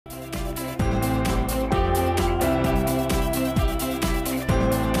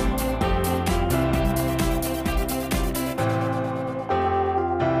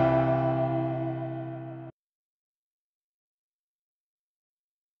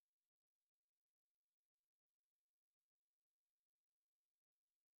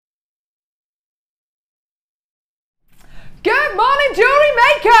Good morning, Jewellery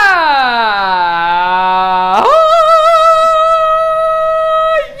Maker!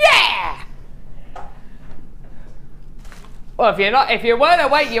 Oh, yeah! Well, if you weren't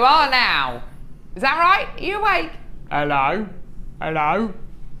awake, you are now. Is that right? Are you awake? Hello? Hello?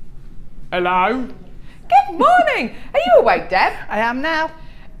 Hello? Good morning! Are you awake, Deb? I am now.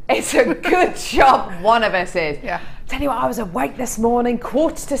 It's a good job one of us is. Yeah. Tell you what, I was awake this morning,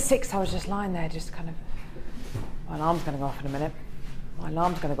 5:45. I was just lying there, just kind of. My alarm's going to go off in a minute. My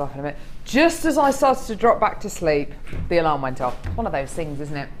alarm's going to go off in a minute. Just as I started to drop back to sleep, the alarm went off. One of those things,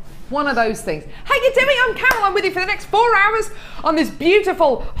 isn't it? One of those things. How you doing? I'm Carol. I'm with you for the next 4 hours on this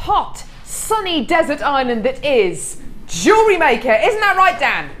beautiful, hot, sunny desert island that is Jewellery Maker. Isn't that right,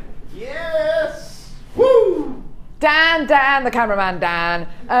 Dan? Yes! Woo! Dan, the cameraman, Dan.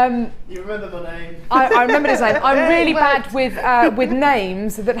 You remember my name? I remember his name. I'm really bad with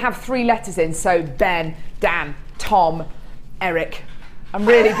names that have 3 letters in. So Ben, Dan, Tom, Eric. I'm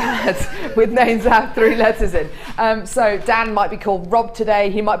really bad with names that have 3 letters in. So Dan might be called Rob today.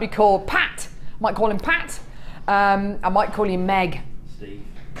 He might be called Pat. I might call him Pat. I might call him Meg.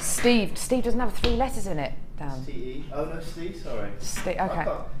 Steve. Steve doesn't have 3 letters in it, Dan. Steve. Oh no, Steve, sorry. Steve, okay.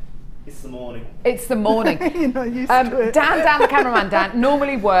 It's the morning. It's the morning. You're not used to it. Dan, the cameraman, Dan,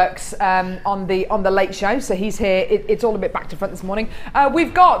 normally works on the late show, so he's here. It's all a bit back to front this morning.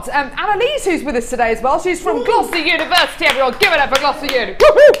 We've got Annalise, who's with us today as well. She's from Gloucester University. Everyone, give it up for Gloucester Uni. Woo,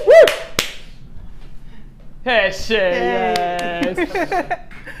 woo, woo. Here she is.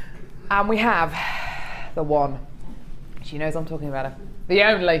 And we have the one. She knows I'm talking about her. The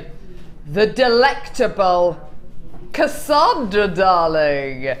only, the delectable Cassandra,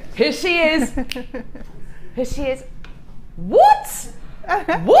 darling. Here she is. Here she is. What?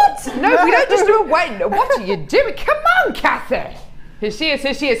 What? No, we don't just do a wait. What are you doing? Come on, Cathy. Here she is,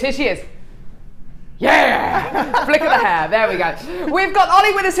 here she is, here she is. Yeah! Flick of the hair. There we go. We've got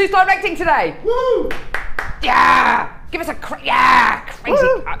Ollie with us who's directing today. Woo! Yeah! Give us a crazy.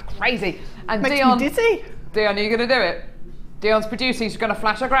 And Makes Dion. me dizzy. Dion, are you going to do it? Dion's producing, she's going to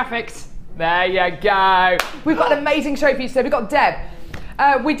flash her graphics. There you go. We've got an amazing show for you today. We've got Deb.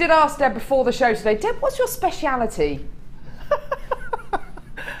 We did ask Deb before the show today, Deb, what's your speciality?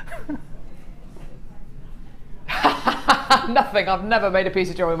 Nothing. I've never made a piece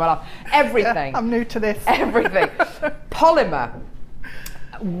of jewellery in my life. Everything. Yeah, I'm new to this. Everything. Polymer.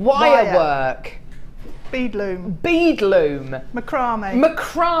 Wire work. Beadloom. Beadloom. Macrame.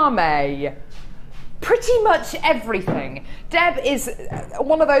 Macrame. Pretty much everything. Deb is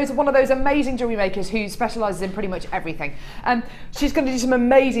one of those amazing jewellery makers who specialises in pretty much everything. She's going to do some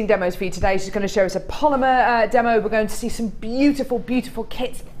amazing demos for you today. She's going to show us a polymer demo. We're going to see some beautiful, beautiful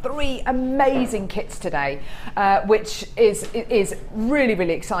kits. 3 amazing kits today, which is really,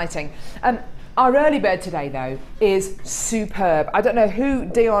 really exciting. Our early bird today, though, is superb. I don't know who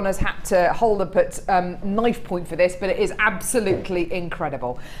Dion has had to hold up at knife point for this, but it is absolutely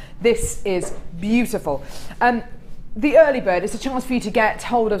incredible. This is beautiful. The early bird is a chance for you to get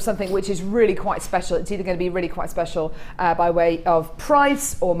hold of something which is really quite special. It's either going to be really quite special by way of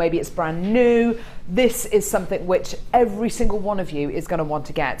price, or maybe it's brand new. This is something which every single one of you is going to want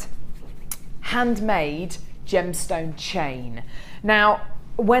to get. Handmade gemstone chain. Now,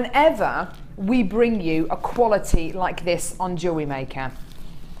 whenever we bring you a quality like this on Jewellery Maker,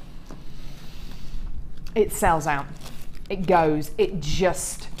 it sells out. It goes. It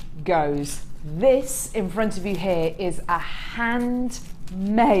just goes. This in front of you here is a handmade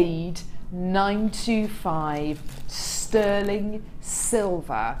 925 sterling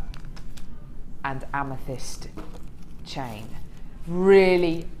silver and amethyst chain.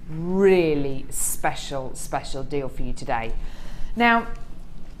 Really, really special deal for you today. Now,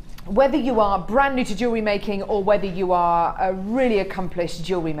 whether you are brand new to jewellery making or whether you are a really accomplished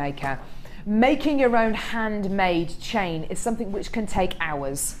jewellery maker, making your own handmade chain is something which can take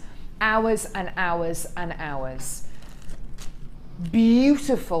hours. Hours and hours and hours.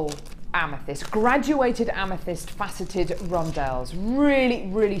 Beautiful amethyst, graduated amethyst faceted rondelles. Really,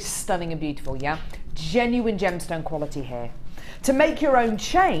 really stunning and beautiful, yeah? Genuine gemstone quality here. To make your own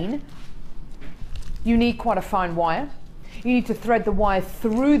chain, you need quite a fine wire. You need to thread the wire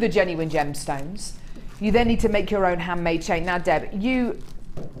through the genuine gemstones. You then need to make your own handmade chain. Now, Deb, you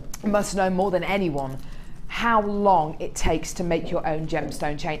must know more than anyone how long it takes to make your own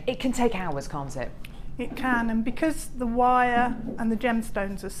gemstone chain. It can take hours, can't it? It can, and because the wire and the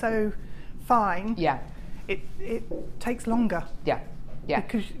gemstones are so fine, yeah, it takes longer. Yeah, yeah.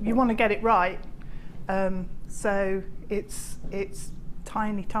 Because you want to get it right, so it's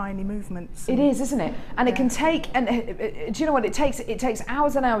tiny movements. It is, isn't it? And it can take, and do you know what it takes? It takes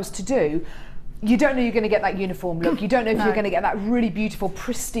hours and hours to do, you don't know you're going to get that uniform look. You don't know if you're going to get that really beautiful,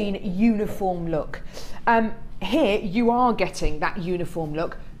 pristine, uniform look. Here, you are getting that uniform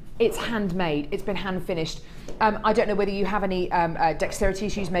look. It's handmade, it's been hand finished. I don't know whether you have any dexterity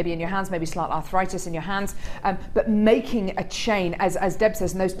issues, maybe in your hands, maybe slight arthritis in your hands, but making a chain, as Deb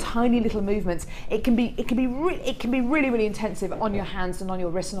says, and those tiny little movements, it can be really, really intensive on your hands and on your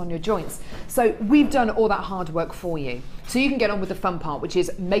wrists and on your joints. So we've done all that hard work for you. So you can get on with the fun part, which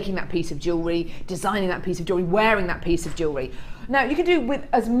is making that piece of jewellery, designing that piece of jewellery, wearing that piece of jewellery. Now, you can do with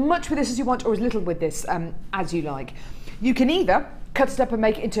as much with this as you want or as little with this as you like. You can either cut it up and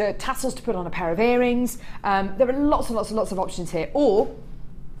make it into tassels to put on a pair of earrings. There are lots and lots of options here. Or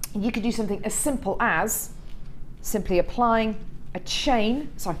you could do something as simple as simply applying a chain,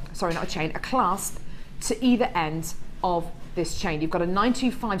 sorry, not a chain, a clasp to either end of this chain. You've got a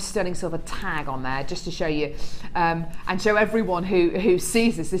 925 sterling silver tag on there just to show you and show everyone who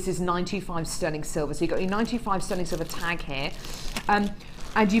sees this. This is 925 sterling silver. So you've got your 925 sterling silver tag here.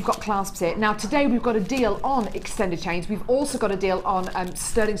 And you've got clasps here. Now today we've got a deal on extended chains. We've also got a deal on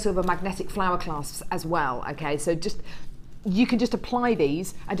sterling silver magnetic flower clasps as well. Okay, so you can just apply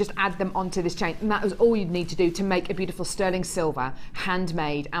these and just add them onto this chain, and that is all you'd need to do to make a beautiful sterling silver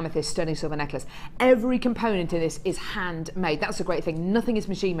handmade amethyst sterling silver necklace. Every component in this is handmade. That's a great thing. Nothing is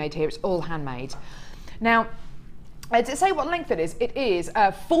machine made here. It's all handmade. Now, to say what length it is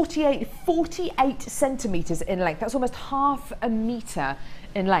 48 centimetres in length. That's almost half a metre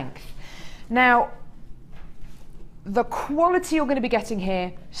in length. Now, the quality you're going to be getting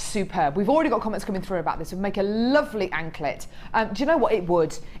here, superb. We've already got comments coming through about this. It would make a lovely anklet. Do you know what it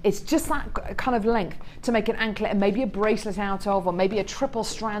would? It's just that kind of length to make an anklet and maybe a bracelet out of, or maybe a triple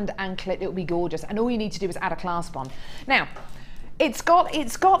strand anklet. It would be gorgeous. And all you need to do is add a clasp on. Now, it's got a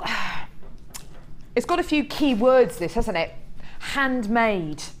few key words, this, hasn't it?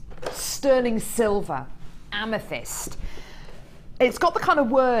 Handmade, sterling silver, amethyst. It's got the kind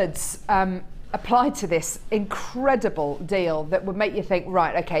of words applied to this incredible deal that would make you think,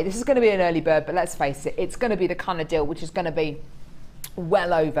 right, okay, this is going to be an early bird, but let's face it, it's going to be the kind of deal which is going to be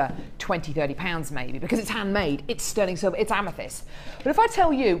well over 20, 30 pounds maybe, because it's handmade, it's sterling silver, it's amethyst. But if I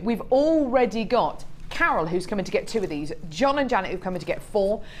tell you, we've already got Carol, who's coming to get 2 of these, John and Janet, who've coming to get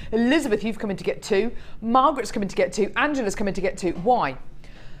 4, Elizabeth, you've coming to get 2, Margaret's coming to get 2, Angela's coming to get 2. Why?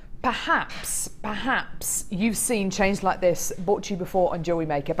 Perhaps you've seen chains like this bought to you before on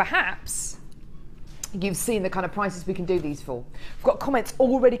JewelleryMaker. Perhaps you've seen the kind of prices we can do these for. We've got comments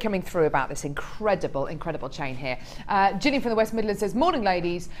already coming through about this incredible chain here. Gillian from the West Midlands says, morning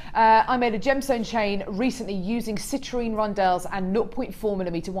ladies, I made a gemstone chain recently using citrine rondelles and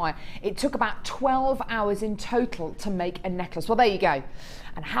 0.4mm wire. It took about 12 hours in total to make a necklace. Well, there you go.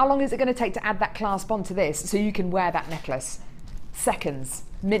 And how long is it going to take to add that clasp onto this so you can wear that necklace? Seconds,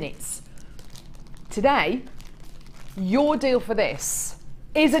 minutes. Today, your deal for this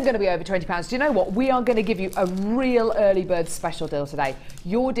isn't going to be over £20. Do you know what? We are going to give you a real early bird special deal today.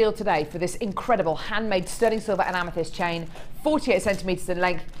 Your deal today for this incredible handmade sterling silver and amethyst chain, 48 centimetres in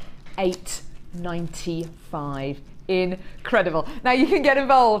length, £8.95. Incredible. Now you can get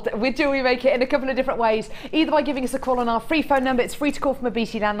involved with JewelleryMaker in a couple of different ways, either by giving us a call on our free phone number. It's free to call from a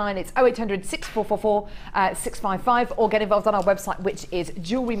BT landline. It's 0800 6444 655, or get involved on our website, which is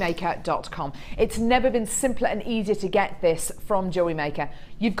jewellerymaker.com. It's never been simpler and easier to get this from JewelleryMaker.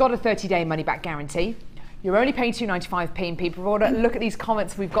 You've got a 30-day money-back guarantee. You're only paying £2.95 in people order. Look at these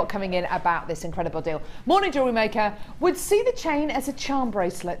comments we've got coming in about this incredible deal. Morning, JewelleryMaker. Would see the chain as a charm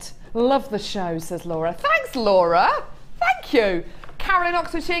bracelet. Love the show, says Laura. Thanks, Laura. Thank you. Carolyn,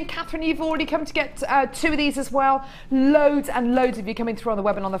 Oxfordshire, and Catherine, you've already come to get 2 of these as well. Loads and loads of you coming through on the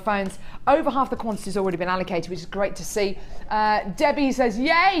web and on the phones. Over half the quantity's already been allocated, which is great to see. Debbie says,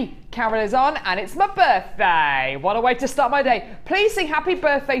 yay, Carol is on, and it's my birthday. What a way to start my day. Please sing happy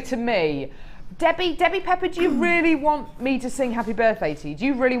birthday to me. Debbie Pepper, do you really want me to sing happy birthday to you? Do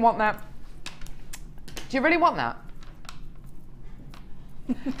you really want that? Do you really want that?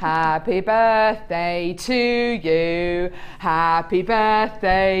 Happy birthday to you. Happy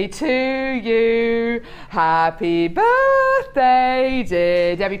birthday to you. Happy birthday,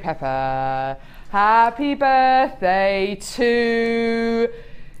 dear Debbie Pepper. Happy birthday to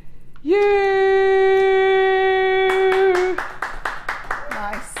you.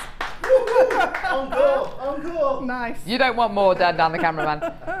 Nice. Encore. Nice. You don't want more, Dan, the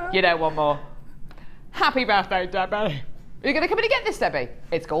cameraman. You don't want more. Happy birthday, Debbie. Are you going to come in and get this, Debbie?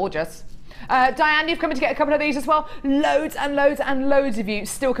 It's gorgeous. Diane, you've come in to get a couple of these as well. Loads and loads and loads of you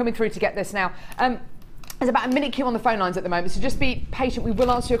still coming through to get this now. There's about a minute queue on the phone lines at the moment, so just be patient. We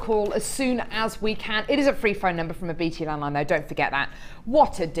will answer your call as soon as we can. It is a free phone number from a BT landline though, don't forget that.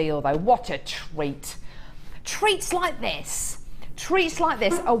 What a deal though, what a treat. Treats like this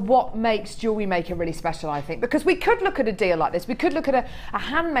are what makes JewelleryMaker really special, I think, because we could look at a deal like this. We could look at a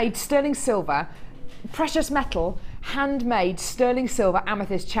handmade sterling silver, precious metal, handmade sterling silver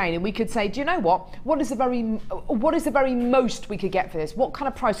amethyst chain, and we could say, do you know what is the very most we could get for this? What kind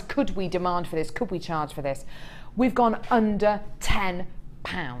of price could we demand for this? Could we charge for this? We've gone under £10.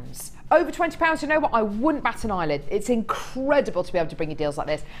 Over £20, you know what? I wouldn't bat an eyelid. It's incredible to be able to bring you deals like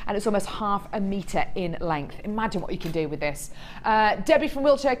this, and it's almost half a metre in length. Imagine what you can do with this. Debbie from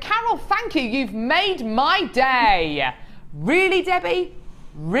Wiltshire. Carol, thank you. You've made my day. Really, Debbie?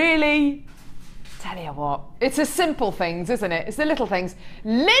 Really? Tell you what, it's the simple things, isn't it? It's the little things.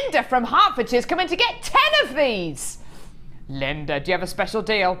 Linda from Hertfordshire's coming to get 10 of these. Linda, do you have a special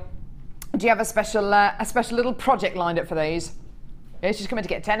deal? Do you have a special little project lined up for these? Yeah, she's coming to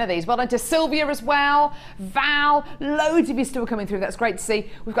get 10 of these. Well done to Sylvia as well. Val, loads of you still coming through. That's great to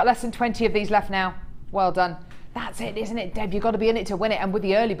see. We've got less than 20 of these left now. Well done. That's it, isn't it, Deb? You've got to be in it to win it. And with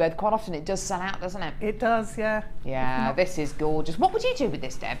the early bird, quite often it does sell out, doesn't it? It does, yeah. Yeah, this is gorgeous. What would you do with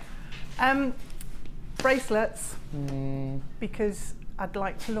this, Deb? Bracelets, because I'd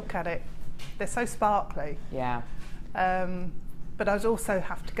like to look at it. They're so sparkly. Yeah. But I'd also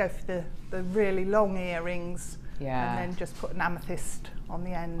have to go for the really long earrings. Yeah. And then just put an amethyst on the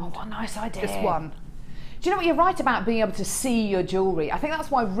end. Oh, what a nice idea. Just one. Do you know what, you're right about being able to see your jewellery. I think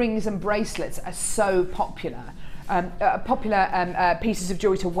that's why rings and bracelets are so popular. Pieces of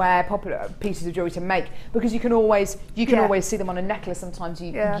jewellery to wear, popular pieces of jewellery to make, because you can always see them on a necklace. Sometimes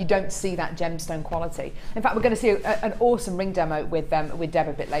you don't see that gemstone quality. In fact, we're going to see an awesome ring demo with Deb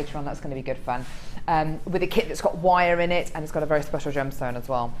a bit later on. That's going to be good fun. With a kit that's got wire in it, and it's got a very special gemstone as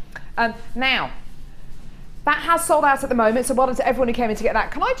well. Now, that has sold out at the moment, so well done to everyone who came in to get that.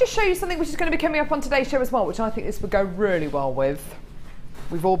 Can I just show you something which is going to be coming up on today's show as well, which I think this would go really well with.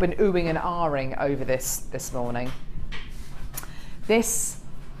 We've all been oohing and ahhing over this morning. This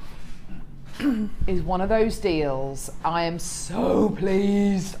is one of those deals I am so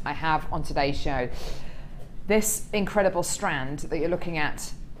pleased I have on today's show. This incredible strand that you're looking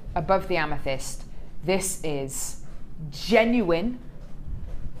at above the amethyst, this is genuine,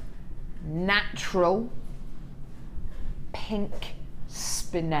 natural, Pink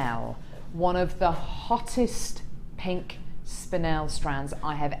Spinel, one of the hottest Pink Spinel strands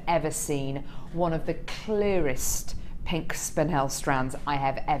I have ever seen, one of the clearest Pink Spinel strands I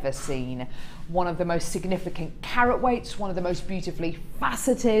have ever seen, one of the most significant carat weights, one of the most beautifully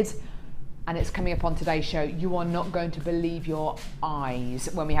faceted, and it's coming up on today's show. You are not going to believe your eyes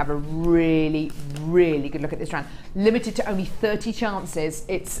when we have a really, really good look at this strand. Limited to only 30 chances.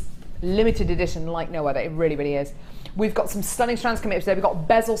 It's limited edition like no other. It really, really is. We've got some stunning strands coming up today. We've got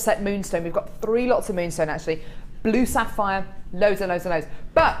bezel set Moonstone. We've got 3 lots of Moonstone actually. Blue sapphire, loads and loads and loads.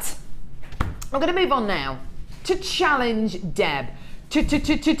 But I'm going to move on now to challenge Deb. To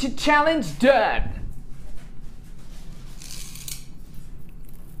challenge Deb.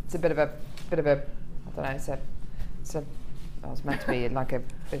 It's a bit of a, I don't know, it's meant to be like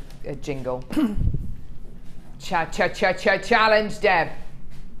a jingle. Challenge Deb.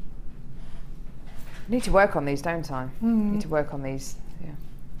 I need to work on these, don't I? Need to work on these. Yeah.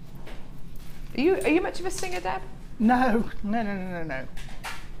 Are you much of a singer, Deb? No.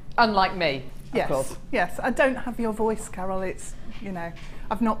 Unlike me, of course. Yes, I don't have your voice, Carol. It's, you know,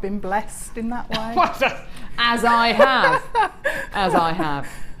 I've not been blessed in that way. As I have. As I have.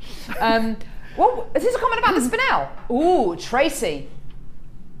 Well, is this a comment about the Spinel? Ooh, Tracy.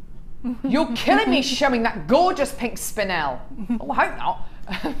 You're killing me showing that gorgeous Pink Spinel. Oh, I hope not.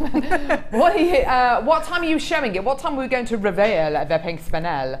 What time are you showing it? What time are we going to reveal the Pink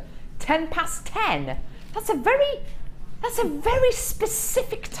Spinel? 10 past 10. That's a very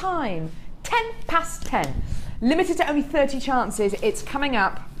specific time. 10 past 10. Limited to only 30 chances. It's coming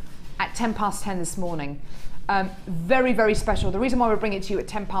up at 10 past 10 this morning. Very, very special. The reason why we're bringing it to you at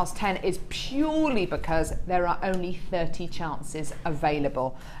 10 past 10 is purely because there are only 30 chances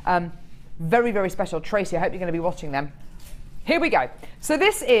available. Very, very special. Tracy, I hope you're going to be watching them. Here we go. So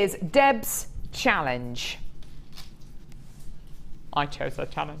this is Deb's challenge. I chose a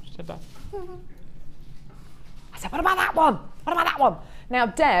challenge today. I said, what about that one? What about that one? Now,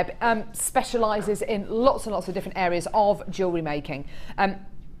 Deb specialises in lots and lots of different areas of jewellery making. I'm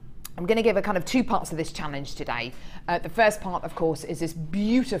going to give a kind of 2 parts of this challenge today. The first part, of course, is this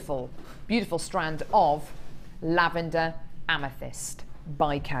beautiful, beautiful strand of lavender amethyst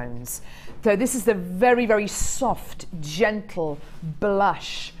bicones. So this is the very, very soft, gentle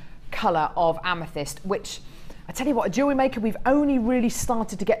blush colour of amethyst, which I tell you what, a jewellery maker, we've only really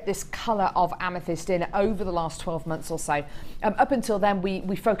started to get this colour of amethyst in over the last 12 months or so. Up until then,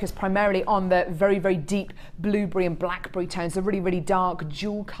 we focused primarily on the very, very deep blueberry and blackberry tones, the really, really dark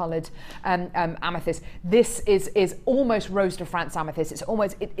jewel coloured amethyst. This is almost Rose de France amethyst. It's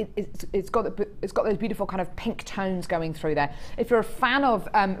almost, it's got those beautiful kind of pink tones going through there. If you're a fan of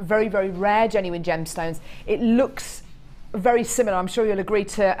very, very rare genuine gemstones, it looks very similar, I'm sure you'll agree,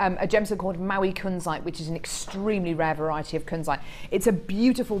 to a gemstone called Maui kunzite, which is an extremely rare variety of kunzite. It's a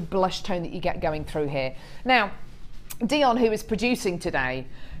beautiful blush tone that you get going through here. Now, Dion, who is producing today,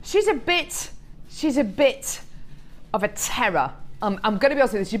 she's a bit of a terror. I'm going to be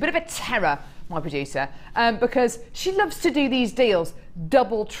honest with you, she's a bit of a terror, my producer, because she loves to do these deals,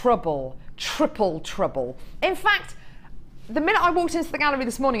 double trouble, triple trouble. In fact, the minute I walked into the gallery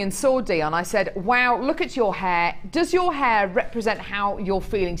this morning and saw Dion, I said, wow, look at your hair. Does your hair represent how you're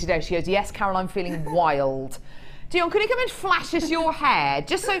feeling today? She goes, yes, Carol, I'm feeling wild. Dion, could you come and flash us your hair?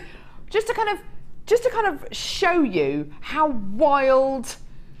 Just to kind of show you how wild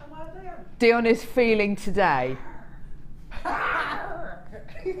Dion is feeling today.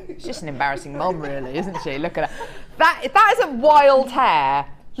 She's just an embarrassing mom, really, isn't she? Look at her. That isn't wild hair.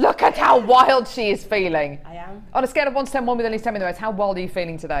 Look at how wild she is feeling. I am. On a scale of 1 to 10, 1 with at least 10 in the rest, how wild are you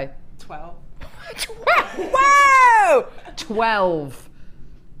feeling today? 12. 12! Whoa! 12.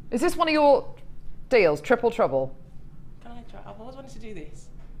 Is this one of your deals, triple trouble? Can I try? I've always wanted to do this.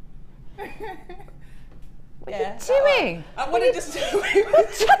 What are you doing? I want to just touch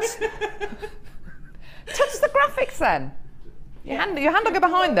the graphics then. Your hand will go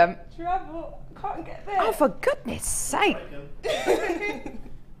behind them. Trouble. Can't get there. Oh, for goodness sake.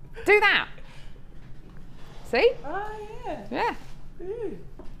 Do that. See? Oh, yeah. Yeah. Ooh.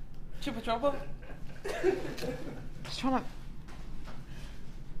 Triple trouble. Just trying to...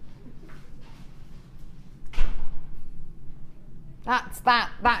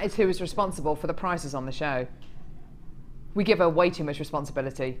 That is who is responsible for the prices on the show. We give her way too much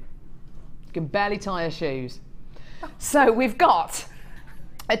responsibility. You can barely tie her shoes. So we've got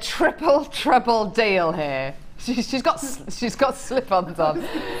a triple trouble deal here. She's got slip-ons on.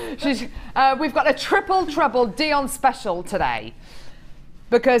 We've got a triple trouble Dion special today,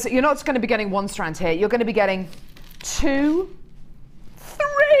 because you're not just going to be getting 1 strand here. You're going to be getting 2, 3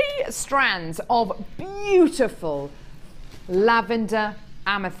 strands of beautiful lavender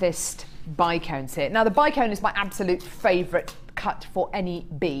amethyst bicones here. Now, the bicone is my absolute favourite cut for any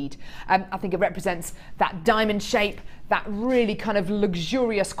bead. I think it represents that diamond shape, that really kind of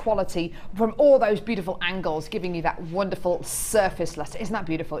luxurious quality from all those beautiful angles, giving you that wonderful surface luster. Isn't that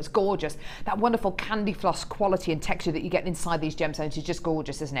beautiful? It's gorgeous. That wonderful candy floss quality and texture that you get inside these gemstones is just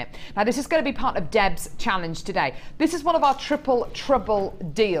gorgeous, isn't it? Now, this is going to be part of Deb's challenge today. This is one of our triple trouble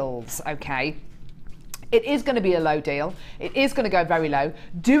deals, okay? It is going to be a low deal. It is going to go very low.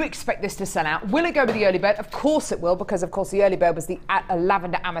 Do expect this to sell out. Will it go with the early bird? Of course it will, because of course the early bird was the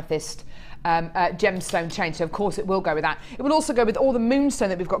lavender amethyst gemstone change, so of course it will go with that. It will also go with all the Moonstone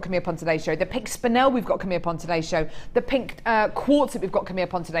that we've got coming up on today's show, the Pink Spinel we've got coming up on today's show, the Pink Quartz that we've got coming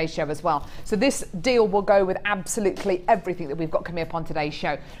up on today's show as well. So this deal will go with absolutely everything that we've got coming up on today's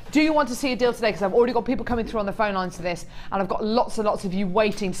show. Do you want to see a deal today? Because I've already got people coming through on the phone lines to this, and I've got lots and lots of you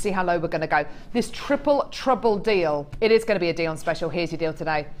waiting to see how low we're going to go. This triple trouble deal, it is going to be a Dion special. Here's your deal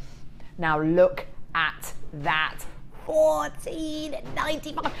today. Now look at that.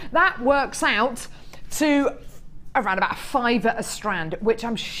 $14.95. That works out to around about $5 a strand, which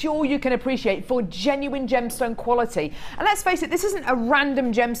I'm sure you can appreciate for genuine gemstone quality. And let's face it, this isn't a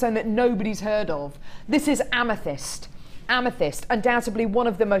random gemstone that nobody's heard of. This is amethyst. Amethyst, undoubtedly one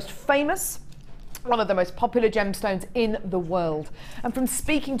of the most famous, one of the most popular gemstones in the world. And from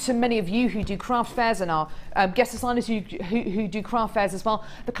speaking to many of you who do craft fairs and are guest designers who do craft fairs as well,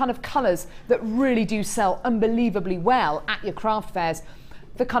 the kind of colours that really do sell unbelievably well at your craft fairs,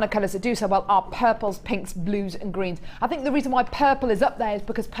 the kind of colours that do so well are purples, pinks, blues and greens. I think the reason why purple is up there is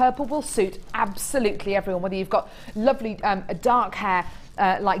because purple will suit absolutely everyone, whether you've got lovely dark hair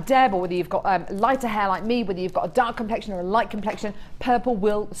like Deb, or whether you've got lighter hair like me, whether you've got a dark complexion or a light complexion, purple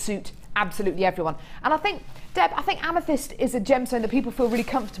will suit absolutely everyone. And I think, Deb, I think amethyst is a gemstone that people feel really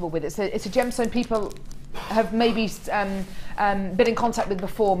comfortable with. It's a gemstone people have maybe been in contact with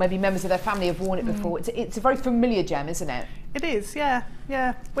before, maybe members of their family have worn it before. It's a very familiar gem, isn't it? It is, yeah,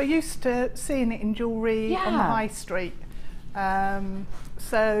 yeah. We're used to seeing it in jewellery on the high street.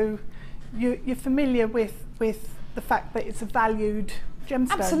 So you're familiar with the fact that it's a valued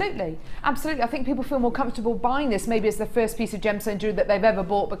gemstone. Absolutely, absolutely. I think people feel more comfortable buying this maybe as the first piece of gemstone jewelry that they've ever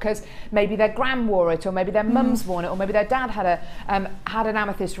bought because maybe their gran wore it, or maybe their mum's worn it, or maybe their dad had an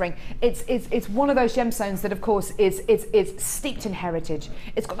amethyst ring. It's one of those gemstones that, of course, is steeped in heritage.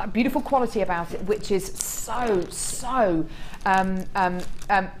 It's got that beautiful quality about it, which is so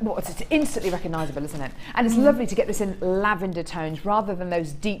it's instantly recognisable, isn't it? And it's lovely to get this in lavender tones rather than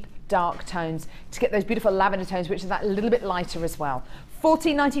those deep dark tones, to get those beautiful lavender tones, which is that little bit lighter as well.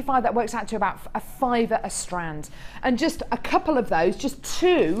 $14.95, that works out to about $5 a strand. And just a couple of those, just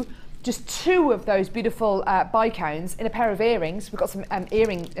two of those beautiful bicones in a pair of earrings. We've got some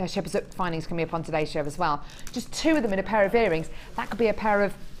earring shepherd's hook findings coming up on today's show as well. Just two of them in a pair of earrings. That could be a pair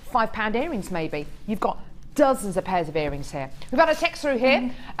of £5 earrings maybe. You've got dozens of pairs of earrings here. We've had a text through here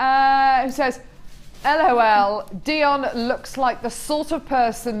who says, LOL, Dion looks like the sort of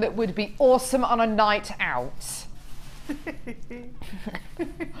person that would be awesome on a night out.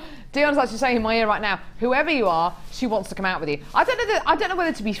 Dion's actually saying in my ear right now, whoever you are, she wants to come out with you. I don't know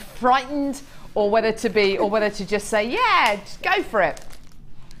whether to be frightened or whether to just say, yeah, just go for it.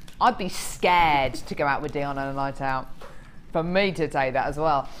 I'd be scared to go out with Dion on a night out. For me to say that as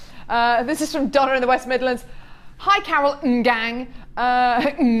well. This is from Donna in the West Midlands. Hi Carol gang.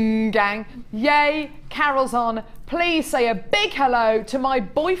 Gang. Yay, Carol's on. Please say a big hello to my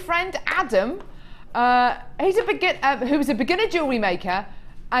boyfriend Adam. He's who's a beginner jewellery maker,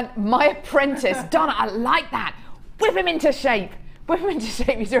 and my apprentice. Donna, I like that. Whip him into shape. Whip him into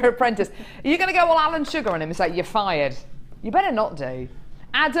shape. He's your apprentice. Are you going to go all Alan Sugar on him and say you're fired? You better not do.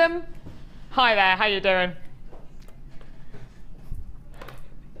 Adam, hi there. How you doing?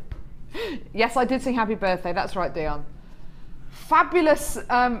 Yes, I did sing happy birthday. That's right, Dion. Fabulous,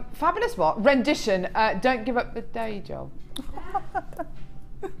 fabulous what? Rendition. Don't give up the day job.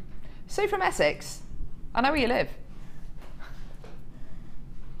 Sue from Essex. I know where you live.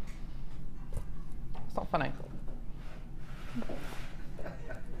 It's not funny.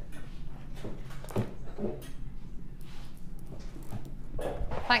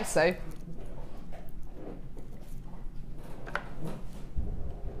 Thanks, Sue.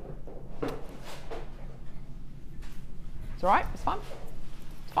 It's all right, it's fine.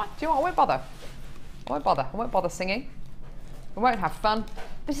 It's fine. Do you know what? I won't bother. I won't bother. I won't bother singing. We won't have fun.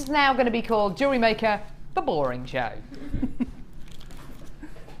 This is now going to be called Jewellery Maker, the boring show.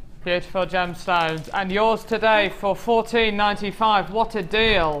 Beautiful gemstones. And yours today for $14.95. What a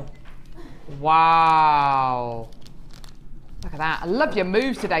deal. Wow. Look at that. I love your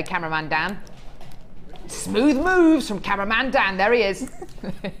moves today, cameraman Dan. Smooth moves from cameraman Dan. There he is.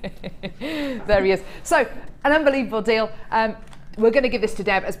 There he is. So, an unbelievable deal. We're going to give this to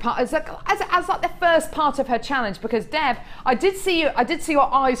Deb as like the first part of her challenge, because Deb, I did see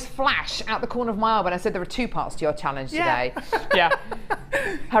your eyes flash out the corner of my eye when I said there were two parts to your challenge today. Yeah.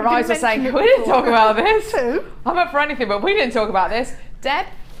 Her eyes were saying, we didn't talk about this. I'm up for anything, but we didn't talk about this. Deb,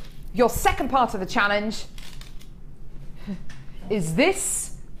 your second part of the challenge is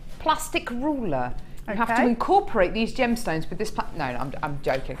this plastic ruler. You have to incorporate these gemstones with this. No, I'm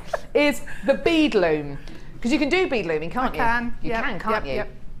joking. Is the bead loom. Because you can do bead looming, can't you? You can, can't you? Yep.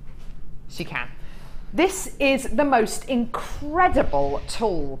 She can. This is the most incredible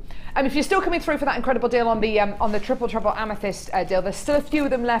tool. If you're still coming through for that incredible deal on the triple amethyst deal, there's still a few of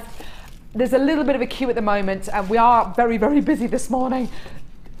them left. There's a little bit of a queue at the moment, and we are very, very busy this morning.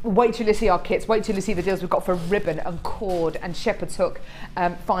 Wait till you see our kits. Wait till you see the deals we've got for ribbon and cord and shepherd's hook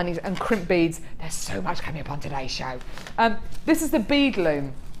findings and crimp beads. There's so much coming up on today's show. This is the bead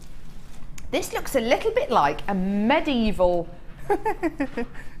loom. This looks a little bit like a medieval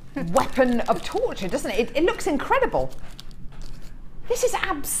weapon of torture, doesn't it? It looks incredible. This is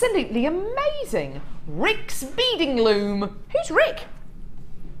absolutely amazing. Rick's beading loom. Who's Rick?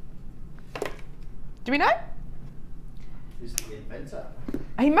 Do we know? He's the inventor.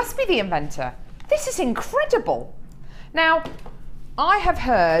 He must be the inventor. This is incredible. Now, I have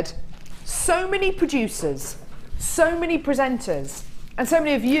heard so many producers, so many presenters, and so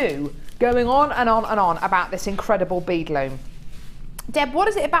many of you going on and on and on about this incredible bead loom. Deb, what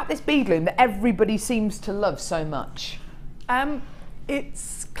is it about this bead loom that everybody seems to love so much?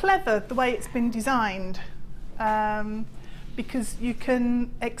 It's clever the way it's been designed, because you can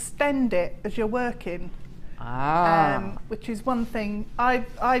extend it as you're working. Which is one thing.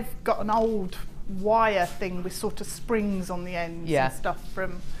 I've got an old wire thing with sort of springs on the ends and stuff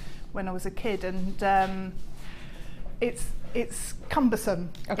from when I was a kid, and it's cumbersome.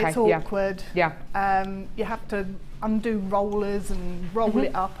 It's awkward. You have to undo rollers and roll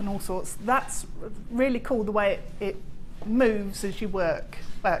it up and all sorts. That's really cool the way it moves as you work.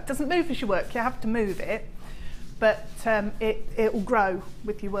 Well, it doesn't move as you work. You have to move it, but it will grow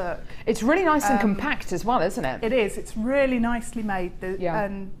with your work. It's really nice and compact as well, isn't it? It is. It's really nicely made,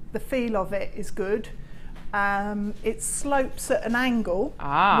 and the feel of it is good. It slopes at an angle,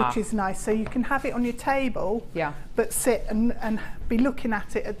 which is nice, so you can have it on your table, but sit and be looking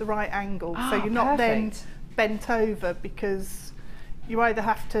at it at the right angle, so you're not then bent over, because you either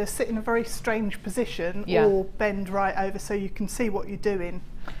have to sit in a very strange position or bend right over so you can see what you're doing.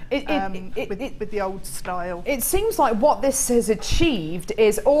 With the old style. It seems like what this has achieved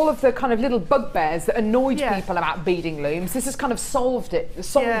is all of the kind of little bugbears that annoyed people about beading looms. This has kind of solved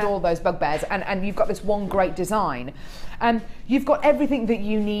all those bugbears, and you've got this one great design. You've got everything that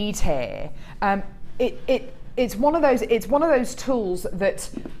you need here. It's one of those tools that,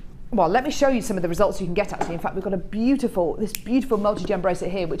 well, let me show you some of the results you can get actually. In fact, we've got this beautiful multi-gem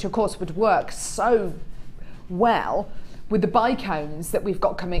bracelet here, which of course would work so well with the bicones that we've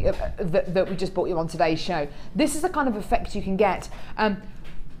got coming, that we just brought you on today's show. This is the kind of effect you can get.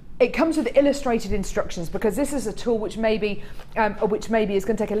 It comes with illustrated instructions, because this is a tool which maybe is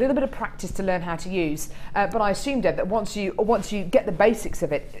going to take a little bit of practice to learn how to use. But I assume, Deb, that once you get the basics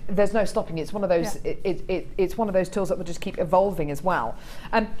of it, there's no stopping. It's one of those. It's one of those tools that will just keep evolving as well.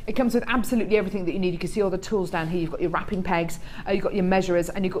 It comes with absolutely everything that you need. You can see all the tools down here. You've got your wrapping pegs, you've got your measurers,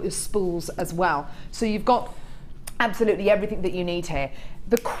 and you've got your spools as well. So you've got absolutely everything that you need here.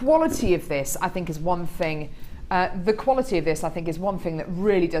 The quality of this, I think, is one thing. That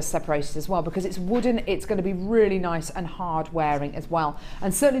really does separate it as well, because it's wooden. It's going to be really nice and hard wearing as well.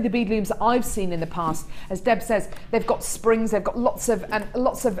 And certainly the bead looms that I've seen in the past, as Deb says, they've got springs, they've got lots of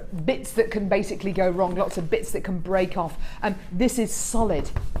bits that can basically go wrong, lots of bits that can break off. This is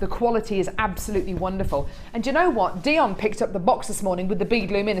solid. The quality is absolutely wonderful. And do you know what? Dion picked up the box this morning with the bead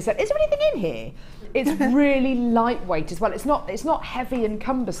loom in and said, "Is there anything in here?" It's really lightweight as well. It's not heavy and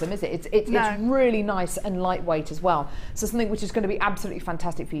cumbersome, is it? It's really nice and lightweight as well. So something which is going to be absolutely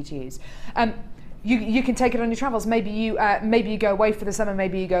fantastic for you to use. You can take it on your travels. Maybe you go away for the summer.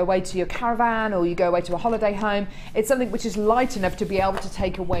 Maybe you go away to your caravan, or you go away to a holiday home. It's something which is light enough to be able to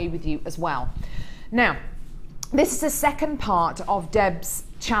take away with you as well. Now, this is the second part of Deb's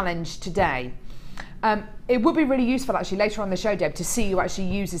challenge today. It would be really useful actually later on in the show, Deb, to see you actually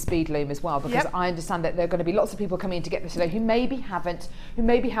use this bead loom as well, because I understand that there are going to be lots of people coming in to get this today who maybe haven't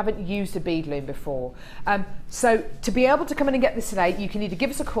used a bead loom before. So to be able to come in and get this today, you can either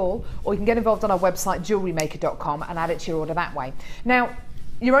give us a call, or you can get involved on our website JewelleryMaker.com and add it to your order that way. Now,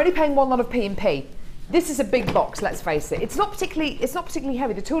 you're only paying one lot of P&P. This is a big box, let's face it. It's not particularly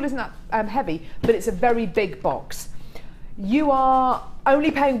heavy. The tool isn't that heavy, but it's a very big box. You are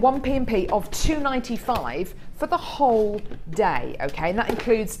only paying one P&P of $2.95 for the whole day, okay? And that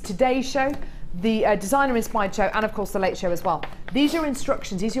includes today's show, the designer inspired show, and of course the late show as well. These are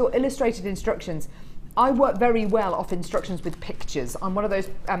instructions, these are your illustrated instructions. I work very well off instructions with pictures. I'm one of those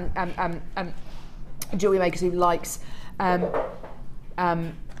jewellery makers who likes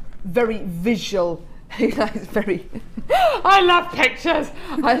very visual. I love pictures.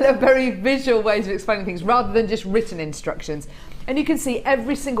 I love very visual ways of explaining things rather than just written instructions. And you can see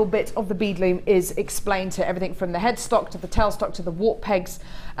every single bit of the bead loom is explained to everything from the headstock to the tailstock to the warp pegs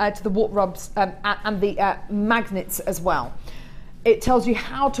to the warp rubs and the magnets as well. It tells you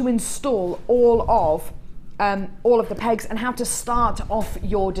how to install all of the pegs and how to start off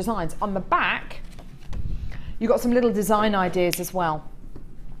your designs. On the back, you've got some little design ideas as well.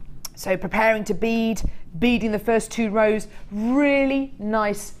 So preparing to bead, beading the first 2 rows, really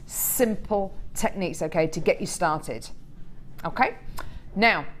nice, simple techniques, okay, to get you started. Okay,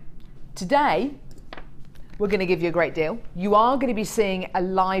 now, today, we're going to give you a great deal. You are going to be seeing a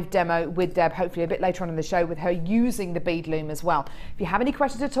live demo with Deb, hopefully a bit later on in the show, with her using the bead loom as well. If you have any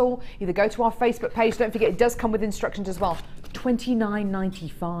questions at all, either go to our Facebook page, don't forget it does come with instructions as well.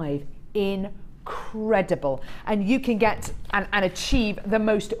 $29.95 incredible, and you can get and achieve the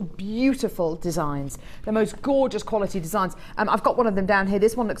most beautiful designs, the most gorgeous quality designs. I've got one of them down here.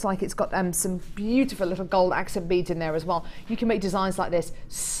 This one looks like it's got some beautiful little gold accent beads in there as well. You can make designs like this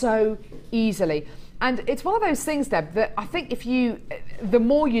so easily. And it's one of those things, Deb, that I think the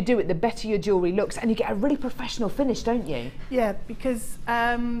more you do it, the better your jewellery looks, and you get a really professional finish, don't you? Yeah, because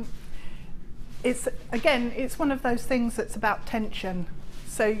it's one of those things that's about tension.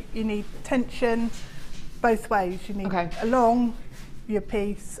 So you need tension both ways. You need along your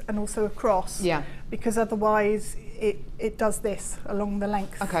piece and also across. Yeah. Because otherwise it does this along the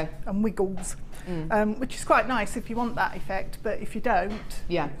length and wiggles, which is quite nice if you want that effect. But if you don't,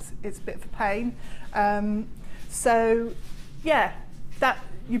 it's a bit of a pain. So yeah, that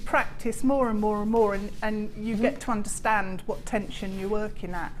you practice more and more and more, and you get to understand what tension you're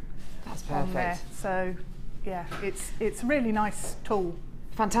working at. That's perfect. So yeah, it's a really nice tool.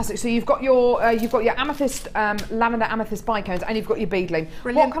 Fantastic. So you've got your amethyst, lavender amethyst bicones, and you've got your bead loom.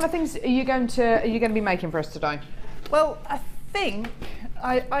 Brilliant. What kind of things are you going to be making for us today? Well, I think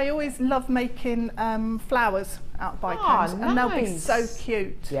I always love making flowers out of bicones, and they'll be so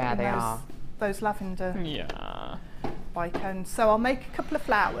cute. Yeah, they are. Those lavender bicones. So I'll make a couple of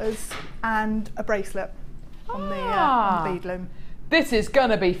flowers and a bracelet on the bead loom. This is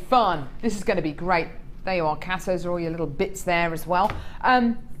going to be fun. This is going to be great. There you are, Cass. Those are all your little bits there as well.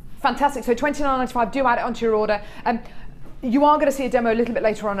 Fantastic. So $29.95. Do add it onto your order. You are going to see a demo a little bit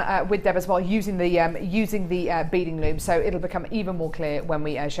later on with Deb as well, using the beading loom. So it'll become even more clear when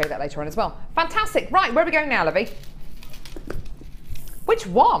we show that later on as well. Fantastic. Right, where are we going now, Livy? Which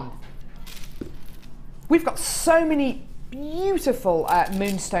one? We've got so many beautiful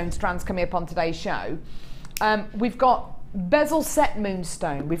Moonstone strands coming up on today's show. We've got bezel set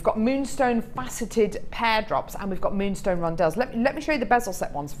Moonstone, we've got Moonstone faceted pear drops, and we've got Moonstone rondelles. Let me show you the bezel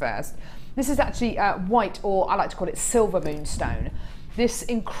set ones first. This is actually white, or I like to call it silver Moonstone. This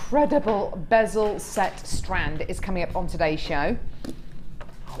incredible bezel set strand is coming up on today's show.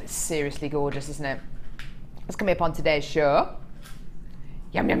 Oh, it's seriously gorgeous, isn't it? It's coming up on today's show.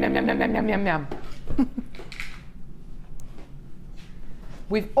 Yum, yum, yum, yum, yum, yum, yum, yum.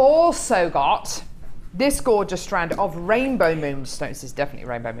 We've also got this gorgeous strand of rainbow moonstone. This is definitely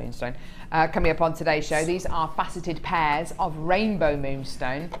rainbow moonstone coming up on today's show. These are faceted pairs of rainbow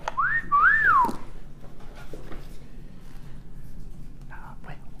moonstone.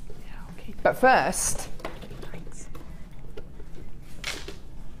 But first,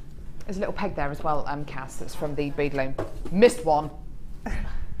 there's a little peg there as well, Cass, that's from the bead loom. Missed one.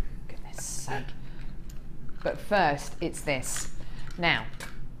 Goodness sake. But first, it's this. Now,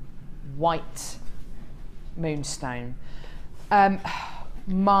 white Moonstone.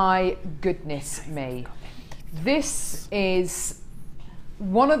 My goodness me. This is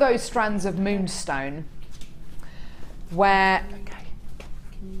one of those strands of Moonstone where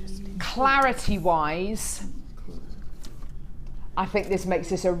clarity-wise, I think this makes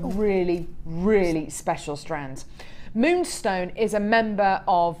this a really, really special strand. Moonstone is a member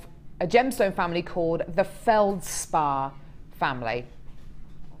of a gemstone family called the Feldspar family.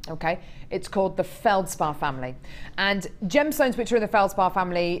 Okay, it's called the Feldspar family, and gemstones which are in the Feldspar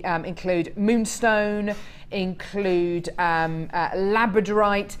family include Moonstone, include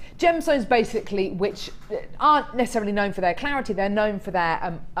labradorite, gemstones basically which aren't necessarily known for their clarity, they're known for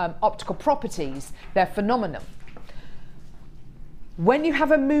their optical properties, they're phenomenal. When you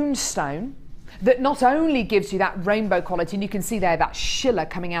have a Moonstone that not only gives you that rainbow quality, and you can see there that shiller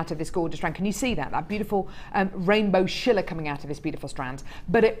coming out of this gorgeous strand. Can you see that? That beautiful rainbow shiller coming out of this beautiful strand.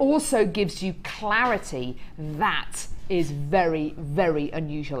 But it also gives you clarity that is very, very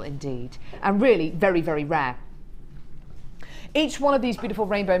unusual indeed. And really very, very rare. Each one of these beautiful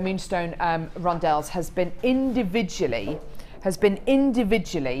rainbow moonstone rondelles has been individually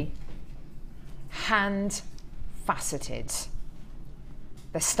hand faceted.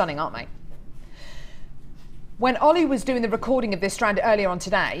 They're stunning, aren't they? When Ollie was doing the recording of this strand earlier on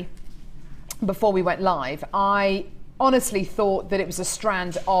today, before we went live, I honestly thought that it was a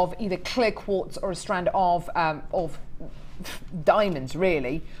strand of either clear quartz or a strand of diamonds,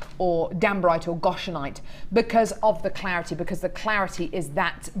 really, or dambrite or goshenite, because of the clarity, because the clarity is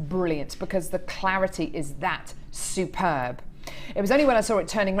that brilliant, because the clarity is that superb. It was only when I saw it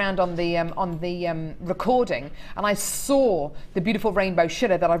turning around on the recording and I saw the beautiful rainbow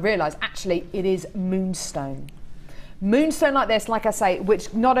shiller that I realised actually it is Moonstone. Moonstone like this, like I say,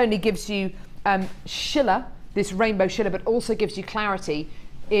 which not only gives you shiller, this rainbow shiller, but also gives you clarity,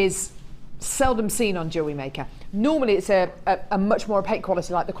 is seldom seen on JewelleryMaker. Normally it's a much more opaque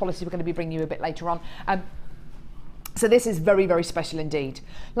quality, like the quality we're going to be bringing you a bit later on. So this is very, very special indeed.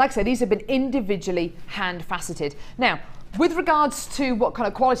 Like I said, these have been individually hand faceted. Now, with regards to what kind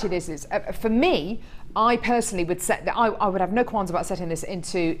of quality this is, for me, I personally would set that. I would have no qualms about setting this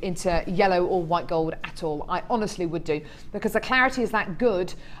into yellow or white gold at all. I honestly would do, because the clarity is that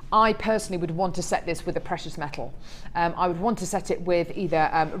good. I personally would want to set this with a precious metal. I would want to set it with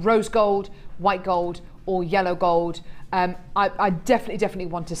either rose gold, white gold, or yellow gold. I definitely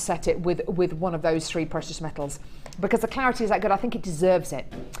want to set it with one of those three precious metals, because the clarity is that good. I think it deserves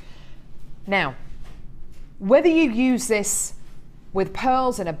it. Now, whether you use this with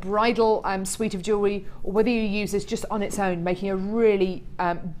pearls in a bridal suite of jewellery, or whether you use this just on its own, making a really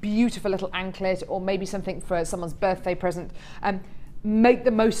beautiful little anklet, or maybe something for someone's birthday present, make the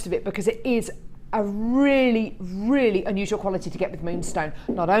most of it, because it is a really, really unusual quality to get with Moonstone.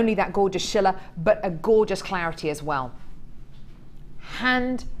 Not only that gorgeous shiller, but a gorgeous clarity as well.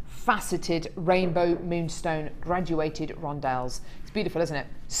 Hand faceted rainbow moonstone graduated rondelles. It's beautiful, isn't it?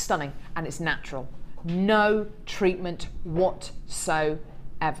 Stunning, and it's natural. No treatment whatsoever.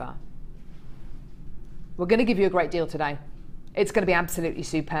 We're going to give you a great deal today. It's going to be absolutely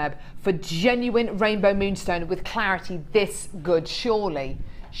superb for genuine rainbow moonstone with clarity this good. Surely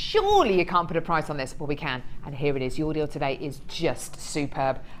you can't put a price on this. Well, we can, and here it is. Your deal today is just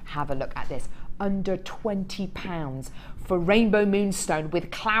superb. Have a look at this. Under £20 for rainbow moonstone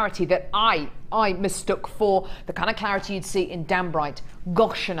with clarity that I mistook for the kind of clarity you'd see in Dambrite,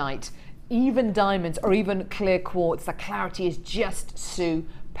 Goshenite, even diamonds, or even clear quartz. The clarity is just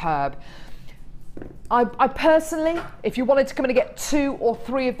superb. I personally, if you wanted to come in and get 2 or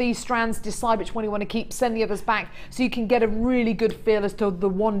 3 of these strands, decide which one you want to keep, send the others back so you can get a really good feel as to the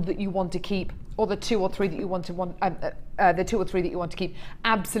one that you want to keep, or the 2 or 3 that you want to keep.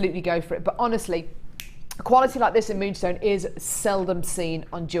 Absolutely go for it. But honestly, a quality like this in Moonstone is seldom seen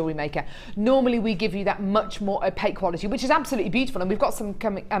on Jewellery Maker. Normally we give you that much more opaque quality, which is absolutely beautiful, and we've got some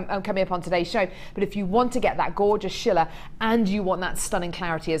coming up on today's show. But if you want to get that gorgeous shiller and you want that stunning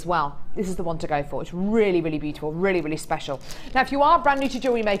clarity as well, this is the one to go for. It's really, really beautiful, really, really special. Now, if you are brand new to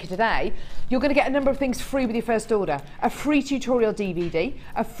Jewellery Maker today, you're going to get a number of things free with your first order. A free tutorial DVD,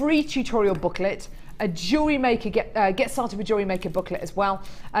 a free tutorial booklet, a Jewellery Maker get started with Jewellery Maker booklet as well.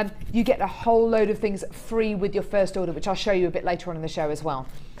 You get a whole load of things free with your first order, which I'll show you a bit later on in the show as well.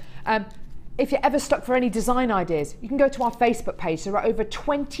 If you're ever stuck for any design ideas, you can go to our Facebook page. There are over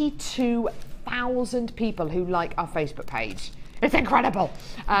 22,000 people who like our Facebook page. It's incredible.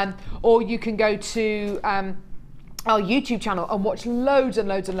 Or you can go to our YouTube channel and watch loads and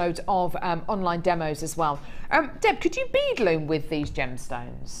loads and loads of online demos as well. Deb, could you bead loom with these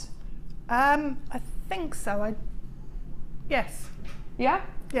gemstones? I think so. Yes. Yeah?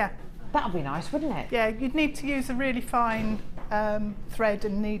 Yeah. That would be nice, wouldn't it? Yeah, you'd need to use a really fine thread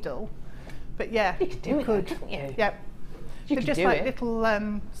and needle. But yeah, you could do it, couldn't you? Yep. You They're could just do like it.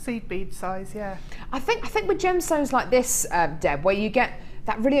 little seed bead size, yeah. I think with gemstones like this, Deb, where you get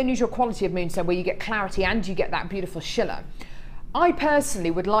that really unusual quality of moonstone, where you get clarity and you get that beautiful shiller, I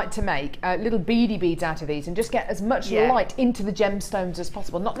personally would like to make little beady beads out of these and just get as much light into the gemstones as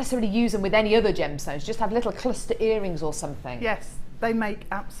possible. Not necessarily use them with any other gemstones, just have little cluster earrings or something. Yes, they make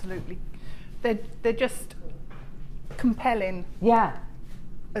absolutely, they're just compelling. Yeah,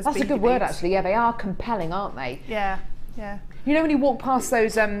 as that's a beady good word beads. actually. Yeah, they are compelling, aren't they? Yeah, yeah. You know when you walk past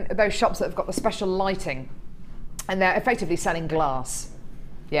those shops that have got the special lighting and they're effectively selling glass?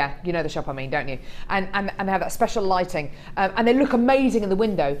 Yeah, you know the shop I mean, don't you? And they have that special lighting, and they look amazing in the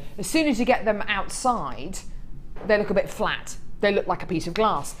window. As soon as you get them outside, they look a bit flat. They look like a piece of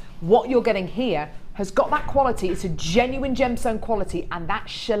glass. What you're getting here has got that quality. It's a genuine gemstone quality, and that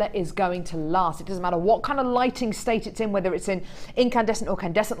shiller is going to last. It doesn't matter what kind of lighting state it's in, whether it's in incandescent or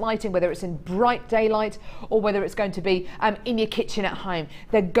candescent lighting, whether it's in bright daylight, or whether it's going to be in your kitchen at home.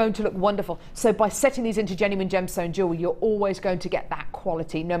 They're going to look wonderful. So by setting these into genuine gemstone jewelry, you're always going to get that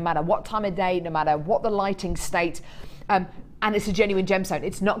quality, no matter what time of day, no matter what the lighting state. And it's a genuine gemstone.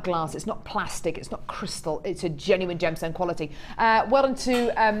 It's not glass, it's not plastic, it's not crystal, it's a genuine gemstone quality. Well done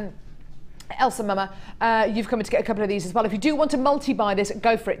to Elsa Mama, you've come in to get a couple of these as well. If you do want to multi-buy this,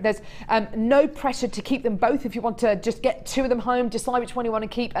 go for it. There's no pressure to keep them both. If you want to just get 2 of them home, decide which one you want to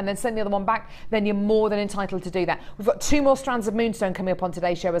keep and then send the other one back, then you're more than entitled to do that. We've got 2 more strands of Moonstone coming up on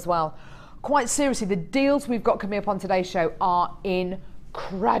today's show as well. Quite seriously, the deals we've got coming up on today's show are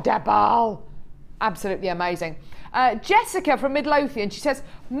incredible. Absolutely amazing. Jessica from Midlothian, she says,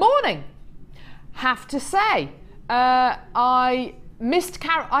 morning. Have to say, I missed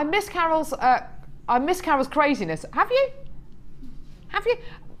Carol's craziness. Have you?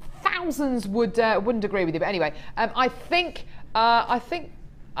 Thousands wouldn't agree with you, but anyway, I think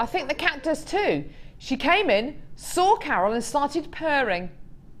the cat does too. She came in, saw Carol, and started purring.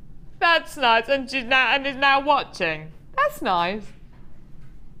 That's nice, and is now watching. That's nice.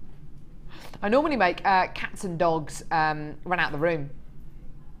 I normally make cats and dogs run out the room,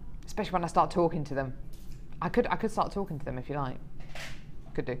 especially when I start talking to them. I could start talking to them if you like.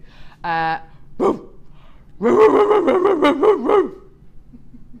 Could do.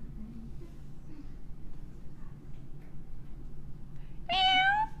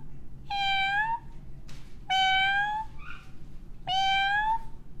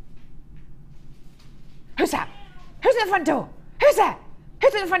 Who's that? Who's at the front door? Who's there?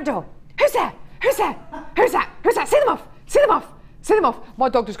 Who's at the front door? Who's there? Who's there? Who's that? Who's that? See them off! See them off! See them off! My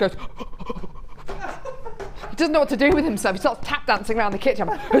dog just goes. He doesn't know what to do with himself. He starts tap dancing around the kitchen.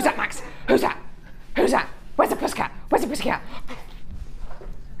 Who's that, Max? Who's that? Who's that? Where's the pussycat? Where's the pussycat?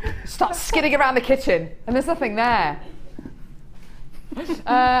 Starts skidding around the kitchen, and there's nothing there.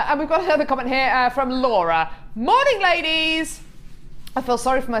 And we've got another comment here from Laura. Morning, ladies. I feel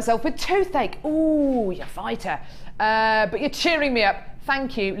sorry for myself with toothache. Ooh, you fighter. But you're cheering me up.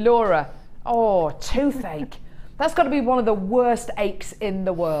 Thank you, Laura. Oh, toothache. That's got to be one of the worst aches in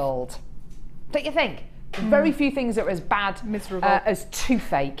the world. Don't you think? Very few things are as bad as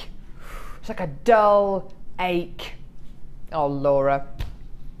toothache. It's like a dull ache. Oh, Laura.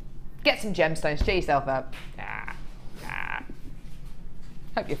 Get some gemstones, cheer yourself up.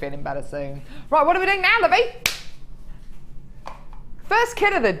 Hope you're feeling better soon. Right, what are we doing now, Lovey? First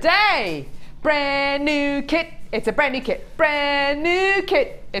kit of the day. Brand new kit. It's a brand new kit. Brand new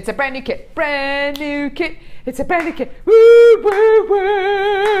kit. It's a brand new kit. Brand new kit. It's a brand new kit. Woo, woo, woo.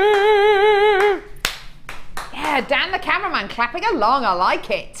 Yeah, Dan the cameraman clapping along. I like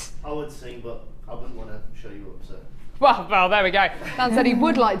it. I would sing, but I wouldn't want to show you up, so. Well, there we go. Dan said he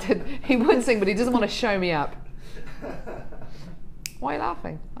would like to. He would sing, but he doesn't want to show me up. Why are you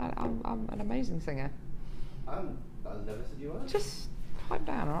laughing? I'm an amazing singer. I never said you were. Just pipe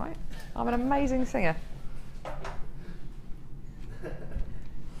down, all right? I'm an amazing singer.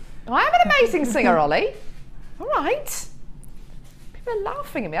 I am an amazing singer, Ollie. All right. People are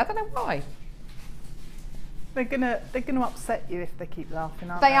laughing at me. I don't know why. They're gonna upset you if they keep laughing,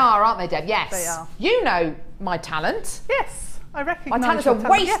 aren't they? They are, aren't they, Deb? Yes. They are. You know my talent. Yes, I recognise my talents are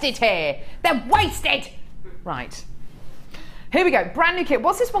wasted here. They're wasted. Right. Here we go. Brand new kit.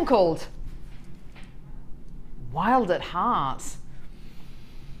 What's this one called? Wild at Heart.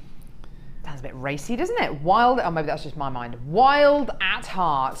 Sounds a bit racy, doesn't it? Wild. Oh, maybe that's just my mind. Wild at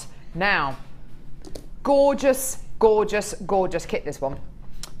Heart. Now, gorgeous, gorgeous, gorgeous kit, this one.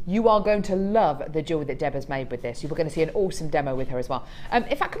 You are going to love the jewellery that Deb has made with this. You're going to see an awesome demo with her as well. In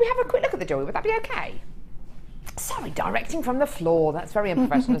fact, could we have a quick look at the jewellery? Would that be okay? Sorry, directing from the floor. That's very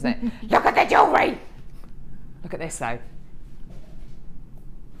unprofessional, isn't it? Look at the jewellery! Look at this, though.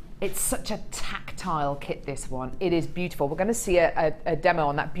 It's such a tactile kit, this one. It is beautiful. We're going to see a demo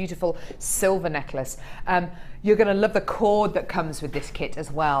on that beautiful silver necklace. You're going to love the cord that comes with this kit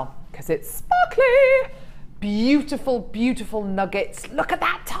as well, because it's sparkly. Beautiful, beautiful nuggets. Look at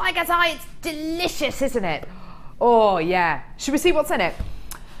that tiger's eye. It's delicious, isn't it? Oh, yeah. Should we see what's in it?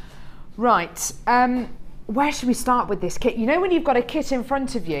 Right. Where should we start with this kit? You know when you've got a kit in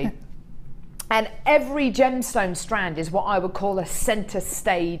front of you, and every gemstone strand is what I would call a centre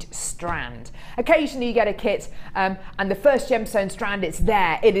stage strand. Occasionally you get a kit and the first gemstone strand, it's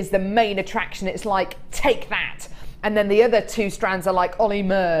there. It is the main attraction. It's like, take that. And then the other two strands are like Ollie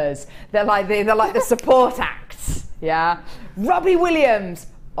Murs. They're like the support acts. Yeah. Robbie Williams,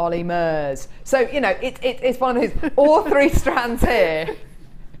 Ollie Murs. So, you know, it's one of those, all three strands here.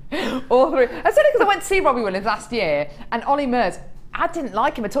 All three. That's only because I went to see Robbie Williams last year and Ollie Murs, I didn't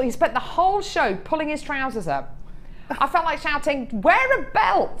like him at all. He spent the whole show pulling his trousers up. I felt like shouting, wear a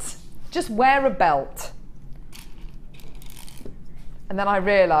belt. Just wear a belt. And then I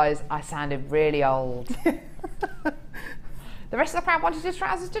realised I sounded really old. The rest of the crowd wanted his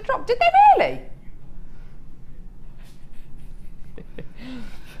trousers to drop. Did they really?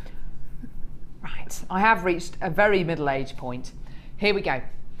 Right, I have reached a very middle-aged point. Here we go.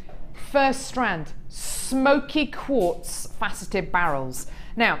 First strand, smoky quartz faceted barrels.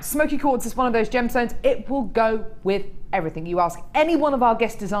 Now, smoky quartz is one of those gemstones, it will go with everything. You ask any one of our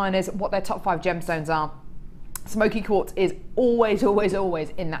guest designers what their top 5 gemstones are, smoky quartz is always, always, always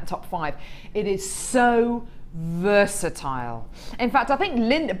in that top 5. It is so versatile. In fact, I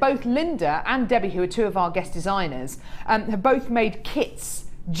think both Linda and Debbie, who are 2 of our guest designers, have both made kits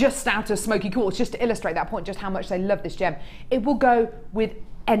just out of smoky quartz, just to illustrate that point, just how much they love this gem. It will go with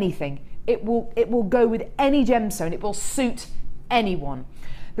anything. It will go with any gemstone. It will suit anyone.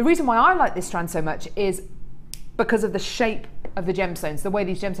 The reason why I like this strand so much is because of the shape of the gemstones, the way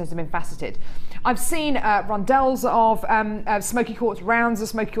these gemstones have been faceted. I've seen rondelles of smoky quartz, rounds of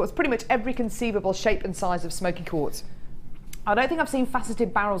smoky quartz, pretty much every conceivable shape and size of smoky quartz. I don't think I've seen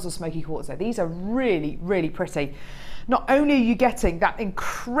faceted barrels of smoky quartz though. These are really, really pretty. Not only are you getting that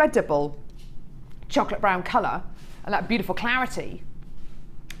incredible chocolate brown colour and that beautiful clarity,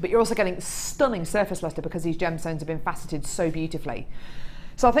 but you're also getting stunning surface luster because these gemstones have been faceted so beautifully.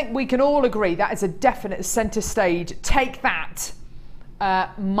 So I think we can all agree that is a definite centre stage. Take that.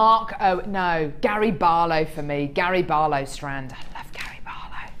 Gary Barlow for me. Gary Barlow strand. I love Gary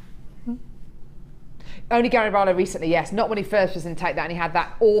Barlow. Only Gary Barlow recently, yes. Not when he first was in Take That and he had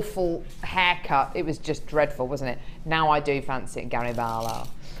that awful haircut. It was just dreadful, wasn't it? Now I do fancy it, Gary Barlow.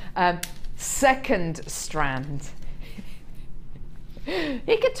 Second strand.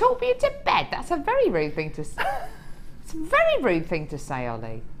 He could talk me into bed. That's a very rude thing to say. It's a very rude thing to say,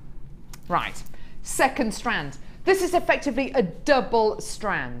 Ollie. Right, second strand. This is effectively a double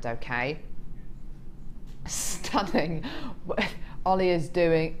strand, okay? Stunning. Ollie,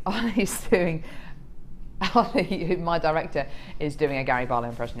 my director, is doing a Gary Barlow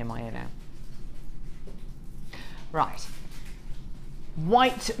impression in my ear now. Right.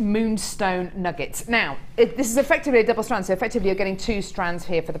 White Moonstone nuggets. Now, this is effectively a double strand, so effectively you're getting 2 strands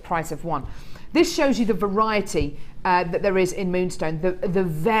here for the price of 1. This shows you the variety that there is in Moonstone, the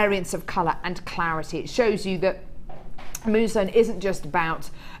variance of colour and clarity. It shows you that Moonstone isn't just about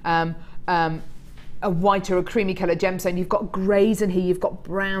a white or a creamy colour gemstone. You've got greys in here, you've got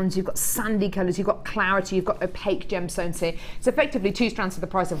browns, you've got sandy colours, you've got clarity, you've got opaque gemstones here. It's effectively 2 strands for the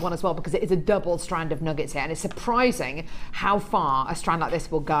price of 1 as well, because it is a double strand of nuggets here, and it's surprising how far a strand like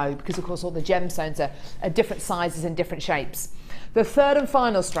this will go, because of course all the gemstones are different sizes and different shapes. The third and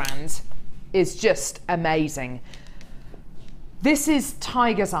final strand is just amazing. This is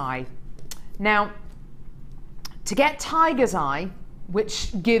Tiger's Eye. Now, to get Tiger's Eye,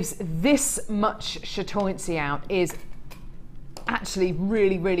 which gives this much chatoyancy out, is actually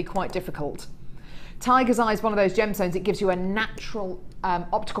really, really quite difficult. Tiger's Eye is one of those gemstones. It gives you a natural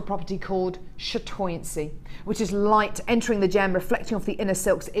optical property called chatoyancy, which is light entering the gem, reflecting off the inner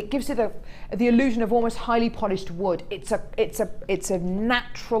silks. It gives it the illusion of almost highly polished wood. It's a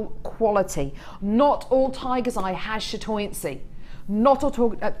natural quality. Not all Tiger's Eye has chatoyancy. Not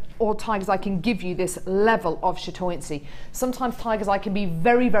all Tiger's Eye can give you this level of chatoyancy. Sometimes Tiger's Eye can be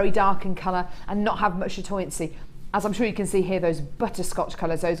very, very dark in colour and not have much chatoyancy. As I'm sure you can see here, those butterscotch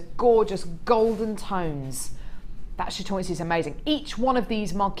colours, those gorgeous golden tones. That chatoyancy is amazing. Each one of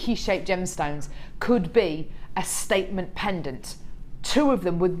these marquee-shaped gemstones could be a statement pendant. 2 of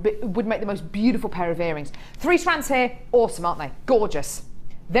them would make the most beautiful pair of earrings. 3 strands here, awesome, aren't they? Gorgeous.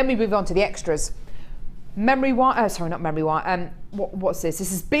 Then we move on to the extras. Memory wire, sorry, not memory wire, what's this?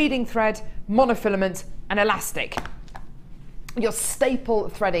 This is beading thread, monofilament and elastic. Your staple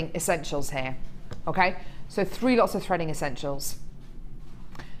threading essentials here, okay? So 3 lots of threading essentials.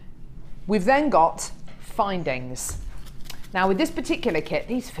 We've then got findings. Now with this particular kit,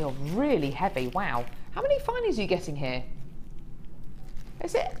 these feel really heavy, wow. How many findings are you getting here?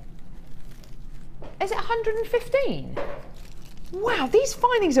 Is it 115? Wow, these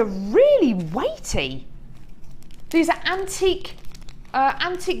findings are really weighty. These are antique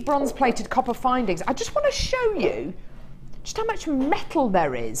bronze plated copper findings. I just want to show you just how much metal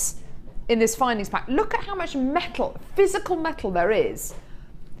there is in this findings pack. Look at how much metal, physical metal there is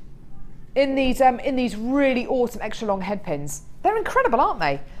in these really awesome extra long head pins. They're incredible, aren't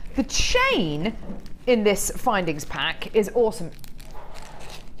they? The chain in this findings pack is awesome.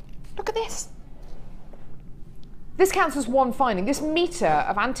 Look at this. This counts as 1 finding. This metre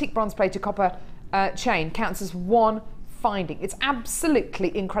of antique bronze plated copper chain counts as 1 finding. It's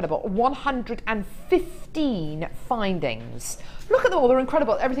absolutely incredible. 115 findings. Look at them all, they're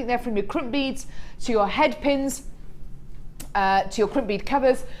incredible. Everything there from your crimp beads to your head pins, to your crimp bead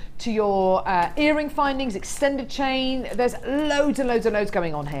covers, to your earring findings, extended chain. There's loads and loads and loads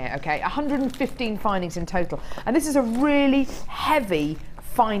going on here, okay? 115 findings in total. And this is a really heavy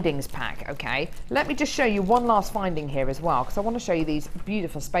findings pack, okay? Let me just show you one last finding here as well, because I want to show you these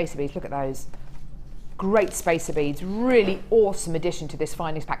beautiful spacer beads. Look at those. Great spacer beads, really awesome addition to this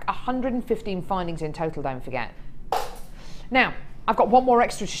findings pack. 115 findings in total, don't forget. Now, I've got one more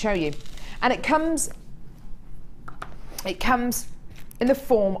extra to show you, and it comes in the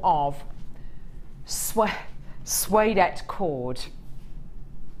form of suedette cord.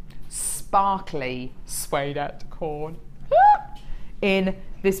 Sparkly suedette cord. In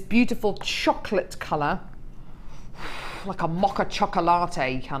this beautiful chocolate colour, like a mocha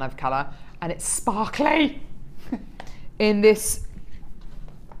chocolate kind of colour, and it's sparkly in this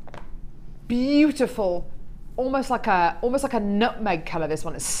beautiful, almost like a nutmeg colour. This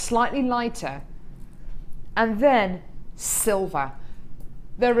one is slightly lighter, and then silver.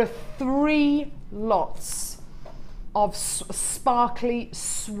 There are 3 lots of sparkly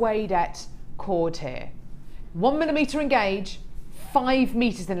suedette cord here. 1mm in gauge, 5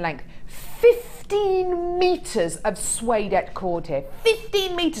 meters in length. 15 meters of suedette cord here.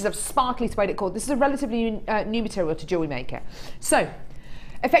 15 meters of sparkly suedette cord. This is a relatively new material to JewelleryMaker. So,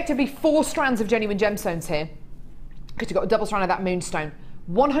 effectively 4 strands of genuine gemstones here, because you've got a double strand of that Moonstone.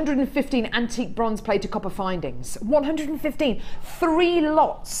 115 antique bronze plated copper findings. 115. 3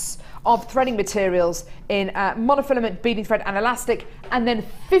 lots of threading materials in monofilament, beading thread and elastic, and then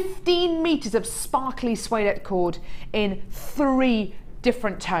 15 meters of sparkly suedette cord in 3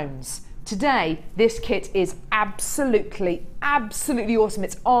 different tones. Today, this kit is absolutely awesome.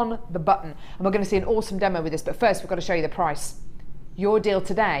 It's on the button, and we're going to see an awesome demo with this, but first we've got to show you the price. Your deal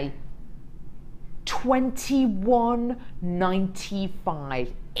today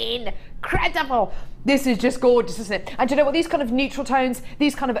 21.95. Incredible. This is just gorgeous, isn't it? And do you know what? These kind of neutral tones,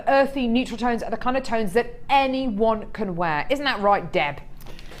 these kind of earthy neutral tones are the kind of tones that anyone can wear. Isn't that right, Deb?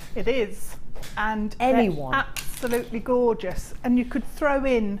 It is. And anyone. They're absolutely gorgeous. And you could throw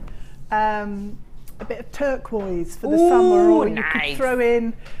in a bit of turquoise for the summer, or you could throw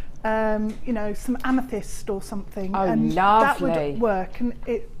in you know, some amethyst or something. Oh, and lovely. That would work. And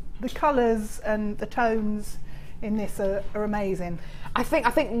the colours and the tones in this are amazing. I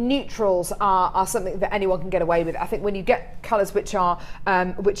think neutrals are something that anyone can get away with. I think when you get colours which are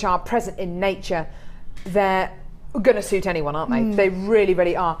present in nature, they're going to suit anyone, aren't they? They really,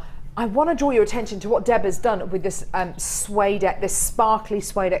 really are. I want to draw your attention to what Deb has done with this suede, this sparkly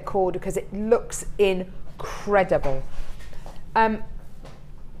suede cord, because it looks incredible.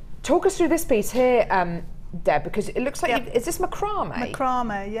 Talk us through this piece here, Deb, because it looks like, is this macrame?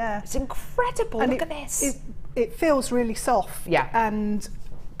 Macrame, yeah. It's incredible, and look at this. It feels really soft, yeah, and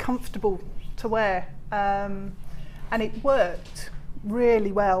comfortable to wear, and it worked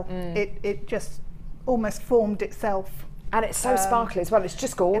really well. It just almost formed itself. And it's so sparkly as well. It's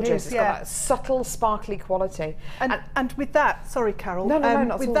just gorgeous. It's got that subtle, sparkly quality. And with that, sorry, Carol. No,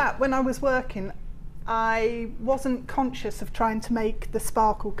 not with that, when I was working, I wasn't conscious of trying to make the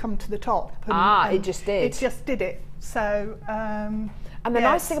sparkle come to the top. And it just did. It just did it. So. And the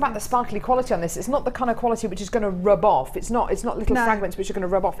nice thing about the sparkly quality on this, it's not the kind of quality which is going to rub off. It's not little fragments which are going to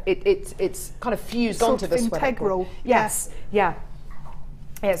rub off. It's kind of fused onto the sweater. Integral. Yes. Yeah.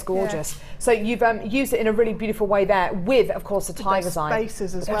 Yeah, it's gorgeous. Yeah. So you've used it in a really beautiful way there, with, of course, the tiger's eye.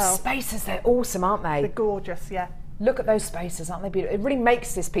 Spaces as well. Those spaces, they're awesome, aren't they? They're gorgeous, yeah. Look at those spaces, aren't they beautiful? It really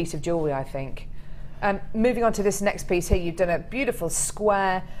makes this piece of jewellery, I think. Moving on to this next piece here, you've done a beautiful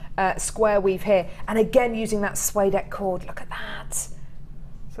square weave here, and again using that suede cord. Look at that.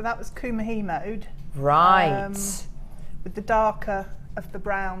 So that was Kumahi mode. Right. With the darker of the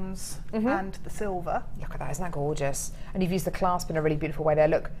browns and the silver. Look at that, isn't that gorgeous? And you've used the clasp in a really beautiful way there.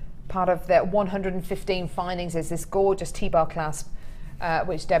 Look, part of the 115 findings is this gorgeous T-bar clasp,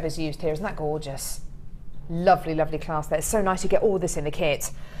 which Deb has used here. Isn't that gorgeous? Lovely, lovely clasp there. It's so nice to get all this in the kit.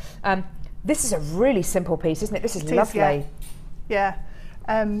 This is a really simple piece, isn't it? This is lovely. Yeah.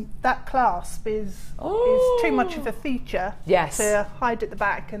 That clasp is too much of a feature to hide at the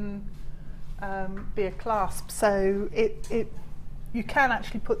back and be a clasp. So you can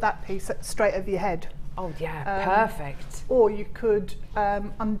actually put that piece straight over your head. Oh yeah, perfect. Or you could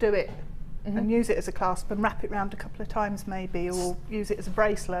undo it and use it as a clasp and wrap it around a couple of times maybe, or use it as a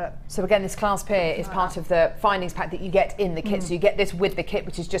bracelet. So again, this clasp here is part of the findings pack that you get in the kit. So you get this with the kit,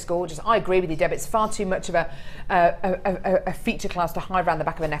 which is just gorgeous. I agree with you, Deb. It's far too much of a feature clasp to hide around the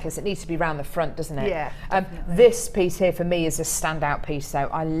back of a necklace. It needs to be around the front, doesn't it? Yeah. This piece here for me is a standout piece. So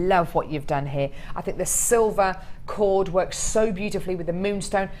I love what you've done here. I think the silver cord works so beautifully with the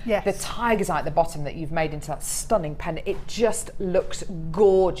moonstone. Yes. The tiger's eye at the bottom that you've made into that stunning pendant. It just looks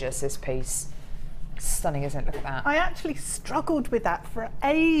gorgeous, this piece. Stunning, isn't it? Look at that. I actually struggled with that for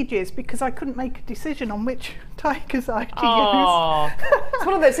ages because I couldn't make a decision on which tiger's eye to use. It's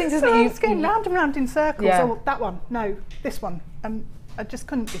one of those things, isn't it? I was going round and round in circles. Yeah. Oh, that one, no, this one. And I just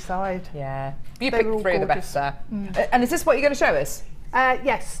couldn't decide. Yeah. You picked three of the best there. And is this what you're going to show us?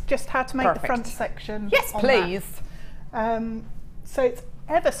 Yes, just how to make the front section. Yes, please. So it's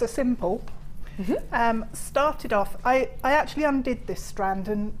ever so simple. Started off, I actually undid this strand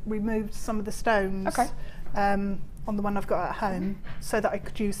and removed some of the stones on the one I've got at home so that I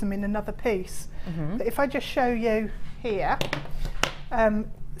could use them in another piece. But if I just show you here,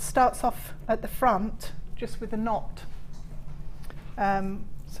 starts off at the front just with a knot.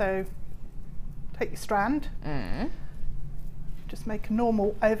 So take your strand, just make a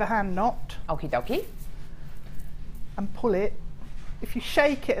normal overhand knot. Okie dokie. And pull it. If you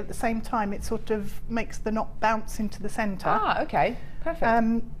shake it at the same time, it sort of makes the knot bounce into the centre. Ah, okay, perfect.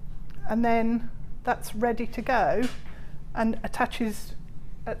 And then that's ready to go and attaches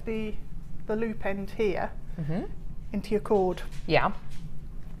at the loop end here into your cord. Yeah.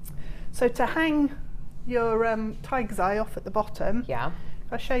 So to hang your tiger's eye off at the bottom,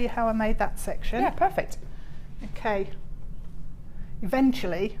 I'll show you how I made that section. Yeah, perfect. Okay.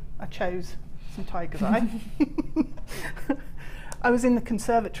 Eventually, I chose some tiger's eye. I was in the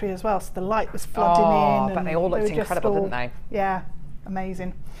conservatory as well, so the light was flooding in. But they all looked incredible, didn't they? Yeah,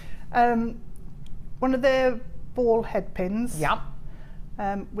 amazing. One of the ball head pins,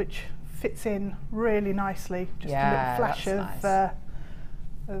 which fits in really nicely. Just a little flash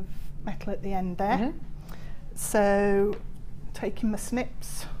of metal at the end there. So, taking the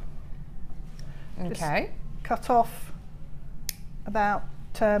snips, just cut off about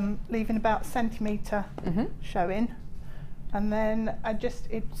leaving about a centimetre showing, and then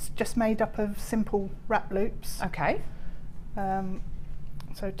it's just made up of simple wrap loops. Okay.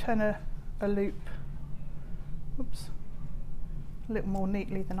 So turn a loop, oops, a little more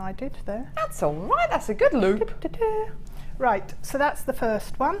neatly than I did there. That's all right, that's a good loop. Right, so that's the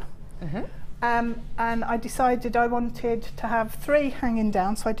first one. And I decided I wanted to have 3 hanging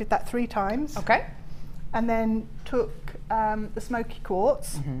down, so I did that 3 times. Okay. And then took the smoky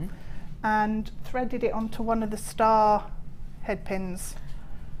quartz and threaded it onto one of the star head pins.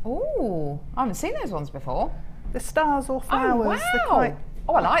 Ooh, I haven't seen those ones before. The stars or flowers. Oh, wow. They're quite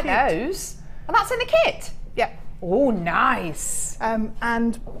I like cute. those. And that's in the kit? Yeah. Oh, nice.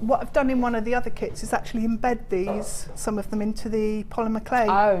 And what I've done in one of the other kits is actually embed these, some of them, into the polymer clay.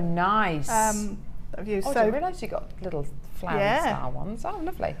 Oh, nice. That I've used. I So didn't realise you got little flower style ones. Oh,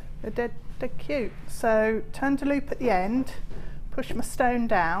 lovely. they're cute. So turned a loop at the end, push my stone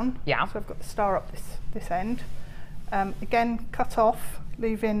down. Yeah. So I've got the star up this end. Again, cut off,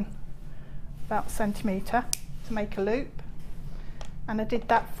 leaving about a centimetre to make a loop. And I did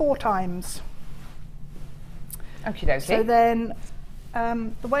that 4 times. Okie dokie. So then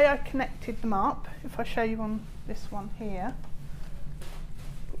the way I connected them up, if I show you on this one here,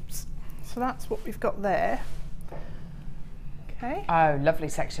 oops, so that's what we've got there. Okay. Oh, lovely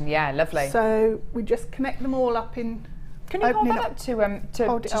section. Yeah, lovely. So we just connect them all up in. Can you hold that up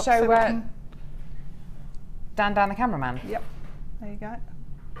hold it to up show so we can- Dan, the cameraman? Yep. There you go.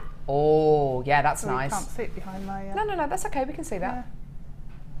 Oh, yeah, that's Oh, you nice. can't see it behind my. No, that's okay. We can see that.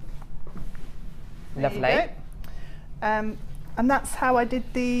 There you Lovely. go. And that's how I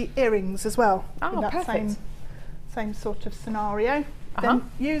did the earrings as well. Oh, in that perfect. Same sort of scenario.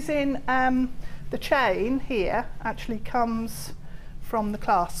 Then using the chain here actually comes from the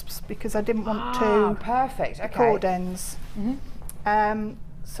clasps because I didn't want to perfect. Okay. cord ends.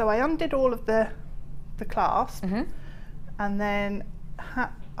 So I undid all of the clasp, and then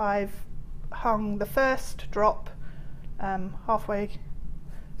I've hung the first drop halfway.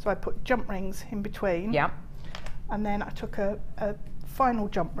 So I put jump rings in between. Yeah. And then I took a final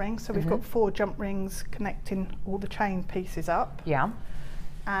jump ring, so we've got 4 jump rings connecting all the chain pieces up. Yeah.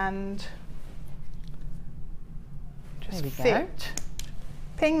 And just There we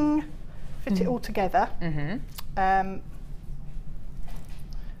go. fit it all together.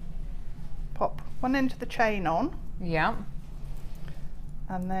 Pop one end of the chain on, Yeah.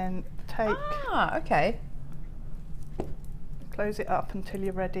 and then take, Okay. close it up until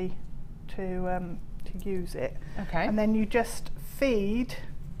you're ready to use it. Okay. And then you just feed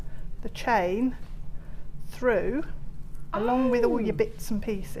the chain through along with all your bits and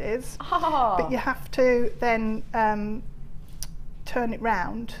pieces, but you have to then turn it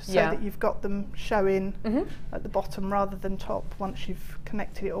round so that you've got them showing at the bottom rather than top once you've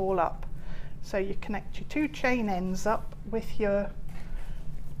connected it all up. So you connect your 2 chain ends up with your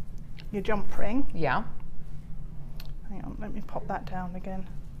jump ring. Yeah. Hang on, let me pop that down again.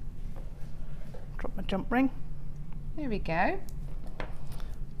 Drop my jump ring. There we go.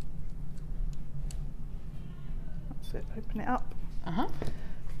 That's it, open it up.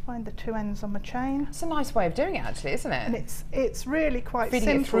 Find the 2 ends on my chain. It's a nice way of doing it, actually, isn't it? And it's really quite Feeding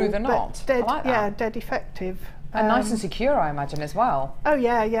simple. it through the but knot. Dead, I like that. Yeah, dead effective. And nice and secure, I imagine, as well. Oh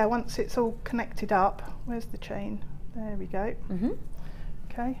yeah, once it's all connected up. Where's the chain? There we go.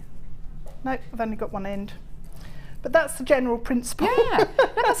 Okay. Nope, I've only got one end. But that's the general principle. Yeah, no,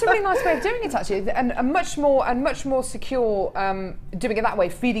 that's a really nice way of doing it, actually, and much more secure doing it that way,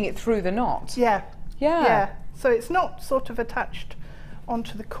 feeding it through the knot. Yeah. Yeah. So it's not sort of attached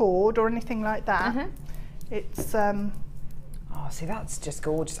onto the cord or anything like that. It's Oh, see, that's just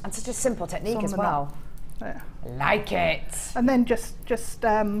gorgeous, and such a simple technique on as the well. yeah. Like it. And then just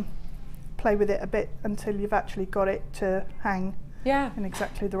play with it a bit until you've actually got it to hang in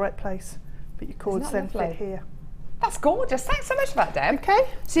exactly the right place. But your cords then fit here. That's gorgeous. Thanks so much for that, Deb. Okay.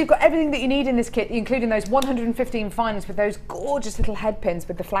 So you've got everything that you need in this kit, including those 115 finers with those gorgeous little head pins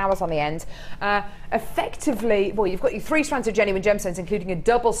with the flowers on the end. Effectively, well, you've got your 3 strands of genuine gemstones, including a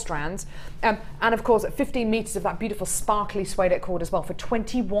double strand, and of course 15 meters of that beautiful sparkly suede cord as well for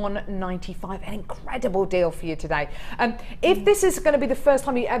 $21.95. An incredible deal for you today. If this is going to be the first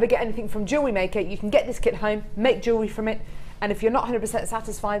time you ever get anything from JewelleryMaker, you can get this kit home, make jewellery from it. And if you're not 100%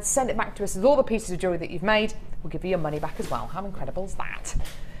 satisfied, send it back to us with all the pieces of jewellery that you've made. We'll give you your money back as well. How incredible is that?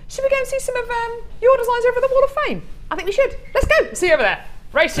 Should we go and see some of your designs over the Wall of Fame? I think we should. Let's go. See you over there.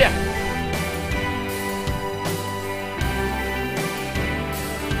 Race you.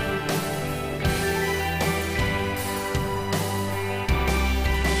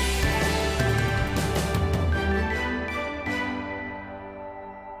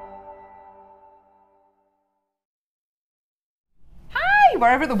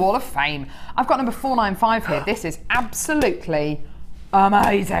 we're over at the Wall of Fame. I've got number 495 here. This is absolutely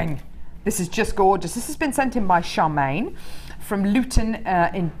amazing. This is just gorgeous. This has been sent in by Charmaine from Luton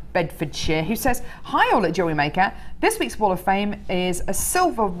in Bedfordshire, who says, hi all at JewelleryMaker. This week's Wall of Fame is a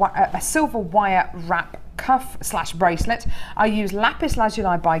silver wire wrap cuff / bracelet. I use lapis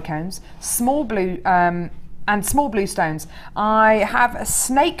lazuli bicones, small blue and small blue stones. I have a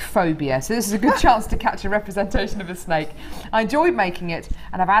snake phobia, so this is a good chance to catch a representation of a snake. I enjoyed making it,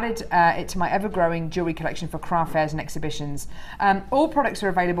 and I've added it to my ever-growing jewellery collection for craft fairs and exhibitions. All products are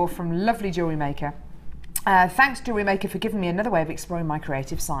available from lovely JewelleryMaker. Thanks JewelleryMaker for giving me another way of exploring my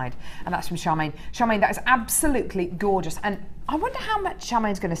creative side. And that's from Charmaine. Charmaine, that is absolutely gorgeous. And I wonder how much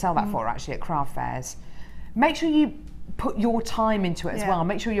Charmaine's going to sell that for actually at craft fairs. Make sure you put your time into it as well.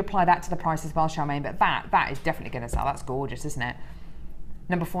 Make sure you apply that to the price as well, Charmaine. But that is definitely going to sell. That's gorgeous, isn't it?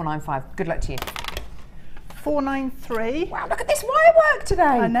 Number 495. Good luck to you. 493. Wow, look at this wire work today.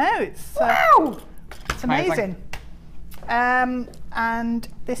 I know, it's wow. It's amazing. And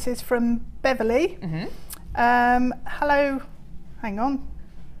this is from Beverly. Hello, hang on.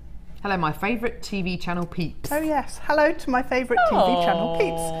 Hello, my favourite TV channel peeps. Oh yes, hello to my favourite TV channel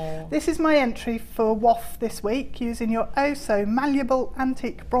peeps. This is my entry for WAF this week, using your oh so malleable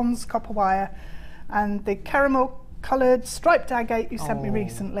antique bronze copper wire and the caramel coloured striped agate you sent me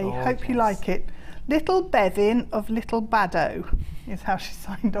recently. Gorgeous. Hope you like it. Little Bevin of Little Baddo is how she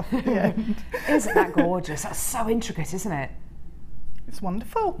signed off at the end. Isn't that gorgeous? That's so intricate, isn't it? It's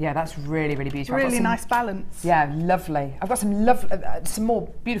wonderful. Yeah, that's really, really beautiful. Really nice balance. Yeah, lovely. I've got some more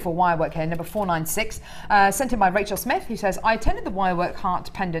beautiful wire work here. Number 496, sent in by Rachel Smith, who says, I attended the Wirework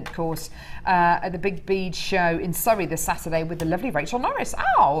Heart Pendant course at the Big Bead Show in Surrey this Saturday with the lovely Rachel Norris.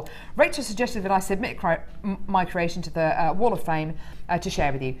 Oh, Rachel suggested that I submit my creation to the Wall of Fame to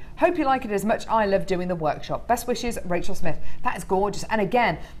share with you. Hope you like it as much. I love doing the workshop. Best wishes, Rachel Smith. That is gorgeous. And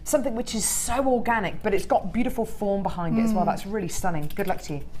again, something which is so organic, but it's got beautiful form behind it as well. That's really stunning. Good luck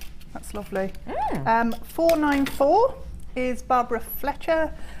to you. That's lovely. 494 is Barbara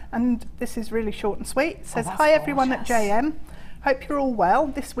Fletcher, and this is really short and sweet. It says, hi everyone at JM. Hope you're all well.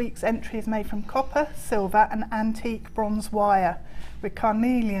 This week's entry is made from copper, silver and antique bronze wire with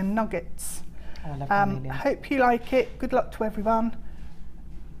carnelian nuggets. Oh, I love carnelian. Hope you like it. Good luck to everyone.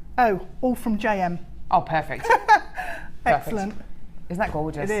 Oh, all from JM. Oh, perfect. Excellent. Isn't that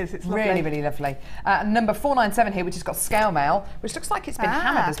gorgeous? It is, it's lovely. Really, really lovely. Number 497 here, which has got scale mail, which looks like it's been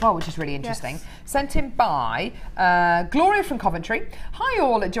hammered as well, which is really interesting. Yes. Sent in by Gloria from Coventry. Hi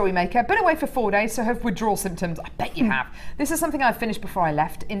all at JewelleryMaker. Been away for 4 days, so have withdrawal symptoms. I bet you have. This is something I finished before I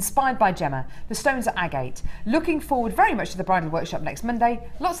left, inspired by Gemma. The stones are agate. Looking forward very much to the bridal workshop next Monday.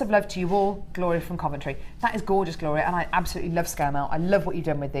 Lots of love to you all. Gloria from Coventry. That is gorgeous, Gloria, and I absolutely love scale mail. I love what you've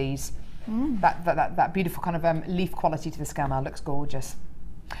done with these. That beautiful kind of leaf quality to the scale mail looks gorgeous.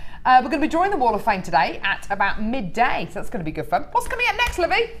 We're going to be drawing the Wall of Fame today at about midday, so that's going to be good fun. What's coming up next,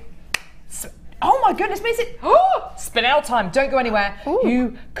 Livy? Oh my goodness me, is it? Oh, Spinel time, don't go anywhere. Ooh.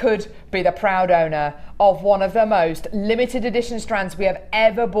 You could be the proud owner of one of the most limited edition strands we have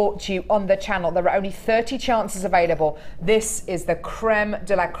ever brought to you on the channel. There are only 30 chances available. This is the creme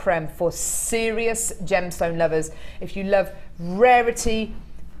de la creme for serious gemstone lovers. If you love rarity,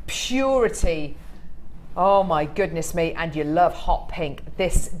 purity, oh my goodness me, and you love hot pink,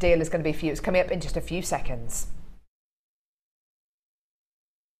 this deal is going to be for you. It's coming up in just a few seconds.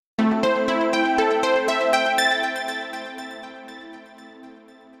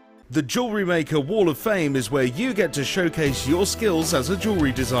 The JewelleryMaker Wall of Fame is where you get to showcase your skills as a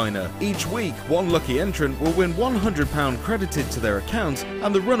jewellery designer. Each week, one lucky entrant will win £100 credited to their account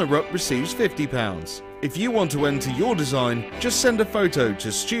and the runner-up receives £50. If you want to enter your design, just send a photo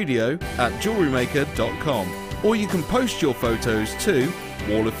to studio@jewellerymaker.com, or you can post your photos to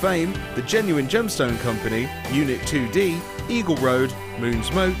Wall of Fame, The Genuine Gemstone Company, Unit 2D, Eagle Road,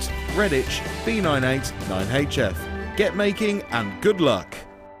 Moons Moat, Redditch, B98 9HF. Get making and good luck!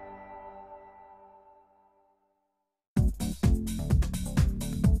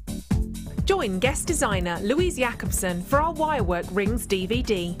 Join guest designer Louise Jacobson for our Wirework Rings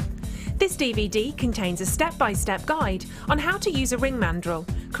DVD. This DVD contains a step-by-step guide on how to use a ring mandrel,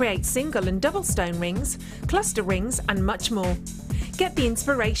 create single and double stone rings, cluster rings and much more. Get the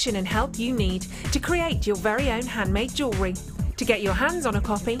inspiration and help you need to create your very own handmade jewellery. To get your hands on a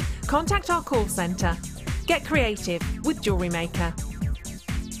copy, contact our call centre. Get creative with JewelleryMaker.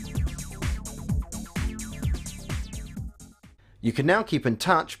 You can now keep in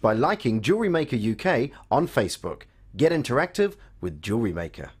touch by liking JewelleryMaker UK on Facebook. Get interactive with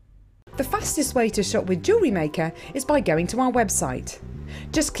JewelleryMaker. The fastest way to shop with JewelleryMaker is by going to our website.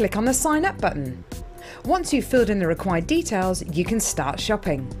 Just click on the sign up button. Once you've filled in the required details, you can start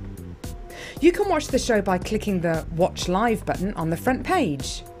shopping. You can watch the show by clicking the Watch Live button on the front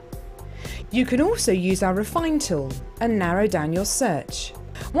page. You can also use our Refine tool and narrow down your search.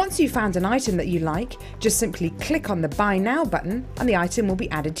 Once you've found an item that you like, just simply click on the Buy Now button and the item will be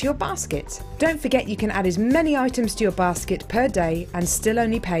added to your basket. Don't forget you can add as many items to your basket per day and still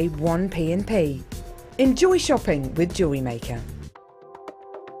only pay 1 P&P. Enjoy shopping with JewelleryMaker.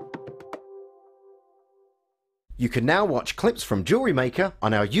 You can now watch clips from JewelleryMaker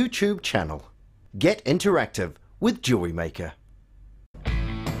on our YouTube channel. Get interactive with JewelleryMaker.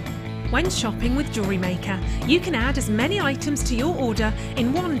 When shopping with JewelleryMaker, you can add as many items to your order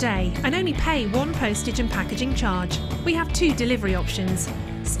in one day and only pay 1 postage and packaging charge. We have 2 delivery options.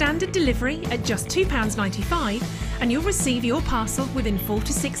 Standard delivery at just £2.95 and you'll receive your parcel within 4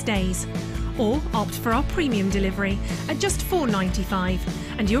 to 6 days. Or opt for our premium delivery at just £4.95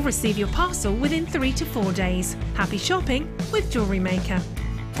 and you'll receive your parcel within 3 to 4 days. Happy shopping with JewelleryMaker.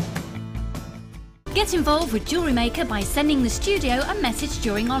 Get involved with JewelleryMaker by sending the studio a message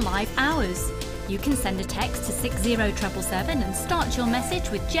during our live hours. You can send a text to 60777 and start your message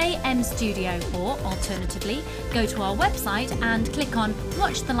with JM Studio, or alternatively, go to our website and click on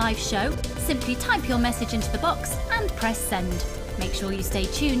Watch the Live Show, simply type your message into the box and press send. Make sure you stay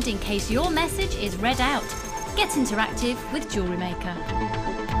tuned in case your message is read out. Get interactive with JewelleryMaker.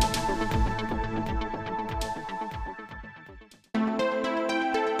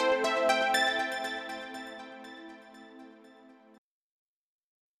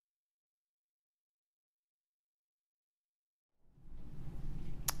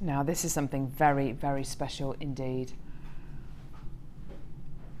 Now this is something very, very special indeed.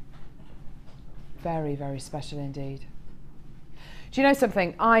 Very, very special indeed. Do you know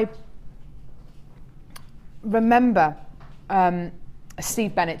something? I remember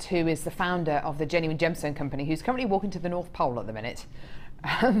Steve Bennett, who is the founder of the Genuine Gemstone Company, who's currently walking to the North Pole at the minute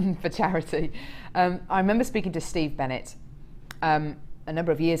for charity. I remember speaking to Steve Bennett a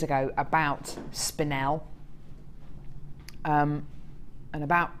number of years ago about Spinel and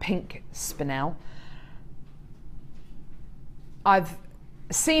about Pink Spinel. I've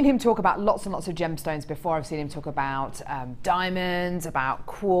seen him talk about lots and lots of gemstones before. I've seen him talk about diamonds, about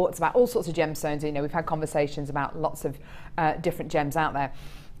quartz, about all sorts of gemstones. You know, we've had conversations about lots of different gems out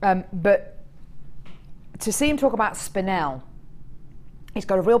there. But to see him talk about Spinel, he's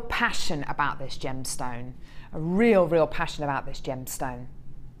got a real passion about this gemstone, a real, real passion about this gemstone.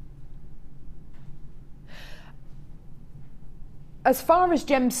 As far as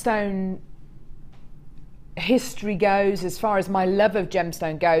gemstone history goes, as far as my love of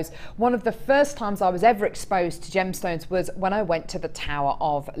gemstone goes, one of the first times I was ever exposed to gemstones was when I went to the Tower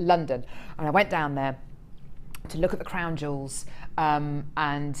of London. And I went down there to look at the crown jewels,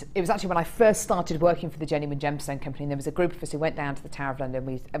 and it was actually when I first started working for the Genuine Gemstone Company, and there was a group of us who went down to the Tower of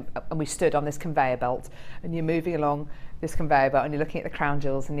London, and we stood on this conveyor belt, and you're moving along this conveyor belt and you're looking at the crown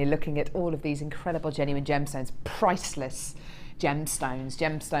jewels and you're looking at all of these incredible genuine gemstones, priceless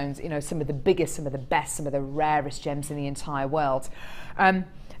gemstones, you know, some of the biggest, some of the best, some of the rarest gems in the entire world.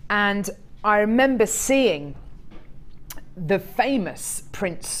 And I remember seeing the famous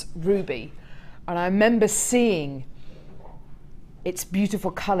Prince Ruby, and I remember seeing its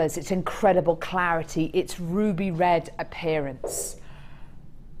beautiful colours, its incredible clarity, its ruby red appearance.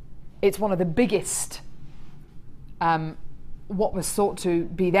 It's one of the biggest, what was thought to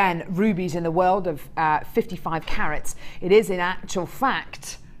be then rubies in the world of 55 carats. It is in actual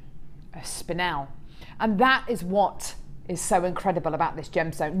fact a Spinel. And that is what is so incredible about this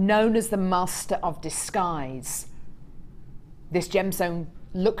gemstone. Known as the master of disguise, this gemstone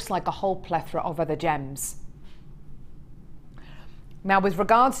looks like a whole plethora of other gems. Now, with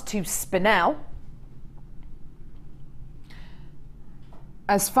regards to Spinel,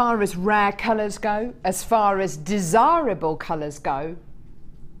 as far as rare colours go, as far as desirable colours go,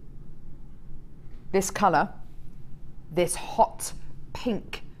 this colour, this hot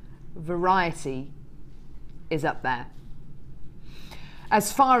pink variety, is up there.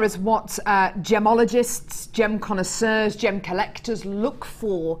 As far as what gemologists, gem connoisseurs, gem collectors look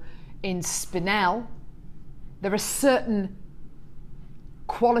for in Spinel, there are certain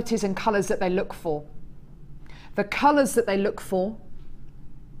qualities and colours that they look for. The colours that they look for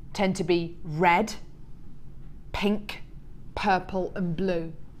tend to be red, pink, purple and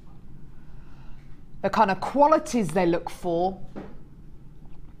blue. The kind of qualities they look for: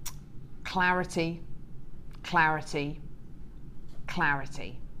 clarity, clarity,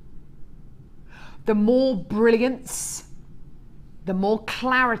 clarity. The more brilliance, the more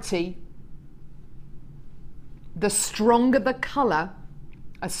clarity, the stronger the colour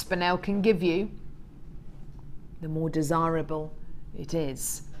a Spinel can give you, the more desirable it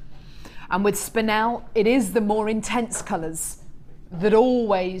is. And with Spinel, it is the more intense colours that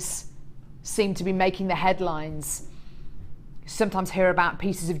always seem to be making the headlines. You sometimes hear about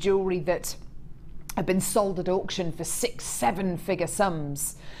pieces of jewellery that have been sold at auction for 6-7 figure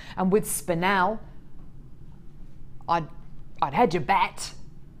sums. And with Spinel, I'd hedge a bet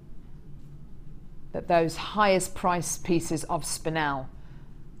that those highest priced pieces of Spinel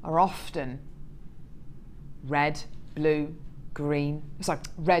are often red, blue, green, sorry,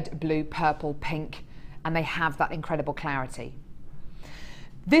 red, blue, purple, pink, and they have that incredible clarity.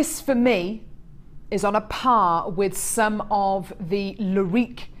 This, for me, is on a par with some of the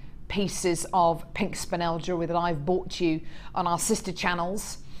Lyrique pieces of Pink Spinel jewellery that I've bought you on our sister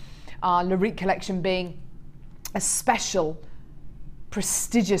channels. Our Lyrique collection being a special,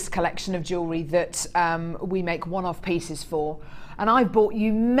 prestigious collection of jewellery that we make one-off pieces for. And I've bought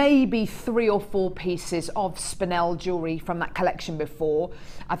you maybe 3 or 4 pieces of Spinel jewellery from that collection before.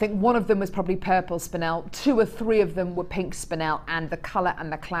 I think one of them was probably purple Spinel, 2 or 3 of them were pink Spinel, and the colour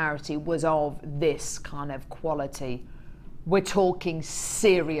and the clarity was of this kind of quality. We're talking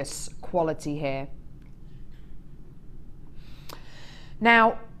serious quality here.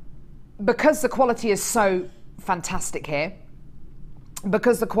 Now, because the quality is so fantastic here,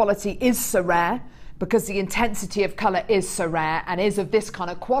 because the quality is so rare, because the intensity of colour is so rare and is of this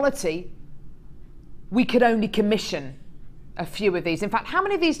kind of quality, we could only commission a few of these. In fact, how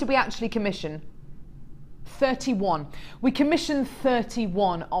many of these did we actually commission? 31. We commissioned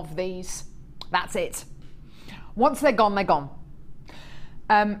 31 of these. That's it. Once they're gone, they're gone.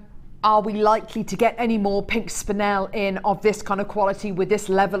 Are we likely to get any more Pink Spinel in of this kind of quality with this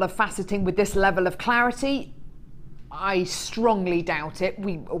level of faceting, with this level of clarity? I strongly doubt it.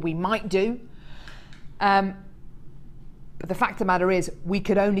 We might do. But the fact of the matter is, we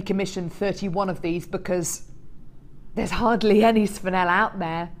could only commission 31 of these because there's hardly any Spinel out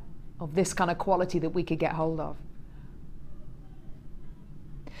there of this kind of quality that we could get hold of.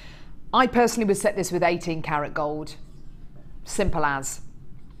 I personally would set this with 18 karat gold. Simple as.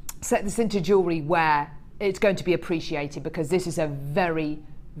 Set this into jewellery where it's going to be appreciated, because this is a very,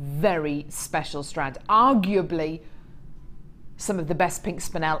 very special strand. Arguably some of the best Pink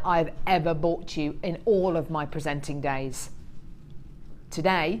Spinel I've ever bought you in all of my presenting days.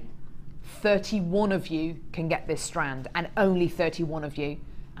 Today, 31 of you can get this strand, and only 31 of you,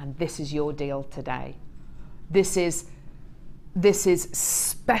 and this is your deal today. This is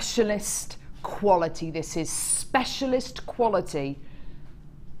specialist quality. This is specialist quality.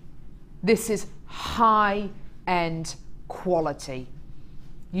 This is high-end quality.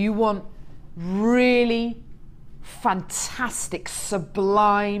 You want really fantastic,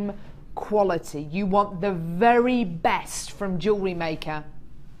 sublime quality. You want the very best from JewelleryMaker.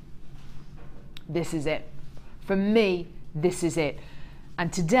 This is it. For me, this is it.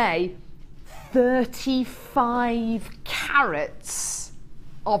 And today, 35 carats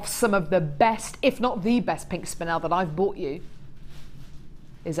of some of the best, if not the best, Pink Spinel that I've bought you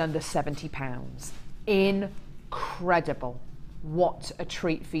is under £70. Incredible. What a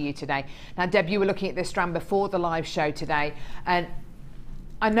treat for you today. Now, Deb, you were looking at this strand before the live show today, and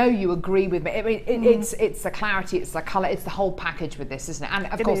I know you agree with me. I mean, it's the clarity, it's the colour, it's the whole package with this, isn't it? And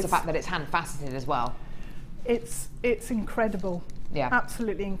of course, the fact that it's hand faceted as well. It's incredible. Yeah.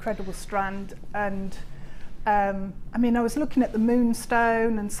 Absolutely incredible strand. And I mean, I was looking at the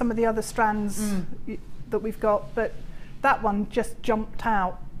Moonstone and some of the other strands that we've got, but that one just jumped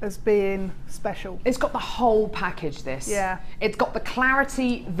out as being special. It's got the whole package, this. Yeah. It's got the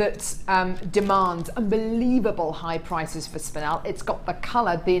clarity that demands unbelievable high prices for Spinel. It's got the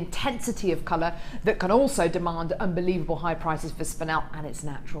colour, the intensity of colour that can also demand unbelievable high prices for Spinel, and it's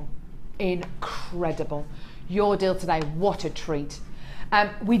natural. Incredible. Your deal today, what a treat.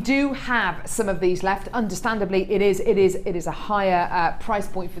 We do have some of these left. Understandably, it is a higher price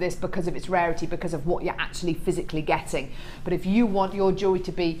point for this because of its rarity, because of what you're actually physically getting. But if you want your jewellery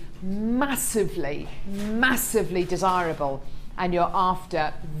to be massively, massively desirable, and you're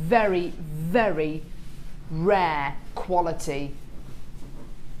after very, very rare quality,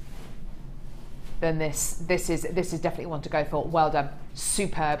 then this is definitely one to go for. Well done.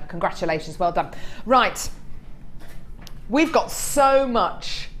 Superb. Congratulations. Well done. Right. We've got so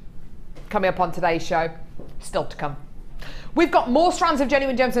much coming up on today's show, still to come. We've got more strands of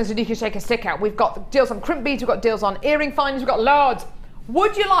genuine gemstones so you can shake a stick out. We've got deals on crimp beads, we've got deals on earring finders, we've got loads.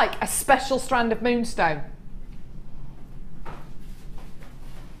 Would you like a special strand of Moonstone?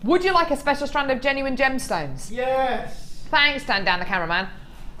 Would you like a special strand of genuine gemstones? Yes. Thanks, Dan, the cameraman.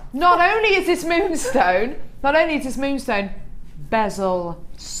 Not only is this Moonstone, bezel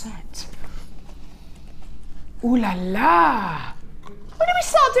set. Ooh la la! When did we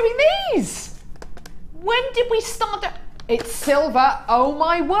start doing these? When did we start? It's silver. Oh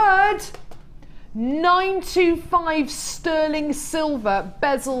my word! 925 sterling silver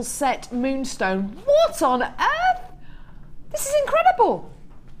bezel set Moonstone. What on earth? This is incredible.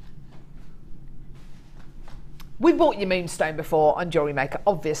 We bought your Moonstone before on JewelleryMaker,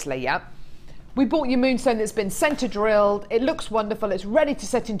 obviously, yeah. We bought your Moonstone that's been centre drilled. It looks wonderful. It's ready to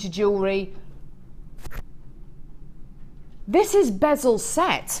set into jewellery. This is bezel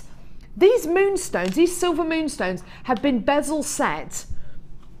set. These Moonstones, these silver Moonstones, have been bezel set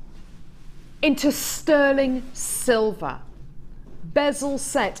into sterling silver. Bezel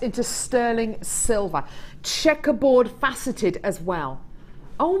set into sterling silver. Checkerboard faceted as well.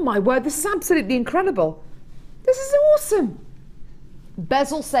 Oh my word, this is absolutely incredible. This is awesome.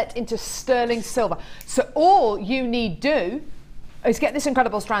 Bezel set into sterling silver. So all you need do is get this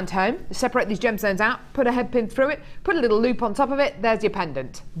incredible strand home, separate these gemstones out, put a head pin through it, put a little loop on top of it, there's your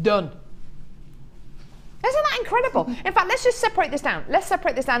pendant. Done. Isn't that incredible? In fact, let's just separate this down. Let's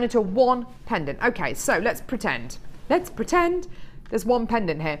separate this down into one pendant. Okay, so let's pretend. Let's pretend there's one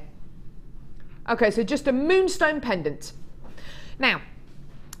pendant here. Okay, so just a Moonstone pendant. Now,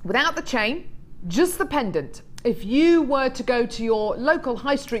 without the chain, just the pendant. If you were to go to your local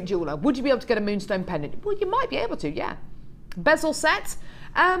high street jeweller, would you be able to get a Moonstone pendant? Well, you might be able to, yeah. Bezel set?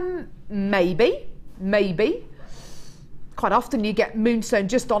 Maybe. Quite often you get Moonstone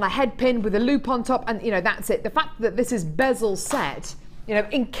just on a head pin with a loop on top, and you know, that's it. The fact that this is bezel set, you know,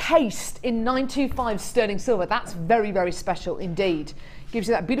 encased in 925 sterling silver, that's very, very special indeed. Gives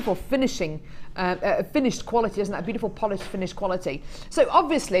you that beautiful finishing, finished quality, doesn't it? A beautiful polished finished quality. So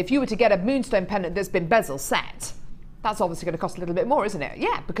obviously, if you were to get a Moonstone pendant that's been bezel set, that's obviously going to cost a little bit more, isn't it?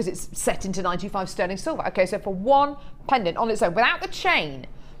 Yeah, because it's set into 925 sterling silver. Okay, so for one pendant on its own, without the chain,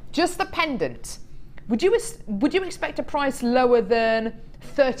 just the pendant, would you expect a price lower than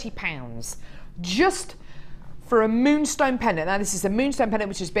 £30 just for a Moonstone pendant? Now this is a Moonstone pendant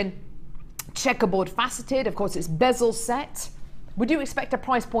which has been checkerboard faceted. Of course, it's bezel set. Would you expect a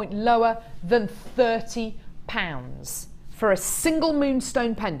price point lower than £30 for a single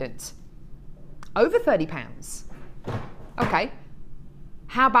Moonstone pendant? Over £30. Okay.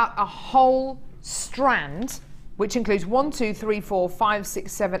 How about a whole strand, which includes 1, 2, 3, 4, 5,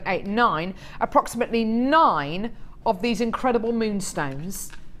 6, 7, 8, 9, approximately 9 of these incredible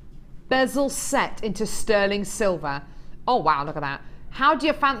Moonstones, bezel set into sterling silver. Oh wow, look at that. How do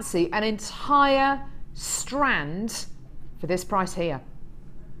you fancy an entire strand for this price here?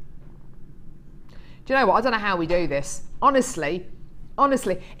 Do you know what? I don't know how we do this. Honestly,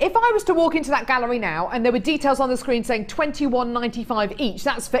 if I was to walk into that gallery now and there were details on the screen saying £21.95 each,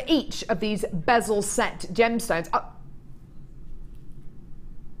 that's for each of these bezel set gemstones.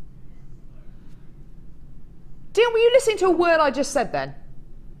 Dear, were you listening to a word I just said then?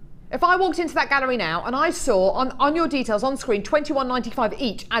 If I walked into that gallery now and I saw on your details on screen £21.95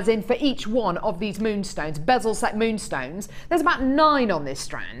 each, as in for each one of these Moonstones, bezel set Moonstones, there's about 9 on this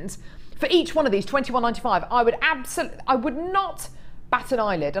strand. For each one of these, £21.95, I would not bat an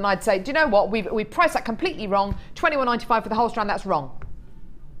eyelid, and I'd say, do you know what, we've priced that completely wrong. £21.95 for the whole strand, that's wrong.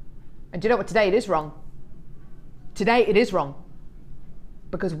 And do you know what, today it is wrong. Today it is wrong.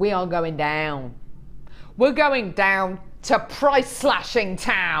 Because we are going down. We're going down to price slashing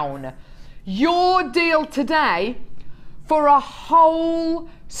town. Your deal today for a whole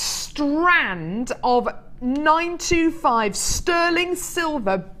strand of 925 sterling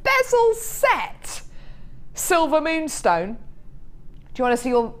silver bezel set silver Moonstone. Do you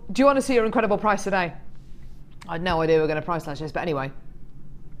want to see your incredible price today? I had no idea we were going to price slash this, but anyway.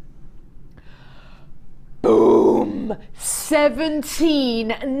 Boom!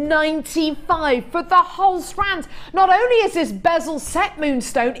 £17.95 for the whole strand. Not only is this bezel set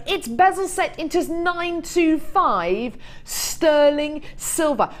Moonstone, it's bezel set into 925 sterling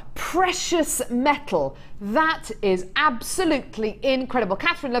silver. Precious metal. That is absolutely incredible.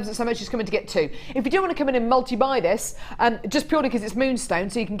 Catherine loves it so much she's coming to get 2. If you do want to come in and multi-buy this, just purely because it's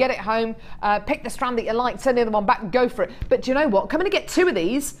Moonstone, so you can get it home, pick the strand that you like, send the other one back and go for it. But do you know what? Come in and get 2 of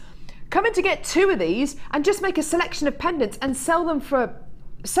these. Come in to get 2 of these and just make a selection of pendants and sell them for a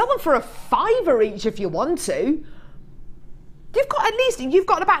 £5 each if you want to. You've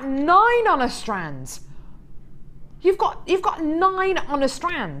got about 9 on a strand. You've got 9 on a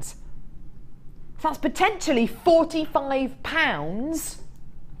strand. So that's potentially £45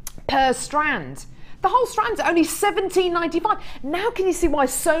 per strand. The whole strand's only £17.95. Now can you see why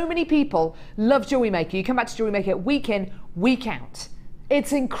so many people love JewelleryMaker? You come back to JewelleryMaker week in, week out.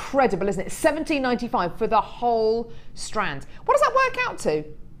 It's incredible, isn't it? £17.95 for the whole strand. What does that work out to?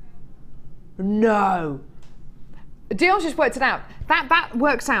 No. Dion's just worked it out. That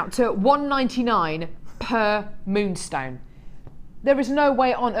works out to $1.99 per moonstone. There is no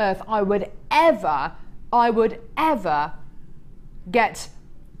way on earth I would ever get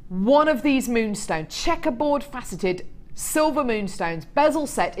one of these moonstone, checkerboard faceted silver moonstones, bezel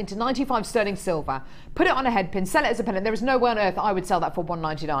set into 95 sterling silver, put it on a head pin, sell it as a pendant. There is no way on earth I would sell that for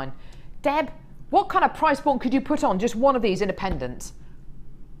 $1.99. Deb, what kind of price point could you put on just one of these in a pendant?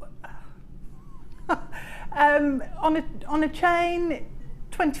 On a chain,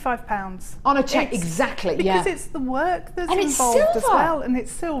 £25. On a chain, exactly, because it's the work that's and involved it's as well, and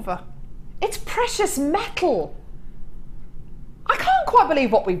it's silver. It's precious metal. I can't quite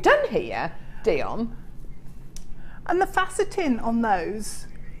believe what we've done here, Dion. And the faceting on those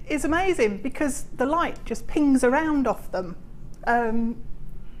is amazing because the light just pings around off them. And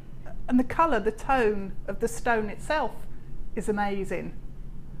the colour, the tone of the stone itself is amazing.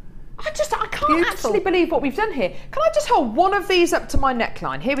 I can't actually believe what we've done here. Can I just hold one of these up to my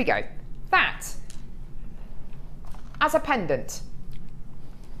neckline? Here we go. That, as a pendant.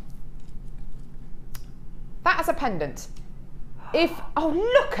 That as a pendant. Oh,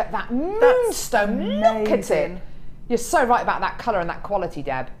 look at that moonstone. Look at it. You're so right about that colour and that quality,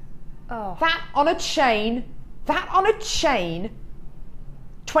 Deb. Oh. That on a chain, £25.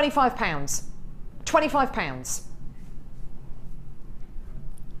 £25.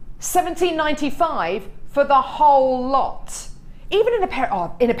 $17.95 for the whole lot. Even in a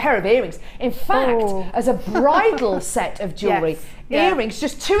pair of earrings. In fact, as a bridal set of jewellery, earrings,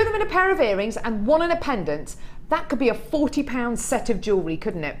 just two of them in a pair of earrings and one in a pendant, that could be a £40 set of jewellery,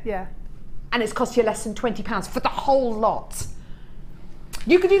 couldn't it? Yeah. And it's cost you less than £20 for the whole lot.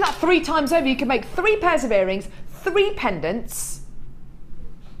 You could do that 3 times over. You could make 3 pairs of earrings, 3 pendants,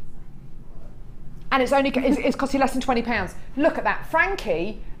 and it's cost you less than £20. Look at that.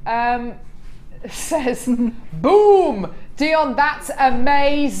 Frankie says, boom, Dion, that's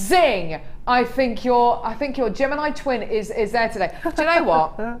amazing. I think your Gemini twin is there today. Do you know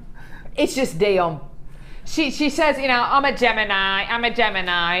what? It's just Dion. She says, you know, I'm a Gemini.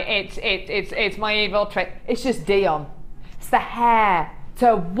 It's my evil trick. It's just Dion. It's the hair. It's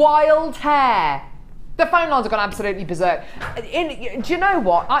her wild hair. The phone lines have gone absolutely berserk. Do you know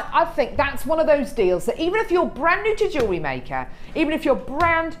what? I think that's one of those deals that even if you're brand new to JewelleryMaker,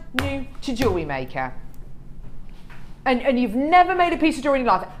 and you've never made a piece of jewellery in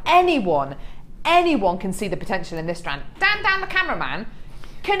your life, anyone can see the potential in this strand. Dan, the cameraman,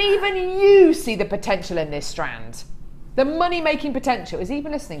 can even you see the potential in this strand? The money-making potential. Is he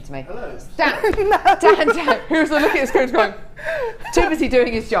even listening to me? Hello. Dan, who's looking at the screen going, too busy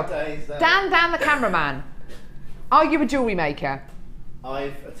doing his job. Dan, the cameraman. Are you a jewellery maker?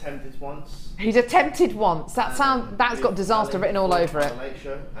 I've attempted once. He's attempted once. That's got disaster written all over it.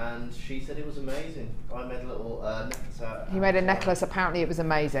 And she said it was amazing. I made a little necklace out. He made a necklace. Apparently, it was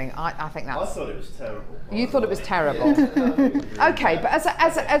amazing. I think that's. I thought it was terrible. You thought it was terrible. Okay, but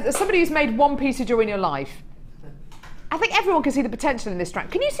as somebody who's made one piece of jewellery in your life, I think everyone can see the potential in this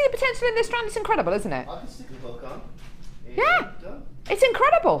strand. Can you see the potential in this strand? It's incredible, isn't it? I can stick a hook on. Yeah, it's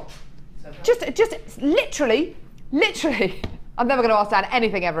incredible. Just literally. I'm never going to ask Dan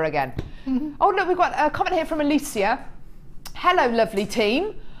anything ever again. Oh look, we've got a comment here from Alicia. Hello, lovely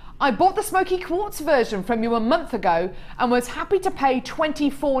team. I bought the smoky quartz version from you a month ago and was happy to pay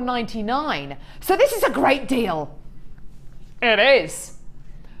 $24.99. So this is a great deal. It is.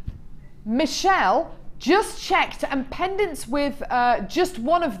 Michelle just checked, and pendants with just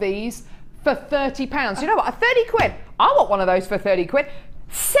one of these for £30. You know what? 30 quid. I want one of those for 30 quid.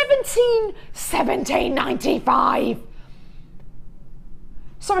 $17.95.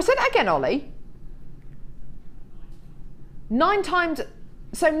 Sorry, say that again, Ollie. 9 times.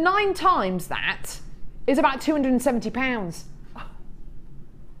 So 9 times that is about £270.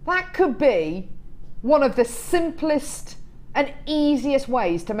 That could be one of the simplest and easiest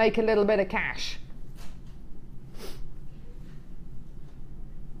ways to make a little bit of cash.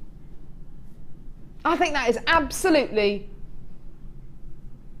 I think that is absolutely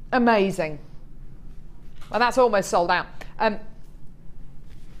amazing. Well, that's almost sold out.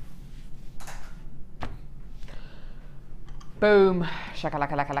 Boom.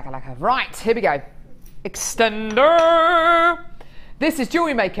 Shakalaka. Right, here we go. Extender. This is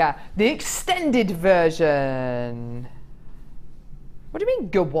JewelleryMaker, the extended version. What do you mean,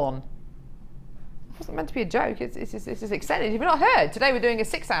 good one? It wasn't meant to be a joke. It's just extended. Have you not heard? Today we're doing a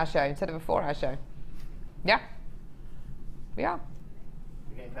 6-hour show instead of a 4-hour show. Yeah, we are.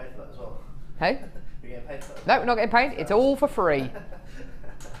 You're getting paid for that as well. Hey? You're getting paid for that. No, we're not getting paid. It's all for free.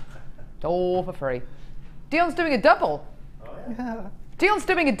 It's all for free. Dion's doing a double. Oh, yeah. Dion's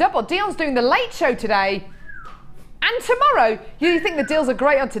doing a double. Dion's doing the late show today And tomorrow, you think the deals are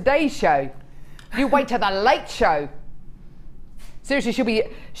great on today's show. You wait till the late show. Seriously,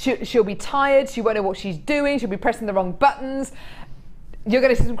 she'll be tired, she won't know what she's doing, she'll be pressing the wrong buttons. You're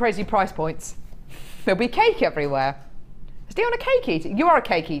going to see some crazy price points. There'll be cake everywhere. Is Dion a cake eater? You are a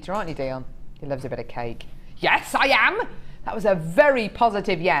cake eater, aren't you, Dion? He loves a bit of cake. Yes, I am. That was a very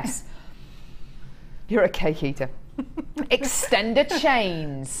positive yes. You're a cake eater. Extender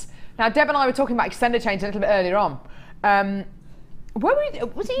chains. Now, Deb and I were talking about extender chains a little bit earlier on.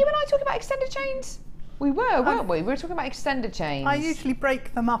 Was it you and I talking about extender chains? We were, weren't we? We were talking about extender chains. I usually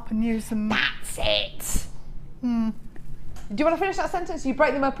break them up and use them. That's it. Do you want to finish that sentence? You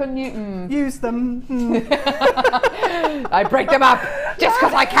break them up and you... Use them. I break them up just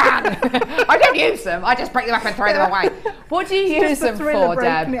because I can. I don't use them. I just break them up and throw them away. What do you use them for,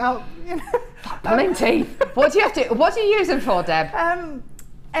 Deb? Pulling teeth. What do you use them for, Deb?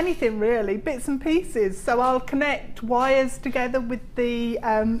 Anything really, bits and pieces. So I'll connect wires together with the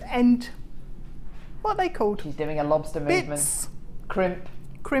end. What are they called? She's doing a lobster movement. Bits. Crimp.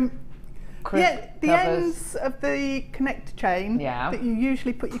 Yeah, the covers. ends of the connector chain that you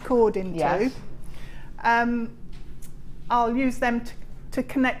usually put your cord into. Yes. I'll use them to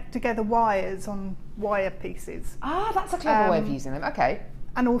connect together wires on wire pieces. Ah, that's a clever way of using them. Okay.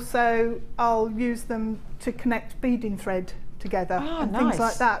 And also I'll use them to connect beading thread together and nice. things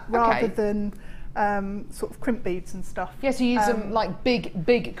like that, rather than sort of crimp beads and stuff. Yeah, so you use them like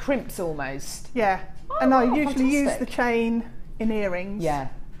big crimps almost. Yeah, and I usually use the chain in earrings. Yeah.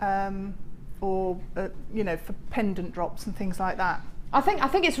 Or you know, for pendant drops and things like that. I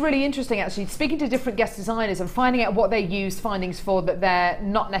think it's really interesting actually speaking to different guest designers and finding out what they use findings for that they're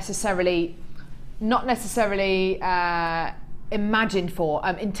not necessarily imagined for,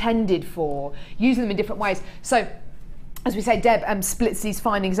 intended for, using them in different ways. So, as we say, Deb splits these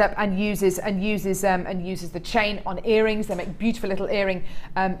findings up and uses the chain on earrings. They make beautiful little earring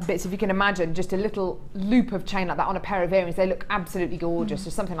bits. If you can imagine, just a little loop of chain like that on a pair of earrings, they look absolutely gorgeous.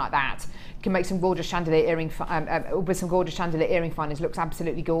 Or something like that. You can make some gorgeous chandelier earring with some gorgeous chandelier earring findings. Looks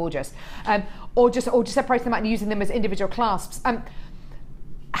absolutely gorgeous. Or just separating them out and using them as individual clasps.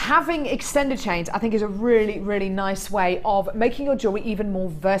 Having extended chains, I think, is a really, really nice way of making your jewellery even more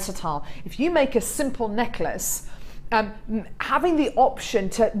versatile. If you make a simple necklace, having the option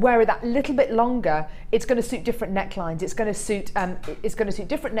to wear it that little bit longer, it's going to suit different necklines. It's going to suit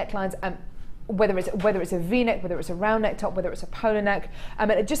different necklines. Whether it's a V-neck, whether it's a round neck top, whether it's a polo neck, and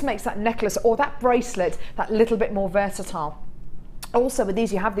it just makes that necklace or that bracelet that little bit more versatile. Also, with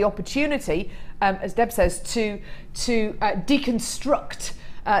these, you have the opportunity, as Deb says, to deconstruct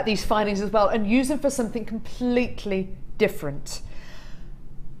these findings as well and use them for something completely different.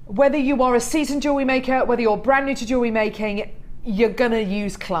 Whether you are a seasoned jewellery maker, whether you're brand new to jewellery making, you're going to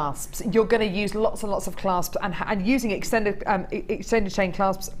use clasps. You're going to use lots and lots of clasps, and using extended chain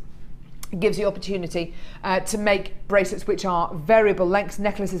clasps gives you opportunity to make bracelets which are variable lengths,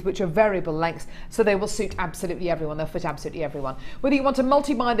 necklaces which are variable lengths, so they will suit absolutely everyone. They'll fit absolutely everyone. Whether you want to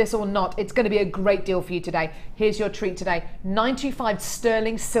multi-buy this or not, it's going to be a great deal for you today. Here's your treat today. 925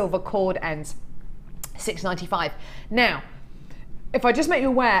 sterling silver cord ends, $6.95. Now, if I just make you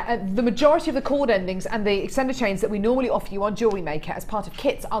aware, the majority of the cord endings and the extender chains that we normally offer you on Jewellery Maker as part of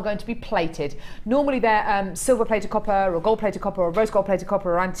kits are going to be plated. Normally they're silver plated copper or gold plated copper or rose gold plated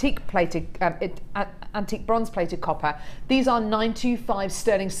copper or antique bronze plated copper. These are 925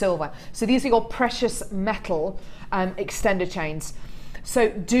 sterling silver. So these are your precious metal extender chains. So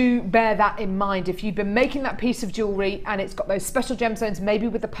do bear that in mind. If you've been making that piece of jewellery and it's got those special gemstones, maybe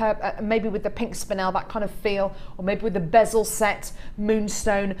with the Pink Spinel, that kind of feel, or maybe with the bezel set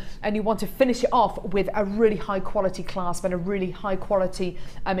Moonstone, and you want to finish it off with a really high quality clasp and a really high quality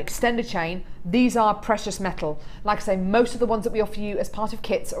extender chain, these are precious metal. Like I say, most of the ones that we offer you as part of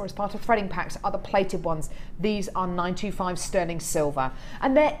kits or as part of threading packs are the plated ones. These are 925 sterling silver.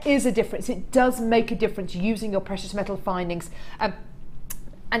 And there is a difference. It does make a difference using your precious metal findings.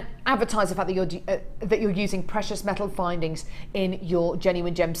 And advertise the fact that you're using precious metal findings in your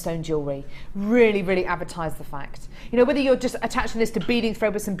genuine gemstone jewellery. Really, really advertise the fact. You know, whether you're just attaching this to beading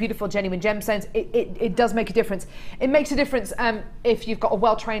thread with some beautiful genuine gemstones, it does make a difference. It makes a difference if you've got a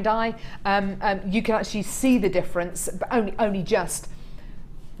well-trained eye. You can actually see the difference, but only just.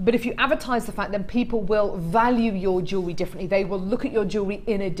 But if you advertise the fact, then people will value your jewellery differently. They will look at your jewellery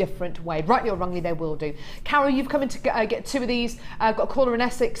in a different way. Rightly or wrongly, they will do. Carol, you've come in to get two of these. I've got a caller in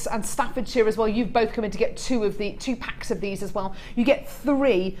Essex and Staffordshire as well. You've both come in to get two packs of these as well. You get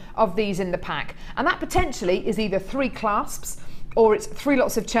 3 of these in the pack. And that potentially is either 3 clasps, or it's 3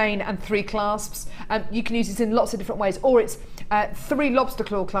 lots of chain and 3 clasps. You can use this in lots of different ways, or it's 3 lobster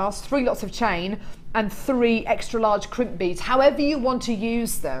claw clasps, 3 lots of chain, and 3 extra large crimp beads. However you want to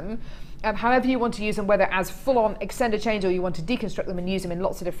use them, whether as full-on extended chains or you want to deconstruct them and use them in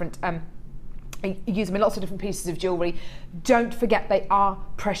lots of different pieces of jewellery. Don't forget they are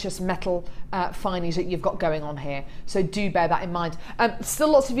precious metal findings that you've got going on here, so do bear that in mind. Still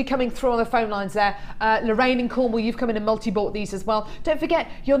lots of you coming through on the phone lines there. Lorraine in Cornwall, you've come in and multi-bought these as well. Don't forget,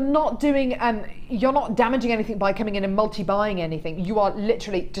 you're not damaging anything by coming in and multi-buying anything. You are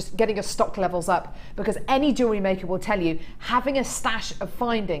literally just getting your stock levels up, because any jewellery maker will tell you having a stash of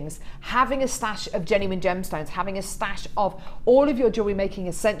findings, having a stash of genuine gemstones, having a stash of all of your jewellery making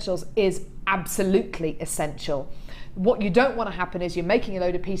essentials is absolutely essential. What you don't want to happen is you're making a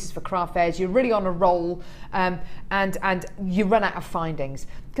load of pieces for craft fairs, you're really on a roll, and you run out of findings.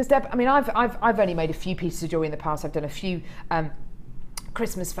 Because Deb, I mean, I've only made a few pieces of jewellery in the past. I've done a few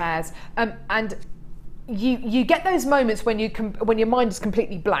Christmas fairs, and you get those moments when your mind is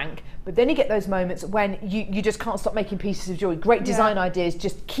completely blank, but then you get those moments when you just can't stop making pieces of jewellery. Great design ideas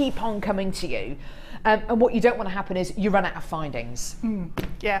just keep on coming to you, and what you don't want to happen is you run out of findings.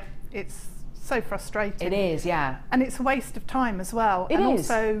 Yeah, it's so frustrating. It is, yeah. And it's a waste of time as well. It is.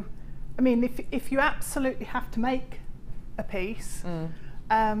 Also, I mean, if you absolutely have to make a piece,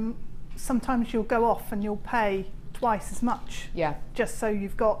 sometimes you'll go off and you'll pay twice as much. Yeah. Just so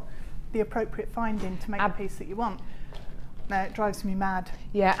you've got the appropriate finding to make the piece that you want. No, it drives me mad.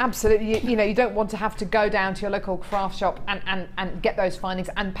 Yeah, absolutely. You know, you don't want to have to go down to your local craft shop and get those findings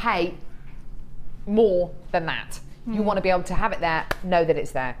and pay more than that. You want to be able to have it there, know that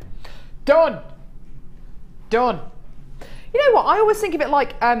it's there. Done. You know what? I always think of it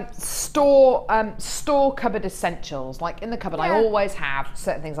like store cupboard essentials. Like in the cupboard, I always have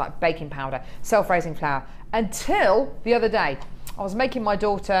certain things like baking powder, self-raising flour. Until the other day, I was making my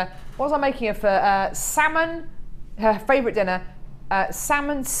daughter. What was I making her for? Salmon. Her favourite dinner,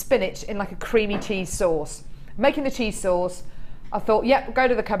 salmon spinach in like a creamy cheese sauce. Making the cheese sauce. I thought, yep, go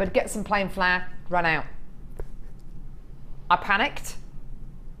to the cupboard, get some plain flour, run out. I panicked,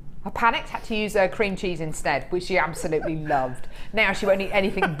 had to use cream cheese instead, which she absolutely loved. Now she won't eat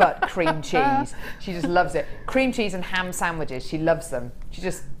anything but cream cheese. She just loves it. Cream cheese and ham sandwiches, she loves them.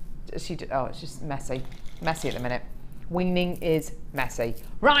 Oh, it's just messy. Messy at the minute. Weaning is messy.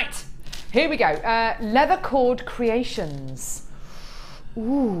 Right, here we go. Leather cord creations.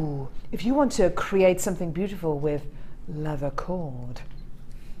 Ooh, if you want to create something beautiful with leather cord,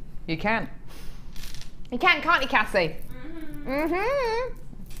 you can. You can, can't you, Cassie?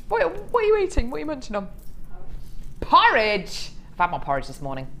 What are you eating? What are you munching on? Porridge. I've had my porridge this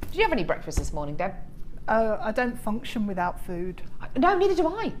morning. Did you have any breakfast this morning, Deb? I don't function without food. No, neither do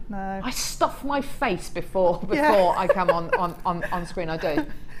I. No. I stuff my face before I come on screen. I do.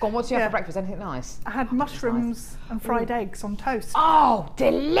 Go on, what do you have for breakfast? Anything nice? I had mushrooms and fried eggs on toast. Oh,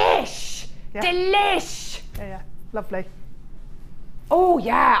 delish! Yeah. Delish! Yeah, lovely. Oh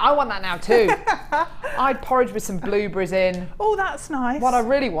yeah, I want that now too. I'd porridge with some blueberries in. Oh, that's nice. What I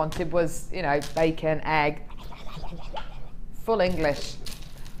really wanted was, you know, bacon, egg, full English.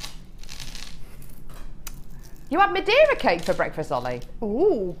 You had Madeira cake for breakfast, Ollie.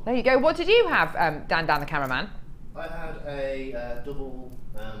 Oh, there you go. What did you have, Dan, the cameraman? I had a double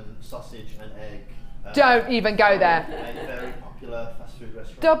sausage and egg. Don't even go there. A very popular fast food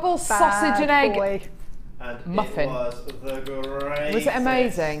restaurant. Double sausage and egg. Boy. And muffin. It was the greatest. Was it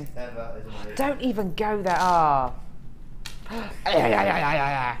amazing? Ever. It's amazing. Don't even go there. Ah.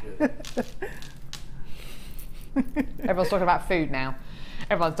 Everyone's talking about food now.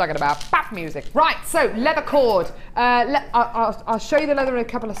 Everyone's talking about pop music. Right, so leather cord. I'll show you the leather in a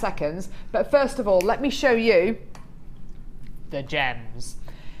couple of seconds, but first of all, let me show you the gems.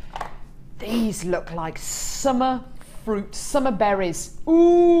 These look like summer fruit, summer berries.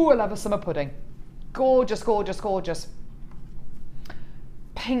 Ooh, I love a summer pudding. Gorgeous, gorgeous, gorgeous.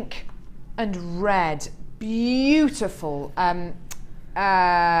 Pink and red, beautiful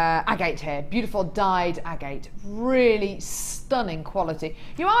agate here, beautiful dyed agate, really stunning quality.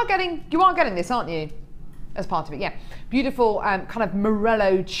 You are getting this, aren't you? As part of it, yeah. Beautiful kind of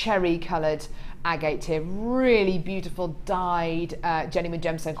morello cherry coloured agate here, really beautiful dyed genuine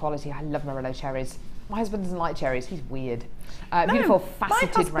gemstone quality. I love morello cherries. My husband doesn't like cherries, he's weird. Beautiful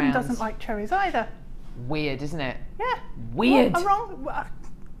faceted rounds. My husband doesn't like cherries either. Weird, isn't it? Yeah. Weird. I'm wrong.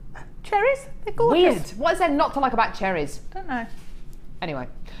 Cherries? They're gorgeous. Weird. What is there not to like about cherries? Don't know. Anyway,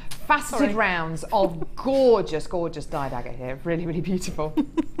 faceted rounds of gorgeous, gorgeous dyed agate here. Really, really beautiful.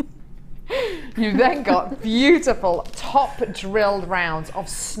 You've then got beautiful top drilled rounds of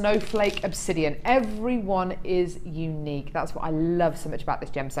snowflake obsidian. Everyone is unique. That's what I love so much about this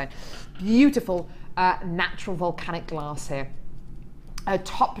gemstone. Beautiful natural volcanic glass here.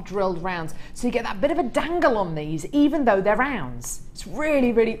 top drilled rounds, so you get that bit of a dangle on these even though they're rounds. It's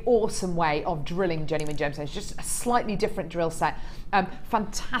really, really awesome way of drilling genuine gemstones, just a slightly different drill set.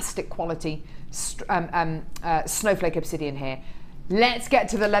 Fantastic quality snowflake obsidian here. Let's get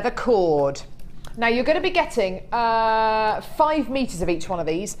to the leather cord. Now you're going to be getting 5 meters of each one of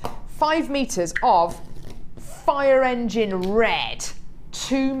these, 5 meters of fire engine red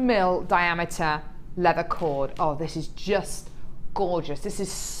 2mm diameter leather cord. Oh, this is just gorgeous. This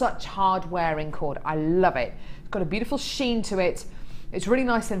is such hard wearing cord. I love it. It's got a beautiful sheen to it. It's really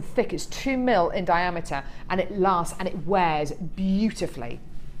nice and thick. It's 2mm in diameter, and it lasts and it wears beautifully.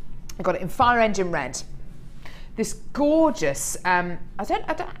 I've got it in fire engine red. This gorgeous, it's like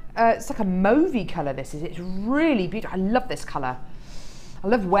a mauvey colour. This is. It's really beautiful. I love this colour. I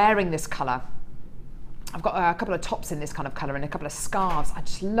love wearing this colour. I've got a couple of tops in this kind of colour and a couple of scarves. I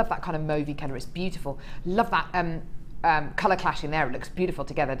just love that kind of mauvey colour. It's beautiful. Love that colour clashing there. It looks beautiful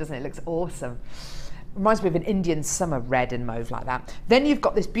together, doesn't it? It looks awesome. Reminds me of an Indian summer red and mauve like that. Then you've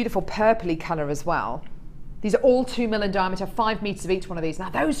got this beautiful purpley colour as well. These are all 2mm in diameter, 5 meters of each one of these. Now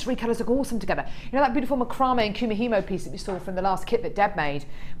those 3 colours look awesome together. You know that beautiful macrame and kumihimo piece that we saw from the last kit that Deb made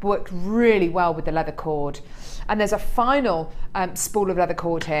worked really well with the leather cord. And there's a final spool of leather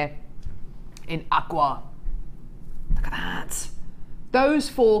cord here in aqua. Look at that. Those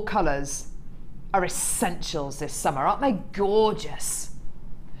 4 colours are essentials this summer, aren't they gorgeous?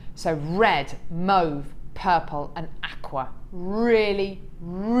 So red, mauve, purple and aqua. Really,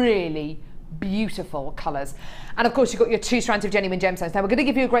 really beautiful colours. And of course you've got your 2 strands of genuine gemstones. Now we're going to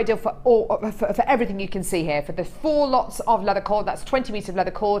give you a great deal for everything you can see here. For the 4 lots of leather cord, that's 20 meters of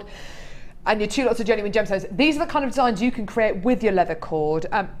leather cord, and your 2 lots of genuine gemstones. These are the kind of designs you can create with your leather cord.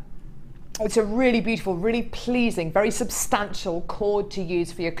 It's a really beautiful, really pleasing, very substantial cord to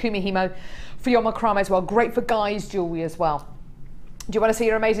use for your kumihimo, for your macrame as well. Great for guys' jewellery as well. Do you want to see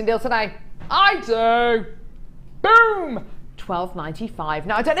your amazing deal today? I do. Boom! $12.95.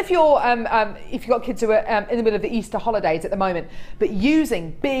 Now I don't know if you're if you've got kids who are in the middle of the Easter holidays at the moment, but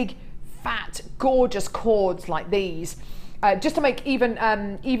using big, fat, gorgeous cords like these, just to make even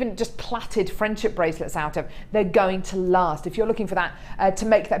just plaited friendship bracelets out of, they're going to last. If you're looking for that, to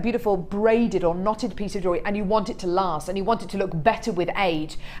make that beautiful braided or knotted piece of jewelry, and you want it to last, and you want it to look better with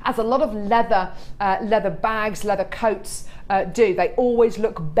age, as a lot of leather bags, leather coats do, they always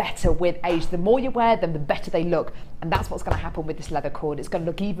look better with age. The more you wear them, the better they look, and that's what's going to happen with this leather cord. It's going to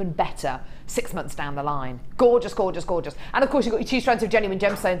look even better 6 months down the line. Gorgeous, gorgeous, gorgeous. And of course you've got your 2 strands of genuine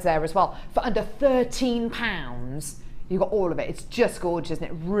gemstones there as well for under £13. You've got all of it. It's just gorgeous, isn't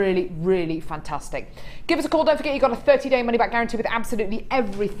it? Really, really fantastic. Give us a call. Don't forget you've got a 30-day money-back guarantee with absolutely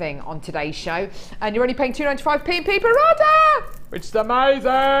everything on today's show. And you're only paying £2.95 p per order, which is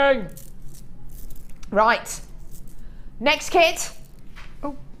amazing. Right. Next kit.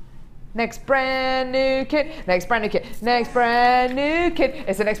 Oh. Next brand new kit. Next brand new kit. Next brand new kit.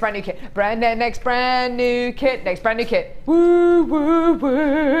 It's the next brand new kit. Next brand new kit. Next brand new kit. Woo, woo,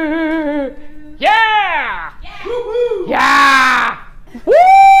 woo. Yeah! Yeah! Woo-hoo! Yeah! Woo-hoo!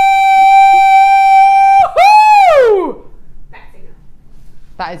 That's enough.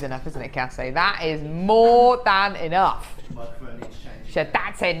 That is enough, isn't it, Cassie? That is more than enough. Microphone needs changing. She said,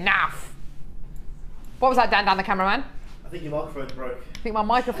 that's enough. What was that, Dan, the cameraman? I think your microphone broke. I think my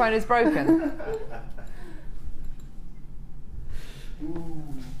microphone is broken. Ooh.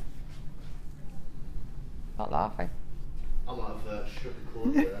 Not laughing. I might have struck a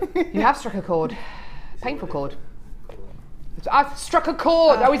chord there. You have struck a chord. Painful chord. I've struck a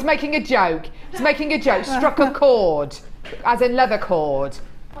chord. Oh, he's making a joke. He's making a joke. Struck a chord. As in leather cord.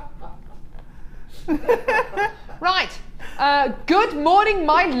 Right. Good morning,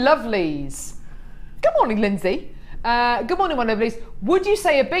 my lovelies. Good morning, Lindsay. Good morning, my lovelies. Would you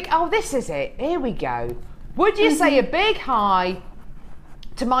say a big... Oh, this is it. Here we go. Would you say a big hi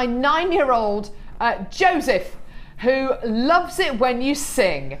to my 9-year-old Joseph, who loves it when you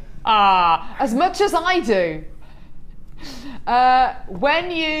sing, as much as I do. When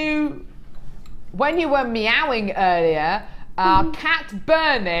you were meowing earlier, our cat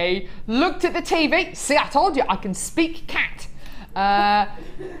Bernie looked at the TV. See, I told you I can speak cat.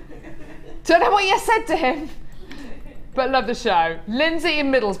 Don't know what you said to him, but love the show. Lindsay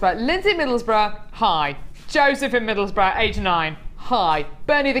in Middlesbrough. Lindsay in Middlesbrough, hi. Joseph in Middlesbrough, age 9, hi.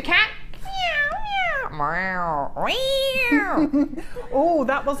 Bernie the cat, Oh,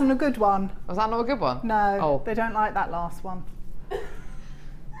 that wasn't a good one. was that not a good one? No, Oh. they don't like that last one.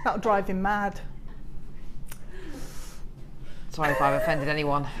 That'll drive him mad. Sorry if I've offended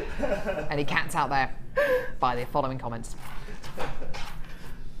anyone, any cats out there, by the following comments.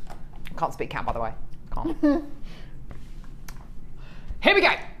 Can't speak cat, by the way. Can't. Here we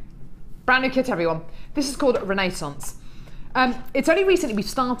go. Brand new kit, everyone. This is called Renaissance. It's only recently we've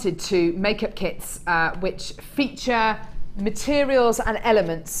started to make up kits which feature materials and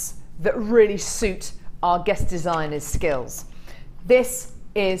elements that really suit our guest designers' skills. This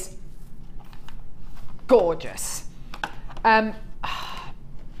is gorgeous. There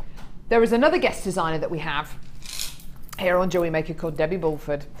is another guest designer that we have here on JewelleryMaker called Debbie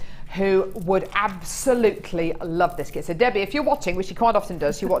Bulford, who would absolutely love this kit. So Debbie, if you're watching, which she quite often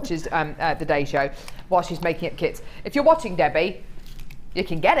does, she watches the Day Show while she's making up kits. If you're watching, Debbie, you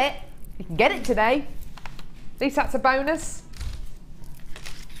can get it. You can get it today. At least that's a bonus.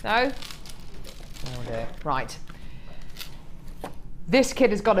 No? Oh dear. Right. This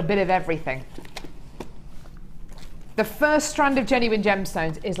kit has got a bit of everything. The first strand of genuine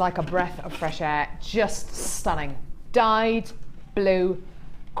gemstones is like a breath of fresh air. Just stunning. Dyed blue,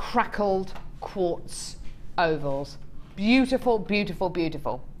 crackled quartz ovals. Beautiful, beautiful,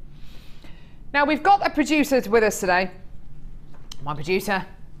 beautiful. Now we've got a producer with us today. My producer,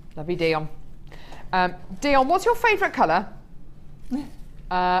 lovely Dion. Dion, what's your favourite colour?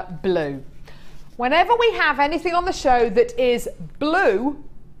 Blue. Whenever we have anything on the show that is blue,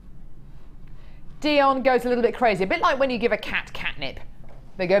 Dion goes a little bit crazy. A bit like when you give a cat catnip.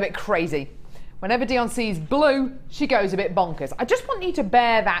 They go a bit crazy. Whenever Dion sees blue, she goes a bit bonkers. I just want you to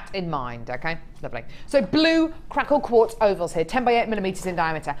bear that in mind, okay? Lovely. So blue crackle quartz ovals here, 10 by 8 millimeters in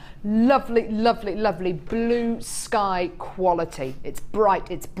diameter. Lovely, lovely, lovely blue sky quality. It's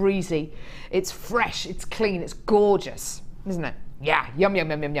bright, it's breezy, it's fresh, it's clean, it's gorgeous, isn't it? Yeah, yum, yum,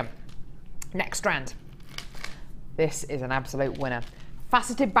 yum, yum, yum. Next strand. This is an absolute winner.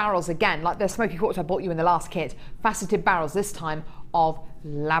 Faceted barrels again, like the smoky quartz I bought you in the last kit. Faceted barrels, this time of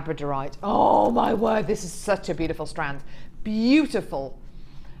labradorite. Oh my word, this is such a beautiful strand. Beautiful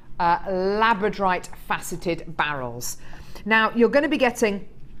labradorite faceted barrels. Now, you're going to be getting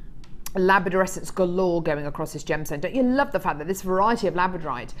labradorescence galore going across this gemstone. Don't you love the fact that this variety of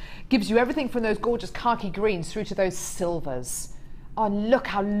labradorite gives you everything from those gorgeous khaki greens through to those silvers. Oh, look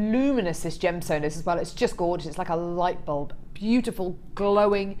how luminous this gemstone is as well. It's just gorgeous. It's like a light bulb. Beautiful,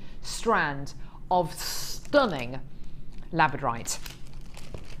 glowing strand of stunning labradorite.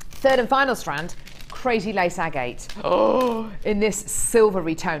 Third and final strand, crazy lace agate. Oh, in this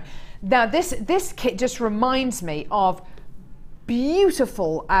silvery tone. Now, this kit just reminds me of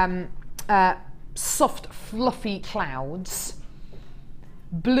beautiful, soft, fluffy clouds,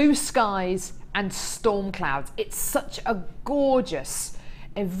 blue skies, and storm clouds. It's such a gorgeous,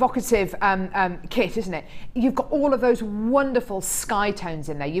 evocative kit, isn't it? You've got all of those wonderful sky tones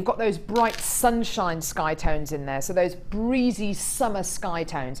in there. You've got those bright sunshine sky tones in there, so those breezy summer sky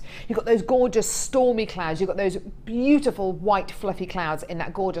tones. You've got those gorgeous stormy clouds. You've got those beautiful white fluffy clouds in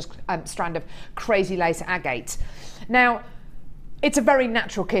that gorgeous strand of crazy lace agate. Now, it's a very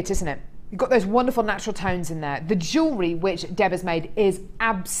natural kit, isn't it? You've got those wonderful natural tones in there. The jewellery which Deb has made is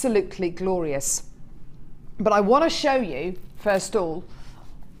absolutely glorious. But I want to show you, first of all,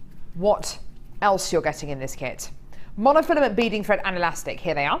 what else you're getting in this kit. Monofilament beading thread and elastic,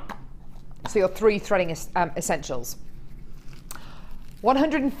 here they are. So your 3 threading essentials.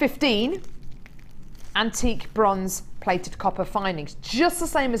 115 antique bronze plated copper findings, just the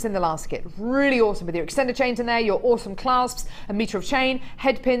same as in the last kit. Really awesome with your extender chains in there, your awesome clasps, a metre of chain,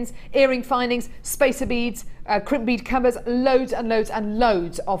 head pins, earring findings, spacer beads, crimp bead covers, loads and loads and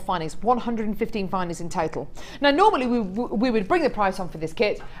loads of findings. 115 findings in total. Now, normally we would bring the price on for this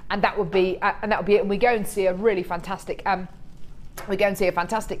kit, and that would be it. And we go and see a really fantastic. We go and see a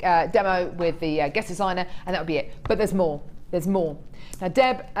fantastic demo with the guest designer, and that would be it. But there's more. There's more. Now,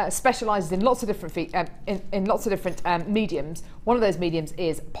 Deb specialises in lots of different in lots of different mediums. One of those mediums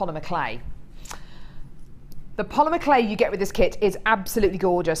is polymer clay. The polymer clay you get with this kit is absolutely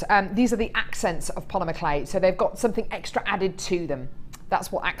gorgeous. These are the accents of polymer clay, so they've got something extra added to them. That's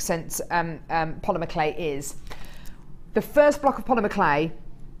what accents polymer clay is. The first block of polymer clay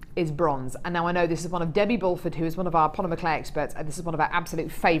is bronze, and now I know this is one of Debbie Bulford, who is one of our polymer clay experts, and this is one of our absolute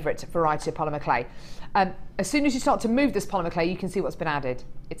favourite variety of polymer clay. As soon as you start to move this polymer clay, you can see what's been added.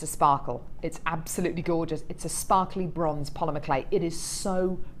 It's a sparkle. It's absolutely gorgeous. It's a sparkly bronze polymer clay. It is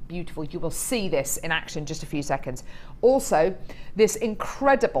so beautiful. You will see this in action in just a few seconds. Also, this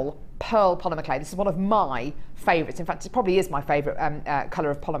incredible pearl polymer clay. This is one of my favourites. In fact, it probably is my favourite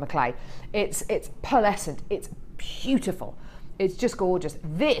colour of polymer clay. It's pearlescent. It's beautiful. It's just gorgeous.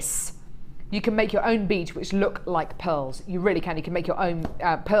 This, you can make your own beads which look like pearls. You really can. You can make your own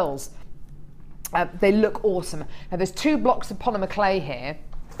pearls. They look awesome. Now, there's 2 blocks of polymer clay here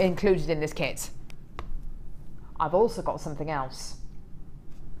included in this kit. I've also got something else.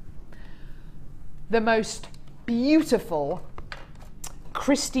 The most beautiful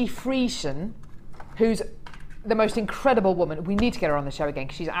Christy Friesen, who's the most incredible woman. We need to get her on the show again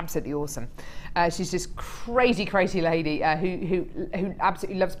because she's absolutely awesome. She's this crazy, crazy lady who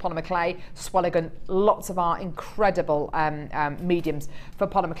absolutely loves polymer clay, Swelligan, lots of our incredible mediums for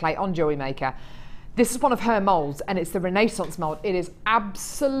polymer clay on JewelleryMaker. This is one of her molds, and it's the Renaissance mold. It is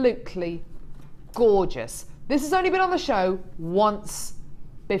absolutely gorgeous. This has only been on the show once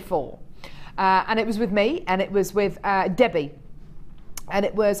before, and it was with me, and it was with Debbie, and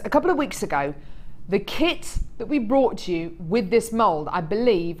it was a couple of weeks ago. The kit that we brought you with this mould, I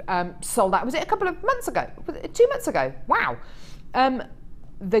believe, sold out. Was it a couple of months ago? Was it 2 months ago? Wow.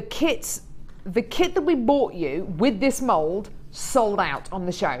 The kit that we bought you with this mould sold out on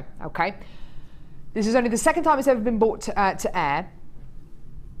the show, okay? This is only the second time it's ever been brought to air.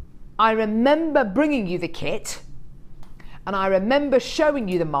 I remember bringing you the kit, and I remember showing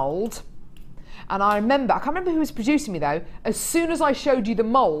you the mould. And I can't remember who was producing me though, as soon as I showed you the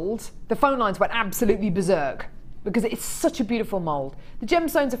mould, the phone lines went absolutely berserk because it's such a beautiful mould. The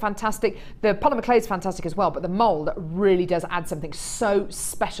gemstones are fantastic, the polymer clay is fantastic as well, but the mould really does add something so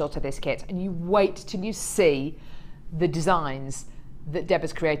special to this kit, and you wait till you see the designs that Deb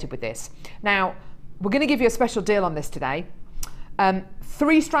has created with this. Now, we're going to give you a special deal on this today.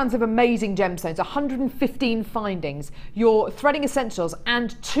 3 strands of amazing gemstones, 115 findings, your threading essentials,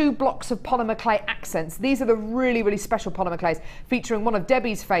 and 2 blocks of polymer clay accents. These are the really, really special polymer clays, featuring one of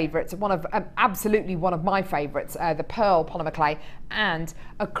Debbie's favourites, absolutely one of my favourites, the pearl polymer clay, and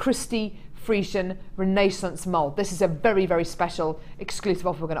a Christy Friesen Renaissance mould. This is a very, very special exclusive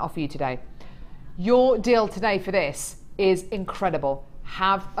offer we're going to offer you today. Your deal today for this is incredible.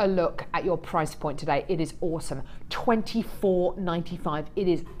 Have a look at your price point today. It is awesome. $24.95. It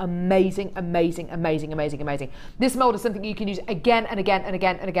is amazing, amazing, amazing, amazing, amazing. This mold is something you can use again and again and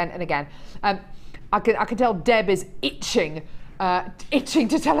again and again and again. I can tell Deb is itching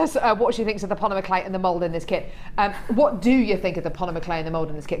to tell us what she thinks of the polymer clay and the mold in this kit. What do you think of the polymer clay and the mold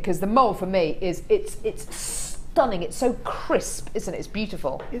in this kit? Because the mold for me is it's stunning. It's so crisp, isn't it? It's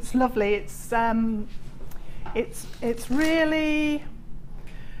beautiful. It's lovely. It's really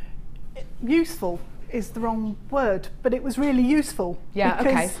useful is the wrong word, but it was really useful. Yeah,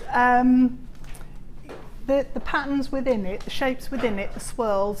 because, okay. The patterns within it, the shapes within it, the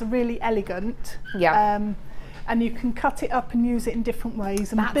swirls are really elegant. Yeah. And you can cut it up and use it in different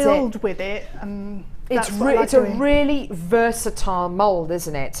ways and build with it. And it's a really versatile mould,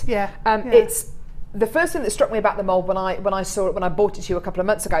 isn't it? Yeah. It's the first thing that struck me about the mould when I saw it, when I bought it to you a couple of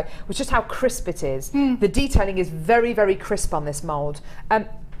months ago, was just how crisp it is. The detailing is very, very crisp on this mould.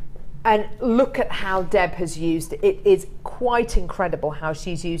 And look at how Deb has used it. It is quite incredible how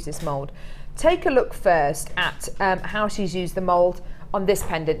she's used this mould. Take a look first at how she's used the mould on this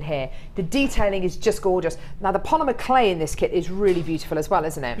pendant here. The detailing is just gorgeous. Now the polymer clay in this kit is really beautiful as well,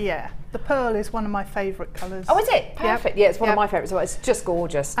 isn't it? Yeah, the pearl is one of my favourite colours. Oh, is it? Perfect. Yep. Yeah, it's one of my favourites as well. It's just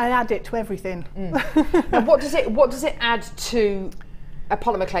gorgeous. I add it to everything. And what does it add to a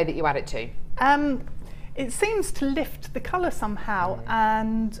polymer clay that you add it to? It seems to lift the colour somehow,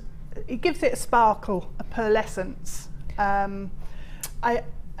 and it gives it a sparkle, a pearlescence. And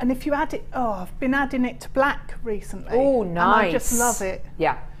if you add it, I've been adding it to black recently. Oh, nice! And I just love it.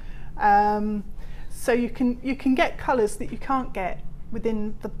 Yeah. So you can get colours that you can't get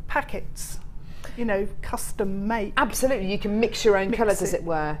within the packets. You know, custom made. Absolutely, you can mix your own colours, as it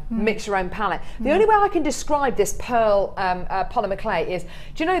were, mix your own palette. The only way I can describe this pearl polymer clay is,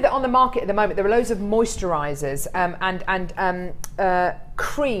 do you know that on the market at the moment there are loads of moisturisers and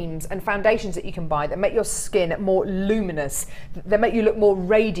creams and foundations that you can buy that make your skin more luminous, that make you look more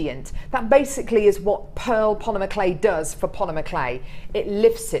radiant. That basically is what pearl polymer clay does for polymer clay. It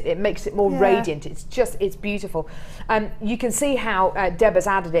lifts it, it makes it more radiant. It's beautiful. You can see how Deb has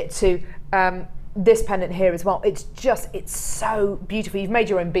added it to this pendant here as well. It's so beautiful. You've made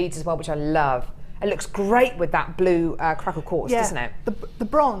your own beads as well, which I love. It looks great with that blue crackle quartz, doesn't it? The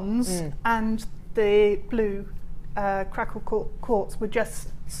bronze and the blue crackle quartz were just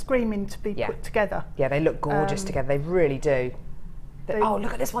screaming to be put together. Yeah, they look gorgeous together. They really do. Oh,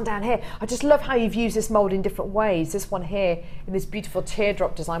 look at this one down here. I just love how you've used this mould in different ways. This one here in this beautiful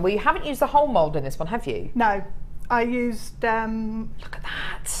teardrop design. Well, you haven't used the whole mould in this one, have you? No. I used, look at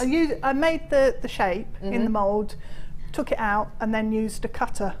that. I made the shape in the mould, took it out, and then used a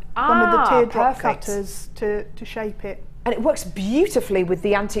cutter, one of the teardrop cutters to shape it. And it works beautifully with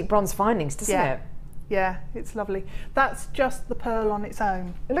the antique bronze findings, doesn't it? Yeah, it's lovely. That's just the pearl on its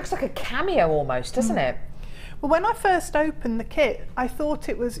own. It looks like a cameo almost, doesn't it? Well, when I first opened the kit, I thought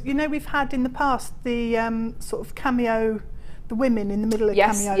it was, you know, we've had in the past the sort of cameo, the women in the middle of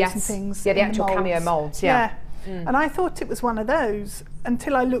cameos and things. Yeah, the actual cameo moulds, And I thought it was one of those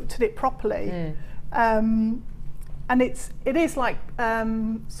until I looked at it properly. And it is like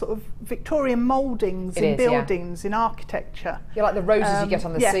sort of Victorian mouldings in buildings, in architecture. Yeah, like the roses you get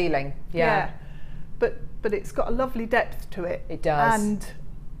on the ceiling. Yeah. But it's got a lovely depth to it. It does. And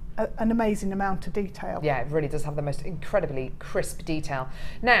an amazing amount of detail. Yeah, it really does have the most incredibly crisp detail.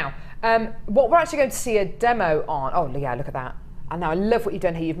 Now, what we're actually going to see a demo on, oh yeah, look at that. And now I love what you've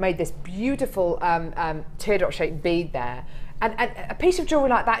done here. You've made this beautiful teardrop shaped bead there. And a piece of jewellery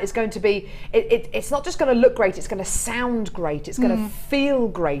like that is going to be, it's not just going to look great, it's going to sound great, it's going to feel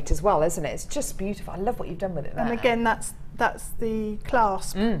great as well, isn't it? It's just beautiful. I love what you've done with it there. And again, that's the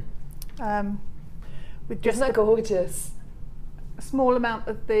clasp. With just Isn't that gorgeous? A small amount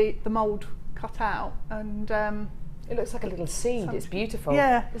of the mould cut out, and it looks like a little seed. It's beautiful.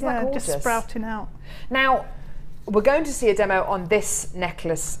 Yeah, Isn't that gorgeous? just sprouting out. Now, we're going to see a demo on this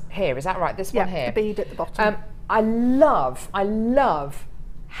necklace here. Is that right? This one here. The bead at the bottom. I love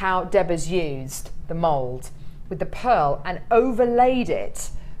how Deb has used the mould with the pearl and overlaid it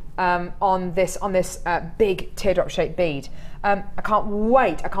on this big teardrop shaped bead. I can't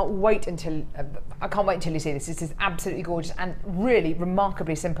wait until you see this. This is absolutely gorgeous and really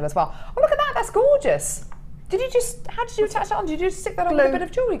remarkably simple as well. Oh, look at that, that's gorgeous. How did you attach that on? Did you just stick that on with a bit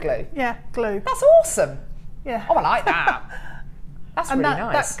of jewellery glue? Yeah, glue. That's awesome. Yeah. Oh, I like that. That's really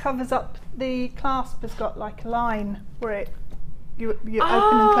nice. That covers up, the clasp has got like a line where you open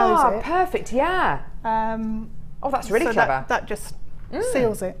and close it. Perfect, yeah. Oh, that's really clever. That just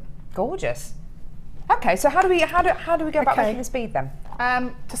seals it. Gorgeous. Okay, so how do we go about making this bead then?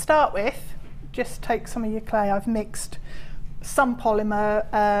 To start with, just take some of your clay. I've mixed some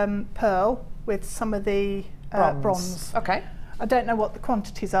polymer pearl with some of the bronze. Okay. I don't know what the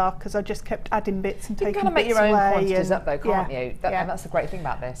quantities are because I just kept adding bits and taking bits away. You can kind of make your own quantities up though, can't you? And that's the great thing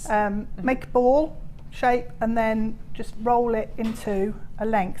about this. Make a ball shape and then just roll it into a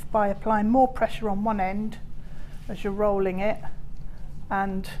length by applying more pressure on one end as you're rolling it.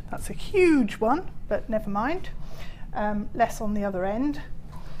 And that's a huge one, but never mind. Less on the other end.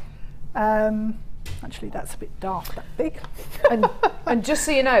 Actually, that's a bit dark, that big. and just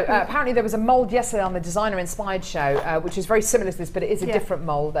so you know, apparently there was a mould yesterday on the Designer Inspired show, which is very similar to this, but it is a different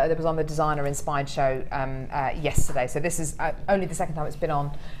mould that was on the Designer Inspired show yesterday. So this is only the second time it's been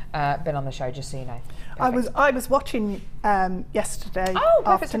on the show, just so you know. Perfect. I was watching yesterday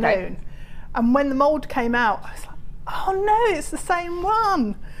afternoon, and when the mould came out, I was like, oh no, it's the same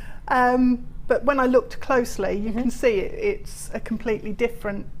one. But when I looked closely, you can see it's a completely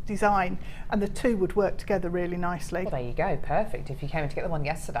different design, and the two would work together really nicely. Well, there you go, perfect. If you came in to get the one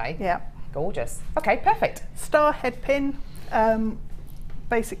yesterday, yeah, gorgeous. Okay, perfect. Star head pin,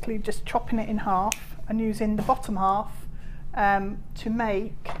 basically just chopping it in half and using the bottom half to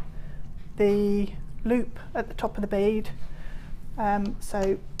make the loop at the top of the bead.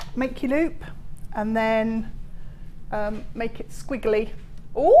 So make your loop and then make it squiggly.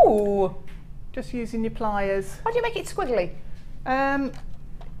 Ooh! Just using your pliers. Why do you make it squiggly? I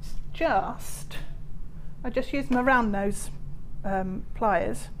just use my round nose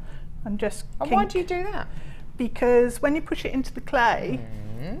pliers and just kink. Why do you do that? Because when you push it into the clay,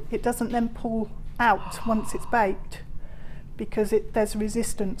 it doesn't then pull out once it's baked, because there's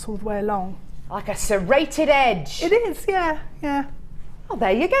resistance all the way along. Like a serrated edge. It is, yeah. Oh,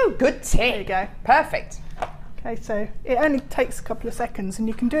 there you go. Good tip. There you go. Perfect. Okay, so it only takes a couple of seconds, and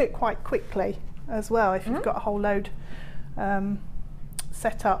you can do it quite quickly as well if you've got a whole load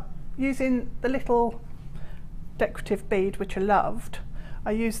set up. Using the little decorative bead, which I loved,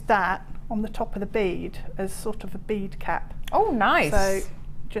 I used that on the top of the bead as sort of a bead cap. Oh, nice. So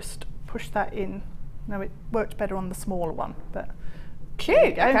just push that in. No, it worked better on the smaller one, but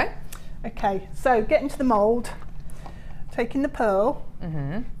cute. Okay. Okay, so get into the mould, taking the pearl,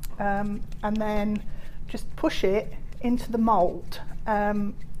 and then just push it into the mould.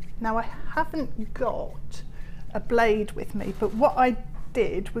 Now I haven't got a blade with me, but what I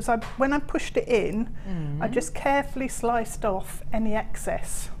did was when I pushed it in, I just carefully sliced off any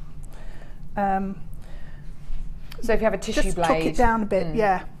excess. So if you have a tissue just blade, took it down a bit.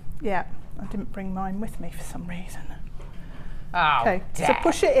 Yeah. I didn't bring mine with me for some reason. Oh, okay, so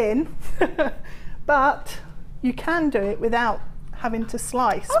push it in, but you can do it without having to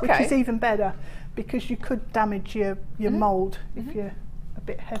slice, which is even better, because you could damage your mould if you're a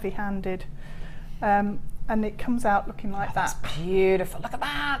bit heavy-handed. And it comes out looking like that. That's beautiful. Look at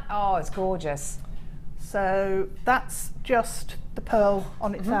that. Oh, it's gorgeous. So that's just the pearl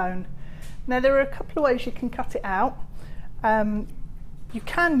on its own. Now there are a couple of ways you can cut it out. You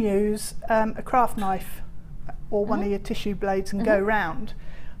can use a craft knife or one of your tissue blades and go round.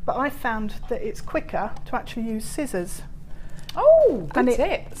 but I found that it's quicker to actually use scissors. Oh, good and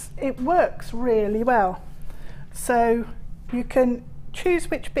tips. It works really well. So you can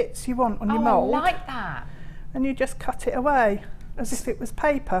choose which bits you want on your mould. I like that. And you just cut it away as if it was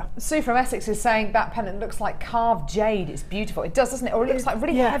paper. Sue from Essex is saying that pendant looks like carved jade. It's beautiful. It does, doesn't it? Or it looks like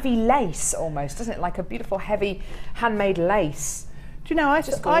really heavy lace almost, doesn't it? Like a beautiful, heavy, handmade lace. Do you know,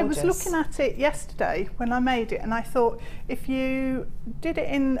 I was looking at it yesterday when I made it, and I thought if you did it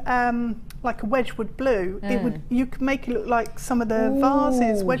in like a Wedgwood blue, you could make it look like some of the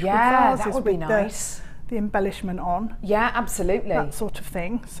vases, Wedgwood vases, that would be with nice. The embellishment on. Yeah, absolutely. That sort of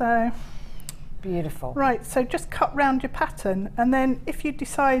thing. So beautiful. Right, so just cut round your pattern, and then if you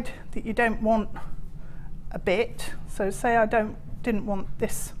decide that you don't want a bit, so say I didn't want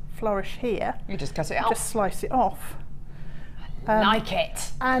this flourish here, you just cut it off. Just slice it off. Like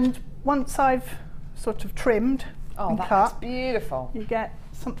it. And once I've sort of trimmed and cut, that's beautiful. You get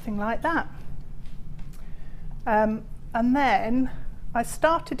something like that. And then I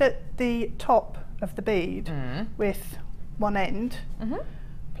started at the top of the bead with one end,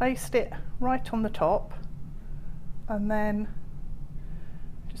 placed it right on the top, and then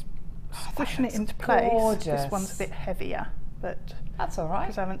just squishing it into place. Gorgeous. This one's a bit heavier, but that's all right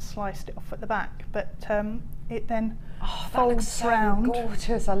because I haven't sliced it off at the back. But it then that looks so round.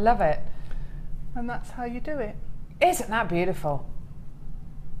 Gorgeous, I love it. And that's how you do it. Isn't that beautiful?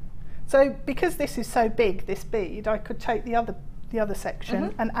 So because this is so big, this bead, I could take the other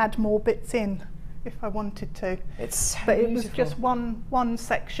section and add more bits in if I wanted to. It's so but beautiful. It was just one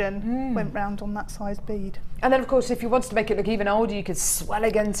section went round on that size bead. And then of course if you wanted to make it look even older, you could swell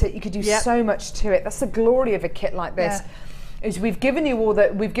against it, you could do so much to it. That's the glory of a kit like this. Is we've given you all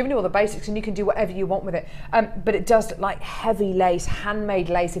the basics, and you can do whatever you want with it. But it does look like heavy lace, handmade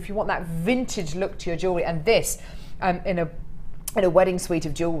lace. If you want that vintage look to your jewellery, and this in a wedding suite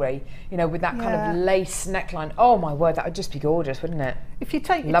of jewellery, you know, with that kind of lace neckline. Oh my word, that would just be gorgeous, wouldn't it? If you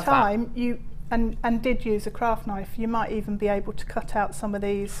take your time, and did use a craft knife, you might even be able to cut out some of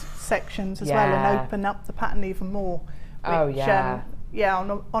these sections as well and open up the pattern even more. Which, on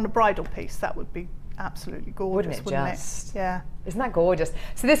a bridal piece, that would be absolutely gorgeous, wouldn't it? Yeah. Isn't that gorgeous?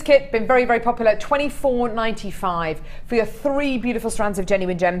 So this kit been very, very popular. $24.95 for your 3 beautiful strands of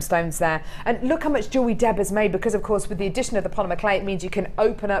genuine gemstones there. And look how much jewellery Deb has made, because of course with the addition of the polymer clay, it means you can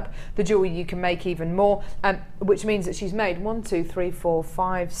open up the jewellery, you can make even more, which means that she's made 1, 2, 3, 4,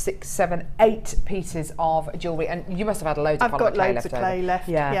 5, 6, 7, 8 pieces of jewellery, and you must have had loads of polymer clay left. I've got loads of clay left.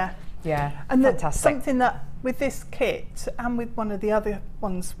 Yeah, and fantastic. Something that with this kit and with one of the other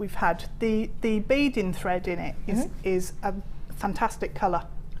ones we've had, the beading thread in it is a fantastic colour.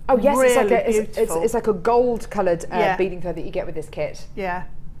 Oh yes, really it's like a gold coloured beading thread that you get with this kit. Yeah.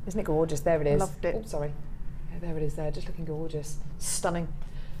 Isn't it gorgeous? There it is. Loved it. Oh, sorry. Yeah, there it is there, just looking gorgeous. Stunning.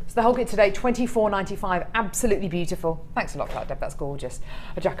 So the whole kit today, $24.95, absolutely beautiful. Thanks a lot for that, Deb, that's gorgeous.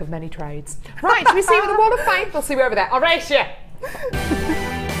 A jack of many trades. Right, shall we see you at the Wall of Fame? We'll see you over there. I'll race you.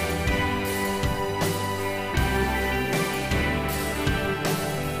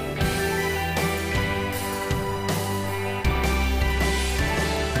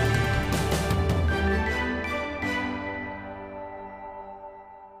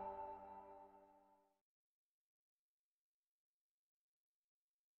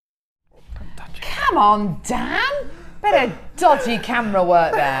 Come on, Dan. Bit of dodgy camera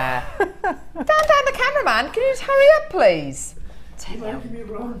work there. Dan, the cameraman, can you just hurry up, please? You're making me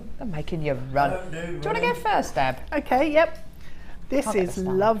run. I'm making you run. Do you want to go first, Deb? Okay, yep. This is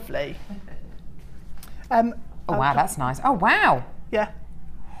lovely. Oh, wow, that's nice. Oh, wow. Yeah.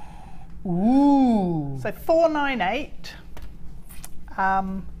 Ooh. So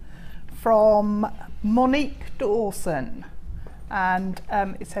 $4.98 from Monique Dawson. And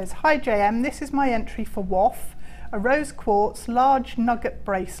it says, "Hi JM, this is my entry for WAF, a Rose Quartz large nugget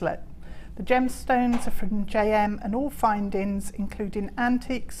bracelet. The gemstones are from JM and all findings, including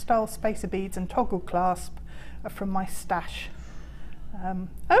antique style spacer beads and toggle clasp, are from my stash."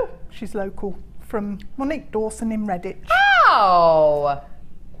 Oh, she's local, from Monique Dawson in Redditch. Oh!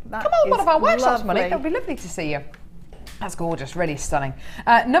 That Come on, one of our workshops, lovely. Monique. That would be lovely to see you. That's gorgeous, really stunning.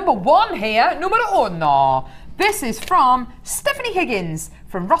 Number 1 here, numero 1. This is from Stephanie Higgins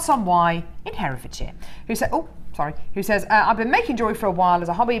from Ross-on-Wye in Herefordshire, who said, who says, "I've been making jewellery for a while as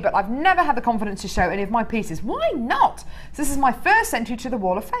a hobby, but I've never had the confidence to show any of my pieces. Why not? So this is my first entry to the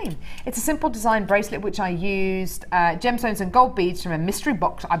Wall of Fame. It's a simple design bracelet which I used gemstones and gold beads from a mystery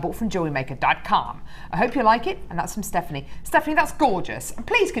box I bought from JewelleryMaker.com. I hope you like it," and that's from Stephanie. Stephanie, that's gorgeous. And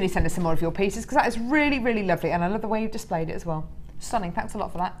please can you send us some more of your pieces, because that is really, really lovely, and I love the way you've displayed it as well. Stunning. Thanks a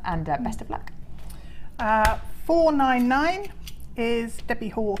lot for that, and best of luck. $4.99 is Debbie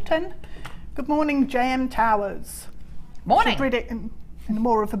Horton. Good morning, JM Towers. Morning. Should read it in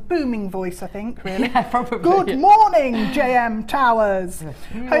more of a booming voice, I think, really. Yeah, probably. Good morning, JM Towers.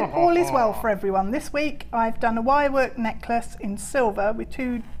 Hope all is well for everyone. This week I've done a wirework necklace in silver with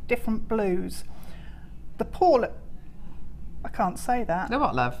 2 different blues. The I can't say that. The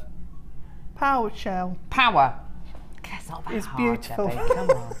what, love? Power shell. Power. It's not that Is hard, beautiful. Debbie, come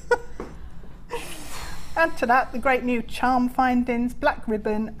on. Add to that the great new charm findings, black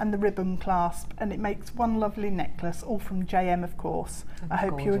ribbon and the ribbon clasp, and it makes one lovely necklace, all from JM of course. I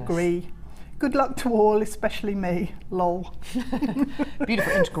hope you agree. Good luck to all, especially me. Lol.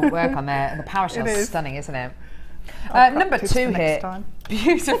 Beautiful integral work on there, and the power shell's is stunning, isn't it? Number Number 2 here. Time.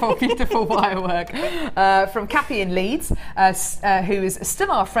 Beautiful, beautiful wirework from Kathy in Leeds, who is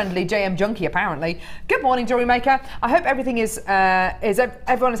still our friendly JM junkie apparently. Good morning, Jewellery Maker. I hope everything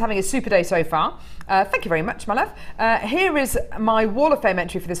everyone is having a super day so far. Thank you very much, my love. Here is my Wall of Fame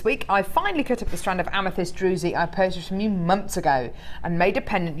entry for this week. I finally cut up the strand of amethyst druzy I purchased from you months ago and made a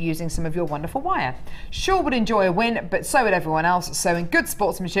pendant using some of your wonderful wire. Sure would enjoy a win, but so would everyone else. So in good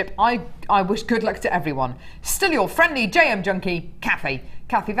sportsmanship, I wish good luck to everyone. Still your friendly JM junkie, Kathy.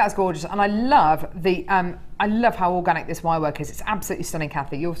 Kathy, that's gorgeous, and I love how organic this wire work is. It's absolutely stunning,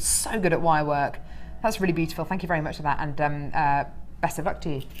 Kathy. You're so good at wire work. That's really beautiful. Thank you very much for that, and best of luck to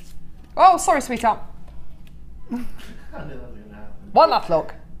you. Oh, sorry, sweetheart. One last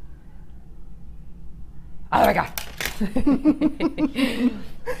look. Oh, there we go.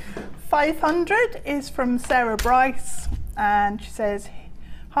 500 is from Sarah Bryce, and she says,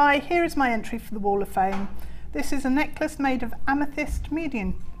 "Hi, here is my entry for the Wall of Fame. This is a necklace made of amethyst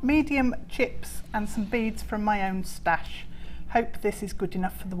medium chips and some beads from my own stash. Hope this is good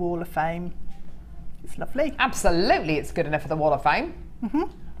enough for the Wall of Fame." It's lovely. Absolutely, it's good enough for the Wall of Fame.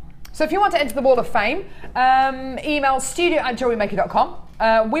 So if you want to enter the Wall of Fame, email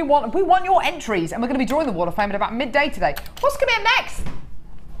studio@jewellerymaker.com. We want your entries, and we're going to be drawing the Wall of Fame at about midday today. What's going to be up next?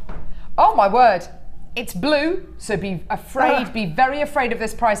 Oh my word, it's blue, so be very afraid of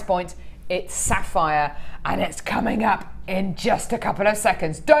this price point. It's sapphire, and it's coming up in just a couple of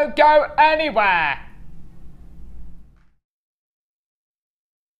seconds. Don't go anywhere.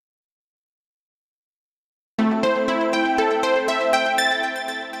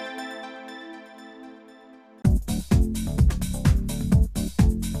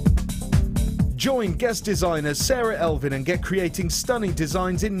 Join guest designer Sarah Elvin and get creating stunning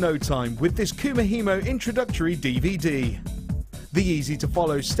designs in no time with this Kumahimo introductory DVD. The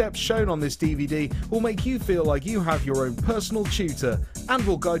easy-to-follow steps shown on this DVD will make you feel like you have your own personal tutor and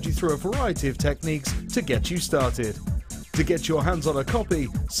will guide you through a variety of techniques to get you started. To get your hands on a copy,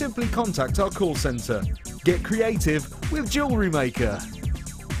 simply contact our call centre. Get creative with Jewellery Maker.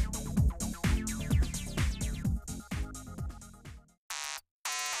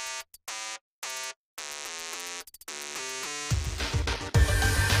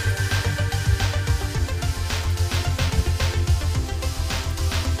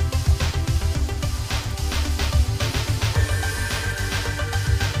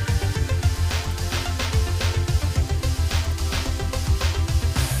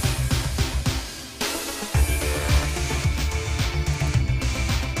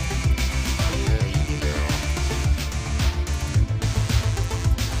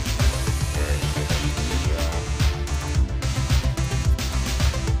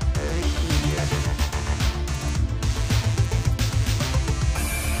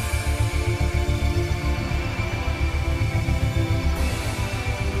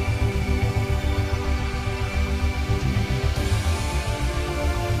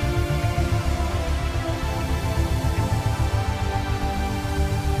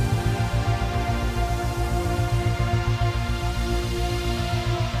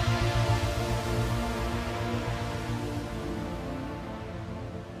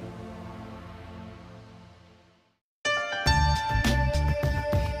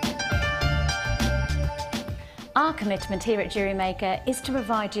 Our commitment here at Jewellery Maker is to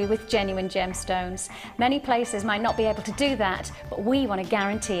provide you with genuine gemstones. Many places might not be able to do that, but we want to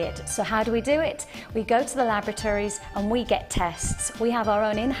guarantee it. So how do we do it? We go to the laboratories and we get tests. We have our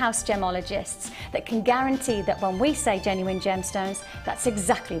own in-house gemologists that can guarantee that when we say genuine gemstones, that's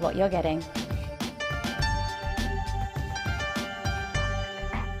exactly what you're getting.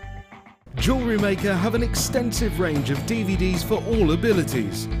 Jewellery Maker have an extensive range of DVDs for all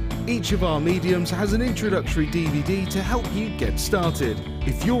abilities. Each of our mediums has an introductory DVD to help you get started.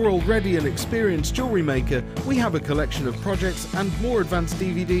 If you're already an experienced jewellery maker, we have a collection of projects and more advanced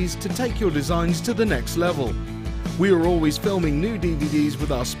DVDs to take your designs to the next level. We are always filming new DVDs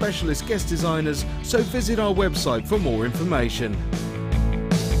with our specialist guest designers, so visit our website for more information.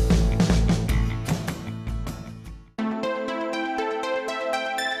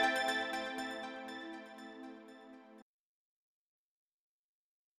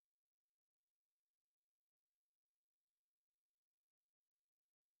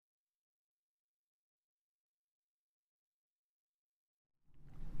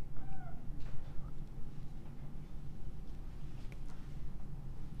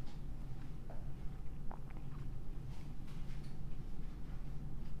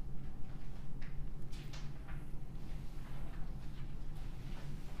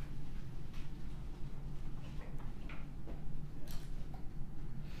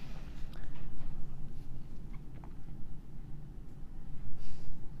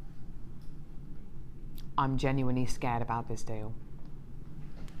 I'm genuinely scared about this deal.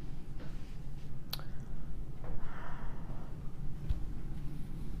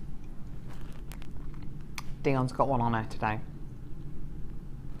 Dion's got one on her today.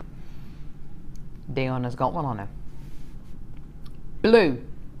 Dion has got one on her. Blue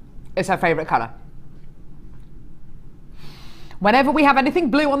is her favourite colour. Whenever we have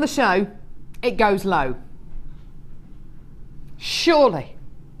anything blue on the show, it goes low.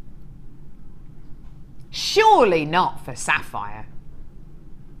 Surely not for sapphire.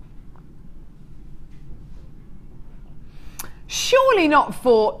 Surely not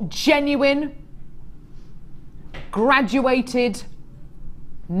for genuine, graduated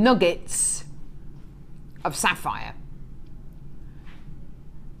nuggets of sapphire.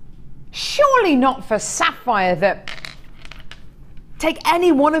 Surely not for sapphire that take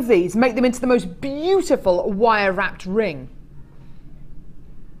any one of these, make them into the most beautiful wire-wrapped ring.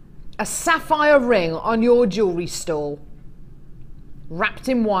 A sapphire ring on your jewellery stall, wrapped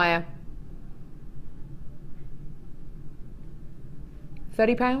in wire.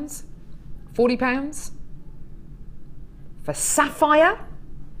 £30? £40? For sapphire?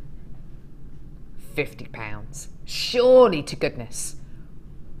 £50. Surely to goodness.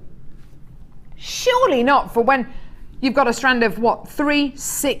 Surely not for when you've got a strand of what, 3,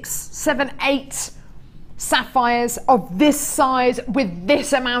 6, 7, 8 sapphires of this size with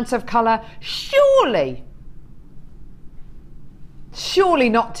this amount of colour. Surely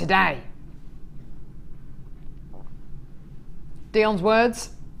not today. Dion's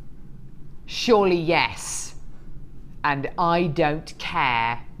words? Surely yes. And I don't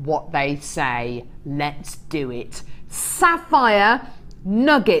care what they say. Let's do it. Sapphire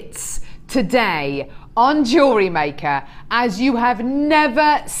nuggets today on Jewellery Maker as you have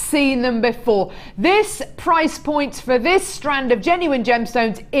never seen them before. This price point for this strand of genuine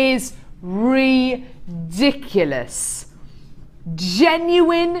gemstones is ridiculous.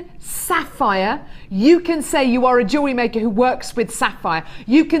 Genuine sapphire. You can say you are a jewellery maker who works with sapphire.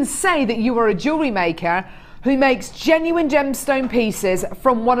 You can say that you are a jewellery maker who makes genuine gemstone pieces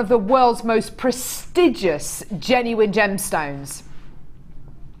from one of the world's most prestigious genuine gemstones.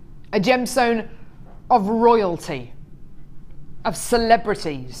 A gemstone of royalty, of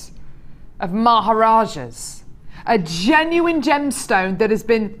celebrities, of maharajas. A genuine gemstone that has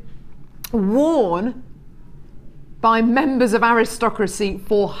been worn by members of aristocracy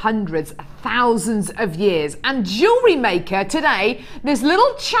for hundreds, thousands of years. And Jewellery Maker today, this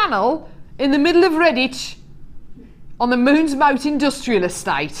little channel in the middle of Redditch on the Moonstone Industrial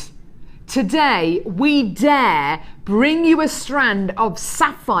Estate, today we dare bring you a strand of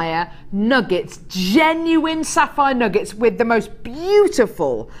sapphire nuggets, genuine sapphire nuggets with the most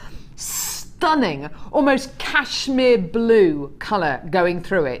beautiful, stunning, almost cashmere blue colour going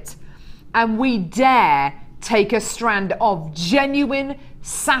through it. And we dare take a strand of genuine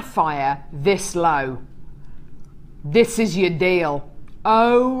sapphire this low. This is your deal.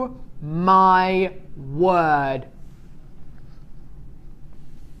 Oh my word.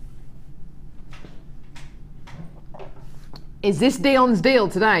 Is this Dion's deal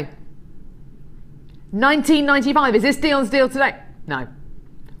today? $19.95, is this Dion's deal today? No,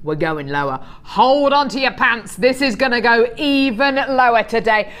 we're going lower. Hold on to your pants. This is going to go even lower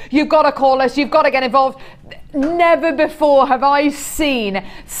today. You've got to call us. You've got to get involved. Never before have I seen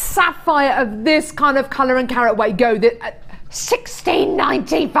sapphire of this kind of colour and carat weight go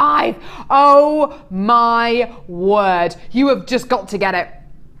 $16.95. Oh my word. You have just got to get it.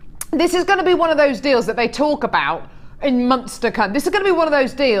 This is going to be one of those deals that they talk about in months to come. This is going to be one of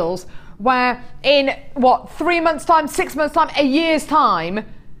those deals where in, 3 months' time, 6 months' time, a year's time,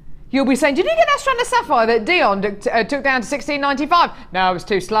 you'll be saying, did you get that strand of sapphire that Dion took down to $16.95? No, it was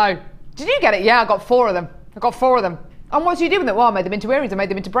too slow. Did you get it? Yeah, I got 4 of them. And what did you do with them? Well, I made them into earrings, I made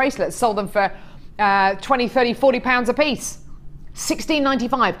them into bracelets, sold them for 20, 30, 40 pounds a piece.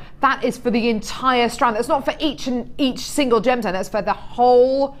 £16.95. That is for the entire strand. That's not for each single gemstone. That's for the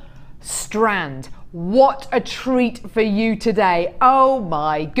whole strand. What a treat for you today. Oh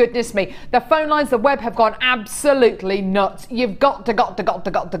my goodness me. The phone lines, the web have gone absolutely nuts. You've got to get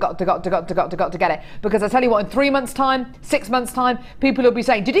it. Because I tell you what, in 3 months' time, 6 months' time, people will be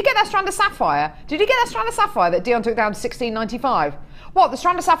saying, did you get that strand of sapphire? Did you get that strand of sapphire that Dion took down to £16.95? What, the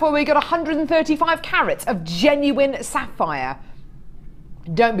strand of sapphire where you got 135 carats of genuine sapphire?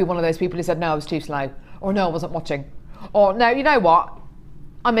 Don't be one of those people who said, no, I was too slow. Or no, I wasn't watching. Or no, you know what?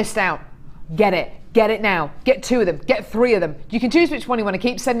 I missed out. Get it. Get it now. Get 2 of them. Get 3 of them. You can choose which one you want to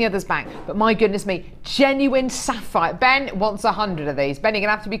keep. Send the others back. But my goodness me, genuine sapphire. Ben wants 100 of these. Ben, you're going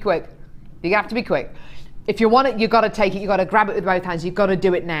to have to be quick. You're going to have to be quick. If you want it, you've got to take it. You've got to grab it with both hands. You've got to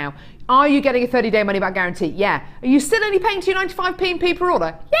do it now. Are you getting a 30-day money-back guarantee? Yeah. Are you still only paying £2.95 P&P per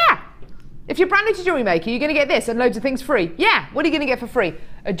order? Yeah. If you're brand new to Jewellery Maker, you're going to get this and loads of things free. Yeah. What are you going to get for free?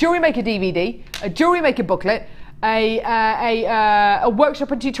 A Jewellery Maker DVD, a Jewellery Maker booklet, a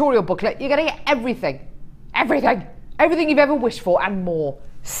workshop and tutorial booklet. You're going to get everything. Everything you've ever wished for and more.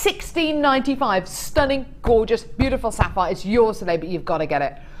 £16.95, stunning, gorgeous, beautiful sapphire. It's yours today, but you've got to get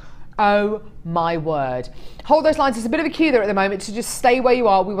it. Oh my word. Hold those lines. There's a bit of a queue there at the moment, so just stay where you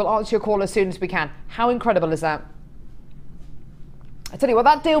are. We will answer your call as soon as we can. How incredible is that? I tell you what,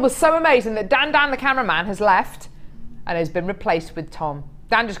 that deal was so amazing that Dan, the cameraman, has left and has been replaced with Tom.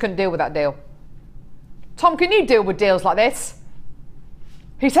 Dan just couldn't deal with that deal. Tom, can you deal with deals like this?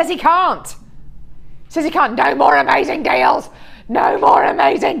 He says he can't. He says he can't. No more amazing deals. No more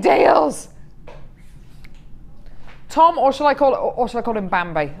amazing deals. Tom, or shall I call him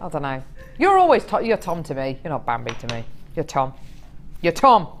Bambi? I don't know. You're always you're Tom to me. You're not Bambi to me. You're Tom. You're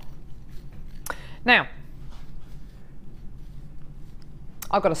Tom. Now,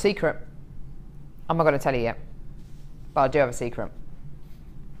 I've got a secret. I'm not going to tell you yet, but I do have a secret.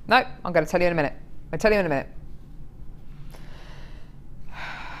 No, I'm going to tell you in a minute. I'll tell you in a minute.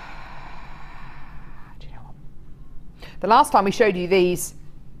 Do you know what? The last time we showed you these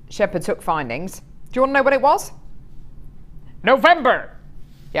Shepherd's Hook findings, do you want to know what it was? November.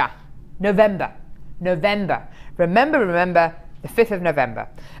 Yeah, November. November. Remember, the 5th of November.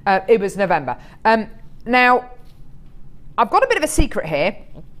 It was November. Now, I've got a bit of a secret here.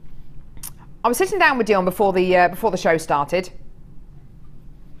 I was sitting down with Dion before the show started.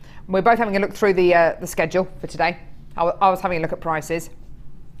 We're both having a look through the schedule for today. I was having a look at prices.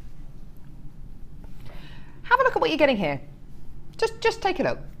 Have a look at what you're getting here. Just take a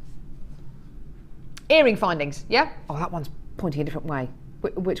look. Earring findings, yeah? Oh, that one's pointing a different way.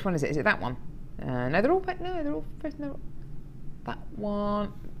 Which one is it? Is it that one? No, they're all that one. That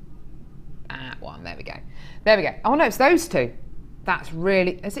one. There we go. There we go. Oh no, it's those two. That's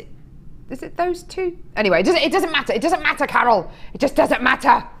really. Is it those two? Anyway, it doesn't matter. It doesn't matter, Carol. It just doesn't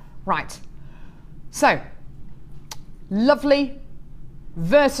matter. Right. So, lovely,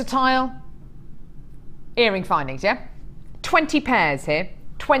 versatile earring findings. Yeah. 20 pairs here.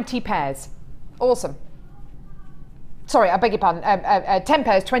 20 pairs. Awesome. Sorry, I beg your pardon. 10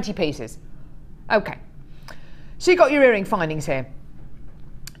 pairs, 20 pieces. Okay. So you got your earring findings here.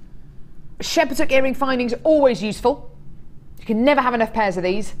 Shepherd's Hook earring findings, always useful. You can never have enough pairs of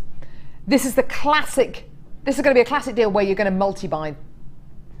these. This is the classic. This is going to be a classic deal where you're going to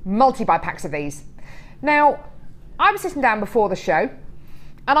multi-buy packs of these. Now, I was sitting down before the show,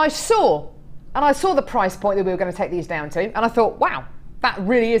 and I saw the price point that we were going to take these down to, and I thought, wow, that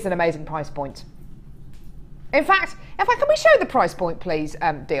really is an amazing price point. In fact, can we show the price point, please,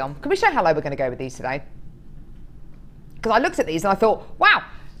 Dion? Can we show how low we're going to go with these today? Because I looked at these and I thought, wow,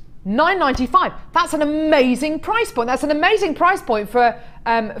 £9.95. That's an amazing price point. That's an amazing price point for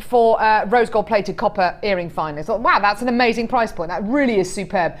rose gold plated copper earring findings. I thought, wow, that's an amazing price point. That really is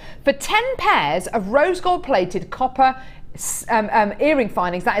superb. For 10 pairs of rose gold plated copper earring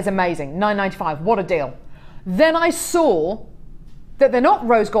findings, that is amazing. £9.95. What a deal. Then I saw that they're not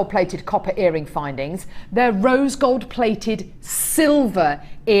rose gold plated copper earring findings, they're rose gold plated silver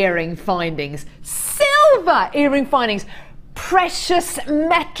earring findings. Silver earring findings. Precious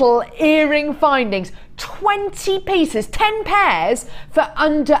metal earring findings. 20 pieces, 10 pairs for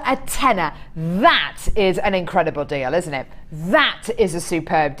under a tenner. That is an incredible deal, isn't it? That is a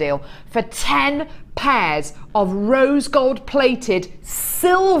superb deal. For 10 pairs of rose gold plated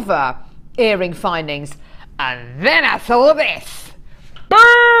silver earring findings. And then I saw this.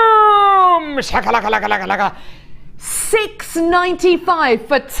 Boom! Shakalaka. $6.95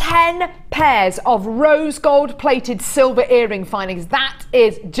 for 10 pairs of rose gold plated silver earring findings. That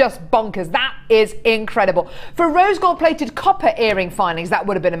is just bonkers. That is incredible. For rose gold plated copper earring findings, that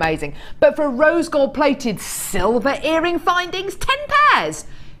would have been amazing. But for rose gold plated silver earring findings, 10 pairs,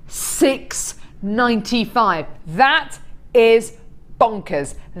 $6.95. That is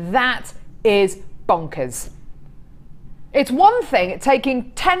bonkers. That is bonkers. It's one thing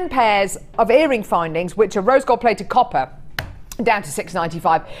taking 10 pairs of earring findings, which are rose gold plated copper, down to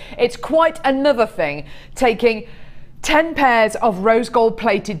 $6.95. It's quite another thing taking 10 pairs of rose gold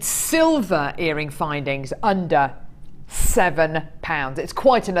plated silver earring findings under £7. It's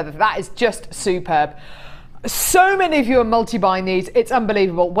quite another. That is just superb. So many of you are multi-buying these. It's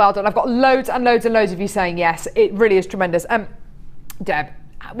unbelievable. Well done. I've got loads and loads and loads of you saying yes. It really is tremendous. Deb,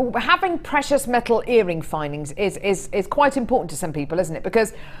 having precious metal earring findings is quite important to some people, isn't it?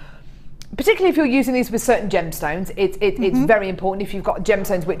 Because particularly if you're using these with certain gemstones, it's very important. If you've got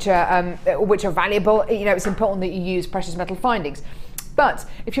gemstones which are valuable, you know, it's important that you use precious metal findings. But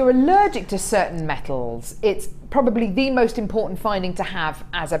if you're allergic to certain metals, it's probably the most important finding to have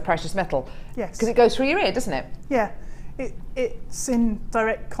as a precious metal. Yes. Because it goes through your ear, doesn't it? Yeah. It's in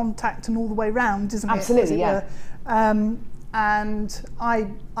direct contact and all the way round, isn't it? Absolutely, yeah. And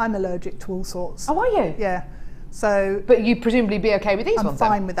I'm allergic to all sorts. Oh, are you? Yeah. So. But you'd presumably be okay with these ones. I'm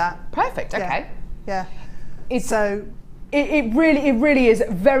fine with that. Perfect. Okay. Yeah. It really is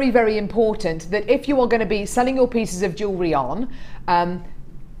very, very important that if you are going to be selling your pieces of jewellery on,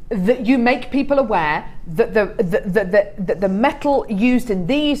 that you make people aware that the metal used in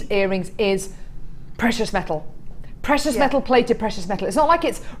these earrings is precious metal. Precious metal plated precious metal. It's not like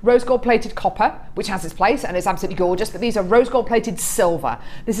it's rose gold plated copper, which has its place and it's absolutely gorgeous, but these are rose gold plated silver.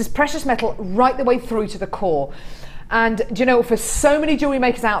 This is precious metal right the way through to the core. And do you know, for so many jewellery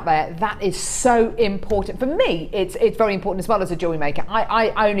makers out there, that is so important. For me, it's very important as well as a jewellery maker.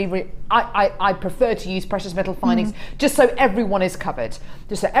 I prefer to use precious metal findings just so everyone is covered.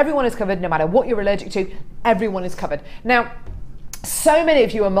 Just so everyone is covered, no matter what you're allergic to, everyone is covered. Now, so many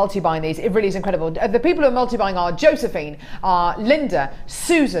of you are multi-buying these. It really is incredible. The people who are multi-buying are Josephine, Linda,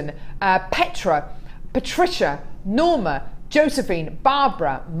 Susan, Petra, Patricia, Norma, Josephine,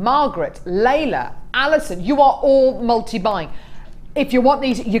 Barbara, Margaret, Layla, Alison. You are all multi-buying. If you want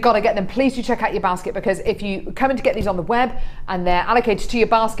these, you've got to get them. Please do check out your basket, because if you come in to get these on the web and they're allocated to your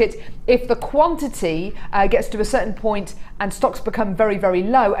basket, if the quantity gets to a certain point and stocks become very, very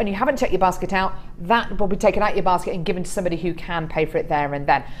low and you haven't checked your basket out, that will be taken out your basket and given to somebody who can pay for it there and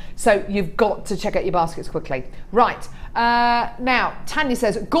then. So you've got to check out your baskets quickly. Right, now Tanya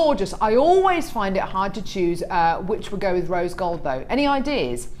says, gorgeous. I always find it hard to choose which would go with rose gold though. Any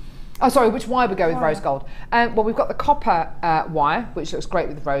ideas? Oh, sorry, which wire would go with rose gold? Well, we've got the copper wire, which looks great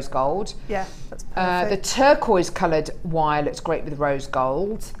with rose gold. Yeah, that's perfect. The turquoise coloured wire looks great with rose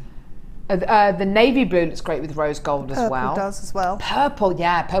gold. The navy blue looks great with rose gold as well. Purple does as well. Purple,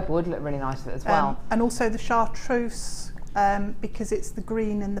 yeah, purple would look really nice with it as well. And also the chartreuse, because it's the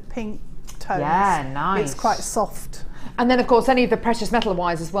green and the pink tones. Yeah, nice. It's quite soft. And then, of course, any of the precious metal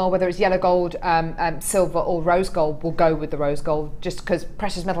wires as well, whether it's yellow gold, silver or rose gold, will go with the rose gold, just because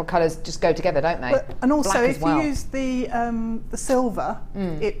precious metal colours just go together, don't they? And also, if you use the silver,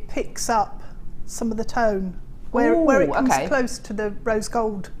 it picks up some of the tone. Where it comes close to the rose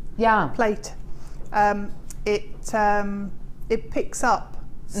gold plate, it picks up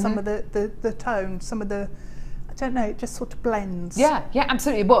some of the tone, some of the, I don't know, it just sort of blends. Yeah,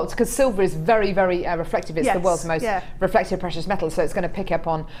 absolutely. Well, it's because silver is very, very reflective. It's the world's most reflective precious metal, so it's going to pick up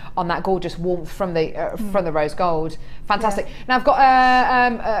on that gorgeous warmth from the rose gold. Fantastic. Now I've got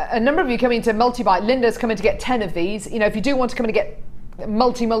a number of you coming to multi-buy. Linda's coming to get 10 of these. You know, if you do want to come and get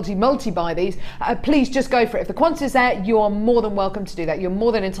multi-buy these, please just go for it. If the quantity's there, you are more than welcome to do that. You're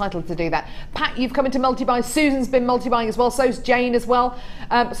more than entitled to do that. Pat, you've come into multi-buy. Susan's been multi-buying as well. So's Jane as well.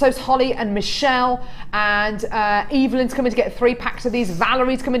 So's Holly and Michelle. And Evelyn's coming to get 3 packs of these.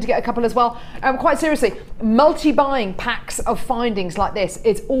 Valerie's coming to get a couple as well. Quite seriously, multi-buying packs of findings like this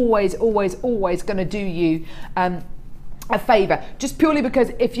is always going to do you a favour. Just purely because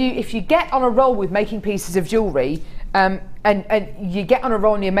if you get on a roll with making pieces of jewellery, and you get on a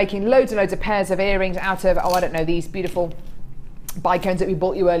roll and you're making loads and loads of pairs of earrings out of, I don't know, these beautiful bicones that we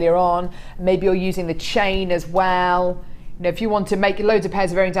bought you earlier on. Maybe you're using the chain as well. You know, if you want to make loads of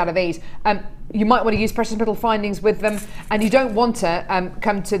pairs of earrings out of these, you might want to use precious metal findings with them, and you don't want to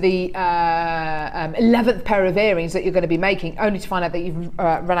come to the 11th pair of earrings that you're going to be making only to find out that you've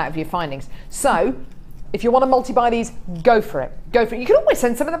run out of your findings. So if you want to multi-buy these, go for it. Go for it. You can always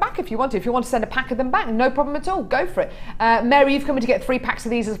send some of them back if you want to. If you want to send a pack of them back, no problem at all. Go for it. Mary, you've come in to get 3 packs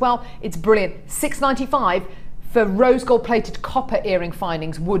of these as well. It's brilliant. $6.95 for rose gold plated copper earring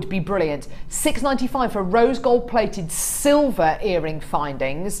findings would be brilliant. £6.95 for rose gold plated silver earring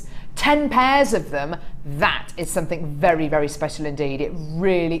findings. 10 pairs of them. That is something very, very special indeed. It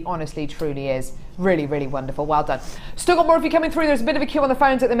really, honestly, truly is. Really, really wonderful. Well done. Still got more of you coming through. There's a bit of a queue on the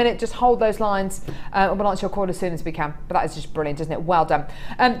phones at the minute. Just hold those lines and we'll answer your call as soon as we can. But that is just brilliant, isn't it? Well done.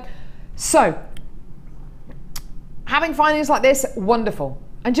 So, having findings like this, wonderful.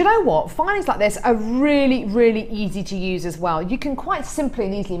 And do you know what? Findings like this are really, really easy to use as well. You can quite simply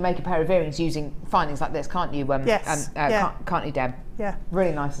and easily make a pair of earrings using findings like this, can't you? Yes. Can't you, Deb? Yeah.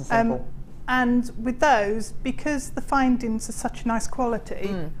 Really nice and simple. And with those, because the findings are such nice quality,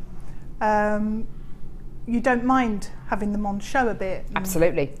 you don't mind having them on show a bit.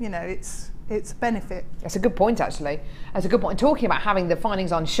 Absolutely. You know, it's a benefit. That's a good point, actually. That's a good point. Talking about having the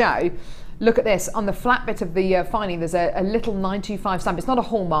findings on show, look at this. On the flat bit of the finding, there's a little 925 stamp. It's not a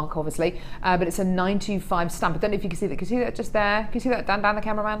hallmark, obviously, but it's a 925 stamp. I don't know if you can see that. Can you see that just there? Can you see that down the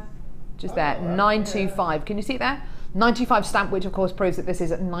cameraman? Just there. 925. Can you see it there? 925 stamp, which of course proves that this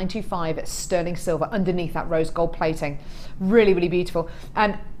is 925 sterling silver underneath that rose gold plating. Really, really beautiful.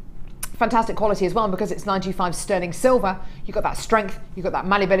 And fantastic quality as well, and because it's 925 sterling silver, you've got that strength, you've got that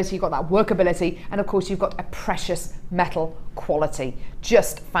malleability, you've got that workability, and of course you've got a precious metal quality.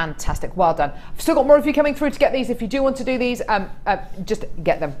 Just fantastic. Well done. I've still got more of you coming through to get these. If you do want to do these, just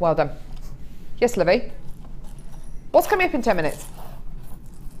get them. Well done. Yes, Livy? What's coming up in 10 minutes?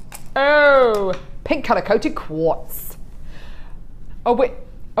 Oh, pink colour coated quartz. Are we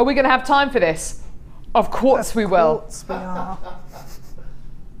going to have time for this? Of course we will. Of course we are.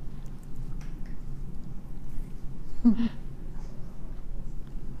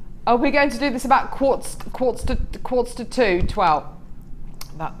 Are we going to do this about quartz to 2:12?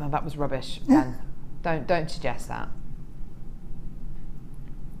 That was rubbish, Ben. Don't suggest that.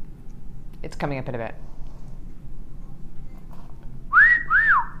 It's coming up in a bit.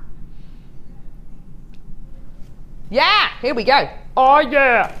 Yeah, here we go. Oh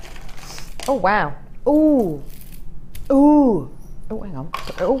yeah. Oh wow. Ooh. Ooh. Oh, hang on.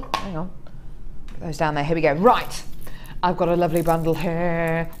 Oh, hang on. Put those down there. Here we go. Right. I've got a lovely bundle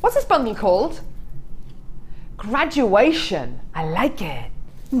here. What's this bundle called? Graduation. I like it.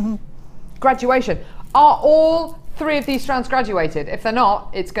 Graduation. Are all 3 of these strands graduated? If they're not,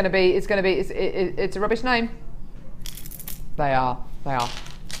 it's a rubbish name. They are.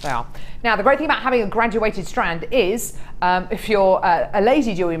 Now, the great thing about having a graduated strand is, if you're a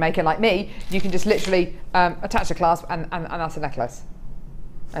lazy jewellery maker like me, you can just literally attach a clasp and that's a necklace.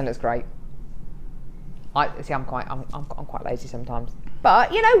 And it looks great. I'm quite lazy sometimes.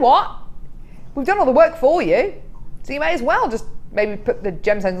 But you know what? We've done all the work for you. So you may as well just maybe put the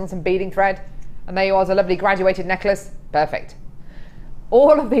gemstones on some beading thread. And there you are, a lovely graduated necklace. Perfect.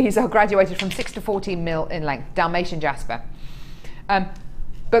 All of these are graduated from 6 to 14 mil in length, Dalmatian jasper.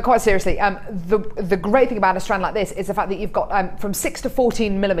 But quite seriously, the great thing about a strand like this is the fact that you've got from 6 to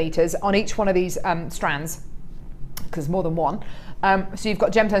 14 millimeters on each one of these strands, because more than one. So you've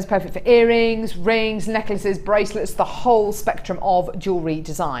got gemstones perfect for earrings, rings, necklaces, bracelets, the whole spectrum of jewellery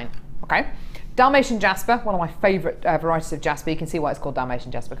design. Okay, Dalmatian jasper, one of my favourite varieties of jasper. You can see why it's called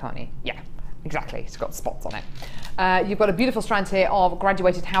Dalmatian jasper, can't you? Yeah, exactly. It's got spots on it. You've got a beautiful strand here of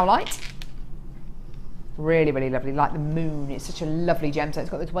graduated howlite. Really, really lovely, like the moon. It's such a lovely gemstone.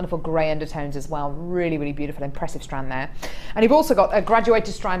 It's got those wonderful grey undertones as well. Really, really beautiful, impressive strand there. And you've also got a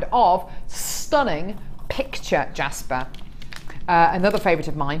graduated strand of stunning picture jasper. Another favourite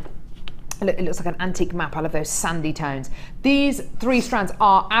of mine. It looks like an antique map. I love those sandy tones. These 3 strands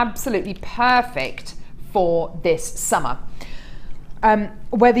are absolutely perfect for this summer.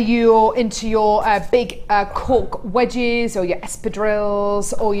 Whether you're into your big cork wedges or your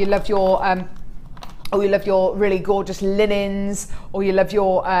espadrilles, or you love your really gorgeous linens, or you love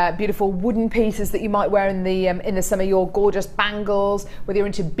your beautiful wooden pieces that you might wear in the summer, your gorgeous bangles, whether you're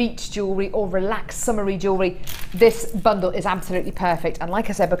into beach jewellery or relaxed summery jewellery, this bundle is absolutely perfect. And like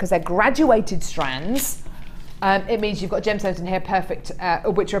I said, because they're graduated strands, it means you've got gemstones in here perfect,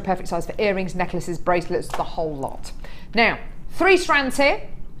 which are a perfect size for earrings, necklaces, bracelets, the whole lot. Now, 3 strands here.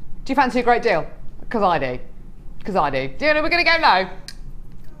 Do you fancy a great deal? Because I do. Do you know we're going to go low?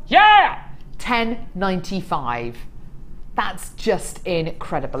 Yeah! $10.95. That's just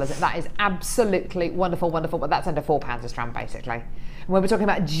incredible, isn't it? That is absolutely wonderful, but that's under £4 a strand basically. And when we're talking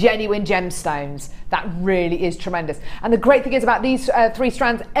about genuine gemstones, that really is tremendous. And the great thing is about these 3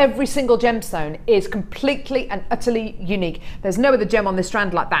 strands, every single gemstone is completely and utterly unique. There's no other gem on this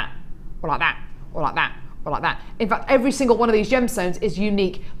strand like that, or like that, or like that, or like that. In fact, every single one of these gemstones is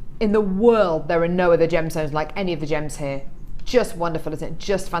unique. In the world, there are no other gemstones like any of the gems here. just wonderful, isn't it?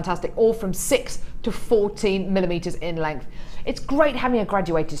 Just fantastic. All from 6 to 14 millimeters in length. It's great having a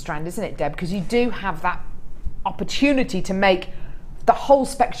graduated strand, isn't it, Deb? Because you do have that opportunity to make the whole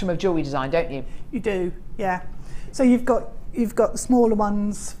spectrum of jewellery design, don't you? You do, yeah. So you've got the smaller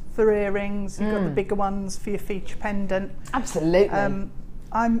ones for earrings, you've got the bigger ones for your feature pendant. Absolutely.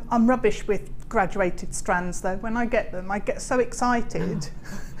 I'm rubbish with graduated strands though. When I get them, I get so excited.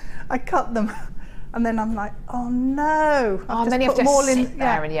 I cut them and then I'm like, oh no. And then you have to sit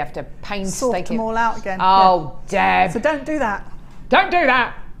there and you have to sort them all out again. Oh, Deb. So don't do that. Don't do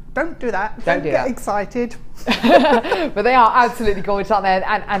that. Don't do that. Don't get excited. But they are absolutely gorgeous, aren't they?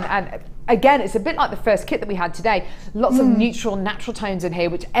 And again, it's a bit like the first kit that we had today. Lots of neutral, natural tones in here,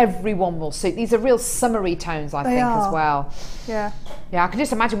 which everyone will suit. These are real summery tones, I think, as well. Yeah. Yeah, I can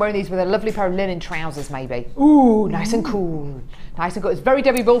just imagine wearing these with a lovely pair of linen trousers, maybe. Ooh, nice and cool. Nice and cool. It's very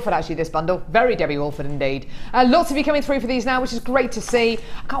Debbie Wolford, actually, this bundle. Very Debbie Wolford indeed. Lots of you coming through for these now, which is great to see.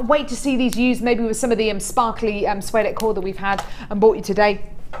 I can't wait to see these used, maybe with some of the sparkly suede cord that we've had and bought you today.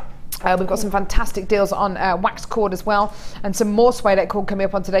 We've got some fantastic deals on wax cord as well, and some more suede cord coming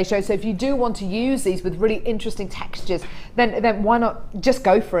up on today's show. So if you do want to use these with really interesting textures, then why not just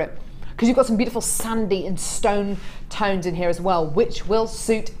go for it? Because you've got some beautiful sandy and stone tones in here as well, which will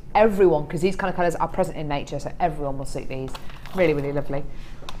suit everyone, because these kind of colours are present in nature, so everyone will suit these. Really, really lovely.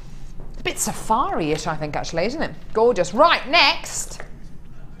 A bit safari-ish, I think, actually, isn't it? Gorgeous. Right, next.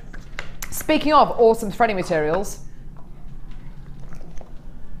 Speaking of awesome threading materials,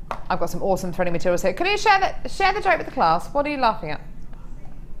 I've got some awesome threading materials here. Can you share the joke with the class? What are you laughing at?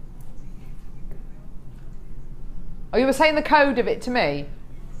 Oh, you were saying the code of it to me?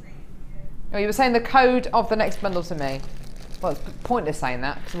 Oh, you were saying the code of the next bundle to me? Well, it's pointless saying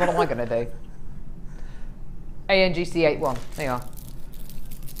that, because what am I going to do? ANGC81. There you are.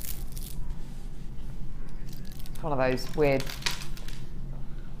 It's one of those weird,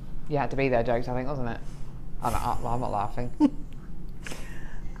 you had to be there jokes, I think, wasn't it? I'm not laughing.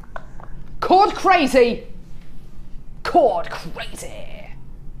 Cord crazy! Cord crazy!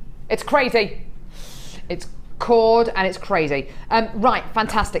 It's crazy. It's cord and it's crazy. Right,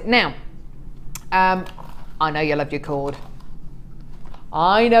 fantastic. Now, I know you love your cord.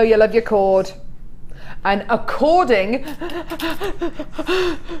 I know you love your cord. And according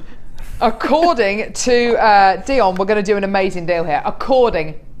to Dion, we're going to do an amazing deal here.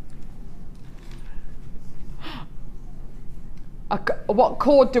 What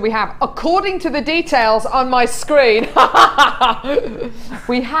cord do we have? According to the details on my screen,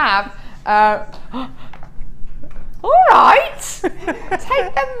 we have. All right,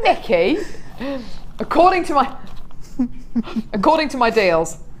 take the mickey. According to my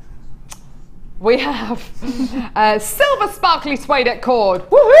deals, we have silver sparkly suede cord.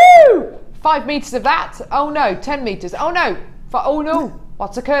 Woohoo! 5 meters of that. Oh no, 10 meters. Oh no. Oh no.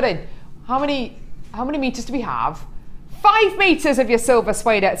 What's occurring? How many meters do we have? 5 meters of your silver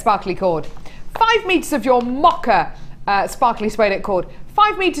suede sparkly cord, 5 meters of your mocha sparkly suede cord,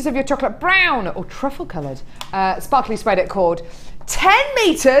 5 meters of your chocolate brown or truffle coloured sparkly suede cord, 10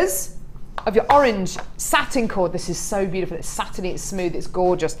 meters of your orange satin cord. This is so beautiful. It's satiny, it's smooth, it's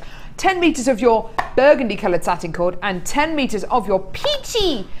gorgeous. 10 meters of your burgundy coloured satin cord, and 10 meters of your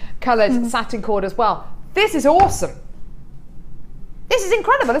peachy coloured satin cord as well. This is awesome. This is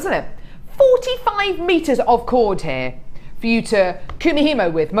incredible, isn't it? 45 meters of cord here for you to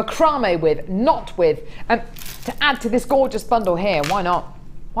kumihimo with, macrame with, knot with, and to add to this gorgeous bundle here. Why not?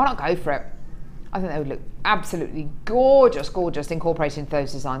 Why not go for it? I think they would look absolutely gorgeous, gorgeous incorporated into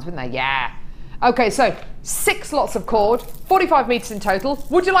those designs, wouldn't they? Yeah. Okay, so 6 lots of cord, 45 meters in total.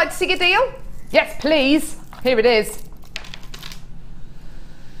 Would you like to see a deal? Yes, please. Here it is.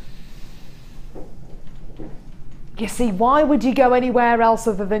 You see, why would you go anywhere else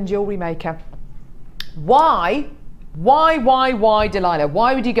other than JewelleryMaker? Why, Delilah?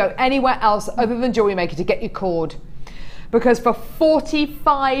 Why would you go anywhere else other than JewelleryMaker to get your cord? Because for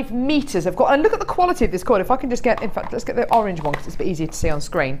 45 meters of cord, and look at the quality of this cord. If I can just get, in fact, let's get the orange one because it's a bit easier to see on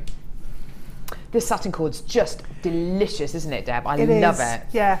screen. This satin cord's just delicious, isn't it, Deb? I love it.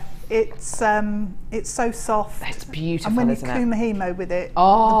 Yeah, it's so soft. It's beautiful, and when you isn't it? kumihimo with it,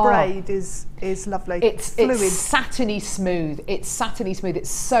 Oh, the braid is lovely. It's fluid. It's satiny smooth. It's satiny smooth. It's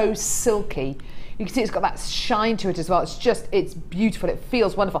so silky. You can see it's got that shine to it as well. It's beautiful. It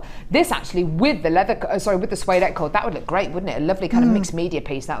feels wonderful. This actually with the with the suede cord, that would look great, wouldn't it? A lovely kind of mixed media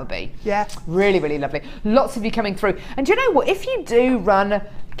piece that would be. Yeah. Really, really lovely. Lots of you coming through. And do you know what? If you do run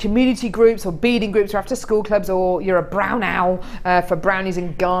community groups or beading groups or after school clubs, or you're a brown owl for brownies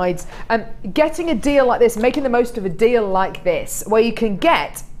and guides, getting a deal like this, making the most of a deal like this, where you can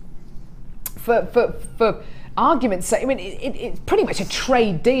get for argument's sake, I mean, it's pretty much a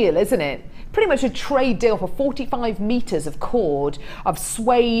trade deal, isn't it? Pretty much a trade deal for 45 meters of cord of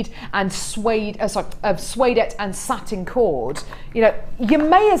suede and suedette and satin cord. You know, you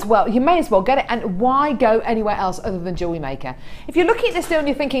may as well get it. And why go anywhere else other than Jewellery Maker? If you're looking at this deal and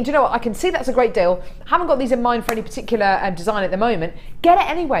you're thinking, do you know what? I can see that's a great deal. Haven't got these in mind for any particular design at the moment. Get it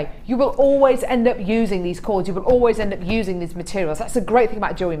anyway. You will always end up using these cords. You will always end up using these materials. That's the great thing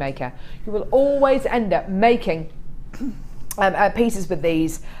about Jewellery Maker. You will always end up making pieces with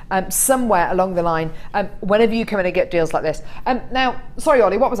these somewhere along the line whenever you come in and get deals like this. Now, sorry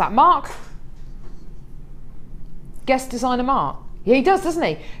Ollie, what was that? Mark? Guest designer Mark? Yeah, he does, doesn't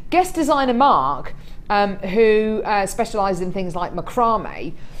he? Guest designer Mark, who specialises in things like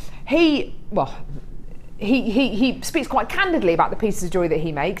macrame, he speaks quite candidly about the pieces of jewellery that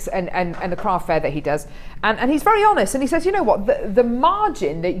he makes and the craft fair that he does, and he's very honest, and he says, you know what, the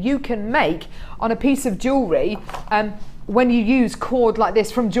margin that you can make on a piece of jewellery when you use cord like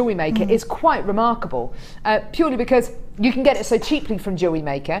this from Jewellery Maker is quite remarkable, purely because you can get it so cheaply from Jewellery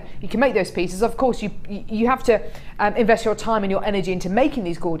Maker. You can make those pieces. Of course, you have to invest your time and your energy into making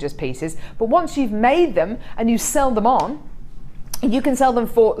these gorgeous pieces, but once you've made them and you sell them on, you can sell them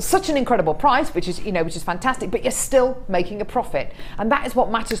for such an incredible price, which is fantastic, but you're still making a profit. And that is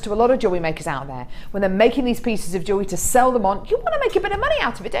what matters to a lot of jewellery makers out there. When they're making these pieces of jewellery to sell them on, you want to make a bit of money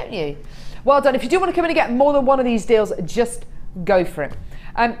out of it, don't you? Well done. If you do want to come in and get more than one of these deals, just go for it.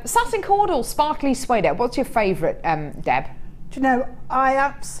 Satin cord or sparkly suede, what's your favourite, Deb? Do you know, I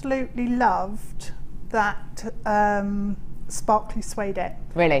absolutely loved that sparkly suede.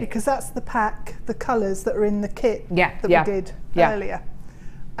 Really? Because that's the pack, the colours that are in the kit that we did earlier.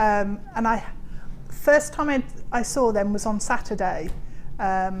 And first time I saw them was on Saturday,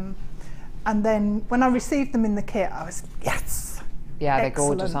 and then when I received them in the kit, I was, yes! Yeah, they're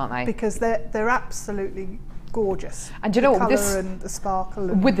excellent, gorgeous, aren't they? Because they're absolutely gorgeous. And do you know what? The colour and the sparkle.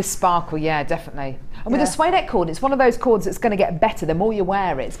 With the sparkle, yeah, definitely. And with the suede cord, it's one of those cords that's going to get better the more you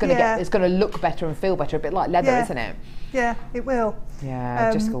wear it. It's going to look better and feel better, a bit like leather, isn't it? Yeah, it will.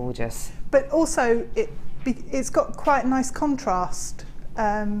 Yeah, just gorgeous. But also, it's got quite a nice contrast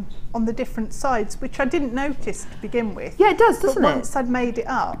on the different sides, which I didn't notice to begin with. Yeah, it does, doesn't it? But once I'd made it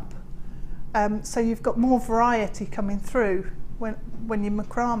up, so you've got more variety coming through when you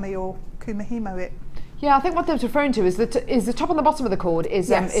macrame or kumihimo it. Yeah, I think what they're referring to is the top and the bottom of the cord is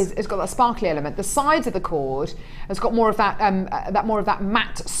got that sparkly element. The sides of the cord has got more of that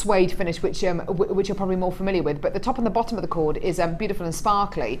matte suede finish, which you're probably more familiar with. But the top and the bottom of the cord is beautiful and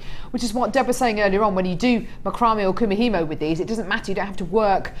sparkly, which is what Deb was saying earlier on. When you do macrame or kumihimo with these, it doesn't matter. You don't have to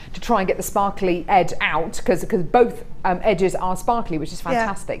work to try and get the sparkly edge out because both edges are sparkly, which is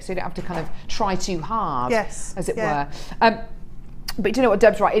fantastic. So you don't have to kind of try too hard, as it were. But do you know what,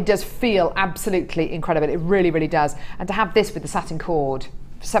 Deb's right, it does feel absolutely incredible. It really, really does. And to have this with the satin cord,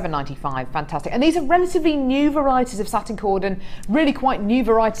 $7.95, fantastic. And these are relatively new varieties of satin cord and really quite new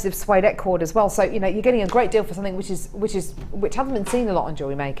varieties of suede cord as well. So, you know, you're getting a great deal for something which hasn't been seen a lot on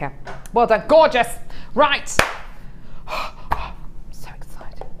Jewellery Maker. Well done, gorgeous. Right. So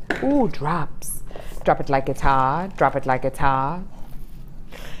excited. Ooh, drops. Drop it like it's hard, drop it like it's hard.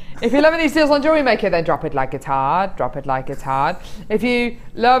 If you're loving these deals on Jewellery Maker, then drop it like it's hard, drop it like it's hard. If you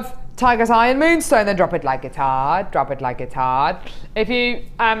love Tiger's Eye and Moonstone, then drop it like it's hard, drop it like it's hard. If you,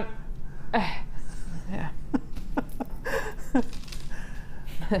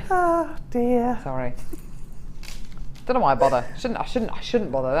 Oh dear. Sorry. Don't know why I bother. I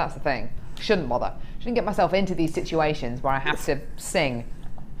shouldn't bother, that's the thing. Shouldn't bother. Shouldn't get myself into these situations where I have to sing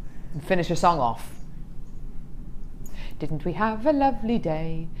and finish a song off. Didn't we have a lovely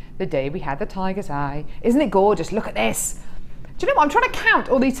day, the day we had the tiger's eye? Isn't it gorgeous? Look at this. Do you know what? I'm trying to count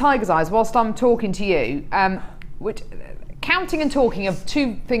all these tiger's eyes whilst I'm talking to you. Counting and talking are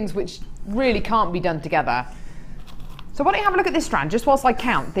two things which really can't be done together. So why don't you have a look at this strand, just whilst I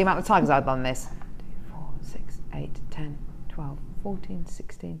count the amount of tiger's eyes on this. 2, 4, 6, 8, 10, 12, 14,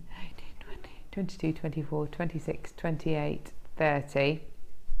 16, 18, 20, 22, 24, 26, 28, 30,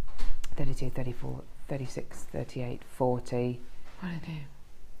 32, 34, 36, 38, 40,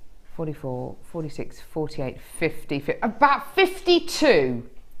 44, 46, 48, 50, about 52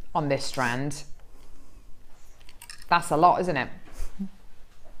 on this strand. That's a lot, isn't it?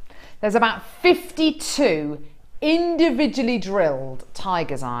 There's about 52 individually drilled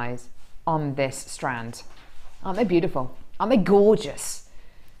tiger's eyes on this strand. Aren't they beautiful? Aren't they gorgeous?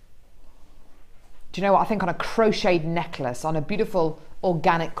 Do you know what? I think on a crocheted necklace, on a beautiful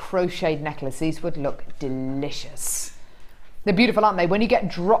organic crocheted necklace, these would look delicious. They're beautiful, aren't they? When you get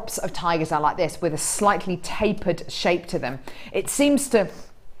drops of tiger's eye like this with a slightly tapered shape to them, it seems to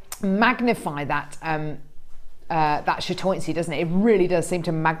magnify that chatoyancy, doesn't it? It really does seem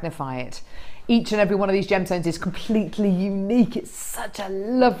to magnify it. Each and every one of these gemstones is completely unique. It's such a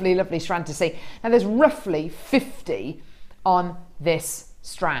lovely, lovely strand to see. Now there's roughly 50 on this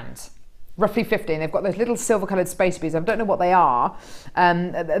strand. Roughly 50, and they've got those little silver coloured spacer beads. I don't know what they are.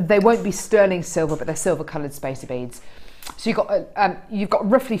 They won't be sterling silver, but they're silver coloured spacer beads. So you've got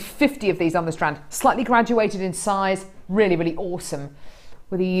roughly 50 of these on the strand, slightly graduated in size, really, really awesome.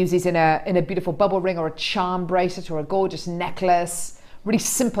 Whether you use these in a beautiful bubble ring or a charm bracelet or a gorgeous necklace, really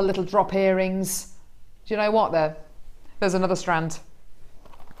simple little drop earrings. Do you know what though? There's another strand.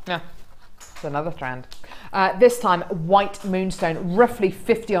 Yeah, there's another strand. This time white moonstone, roughly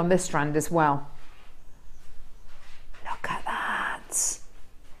 50 on this strand as well. Look at that.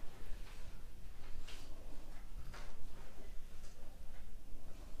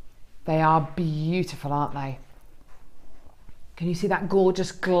 They are beautiful, aren't they? Can you see that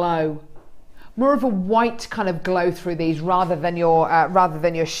gorgeous glow? More of a white kind of glow through these rather than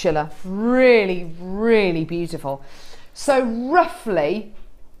your Schiller. Really, really beautiful. So roughly,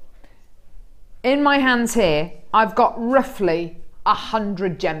 in my hands here, I've got roughly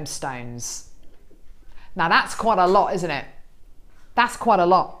 100 gemstones. Now that's quite a lot, isn't it? That's quite a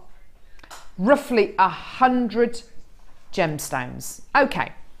lot. Roughly 100 gemstones.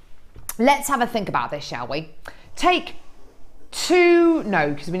 Okay, let's have a think about this, shall we? Take two,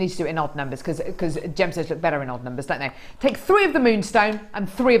 no, because we need to do it in odd numbers because gemstones look better in odd numbers, don't they? Take 3 of the moonstone and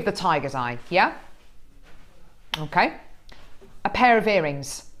 3 of the tiger's eye, yeah? Okay. A pair of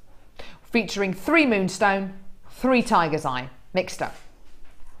earrings featuring 3 moonstone, 3 tiger's eye, mixed up.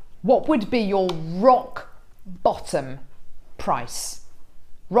 What would be your rock bottom price?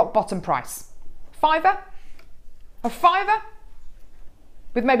 Rock bottom price. £5? A £5?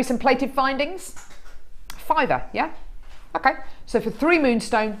 With maybe some plated findings? £5, yeah? Okay, so for 3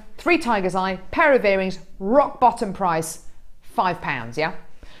 moonstone, 3 tiger's eye, pair of earrings, rock bottom price, £5, yeah?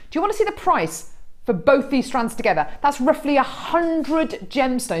 Do you want to see the price for both these strands together? That's roughly 100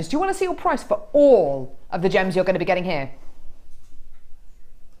 gemstones. Do you want to see your price for all of the gems you're going to be getting here?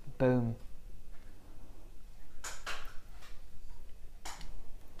 Boom.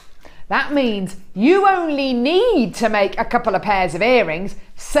 That means you only need to make a couple of pairs of earrings,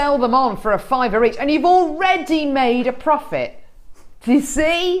 sell them on for a £5 each, and you've already made a profit. Do you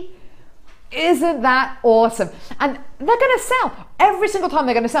see? Isn't that awesome? And they're going to sell. Every single time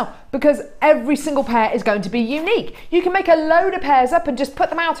they're going to sell because every single pair is going to be unique. You can make a load of pairs up and just put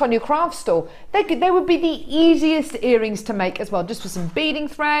them out on your craft store. They would be the easiest earrings to make as well, just with some beading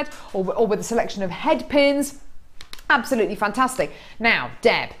thread or with a selection of head pins. Absolutely fantastic. Now,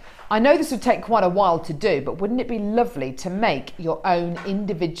 Deb, I know this would take quite a while to do, but wouldn't it be lovely to make your own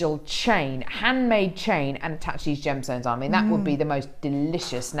individual chain, handmade chain, and attach these gemstones on? I mean, that would be the most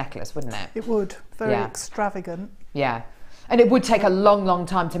delicious necklace, wouldn't it? It would. Very extravagant. Yeah. And it would take a long, long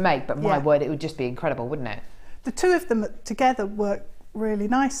time to make, but my word, it would just be incredible, wouldn't it? The two of them together work really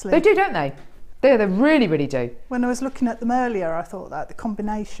nicely. They do, don't they? They really, really do. When I was looking at them earlier, I thought that the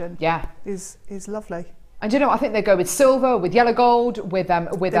combination is lovely. And you know, I think they go with silver, with yellow gold, with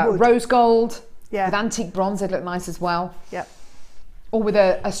rose gold, with antique bronze. They'd look nice as well. Yep. Or with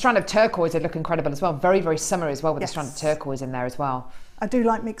a strand of turquoise, they'd look incredible as well. Very, very summery as well, with a strand of turquoise in there as well. I do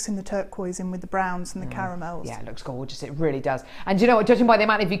like mixing the turquoise in with the browns and the caramels. Yeah, it looks gorgeous. It really does. And you know what? Judging by the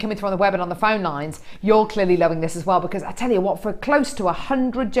amount of you coming through on the web and on the phone lines, you're clearly loving this as well. Because I tell you what, for close to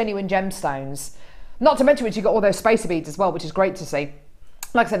 100 genuine gemstones, not to mention which you've got all those spacer beads as well, which is great to see.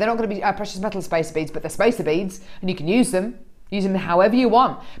 Like I said, they're not going to be precious metal spacer beads, but they're spacer beads, and you can use them however you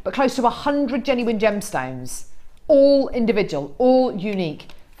want. But close to 100 genuine gemstones, all individual, all unique,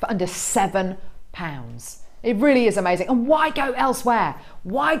 for under £7. It really is amazing. And why go elsewhere?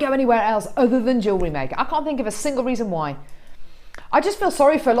 Why go anywhere else other than Jewellerymaker? I can't think of a single reason why. I just feel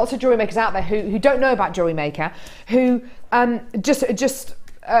sorry for lots of jewellery makers out there who don't know about Jewellerymaker, who just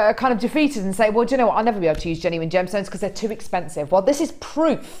kind of defeated and say, well, do you know what, I'll never be able to use genuine gemstones because they're too expensive. Well, this is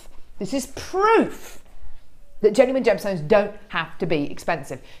proof that genuine gemstones don't have to be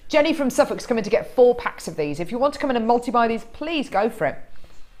expensive. Jenny from Suffolk's coming to get 4 packs of these. If you want to come in and multi-buy these, please go for it.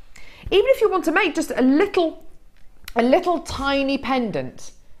 Even if you want to make just a little tiny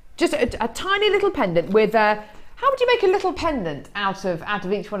pendant, just a tiny little pendant with how would you make a little pendant out of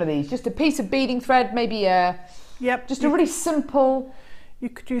each one of these? Just a piece of beading thread, maybe just a really simple. You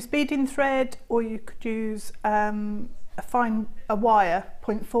could use beading thread, or you could use a wire,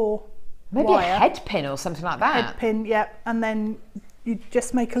 0.4 maybe wire. A head pin or something like that. Head pin, and then you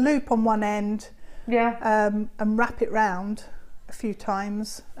just make a loop on one end, and wrap it round a few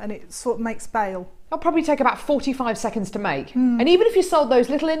times, and it sort of makes bail. That'll probably take about 45 seconds to make. And even if you sold those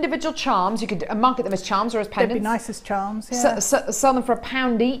little individual charms, you could market them as charms or as pendants. They'd be nice as charms, yeah. Sell them for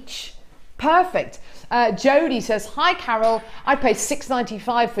 £1 each. Perfect. Jodie says, hi Carol, I'd pay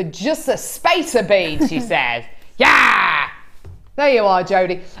 $6.95 for just a spacer bead, she says. Yeah! There you are,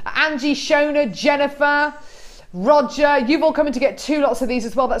 Jodie. Angie, Shona, Jennifer, Roger, you've all come in to get 2 lots of these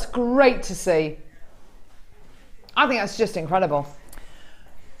as well. That's great to see. I think that's just incredible.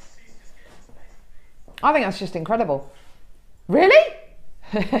 I think that's just incredible. Really?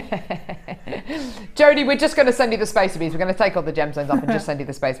 Jodie, we're just going to send you the spacer beads. We're going to take all the gemstones off and just send you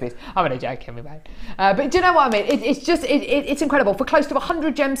the spacer beads. I'm only joking, we mate. But do you know what I mean? It's incredible. For close to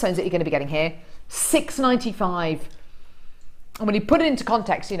 100 gemstones that you're going to be getting here, $6.95. And when you put it into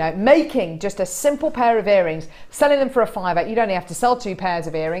context, you know, making just a simple pair of earrings, selling them for a £5, you'd only have to sell 2 pairs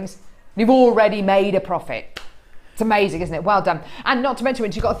of earrings. You've already made a profit. It's amazing, isn't it? Well done. And not to mention,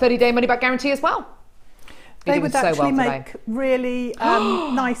 when you've got a 30-day money-back guarantee as well. They would actually make really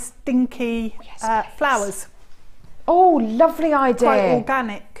nice, dinky flowers. Oh, lovely idea. Quite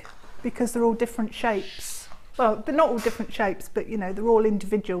organic, because they're all different shapes. Well, they're not all different shapes, but you know, they're all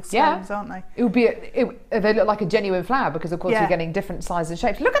individual stones, aren't they? It would be. They look like a genuine flower because, of course, you're getting different sizes and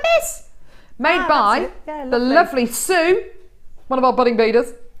shapes. Look at this, made by the lovely Sue, one of our budding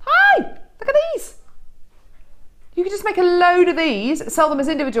beaders. Hi, look at these. You could just make a load of these, sell them as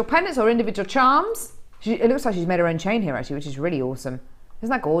individual pendants or individual charms. It looks like she's made her own chain here, actually, which is really awesome. Isn't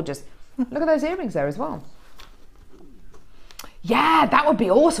that gorgeous? Look at those earrings there as well. Yeah, that would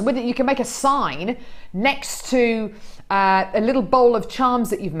be awesome, wouldn't it? You can make a sign next to a little bowl of charms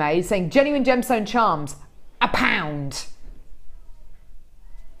that you've made saying genuine gemstone charms, £1.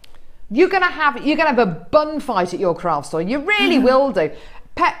 You're gonna have a bun fight at your craft store. You really will do.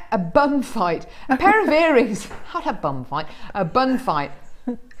 A bun fight. A pair of earrings. Not a bun fight. A bun fight.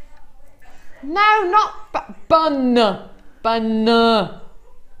 No, not bun. Bun.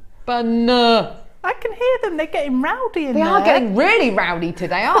 I can hear them. They're getting rowdy in there. They are getting really rowdy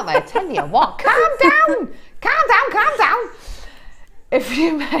today, aren't they? I tell you what. Calm down. Calm down. If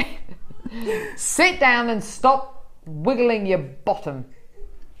you may, sit down and stop wiggling your bottom.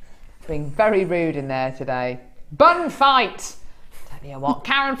 Being very rude in there today. Bun fight. Tell you what.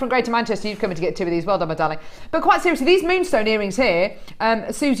 Karen from Greater Manchester, you've come in to get 2 of these. Well done, my darling. But quite seriously, these Moonstone earrings here,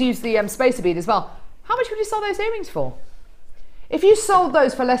 Sue's used the spacer bead as well. How much would you sell those earrings for? If you sold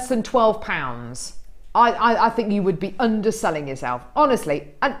those for less than £12, I think you would be underselling yourself, honestly.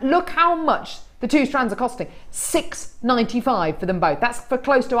 And look how much the 2 strands are costing. $6.95 for them both. That's for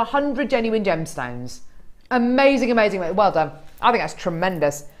close to 100 genuine gemstones. Amazing, amazing. Well done. I think that's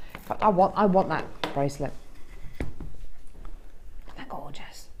tremendous. In fact, I want that bracelet. Isn't that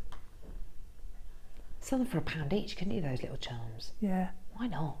gorgeous? Sell them for £1 each, couldn't you, those little charms? Yeah. Why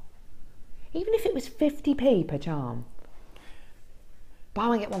not? Even if it was 50p per charm. Buy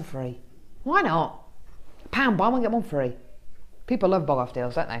one, get one free. Why not? £1, buy one, get one free. People love bog-off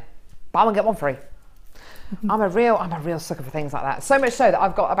deals, don't they? Buy one, get one free. I'm a real sucker for things like that. So much so that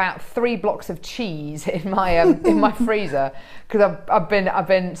I've got about 3 blocks of cheese in my freezer because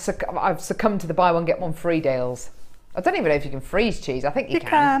I've succumbed to the buy one, get one free deals. I don't even know if you can freeze cheese. I think you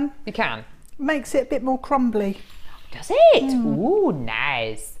can. You can. Makes it a bit more crumbly. Does it? Ooh,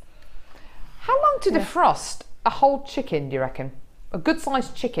 nice. How long to defrost a whole chicken, do you reckon? A good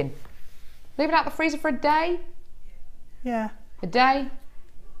sized chicken. Leave it out the freezer for a day? Yeah. A day?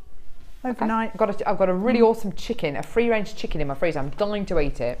 Overnight. Okay. I've got a really awesome chicken, a free range chicken in my freezer. I'm dying to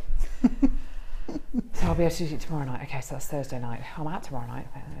eat it. So I'll be able to eat it tomorrow night. Okay, so that's Thursday night. I'm out tomorrow night.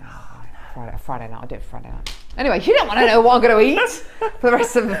 Friday night. I'll do it Friday night. Anyway, you don't want to know what I'm going to eat for the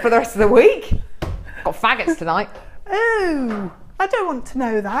rest of the week. Got faggots tonight. Oh, I don't want to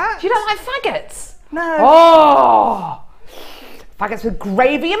know that. You don't like faggots? No. Oh, faggots with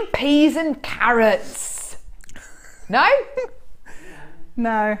gravy and peas and carrots. No?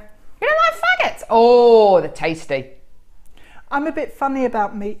 No. You don't like faggots? Oh, they're tasty. I'm a bit funny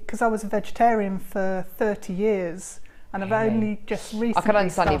about meat because I was a vegetarian for 30 years and I've only just recently I can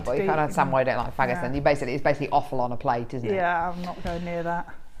understand you, started but you can't understand why you don't like faggots then. It's basically offal on a plate, isn't it? Yeah, I'm not going near that.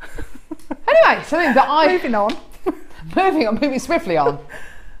 Anyway, something that Moving on. moving swiftly on.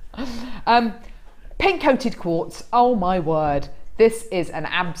 Pink coated quartz, oh my word. This is an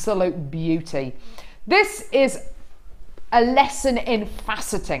absolute beauty. This is a lesson in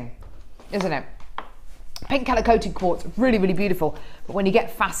faceting, isn't it? Pink colour coated quartz, really, really beautiful. But when you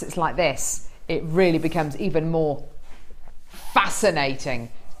get facets like this, it really becomes even more fascinating.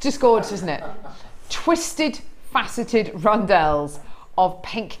 Just gorgeous, isn't it? Twisted, faceted rondelles of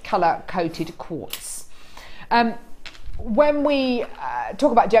pink colour coated quartz. when we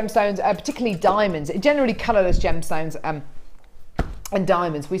talk about gemstones, particularly diamonds, generally colourless gemstones and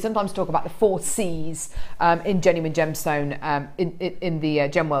diamonds, we sometimes talk about the 4 C's in genuine gemstone in the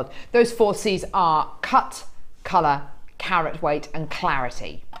gem world. Those 4 C's are cut, colour, carat weight and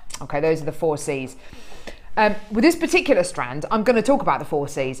clarity. Okay, those are the 4 C's. With this particular strand, I'm going to talk about the 4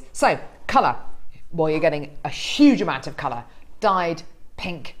 C's. So, colour. Well, you're getting a huge amount of colour. Dyed,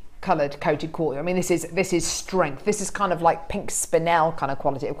 pink, coloured, coated quartz. I mean, this is strength. This is kind of like Pink Spinel kind of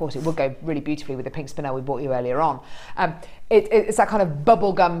quality. Of course, it would go really beautifully with the Pink Spinel we bought you earlier on. It's that kind of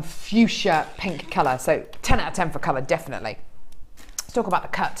bubblegum fuchsia pink colour. So 10 out of 10 for colour, definitely. Let's talk about the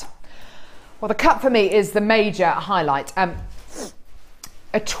cut. Well, the cut for me is the major highlight. A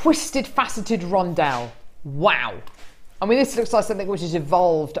twisted, faceted rondelle. Wow. I mean, this looks like something which has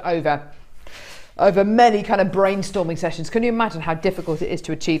evolved over many kind of brainstorming sessions. Can you imagine how difficult it is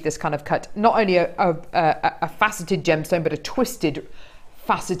to achieve this kind of cut? Not only a faceted gemstone, but a twisted,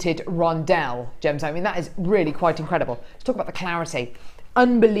 faceted rondelle gemstone. I mean, that is really quite incredible. Let's talk about the clarity.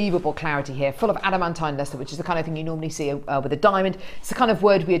 Unbelievable clarity here, full of adamantine luster, which is the kind of thing you normally see with a diamond. It's the kind of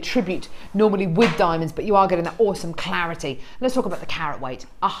word we attribute normally with diamonds, but you are getting that awesome clarity. Let's talk about the carat weight.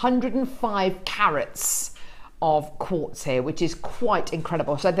 105 carats of quartz here, which is quite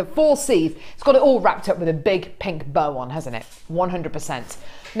incredible. So the 4 C's, it's got it all wrapped up with a big pink bow on, hasn't it? 100%.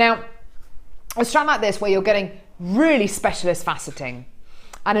 Now, a strand like this where you're getting really specialist faceting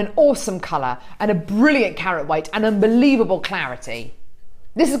and an awesome colour and a brilliant carat weight and unbelievable clarity.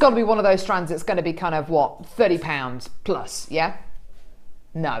 This has got to be one of those strands that's going to be kind of, what, £30 plus, yeah?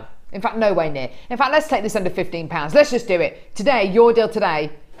 No. In fact, no way near. In fact, let's take this under £15. Let's just do it. Today, your deal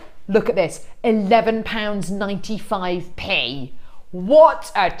today, look at this, £11.95p.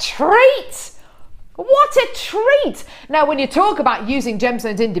 What a treat! What a treat! Now, when you talk about using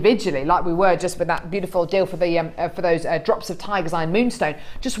gemstones individually, like we were just with that beautiful deal for those drops of Tiger's Eye Moonstone,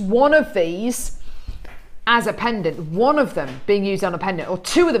 just one of these as a pendant, one of them being used on a pendant, or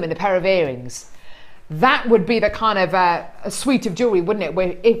 2 of them in a pair of earrings, that would be the kind of a suite of jewellery, wouldn't it?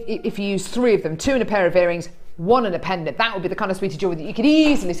 Where if you use 3 of them, 2 in a pair of earrings, 1 in a pendant, that would be the kind of suite of jewellery that you could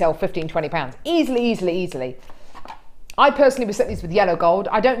easily sell £15–20. Easily. I personally would set these with yellow gold.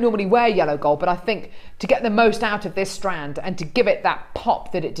 I don't normally wear yellow gold, but I think to get the most out of this strand and to give it that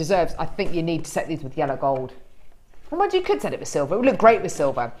pop that it deserves, I think you need to set these with yellow gold. Well, you could set it with silver. It would look great with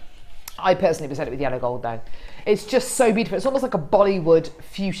silver. I personally would set it with yellow gold though. It's just so beautiful. It's almost like a Bollywood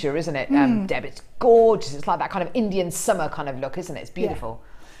fuchsia, isn't it, Deb? It's gorgeous. It's like that kind of Indian summer kind of look, isn't it? It's beautiful.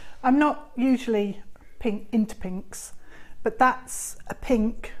 Yeah. I'm not usually into pinks, but that's a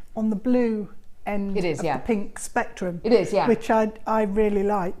pink on the blue end of the pink spectrum. It is, yeah. Which I really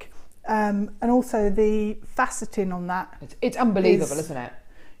like. And also the faceting on that. It's unbelievable, isn't it?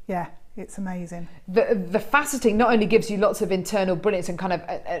 Yeah. It's amazing. The faceting not only gives you lots of internal brilliance and kind of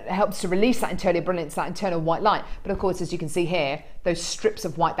helps to release that internal brilliance, that internal white light, but of course, as you can see here, those strips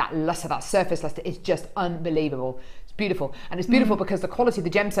of white, that luster, that surface luster is just unbelievable. It's beautiful. And it's beautiful because the quality of the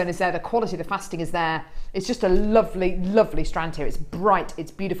gemstone is there, the quality of the faceting is there. It's just a lovely, lovely strand here. It's bright,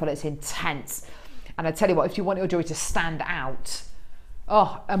 it's beautiful, it's intense. And I tell you what, if you want your jewellery to stand out,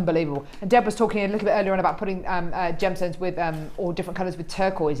 oh, unbelievable. And Deb was talking a little bit earlier on about putting gemstones with, or different colours with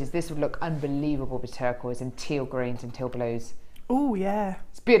turquoises. This would look unbelievable with turquoise and teal greens and teal blues. Oh, yeah.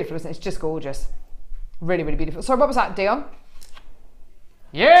 It's beautiful, isn't it? It's just gorgeous. Really, really beautiful. Sorry, what was that, Dion?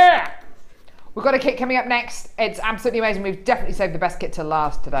 Yeah! We've got a kit coming up next. It's absolutely amazing. We've definitely saved the best kit to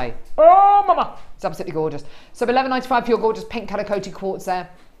last today. Oh, mama! It's absolutely gorgeous. So $11.95 for your gorgeous pink colour coated quartz there.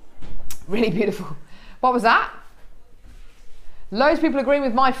 Really beautiful. What was that? Loads of people agreeing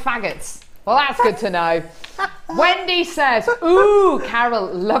with my faggots. Well, that's good to know. Wendy says, ooh, Carol,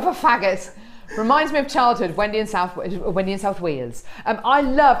 love a faggot. Reminds me of childhood, Wendy in South Wales. I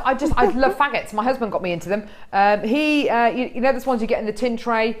love faggots. My husband got me into them. You know those ones you get in the tin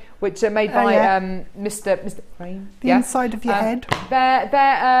tray, which are made by Mr. Frame. The inside of your head.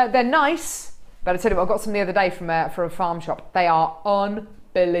 They're nice, but I tell you what, I got some the other day from a farm shop. They are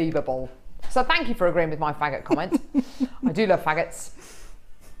unbelievable. So thank you for agreeing with my faggot comment. I do love faggots.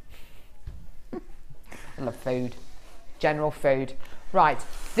 I love food. General food. Right,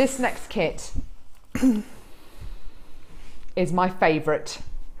 this next kit is my favourite.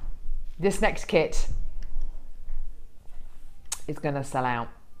 This next kit is going to sell out.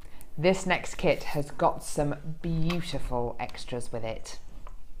 This next kit has got some beautiful extras with it.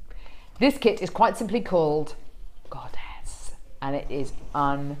 This kit is quite simply called Goddess, and it is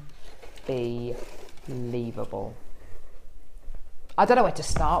unbelievable. I don't know where to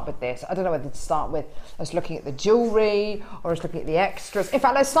start with this. I don't know whether to start with us looking at the jewellery or us looking at the extras. In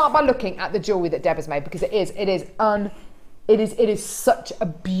fact, let's start by looking at the jewellery that Deb has made, because it is It is such a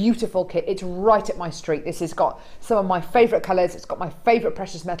beautiful kit. It's right at my street. This has got some of my favourite colours. It's got my favourite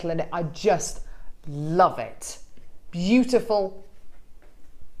precious metal in it. I just love it. Beautiful,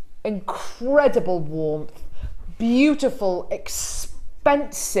 incredible warmth, beautiful,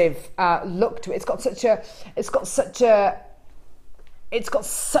 expensive look to it. It's got such an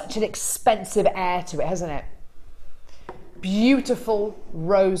expensive air to it, hasn't it? Beautiful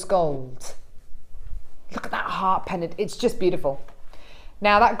rose gold. Look at that heart pendant. It's just beautiful.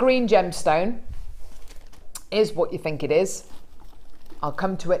 Now that green gemstone is what you think it is. I'll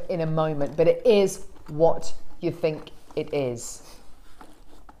come to it in a moment, but it is what you think it is.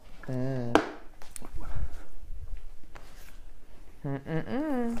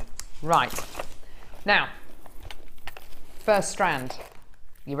 Right. Now, first strand.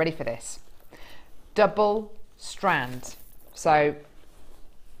 You ready for this? Double strand. So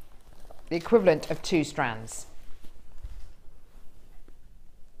the equivalent of 2 strands.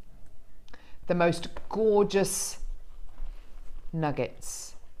 The most gorgeous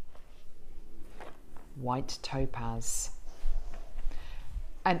nuggets. White topaz.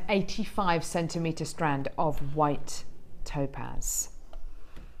 An 85 centimetre strand of white topaz.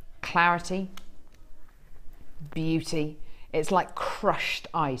 Clarity, beauty. It's like crushed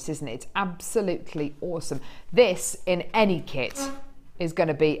ice, isn't it? It's absolutely awesome. This in any kit is going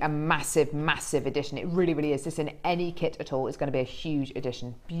to be a massive, massive addition. It really, really is. This in any kit at all is going to be a huge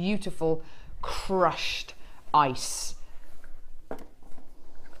addition. Beautiful, crushed ice.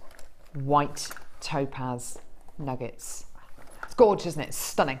 White topaz nuggets. It's gorgeous, isn't it? It's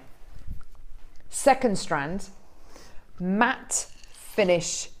stunning. Second strand, matte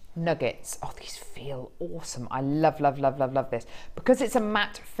finish nuggets. Oh, these feel awesome. I love, love, love, love, love this. Because it's a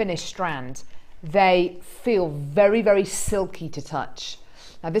matte finish strand, they feel very, very silky to touch.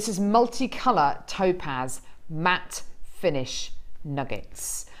 Now this is multicolour topaz matte finish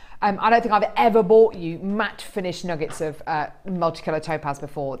nuggets. I don't think I've ever bought you matte finish nuggets of multicolour topaz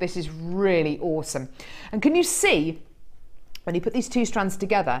before. This is really awesome. And can you see, when you put these 2 strands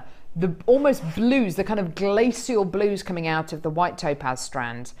together, the almost blues, the kind of glacial blues coming out of the white topaz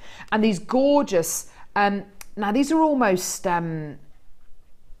strand, and these gorgeous, now these are almost,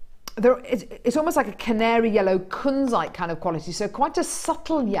 it's almost like a canary yellow kunzite kind of quality, so quite a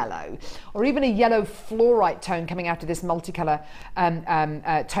subtle yellow, or even a yellow fluorite tone coming out of this multicolour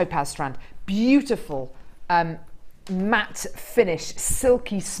topaz strand. Beautiful, matte finish,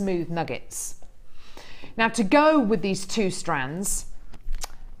 silky smooth nuggets. Now to go with these 2 strands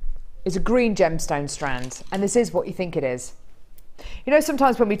is a green gemstone strand, and this is what you think it is. You know,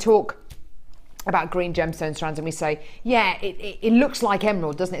 sometimes when we talk about green gemstone strands and we say, yeah, it looks like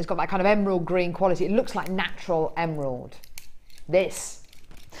emerald, doesn't it? It's got that kind of emerald green quality. It looks like natural emerald. This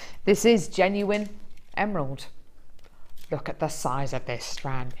is genuine emerald. Look at the size of this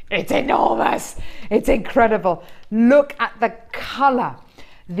strand. It's enormous. It's incredible. Look at the colour,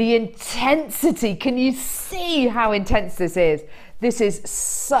 the intensity. Can you see how intense this is? This is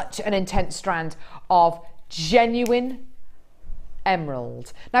such an intense strand of genuine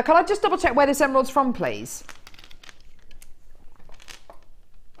emerald. Now, can I just double check where this emerald's from, please?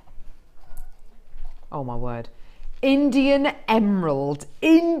 Oh my word. Indian emerald.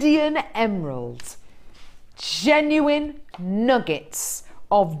 Indian emerald. Genuine nuggets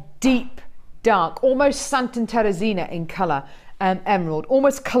of deep, dark, almost Santa Teresina in colour, emerald,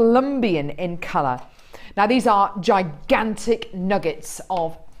 almost Colombian in colour. Now these are gigantic nuggets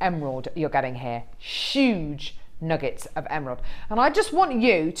of emerald you're getting here. Huge nuggets of emerald. And I just want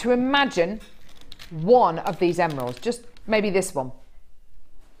you to imagine one of these emeralds, just maybe this one,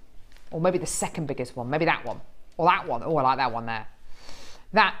 or maybe the second biggest one, maybe that one, or that one. Oh, I like that one there.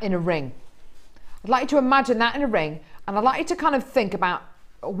 That in a ring. I'd like you to imagine that in a ring, and I'd like you to kind of think about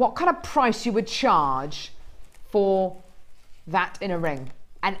what kind of price you would charge for that in a ring,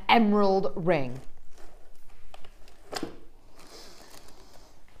 an emerald ring.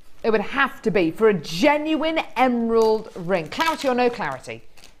 It would have to be, for a genuine emerald ring, clarity or no clarity,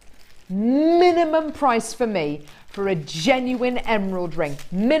 minimum price for me for a genuine emerald ring,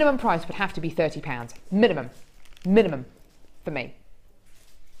 minimum price would have to be £30. Minimum for me.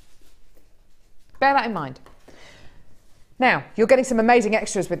 Bear that in mind. Now, you're getting some amazing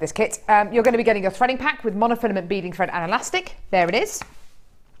extras with this kit. You're going to be getting your threading pack with monofilament beading thread and elastic. There it is.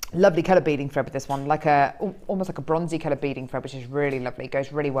 Lovely colour beading thread with this one, like almost like a bronzy colour beading thread, which is really lovely. It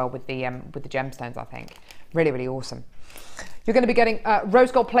goes really well with the gemstones, I think. Really, really awesome. You're going to be getting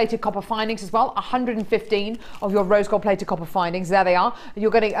rose gold plated copper findings as well. 115 of your rose gold plated copper findings. There they are. You're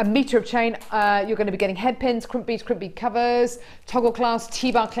getting a metre of chain. You're going to be getting head pins, crimp bead covers, toggle clasps,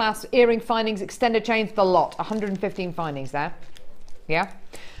 T-bar clasps, earring findings, extended chains, the lot. 115 findings there. Yeah.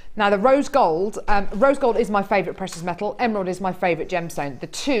 Now the rose gold is my favourite precious metal, emerald is my favourite gemstone. The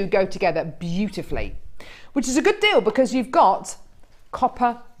two go together beautifully, which is a good deal because you've got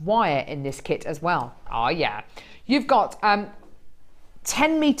copper wire in this kit as well. Oh yeah. You've got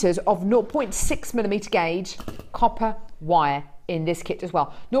 10 metres of 0.6mm gauge copper wire in this kit as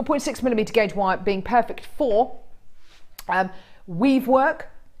well. 0.6mm gauge wire being perfect for weave work,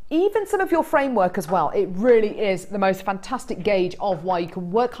 even some of your framework as well. It really is the most fantastic gauge of wire. You can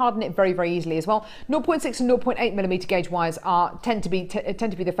work harden it very, very easily as well. 0.6 and 0.8mm gauge wires tend to be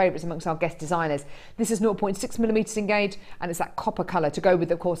the favourites amongst our guest designers. This is 0.6mm in gauge, and it's that copper colour to go with,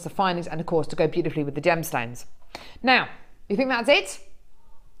 of course, the findings, and of course to go beautifully with the gemstones. Now, you think that's it?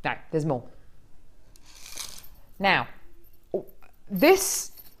 No, there's more. Now,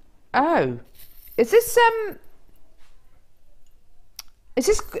 this, is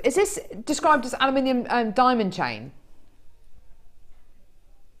this described as aluminium diamond chain?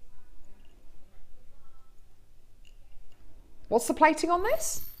 What's the plating on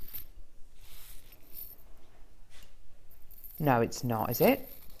this? No, it's not, is it?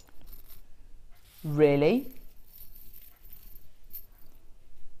 Really?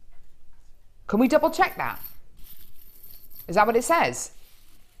 Can we double check that? Is that what it says?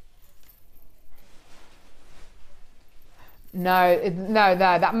 No,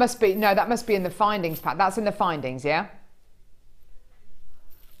 that must be in the findings pack. That's in the findings, yeah?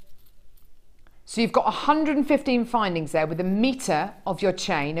 So you've got 115 findings there with a metre of your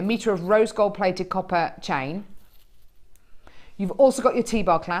chain, a metre of rose gold plated copper chain. You've also got your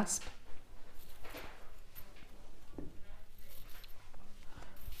T-bar clasp.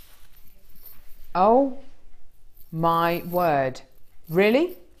 Oh my word.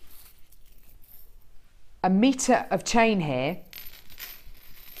 Really? A metre of chain here.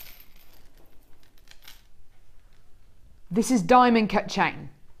 This is diamond cut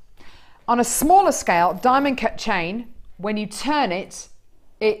chain. On a smaller scale, diamond cut chain, when you turn it,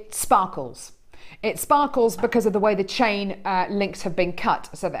 it sparkles. It sparkles because of the way the chain links have been cut,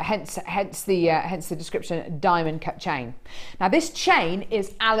 so that hence the description diamond cut chain. Now this chain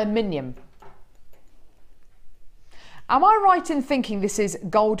is aluminium. Am I right in thinking this is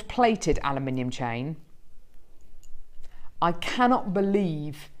gold plated aluminium chain? I cannot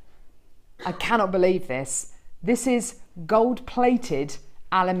believe this. This is gold plated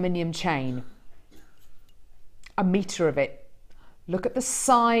aluminium chain. A metre of it. Look at the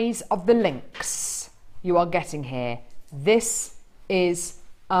size of the links you are getting here. This is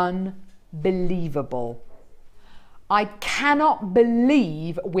unbelievable. I cannot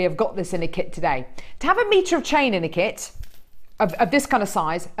believe we have got this in a kit today. To have a metre of chain in a kit of this kind of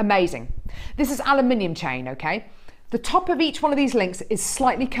size, amazing. This is aluminium chain, okay? The top of each one of these links is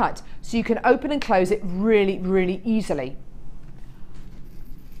slightly cut, so you can open and close it really, really easily.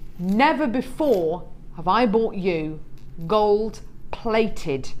 Never before have I bought you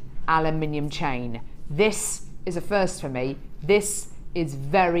gold-plated aluminium chain. This is a first for me. This is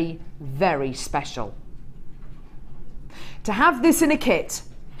very, very special. To have this in a kit,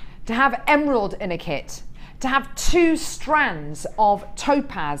 to have emerald in a kit, to have 2 strands of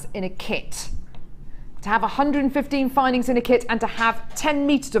topaz in a kit, to have 115 findings in a kit, and to have 10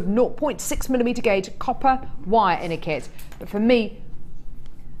 metres of 0.6mm gauge copper wire in a kit. But for me,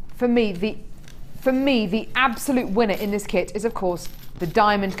 the absolute winner in this kit is, of course, the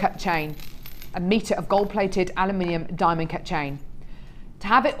diamond cut chain. A metre of gold-plated aluminium diamond cut chain. To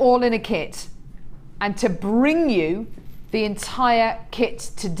have it all in a kit and to bring you the entire kit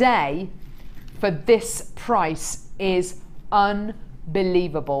today for this price is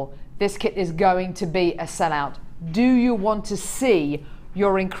unbelievable. This kit is going to be a sellout. Do you want to see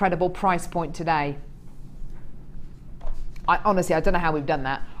your incredible price point today? I don't know how we've done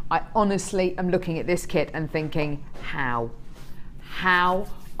that. I honestly am looking at this kit and thinking, how? How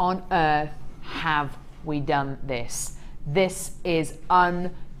on earth have we done this? This is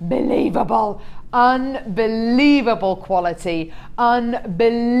unbelievable. Unbelievable quality,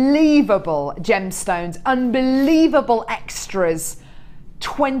 unbelievable gemstones, unbelievable extras.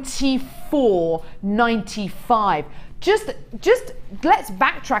 $24.95. Just let's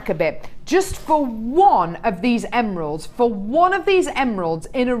backtrack a bit. Just for one of these emeralds,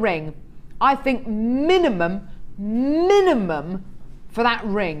 in a ring, I think minimum for that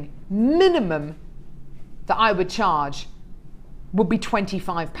ring, minimum that I would charge would be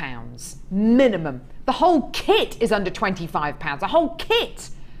 £25. Minimum. The whole kit is under £25. The whole kit.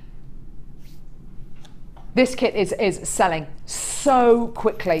 This kit is selling so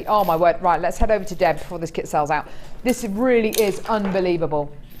quickly. Oh my word. Right, let's head over to Deb before this kit sells out. This really is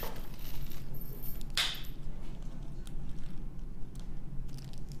unbelievable.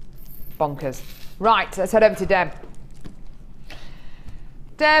 Bonkers. Right, let's head over to Deb.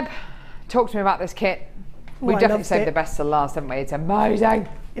 Deb, talk to me about this kit. We've definitely saved the best to last, haven't we? It's amazing.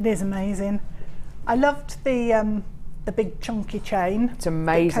 It is amazing. I loved the big chunky chain. It's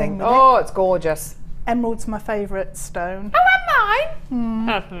amazing. Oh, it's gorgeous. Emerald's my favourite stone. Oh, and mine.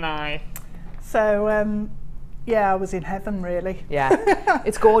 That's nice. So, yeah, I was in heaven, really. Yeah,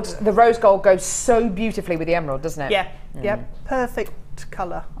 it's gorgeous. The rose gold goes so beautifully with the emerald, doesn't it? Yeah, yeah, perfect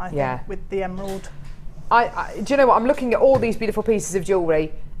colour, I think, with the emerald. Do you know what? I'm looking at all these beautiful pieces of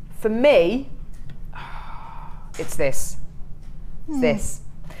jewellery. For me, it's this. It's this.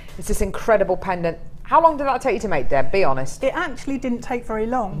 It's this incredible pendant. How long did that take you to make, Deb? Be honest. It actually didn't take very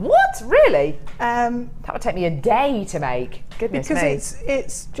long. What? Really? That would take me a day to make. Goodness me. Because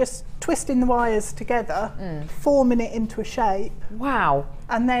it's just twisting the wires together, forming it into a shape. Wow.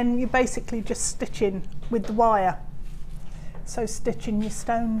 And then you're basically just stitching with the wire. So stitching your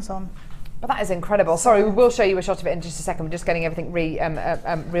stones on. But that is incredible. Sorry, we will show you a shot of it in just a second. We're just getting everything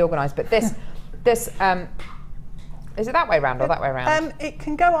reorganised. But this, is it that way round or that way round? It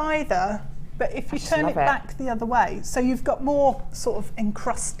can go either, but if you turn it back the other way, so you've got more sort of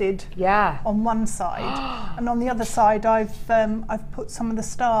encrusted on one side, and on the other side I've put some of the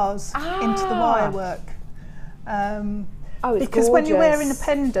stars into the wire work. Because gorgeous. When you're wearing a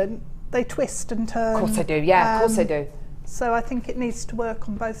pendant, they twist and turn. Of course they do. Yeah, of course they do. So I think it needs to work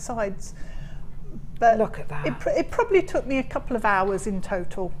on both sides. But look at that. It probably took me a couple of hours in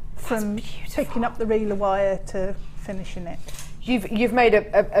total from picking up the reel of wire to finishing it. You've made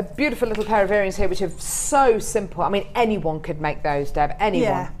a beautiful little pair of earrings here, which are so simple. I mean, anyone could make those, Deb.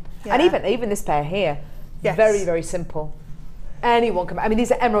 Anyone. Yeah. And even this pair here, very, very simple. Anyone can. I mean,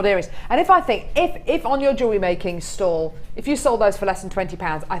 these are emerald earrings. And if I think, if on your jewellery making stall, if you sold those for less than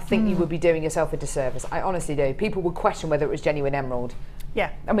 £20, I think you would be doing yourself a disservice. I honestly do. People would question whether it was genuine emerald. Yeah.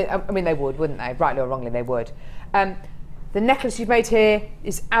 I mean, they would, wouldn't they? Rightly or wrongly, they would. The necklace you've made here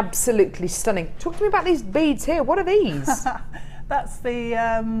is absolutely stunning. Talk to me about these beads here. What are these? That's the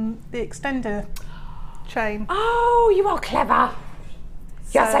extender chain. Oh, you are clever.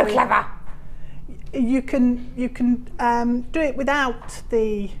 You're so clever. You can do it without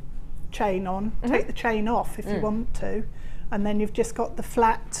the chain on. Take the chain off if you want to, and then you've just got the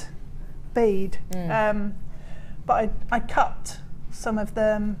flat bead. But I cut some of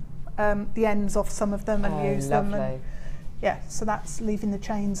them, the ends off some of them, and use them. And, so that's leaving the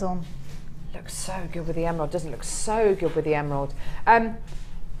chains on. Looks so good with the emerald. Doesn't look so good with the emerald. I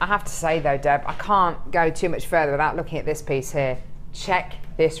have to say though, Deb, I can't go too much further without looking at this piece here. Check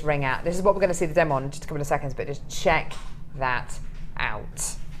this ring out. This is what we're going to see the demo on in just a couple of seconds, but just check that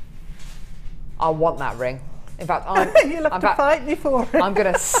out. I want that ring. In fact, you'll have to fight me for it. I'm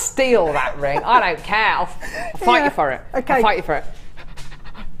going to steal that ring. I don't care. I'll fight you for it. Okay. I'll fight you for it.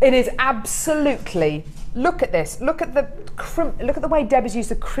 It is absolutely. Look at this. Look at the crimp. Look at the way Deb has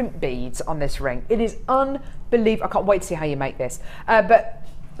used the crimp beads on this ring. It is unbelievable. I can't wait to see how you make this. But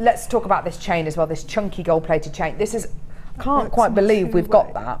let's talk about this chain as well. This chunky gold-plated chain. This is. Can't quite believe we've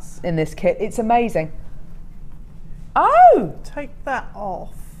got that in this kit. It's amazing. Oh! Take that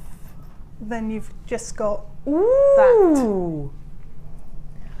off. Then you've just got that.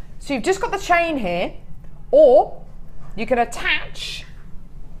 So you've just got the chain here, or you can attach.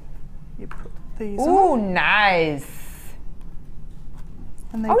 You put these on. Ooh, nice.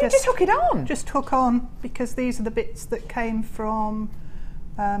 And you just hook it on. Just hook on, because these are the bits that came from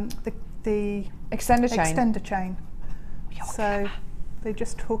the extender chain. So they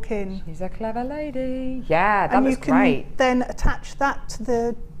just hook in. She's a clever lady. Yeah, that was great. And you can then attach that to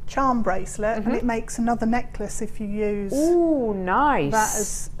the charm bracelet, and it makes another necklace if you use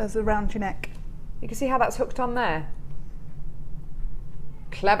that as around your neck. You can see how that's hooked on there.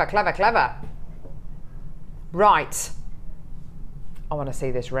 Clever, clever, clever. Right. I want to see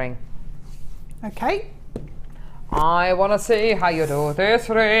this ring. Okay. I want to see how you do this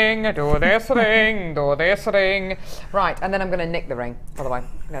ring, do this ring, do this ring. Right, and then I'm going to nick the ring, by the way.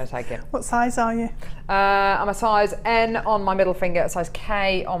 I'm going to take it. What size are you? I'm a size N on my middle finger, a size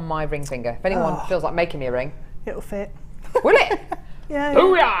K on my ring finger. If anyone feels like making me a ring. It'll fit. Will it? Yeah.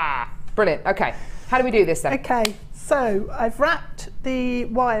 Booyah! Brilliant, okay. How do we do this then? Okay, so I've wrapped the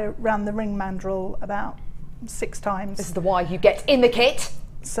wire around the ring mandrel about 6 times. This is the wire you get in the kit.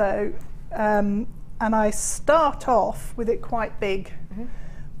 So, and I start off with it quite big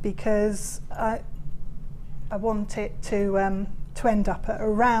because I want it to end up at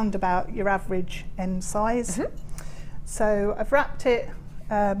around about your average end size. So I've wrapped it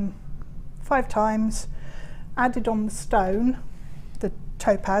 5 times, added on the stone, the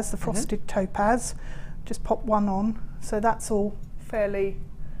topaz, the frosted topaz, just pop 1 on. So that's all fairly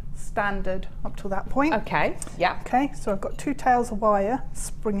standard up to that point. Okay, yeah. Okay, so I've got 2 tails of wire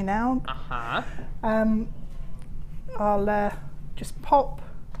springing out. I'll just pop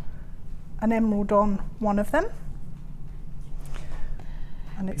an emerald on one of them.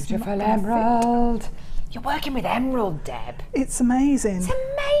 And it's beautiful emerald. You're working with emerald, Deb. It's amazing. It's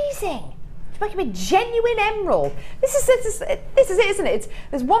amazing. You're working with genuine emerald. This is it, isn't it?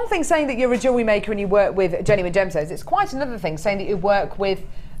 There's one thing saying that you're a jewellery maker and you work with genuine gemstones. It's quite another thing saying that you work with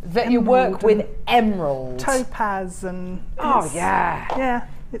emerald, topaz, and yeah,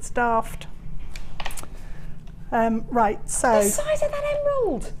 it's daft. Right, so the size of that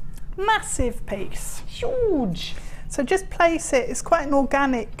emerald, massive piece, huge. So just place it. It's quite an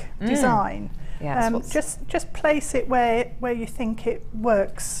organic design. Yeah, just place it where you think it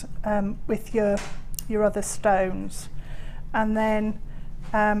works with your other stones, and then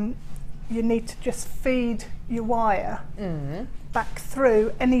you need to just feed your wire back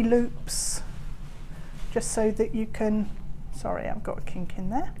through any loops, just so that you can. Sorry, I've got a kink in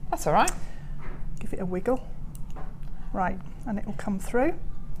there. That's all right. Give it a wiggle. Right, and it will come through.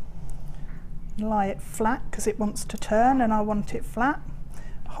 Lie it flat because it wants to turn, and I want it flat.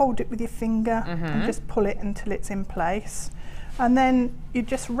 Hold it with your finger and just pull it until it's in place, and then you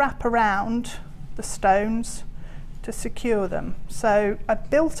just wrap around the stones to secure them. So I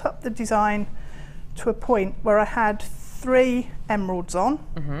built up the design to a point where I had 3 emeralds on.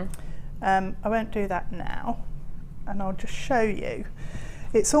 I won't do that now, and I'll just show you.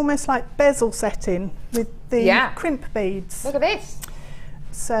 It's almost like bezel setting with the crimp beads. Look at this.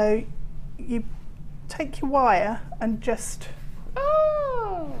 So you take your wire and just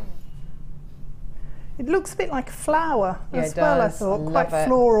it looks a bit like a flower as well, I thought. Quite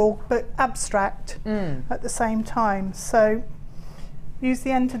floral but abstract at the same time. So use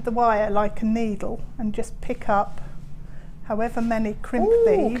the end of the wire like a needle and just pick up however many crimp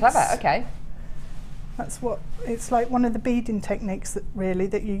beads. Clever, okay. That's what it's like, one of the beading techniques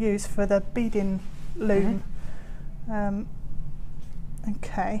that you use for the beading loom.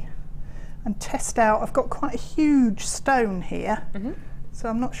 Okay, and test out. I've got quite a huge stone here, so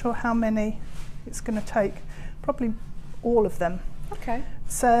I'm not sure how many it's going to take. Probably all of them. Okay.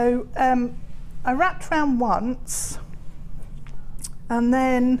 So I wrapped around once, and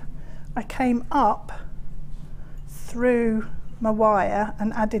then I came up through my wire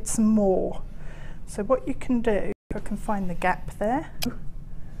and added some more. So what you can do, if I can find the gap there,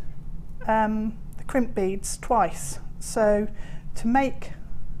 the crimp beads twice. So to make,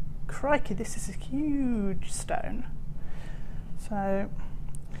 crikey, this is a huge stone. So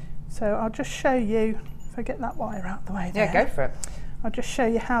I'll just show you, if I get that wire out the way there. Yeah, go for it. I'll just show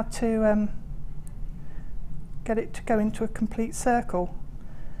you how to get it to go into a complete circle.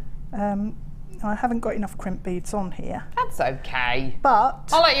 I haven't got enough crimp beads on here. That's okay.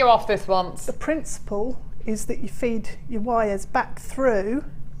 But I'll let you off this once. The principle is that you feed your wires back through,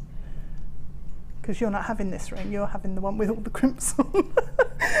 because you're not having this ring, you're having the one with all the crimps on.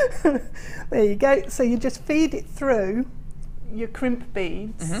 There you go. So you just feed it through your crimp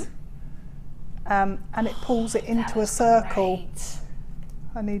beads, and it pulls it into a circle. Great.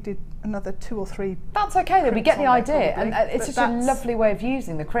 I needed another 2 or 3. That's okay, though. We get the idea, and it's But just a lovely way of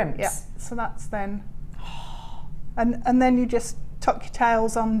using the crimps. Yeah. So that's then, and then you just tuck your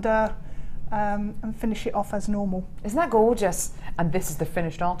tails under and finish it off as normal. Isn't that gorgeous? And this is the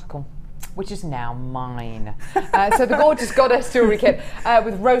finished article, which is now mine. So the gorgeous goddess jewellery kit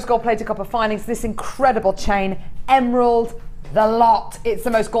with rose gold plated copper findings, this incredible chain, emerald, the lot. It's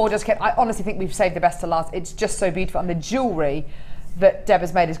the most gorgeous kit. I honestly think we've saved the best to last. It's just so beautiful, and the jewellery that Deb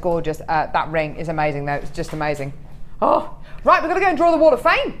has made is gorgeous. That ring is amazing, though. It's just amazing. Oh, right, we've got to go and draw the Wall of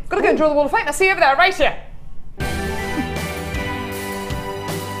Fame. Got to go and draw the Wall of Fame. I'll see you over there. Race you.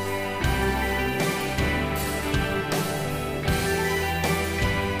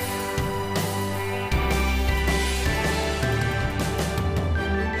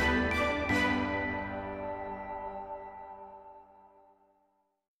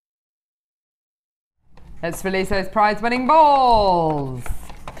 Let's release those prize-winning balls.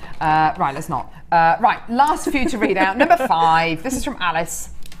 Right, let's not. Right, last few to read out. Number 5. This is from Alice.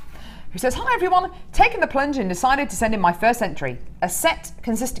 who says, "Hi everyone, taken the plunge and decided to send in my first entry. A set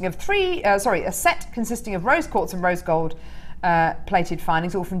consisting of rose quartz and rose gold plated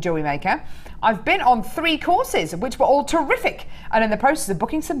findings, all from JewelleryMaker. I've been on 3 courses, which were all terrific, and in the process of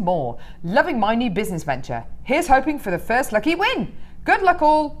booking some more. Loving my new business venture. Here's hoping for the first lucky win. Good luck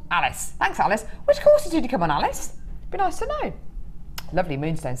all, Alice." Thanks, Alice. Which courses did you come on, Alice? Be nice to know. Lovely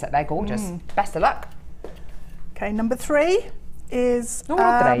Moonstone set there, gorgeous. Best of luck. Okay, number 3 is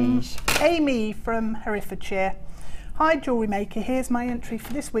Amy from Herefordshire. "Hi JewelleryMaker, here's my entry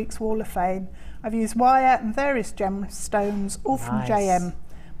for this week's Wall of Fame. I've used wire and various gemstones, all from JM.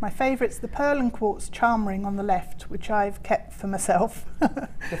 My favourite's the pearl and quartz charm ring on the left, which I've kept for myself."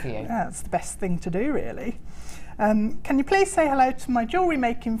 Good for you. That's the best thing to do, really. "Can you please say hello to my jewellery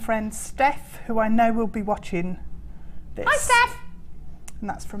making friend Steph, who I know will be watching this." Hi, Steph. And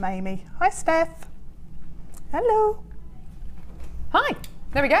that's from Amy. Hi, Steph. Hello. Hi.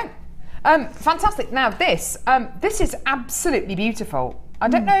 There we go. Fantastic. Now this is absolutely beautiful. I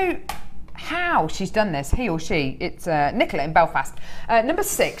don't know how she's done this, he or she. It's Nicola in Belfast. Number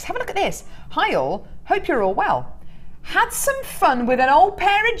 6. Have a look at this. "Hi all. Hope you're all well. Had some fun with an old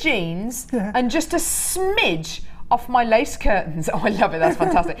pair of jeans and just a smidge off my lace curtains." Oh, I love it. That's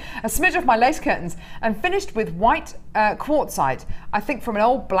fantastic. "A smidge off my lace curtains and finished with white quartzite, I think from an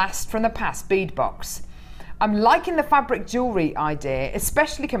old blast from the past bead box. I'm liking the fabric jewellery idea,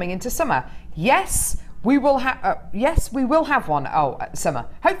 especially coming into summer. Yes, we will have one. Oh, summer.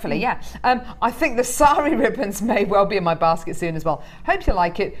 Hopefully, yeah. I think the sari ribbons may well be in my basket soon as well. Hope you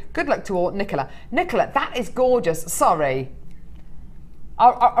like it. Good luck to all, Nicola." Nicola, that is gorgeous. Sorry.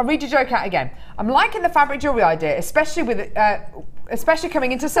 I'll read your joke out again. "I'm liking the fabric jewellery idea, especially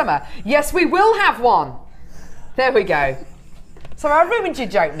coming into summer. Yes, we will have one." There we go. Sorry, I ruined your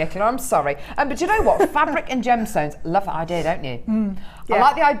joke, Nicola. I'm sorry. But you know what? Fabric and gemstones. Love that idea, don't you? Yeah. I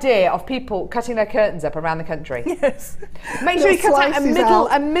like the idea of people cutting their curtains up around the country. Yes. Make sure you cut out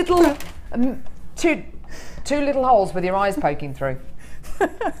two little holes with your eyes poking through.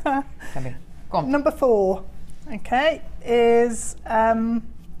 Go on. Number 4, okay, is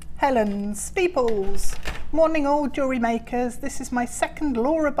Helen Steeples. "Morning all jewellery makers. This is my second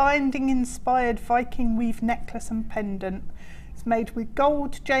Laura Binding inspired Viking weave necklace and pendant. It's made with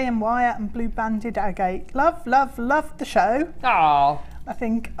gold JM wire and blue banded agate. Love, love, love the show. Oh. I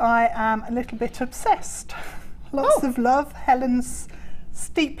think I am a little bit obsessed. Lots of love, Helen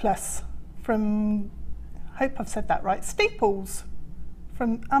Steeples from, hope I've said that right, Steeples.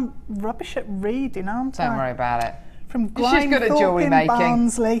 From, I'm rubbish at reading, aren't I? Don't worry about it. From She's good at jewellery making.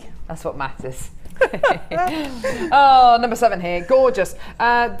 Barnsley. That's what matters. Oh, number 7 here, gorgeous.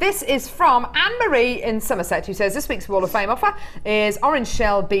 This is from Anne-Marie in Somerset, who says, "This week's Wall of Fame offer is orange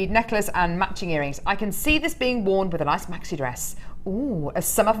shell bead necklace and matching earrings. I can see this being worn with a nice maxi dress. Ooh, as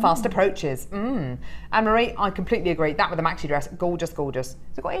summer fast approaches." Anne-Marie, I completely agree. That with a maxi dress, gorgeous, gorgeous.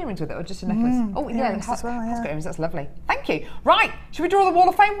 Has it got earrings with it or just a necklace? Oh, yeah, it has, has got earrings. That's lovely. Thank you. Right, should we draw the Wall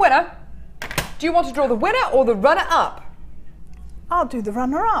of Fame winner? Do you want to draw the winner or the runner-up? I'll do the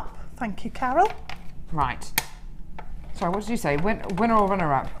runner-up. Thank you, Carol. Right. Sorry, what did you say? Winner or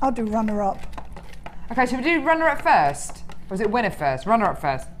runner-up? I'll do runner-up. Okay, should we do runner-up first? Or is it winner first? Runner-up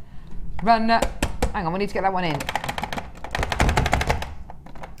first. Runner. Hang on, we need to get that one in.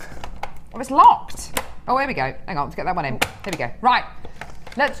 Oh, it's locked. Oh, here we go. Hang on, let's get that one in. Here we go. Right.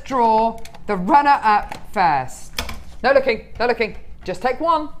 Let's draw the runner-up first. No looking, no looking. Just take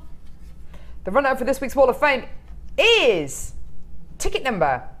one. The runner-up for this week's Wall of Fame is ticket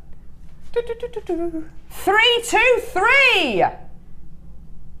number 323.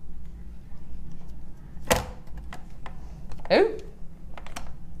 Who?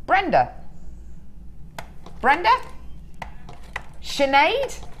 Brenda. Brenda?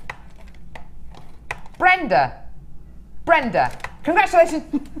 Sinead? Brenda. Brenda. Congratulations.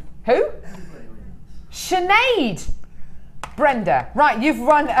 Who? Sinead. Brenda. Right, you've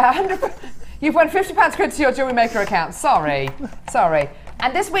won 100. You've won £50 credit to your JewelleryMaker account. Sorry. Sorry.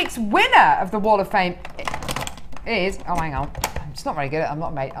 And this week's winner of the Wall of Fame is. Oh, hang on. I'm just not very good at it. I'm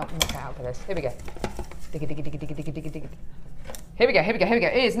not cut out for this. Here we go. Diggy, diggy, diggy, diggy, diggy, diggy, diggy. Here we go, here we go, here we go.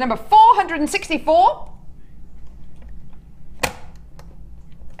 It is number 464.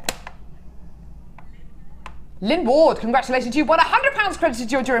 Lynn Ward, congratulations. You won £100 credited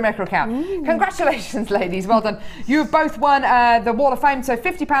to your JewelleryMaker account. Ooh. Congratulations, ladies. Well done. You've both won the Wall of Fame, so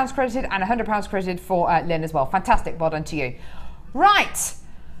 £50 credited and £100 credited for Lynn as well. Fantastic. Well done to you. Right.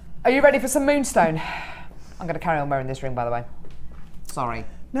 Are you ready for some Moonstone? I'm going to carry on wearing this ring, by the way. Sorry.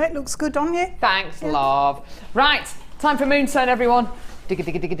 No, it looks good on you. Thanks, love. Right. Time for Moonstone, everyone.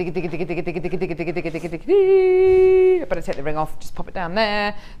 I better take the ring off, just pop it down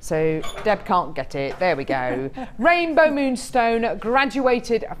there so Deb can't get it. There we go. Rainbow Moonstone,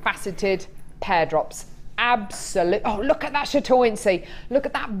 graduated, faceted pear drops. Absolute. Oh, look at that chatoyancy. Look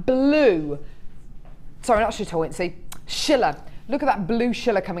at that blue. Sorry, not chatoyancy. Schiller. Look at that blue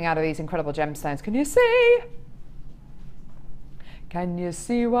schiller coming out of these incredible gemstones. Can you see? Can you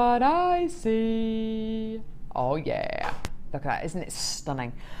see what I see? Oh yeah. Look at that. Isn't it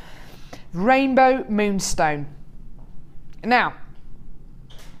stunning? Rainbow Moonstone. Now,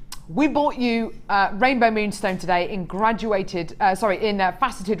 we bought you Rainbow Moonstone today in graduated,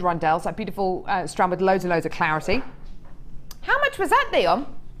 faceted rondelles, that beautiful strand with loads and loads of clarity. How much was that, Leon?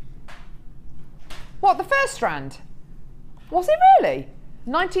 What, the first strand? Was it really?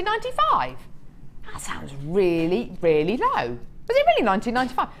 $19.95? That sounds really, really low. Was it really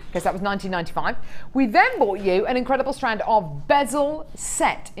 $19.95? Because that was $19.95. We then bought you an incredible strand of bezel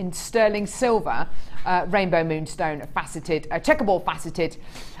set in sterling silver, Rainbow Moonstone faceted, checkerboard faceted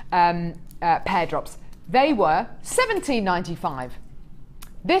pear drops. They were $17.95.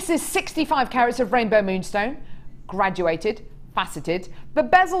 This is 65 carats of Rainbow Moonstone, graduated, faceted. The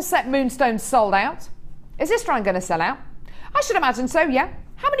bezel set Moonstone sold out. Is this strand going to sell out? I should imagine so, yeah.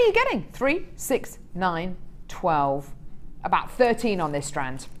 How many are you getting? 3, 6, 9, 12. About 13 on this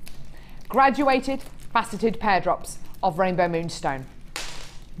strand. Graduated, faceted pear drops of Rainbow Moonstone.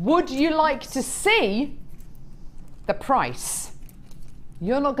 Would you like to see the price?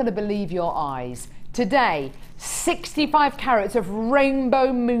 You're not going to believe your eyes. Today, 65 carats of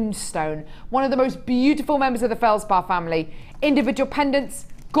Rainbow Moonstone, one of the most beautiful members of the Feldspar family. Individual pendants,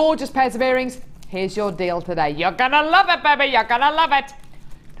 gorgeous pairs of earrings. Here's your deal today. You're going to love it, baby. You're going to love it.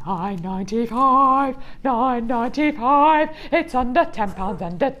 $9.95, $9.95. It's under £10,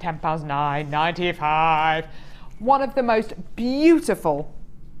 under £10, $9.95. One of the most beautiful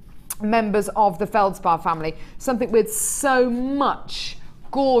members of the Feldspar family. Something with so much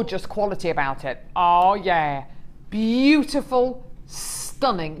gorgeous quality about it. Oh yeah, beautiful,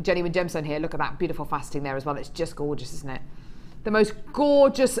 stunning genuine gemstone here. Look at that beautiful faceting there as well. It's just gorgeous, isn't it? The most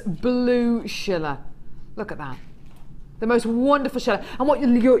gorgeous blue schiller. Look at that. The most wonderful schiller. And what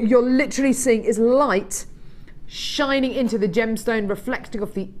you're literally seeing is light shining into the gemstone, reflecting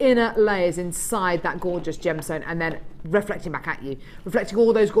off the inner layers inside that gorgeous gemstone, and then reflecting back at you, reflecting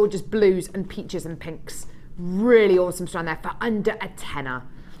all those gorgeous blues and peaches and pinks. Really awesome strand there for under a tenner.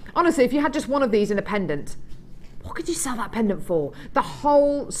 Honestly, if you had just one of these in a pendant, what could you sell that pendant for? The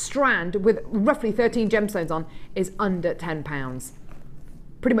whole strand with roughly 13 gemstones on is under £10.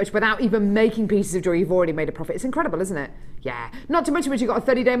 Pretty much without even making pieces of jewelry, you've already made a profit. It's incredible, isn't it? Yeah. Not to mention, you've got a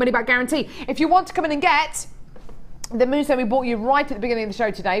 30-day money-back guarantee. If you want to come in and get the Moonstone we bought you right at the beginning of the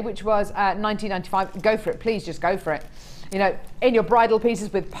show today, which was $19.95, go for it. Please just go for it. You know, in your bridal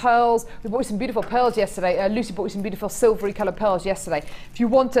pieces with pearls. We bought you some beautiful pearls yesterday. Lucy bought you some beautiful silvery coloured pearls yesterday. If you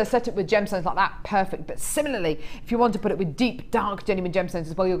want to set it with gemstones like that, perfect. But similarly, if you want to put it with deep, dark, genuine gemstones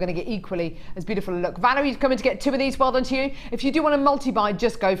as well, you're going to get equally as beautiful a look. Valerie's coming to get 2 of these. Well done to you. If you do want to multi-buy,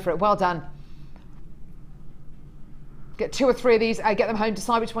 just go for it. Well done. Get 2 or 3 of these, get them home,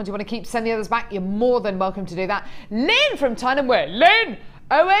 decide which ones you want to keep, send the others back. You're more than welcome to do that. Lynn from Tyne & Wear. Lynn,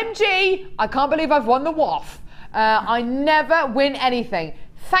 OMG, I can't believe I've won the WAF. I never win anything.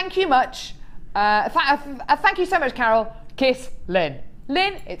 Thank you much. Thank you so much, Carol. Kiss, Lynn.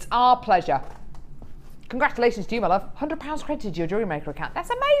 Lynn, it's our pleasure. Congratulations to you, my love. £100 credited to your JewelleryMaker account. That's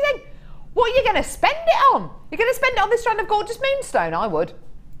amazing. What are you going to spend it on? You're going to spend it on this strand of gorgeous Moonstone? I would.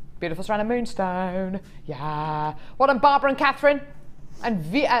 Beautiful strand of Moonstone. Yeah. Well done, Barbara and Catherine. And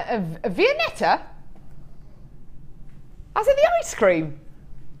Vianetta? As in the ice cream.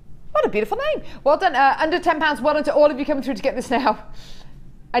 What a beautiful name. Well done. Under £10. Well done to all of you coming through to get this now.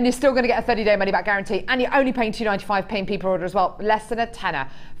 And you're still going to get a 30-day money-back guarantee. And you're only paying $2.95 paying per order as well. Less than a tenner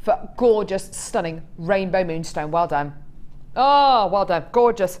for gorgeous, stunning Rainbow Moonstone. Well done. Oh, well done.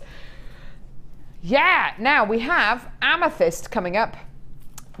 Gorgeous. Yeah. Now we have Amethyst coming up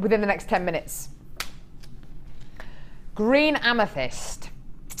within the next 10 minutes. Green Amethyst.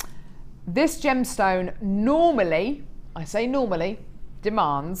 This gemstone normally, I say normally,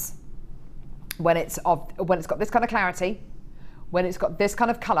 demands when it's got this kind of clarity, when it's got this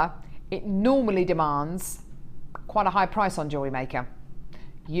kind of colour, it normally demands quite a high price on JewelleryMaker.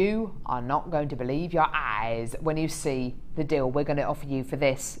 You are not going to believe your eyes when you see the deal we're going to offer you for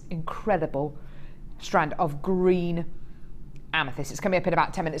this incredible strand of green amethyst. It's coming up in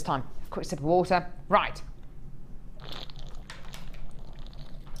about 10 minutes time. Quick sip of water. Right.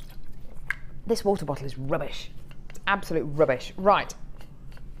 This water bottle is rubbish. It's absolute rubbish. Right.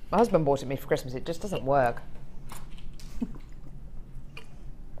 My husband bought it me for Christmas. It just doesn't work.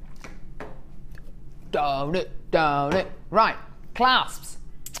 down it, down it. Right, clasps.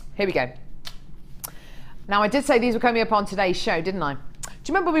 Here we go. Now, I did say these were coming up on today's show, didn't I? Do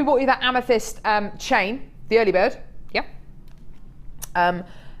you remember we bought you that amethyst chain, the early bird? Yeah. And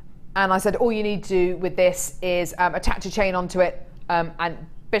I said all you need to do with this is attach a chain onto it, and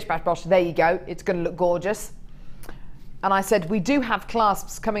bish bash bosh, there you go. It's going to look gorgeous. And I said we do have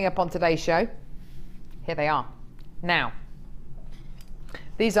clasps coming up on today's show. Here they are. Now,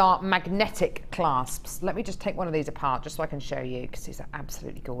 these are magnetic clasps. Let me just take one of these apart just so I can show you, because these are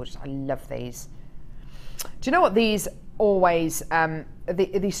absolutely gorgeous. I love these. Do you know what these always,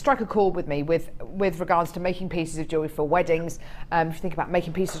 these strike a chord with me with regards to making pieces of jewellery for weddings. If you think about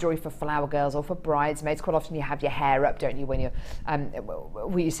making pieces of jewellery for flower girls or for bridesmaids, quite often you have your hair up, don't you, when you're,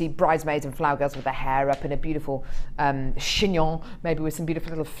 where you see bridesmaids and flower girls with their hair up in a beautiful chignon, maybe with some beautiful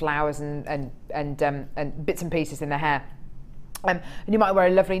little flowers and bits and pieces in their hair. And you might wear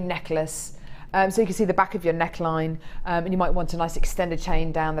a lovely necklace. So you can see the back of your neckline, and you might want a nice extended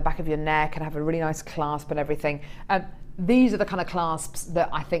chain down the back of your neck and have a really nice clasp and everything. These are the kind of clasps that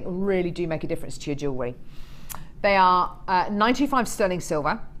I think really do make a difference to your jewellery. They are 95 sterling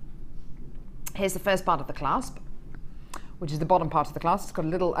silver. Here's the first part of the clasp, which is the bottom part of the clasp. It's got a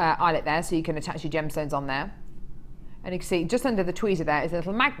little eyelet there, so you can attach your gemstones on there. And you can see just under the tweezer there is a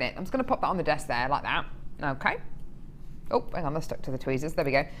little magnet. I'm just going to pop that on the desk there like that. Okay. Oh, hang on, they're stuck to the tweezers. There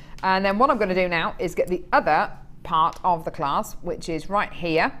we go. And then what I'm going to do now is get the other part of the clasp, which is right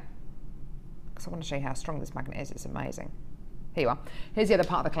here. Because I want to show you how strong this magnet is. It's amazing. Here you are. Here's the other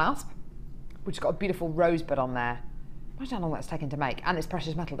part of the clasp, which has got a beautiful rosebud on there. Imagine how long that's taken to make. And it's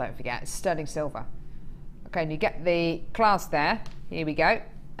precious metal, don't forget. It's sterling silver. Okay, and you get the clasp there. Here we go.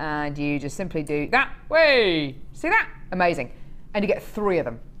 And you just simply do that. Way! See that? Amazing. And you get 3 of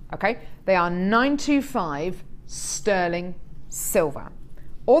them. Okay? They are 925 sterling silver,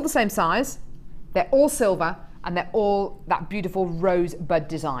 all the same size, they're all silver, and they're all that beautiful rosebud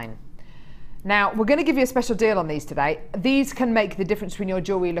design. Now, we're going to give you a special deal on these today. These can make the difference between your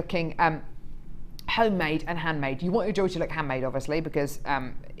jewellery looking homemade and handmade. You want your jewellery to look handmade, obviously, because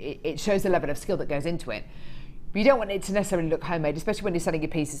it shows the level of skill that goes into it. But you don't want it to necessarily look homemade, especially when you're selling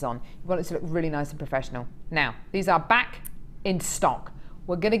your pieces on. You want it to look really nice and professional. Now, these are back in stock.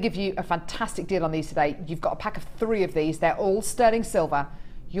 We're going to give you a fantastic deal on these today. You've got a pack of 3 of these. They're all sterling silver.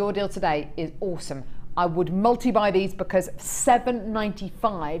 Your deal today is awesome. I would multi-buy these because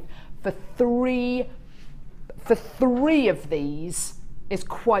 $7.95 for three of these is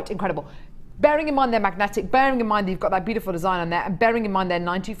quite incredible. Bearing in mind they're magnetic, bearing in mind that you've got that beautiful design on there, and bearing in mind they're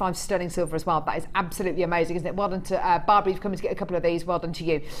 925 sterling silver as well. That is absolutely amazing, isn't it? Well done to Barbara, you've come in to get a couple of these. Well done to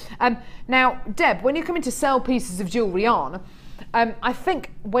you. Now, Deb, when you're coming to sell pieces of jewellery on, I think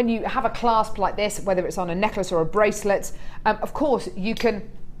when you have a clasp like this, whether it's on a necklace or a bracelet, of course you can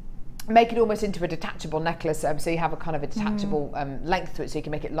make it almost into a detachable necklace, so you have a kind of a detachable length to it, so you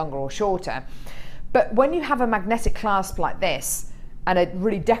can make it longer or shorter. But when you have a magnetic clasp like this, and a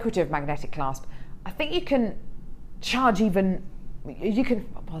really decorative magnetic clasp, I think you can charge even,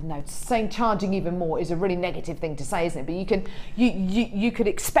 well, no, saying charging even more is a really negative thing to say, isn't it? But you could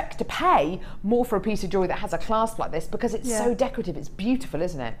expect to pay more for a piece of jewellery that has a clasp like this because it's so decorative. It's beautiful,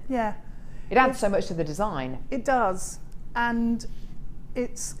 isn't it? Yeah. It adds so much to the design. It does, and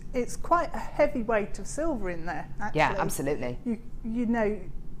it's quite a heavy weight of silver in there. Actually. Yeah, absolutely. You know,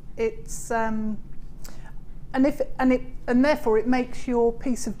 it's and therefore it makes your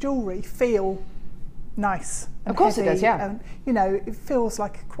piece of jewellery feel nice. Of course heavy, it does, yeah. And, you know, it feels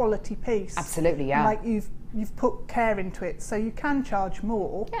like a quality piece. Absolutely, yeah. Like you've put care into it, so you can charge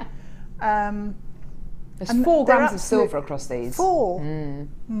more. Yeah. There's 4 grams of silver across these. 4.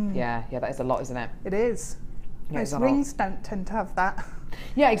 Yeah, that is a lot, isn't it? It is. Yeah, most rings don't tend to have that.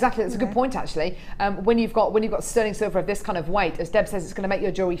 Yeah, exactly. That's a good point, actually. When you've got sterling silver of this kind of weight, as Deb says, it's going to make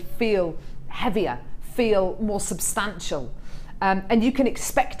your jewellery feel heavier, feel more substantial. And you can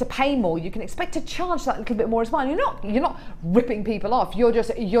expect to pay more. You can expect to charge that little bit more as well. You're not ripping people off. You're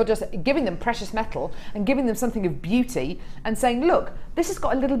just giving them precious metal and giving them something of beauty and saying, look, this has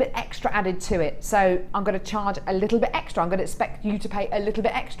got a little bit extra added to it, so I'm going to charge a little bit extra. I'm going to expect you to pay a little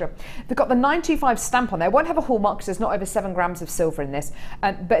bit extra. They've got the 925 stamp on there. It won't have a hallmark because there's not over 7 grams of silver in this,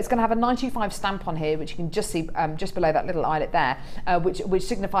 but it's going to have a 925 stamp on here, which you can just see just below that little eyelet there, which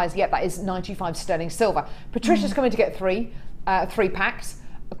signifies, that is 925 sterling silver. Patricia's coming to get 3 packs.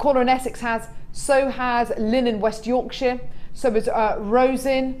 Corner in Essex has, so has Lynn in West Yorkshire, so is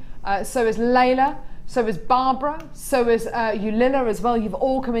Rosin, so is Layla, so is Barbara, so is Eulilla as well. You've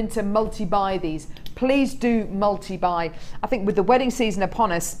all come in to multi-buy these. Please do multi-buy. I think with the wedding season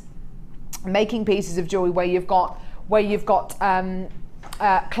upon us, making pieces of jewellery where you've got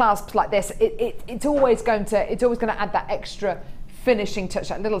clasps like this, it's always going to add that extra finishing touch,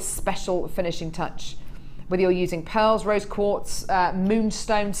 that little special finishing touch. Whether you're using pearls, rose quartz,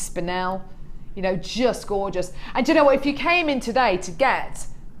 moonstone, spinel, you know, just gorgeous. And do you know what? If you came in today to get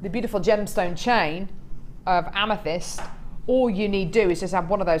the beautiful gemstone chain of amethyst, all you need to do is just have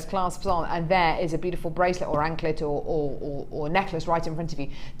one of those clasps on, and there is a beautiful bracelet or anklet or necklace right in front of you.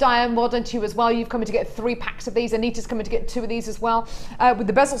 Diane, well done to you as well. You've come in to get 3 packs of these. Anita's coming to get 2 of these as well. With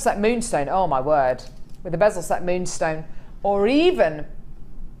the bezel set moonstone, oh my word. With the bezel set moonstone, or even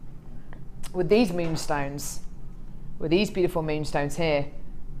with these moonstones, with these beautiful moonstones here,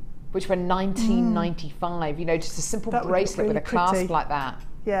 which were $19.95, you know, just a simple bracelet with a clasp like that.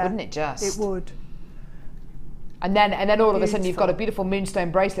 Yeah, wouldn't it just? It would. And then all of a sudden you've got a beautiful moonstone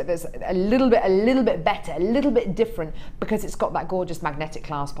bracelet that's a little bit better, a little bit different, because it's got that gorgeous magnetic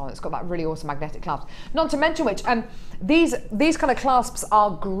clasp on it. It's got that really awesome magnetic clasp. Not to mention which, these kind of clasps are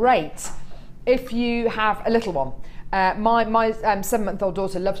great if you have a little one. My 7-month-old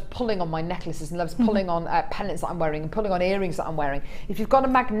daughter loves pulling on my necklaces and loves pulling on pendants that I'm wearing and pulling on earrings that I'm wearing. If you've got a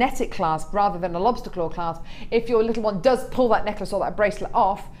magnetic clasp rather than a lobster claw clasp, if your little one does pull that necklace or that bracelet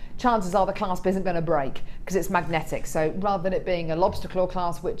off, chances are the clasp isn't going to break because it's magnetic. So rather than it being a lobster claw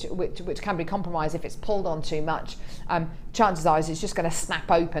clasp, which can be compromised if it's pulled on too much, chances are it's just going to snap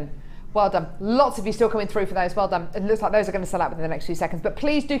open. Well done. Lots of you still coming through for those. Well done. It looks like those are going to sell out within the next few seconds. But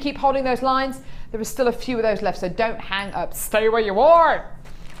please do keep holding those lines. There are still a few of those left, so don't hang up. Stay where you are.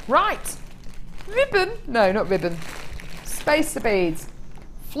 Right. Ribbon. No, not ribbon. Spacer beads.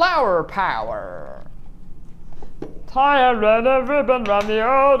 Flower power. Tie a red ribbon round the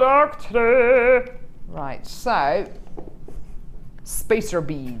old oak tree. Right, so spacer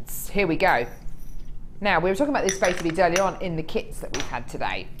beads. Here we go. Now, we were talking about these spacer beads earlier on in the kits that we've had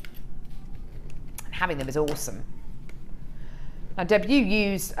today. Having them is awesome. Now, Deb, you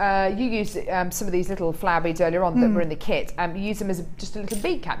used some of these little flower beads earlier on that were in the kit. You used them as just a little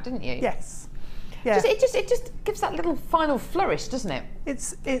bead cap, didn't you? Yes. Yeah. It just gives that little final flourish, doesn't it?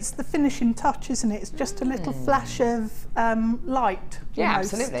 It's the finishing touch, isn't it? It's just a little flash of light. Yeah,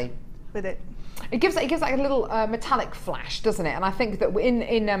 almost, absolutely. With it. It gives like a little metallic flash, doesn't it? And I think that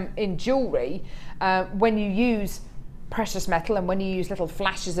in jewellery, when you use precious metal and when you use little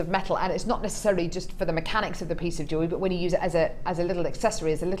flashes of metal, and it's not necessarily just for the mechanics of the piece of jewellery, but when you use it as a little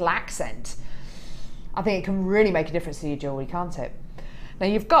accessory, as a little accent, I think it can really make a difference to your jewellery, can't it? Now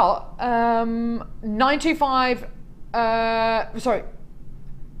you've got 925. Sorry.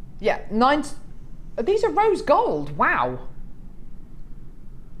 Yeah, these are rose gold. Wow.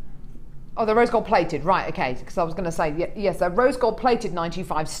 Oh, they're rose gold plated, right? Okay, because I was going to say yes, they're rose gold plated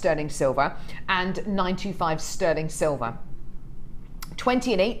 925 sterling silver and 925 sterling silver.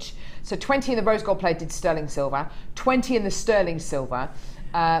 20 in each, so 20 in the rose gold plated sterling silver, 20 in the sterling silver.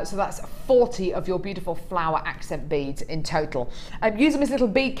 So that's 40 of your beautiful flower accent beads in total. Use them as little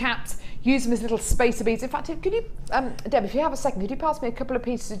bead caps, use them as little spacer beads. In fact, could you, Deb, if you have a second, could you pass me a couple of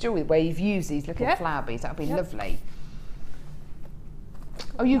pieces of jewellery where you've used these little flower beads? That would be lovely.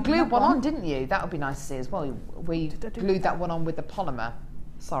 Oh, you glued one on, didn't you? That would be nice to see as well. We glued that one on with the polymer.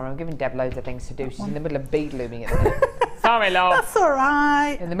 Sorry, I'm giving Deb loads of things to do. She's in the middle of bead looming at the minute. Sorry, love. That's all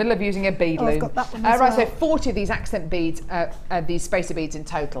right. In the middle of using a bead loom. I've got that one as right, well. so 40 of these accent beads, these spacer beads in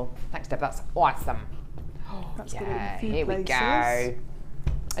total. Thanks, Deb. That's awesome. That's Yeah, here we go.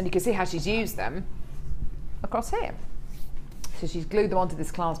 And you can see how she's used them across here. So she's glued them onto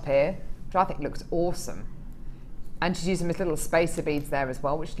this clasp here, which I think looks awesome. And she's using these little spacer beads there as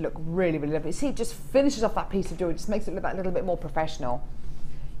well, which look really, really lovely. See, it just finishes off that piece of jewellery, just makes it look that little bit more professional.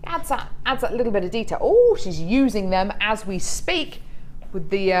 It adds that little bit of detail. Oh, she's using them as we speak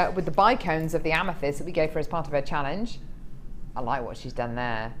with the bicones of the amethyst that we gave her as part of her challenge. I like what she's done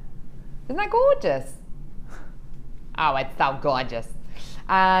there. Isn't that gorgeous? Oh, it's so gorgeous.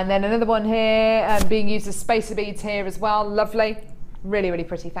 And then another one here, being used as spacer beads here as well. Lovely. Really, really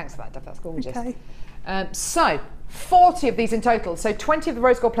pretty. Thanks for that, Deb. That's gorgeous. Okay. So 40 of these in total. So 20 of the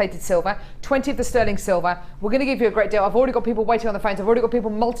rose gold plated silver, 20 of the sterling silver. We're going to give you a great deal. I've already got people waiting on the phones. I've already got people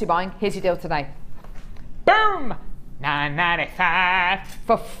multi-buying. Here's your deal today. Boom! $9.95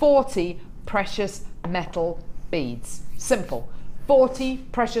 for 40 precious metal beads. Simple. 40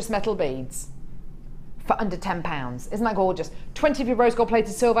 precious metal beads for under £10. Isn't that gorgeous? 20 of your rose gold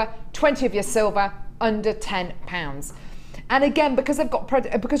plated silver, 20 of your silver, under £10. And again,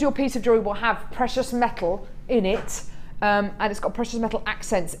 because your piece of jewellery will have precious metal in it, and it's got precious metal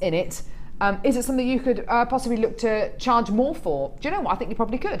accents in it, is it something you could possibly look to charge more for? Do you know what? I think you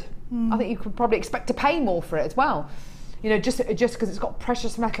probably could. I think you could probably expect to pay more for it as well. You know, just because it's got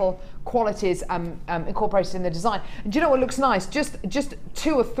precious metal qualities incorporated in the design. And do you know what looks nice? Just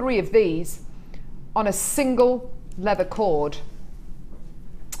 2 or 3 of these on a single leather cord.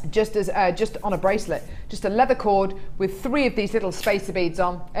 Just on a bracelet, just a leather cord with 3 of these little spacer beads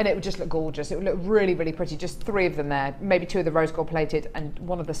on, and it would just look gorgeous. It would look really, really pretty. Just 3 of them there, maybe 2 of the rose gold plated and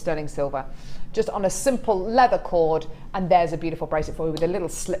 1 of the sterling silver, just on a simple leather cord, and there's a beautiful bracelet for you with a little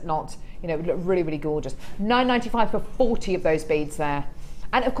slip knot. You know, it would look really, really gorgeous. $9.95 for 40 of those beads there.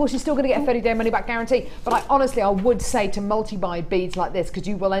 And of course, you're still going to get a 30-day money-back guarantee. But I would say to multi-buy beads like this, because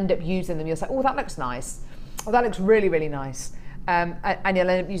you will end up using them. You'll say, oh, that looks nice. Oh, that looks really, really nice. And you'll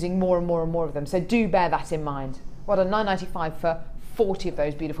end up using more and more and more of them. So do bear that in mind. Well done, $9.95 for 40 of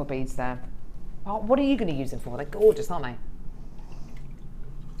those beautiful beads there. Oh, what are you going to use them for? They're gorgeous, aren't they?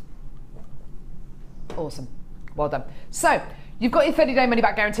 Awesome. Well done. So you've got your 30-day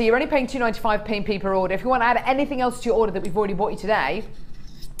money-back guarantee. You're only paying $2.95 P&P per order. If you want to add anything else to your order that we've already bought you today,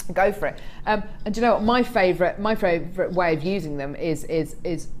 go for it. And do you know what? My favourite way of using them is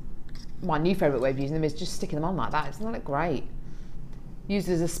my new favourite way of using them is just sticking them on like that. Doesn't that look great?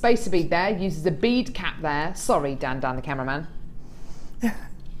 Uses a spacer bead there, uses a bead cap there. Sorry, Dan, the cameraman.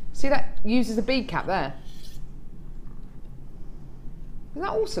 See that? Uses a bead cap there. Isn't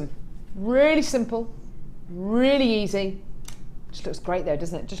that awesome? Really simple, really easy. Just looks great though,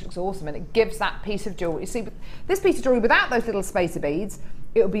 doesn't it? Just looks awesome, and it gives that piece of jewellery. You see, this piece of jewellery without those little spacer beads,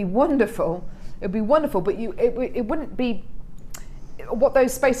 it would be wonderful. It would be wonderful, but it wouldn't be. What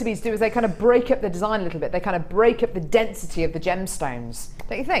those spacer beads do is they kind of break up the design a little bit. They kind of break up the density of the gemstones.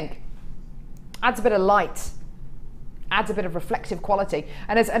 Don't you think? Adds a bit of light, adds a bit of reflective quality,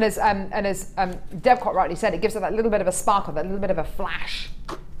 and as Deb quite rightly said, it gives it that little bit of a sparkle, that little bit of a flash.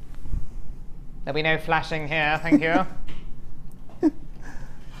 There'll be no flashing here, thank you.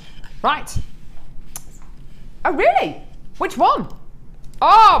 Right. Oh really? Which one?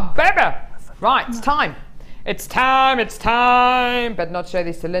 Oh, baby. Right, it's time. It's time, it's time. Better not show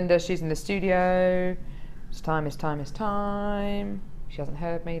these to Linda, she's in the studio. It's time, it's time, it's time. She hasn't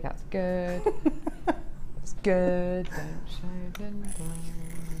heard me, that's good. That's good. Don't show Linda.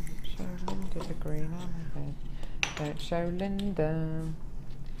 Don't show Linda the green amethyst. Don't show Linda.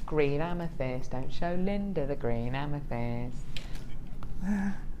 Green amethyst. Don't show Linda the green amethyst.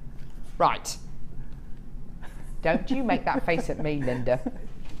 Right. Don't you make that face at me, Linda.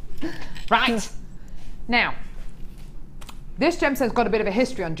 Right. Now, this gemstone's got a bit of a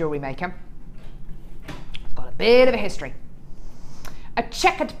history on JewelleryMaker. It's got a bit of a history. A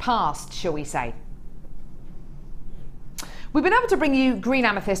checkered past, shall we say. We've been able to bring you green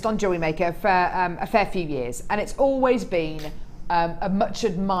amethyst on JewelleryMaker for a fair few years, and it's always been a much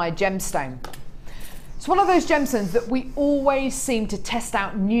admired gemstone. It's one of those gemstones that we always seem to test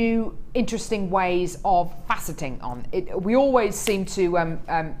out new, interesting ways of faceting on. We always seem to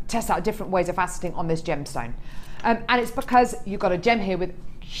test out different ways of faceting on this gemstone. And it's because you've got a gem here with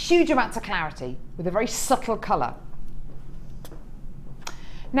huge amounts of clarity, with a very subtle colour.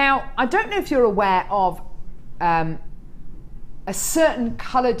 Now, I don't know if you're aware of a certain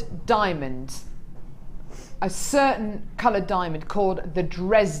coloured diamond, called the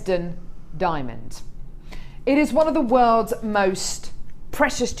Dresden diamond. It is one of the world's most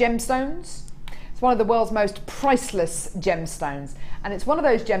precious gemstones. It's one of the world's most priceless gemstones. And it's one of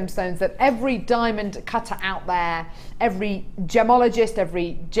those gemstones that every diamond cutter out there, every gemologist,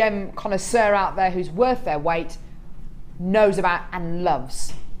 every gem connoisseur out there who's worth their weight knows about and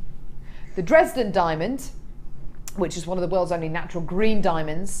loves. The Dresden diamond, which is one of the world's only natural green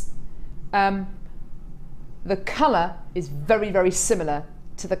diamonds, the colour is very, very similar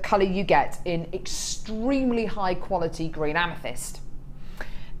to the colour you get in extremely high quality green amethyst.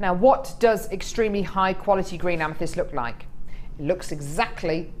 Now, what does extremely high quality green amethyst look like? It looks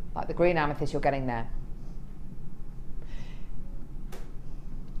exactly like the green amethyst you're getting there.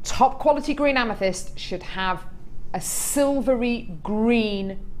 Top quality green amethyst should have a silvery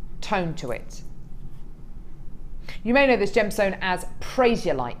green tone to it. You may know this gemstone as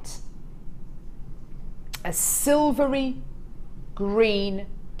prasiolite. A silvery green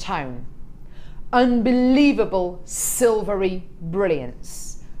tone. Unbelievable silvery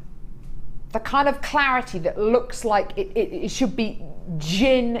brilliance. The kind of clarity that looks like it should be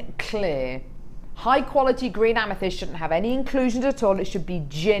gin clear. High quality green amethyst shouldn't have any inclusions at all. It should be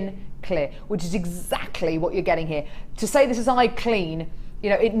gin clear, which is exactly what you're getting here. To say this is eye clean, you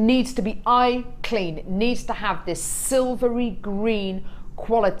know, it needs to be eye clean. It needs to have this silvery green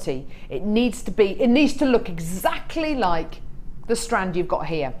quality. It needs to look exactly like the strand you've got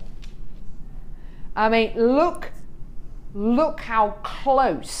here. I mean, look how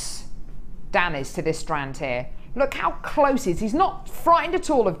close Dan is to this strand here. Look how close he is. He's not frightened at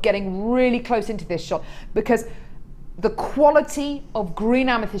all of getting really close into this shot, because the quality of green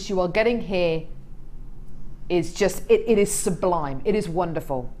amethyst you are getting here is just, it is sublime. It is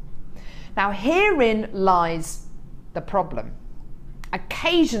wonderful. Now herein lies the problem.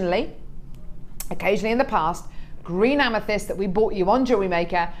 Occasionally in the past, green amethyst that we bought you on Jewellery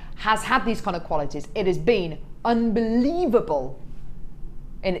Maker has had these kind of qualities. It has been unbelievable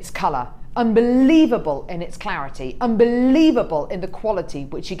in its colour, unbelievable in its clarity, unbelievable in the quality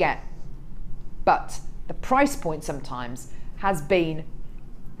which you get. But the price point sometimes has been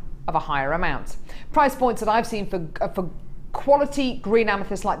of a higher amount. Price points that I've seen for quality green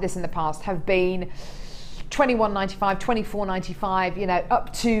amethyst like this in the past have been £21.95, £24.95, you know,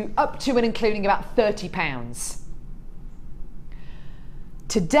 up to and including about £30.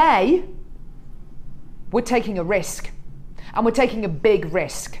 Today, we're taking a risk, and we're taking a big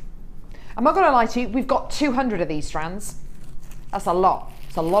risk. I'm not going to lie to you, we've got 200 of these strands. That's a lot.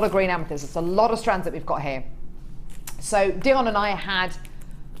 It's a lot of green amethyst. It's a lot of strands that we've got here. So Dion and I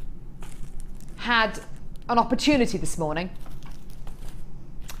had an opportunity this morning.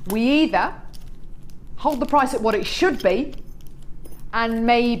 We either hold the price at what it should be and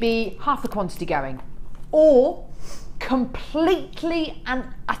maybe half the quantity going, or completely and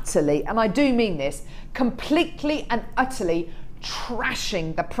utterly, and I do mean this, completely and utterly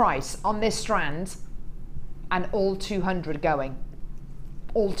trashing the price on this strand and all 200 going.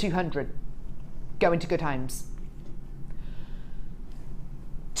 All 200 going to good homes.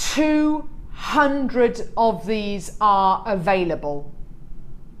 200 of these are available.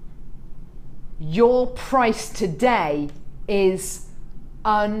 Your price today is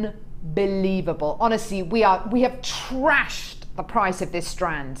unbelievable. Honestly, we have trashed the price of this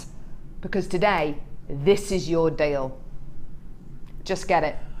strand, because today this is your deal. Just get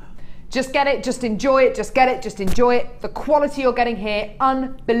it. Just get it, just enjoy it, just get it, just enjoy it. The quality you're getting here,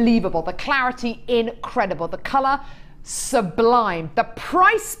 unbelievable. The clarity, incredible. The colour, sublime. The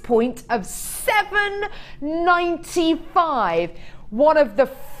price point of £7.95. One of the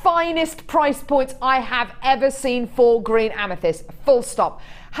finest price points I have ever seen for green amethyst, full stop.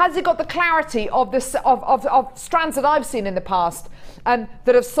 Has it got the clarity of strands that I've seen in the past that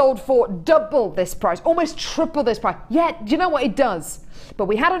have sold for double this price, almost triple this price? Yeah, do you know what it does? But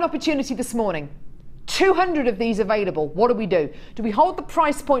we had an opportunity this morning. 200 of these available. What do? Do we hold the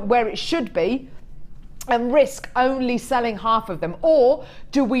price point where it should be and risk only selling half of them? Or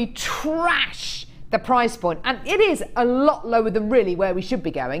do we trash the price point? And it is a lot lower than really where we should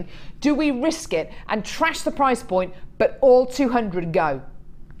be going. Do we risk it and trash the price point, but all 200 go?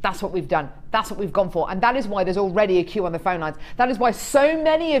 That's what we've done. That's what we've gone for. And that is why there's already a queue on the phone lines. That is why so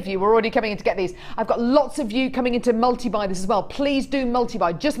many of you are already coming in to get these. I've got lots of you coming in to multi-buy this as well. Please do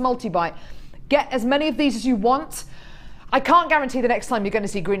multi-buy, just multi-buy. Get as many of these as you want. I can't guarantee the next time you're going to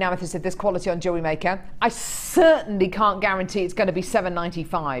see green amethyst of this quality on Jewellery Maker. I certainly can't guarantee it's going to be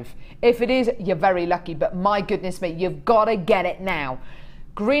 £7.95. If it is, you're very lucky, but my goodness me, you've got to get it now.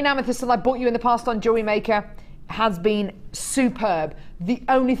 Green amethyst that I bought you in the past on Jewellery Maker has been superb. The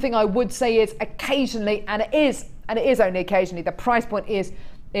only thing I would say is occasionally, and it is only occasionally, the price point is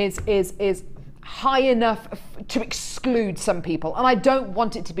high enough to exclude some people, and I don't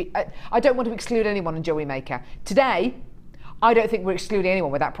want it to be. I don't want to exclude anyone on Jewellery Maker today. I don't think we're excluding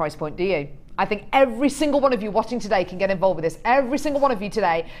anyone with that price point, do you? I think every single one of you watching today can get involved with this. Every single one of you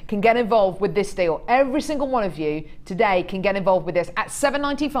today can get involved with this deal. Every single one of you today can get involved with this. At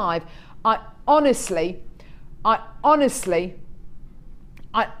 £7.95, I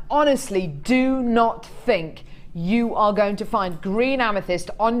honestly do not think you are going to find green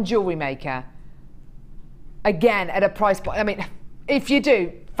amethyst on Jewellery Maker again at a price point. I mean, if you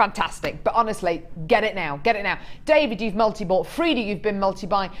do, fantastic, but honestly, get it now, get it now. David, you've multi-bought. Frida, you've been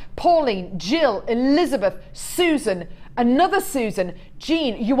multi-buying. Pauline, Jill, Elizabeth, Susan, another Susan,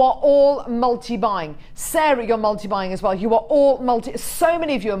 Jean, you are all multi-buying. Sarah, you're multi-buying as well. You are all so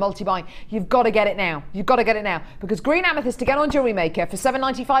many of you are multi-buying. You've got to get it now. You've got to get it now, because green amethyst to get on Jewellery Maker for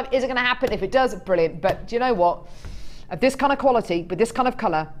 £7.95 isn't going to happen. If it does, brilliant. But do you know what? At this kind of quality, with this kind of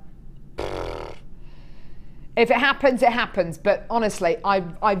colour, if it happens, it happens. But honestly,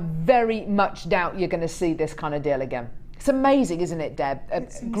 I very much doubt you're going to see this kind of deal again. It's amazing, isn't it, Deb?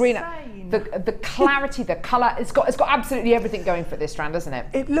 It's green, insane. The clarity, the colour, it's got absolutely everything going for this strand, doesn't it?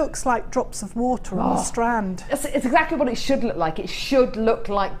 It looks like drops of water on a strand. It's exactly what it should look like. It should look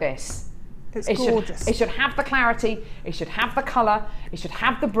like this. It's gorgeous. It should have the clarity, it should have the colour, it should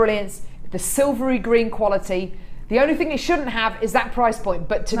have the brilliance, the silvery green quality. The only thing it shouldn't have is that price point.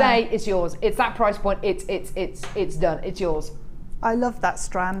 But today, it's yours. It's that price point. It's done. It's yours. I love that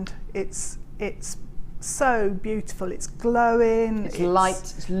strand. It's so beautiful. It's glowing. It's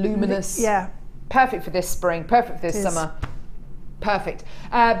light, it's luminous. Yeah. Perfect for this spring, perfect for this summer. Perfect.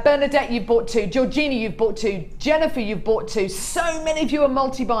 Bernadette, you've bought 2. Georgina, you've bought 2. Jennifer, you've bought 2. So many of you are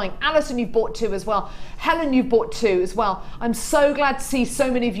multi-buying. Alison, you've bought 2 as well. Helen, you've bought 2 as well. I'm so glad to see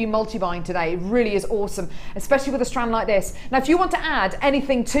so many of you multi-buying today. It really is awesome, especially with a strand like this. Now, if you want to add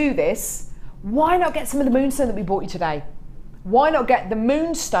anything to this, why not get some of the Moonstone that we bought you today? Why not get the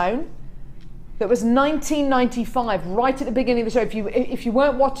Moonstone that was $19.95 right at the beginning of the show? If you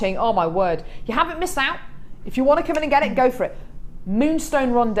weren't watching, oh my word, you haven't missed out. If you want to come in and get it, go for it.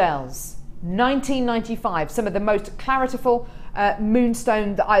 Moonstone rondelles, $19.95. Some of the most claritful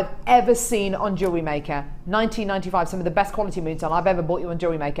moonstone that I've ever seen on Jewellery Maker. $19.95. Some of the best quality moonstone I've ever bought you on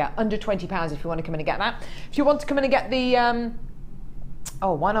Jewellery Maker. Under £20 if you want to come in and get that. If you want to come in and get the,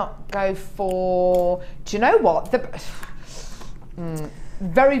 oh, why not go for? Do you know what?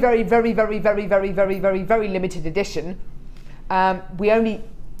 Very, very, very, very, very, very, very, very, very limited edition. We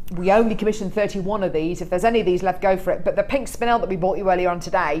only commissioned 31 of these. If there's any of these left, go for it. But the Pink Spinel that we bought you earlier on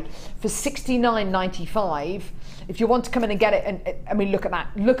today for $69.95. If you want to come in and get it, and I mean, look at that.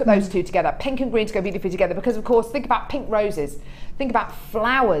 Look at those two together. Pink and green to go beautifully together. Because of course, think about pink roses. Think about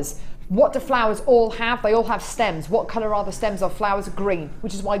flowers. What do flowers all have? They all have stems. What colour are the stems of flowers? Green,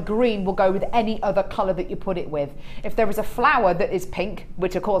 which is why green will go with any other colour that you put it with. If there is a flower that is pink,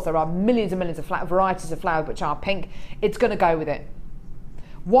 which of course there are millions and millions of varieties of flowers which are pink, it's going to go with it.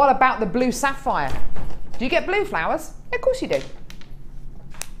 What about the blue sapphire? Do you get blue flowers? Yeah, of course you do.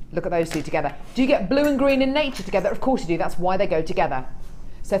 Look at those two together. Do you get blue and green in nature together? Of course you do. That's why they go together.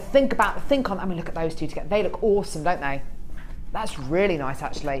 So think on, I mean, look at those two together. They look awesome, don't they? That's really nice,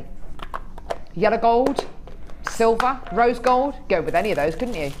 actually. Yellow gold, silver, rose gold. Go with any of those,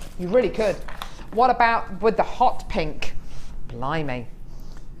 couldn't you? You really could. What about with the hot pink? Blimey.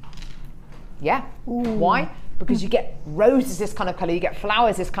 Yeah. Ooh. Why? Because you get roses this kind of colour, you get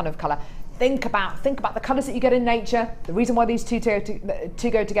flowers this kind of colour. Think about the colours that you get in nature. The reason why these two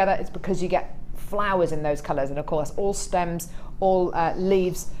go together is because you get flowers in those colours, and of course all stems, all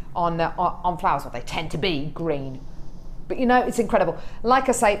leaves on flowers, well, they tend to be green. But you know, it's incredible. Like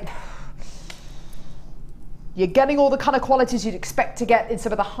I say, you're getting all the kind of qualities you'd expect to get in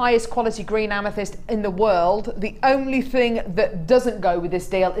some of the highest quality green amethyst in the world. The only thing that doesn't go with this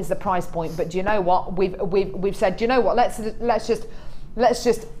deal is the price point. But do you know what? We've said, do you know what? Let's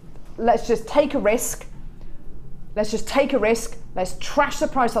just take a risk. Let's just take a risk. Let's trash the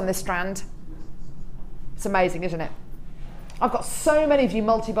price on this strand. It's amazing, isn't it? I've got so many of you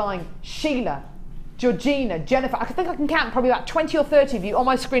multi-buying. Sheila, Georgina, Jennifer, I think I can count probably about 20 or 30 of you on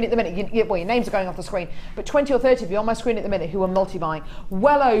my screen at the minute. Well, your names are going off the screen, but 20 or 30 of you on my screen at the minute who are multi-buying.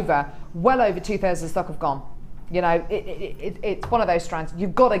 Well over 2/3 of stock have gone. You know, it's one of those strands.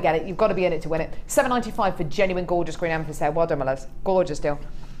 You've got to get it. You've got to be in it to win it. $7.95 for genuine gorgeous green amethyst hair. Well done, my loves. Gorgeous deal.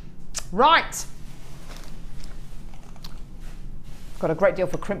 Right. Got a great deal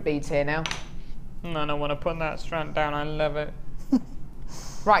for crimp beads here now. No, I don't want to put that strand down. I love it.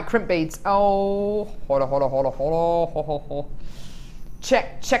 Right, crimp beads. Oh, hold on.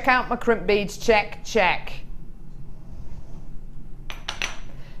 Check out my crimp beads. Check. Check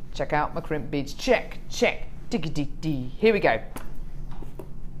out my crimp beads. Check. Diggy. Here we go.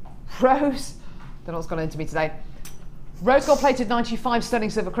 Rose. Don't know what's gone into me today. Rose gold plated 95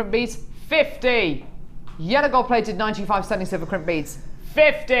 sterling silver crimp beads. 50. Yellow gold plated 95 sterling silver crimp beads.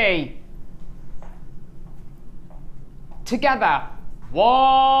 50. Together.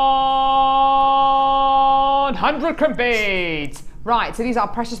 100 crimp beads. Right, so these are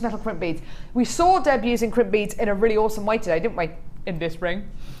precious metal crimp beads. We saw Deb using crimp beads in a really awesome way today, didn't we? In this ring,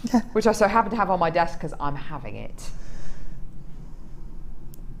 which I so happen to have on my desk because I'm having it.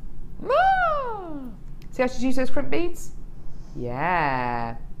 See how she's used those crimp beads?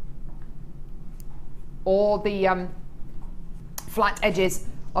 Yeah. All the flat edges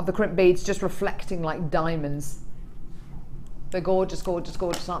of the crimp beads just reflecting like diamonds. They're gorgeous,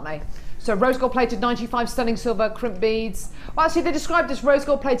 aren't they? So rose gold plated 95 sterling silver crimp beads. Well, actually, they described as rose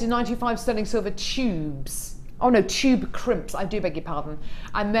gold plated 95 sterling silver tubes. Oh no, tube crimps, I do beg your pardon.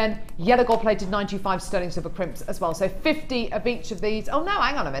 And then yellow gold plated 95 sterling silver crimps as well. So 50 of each of these. Oh no,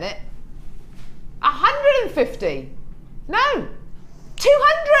 hang on a minute. 150. No,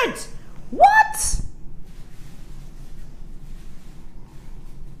 200. What?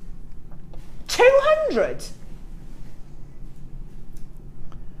 200.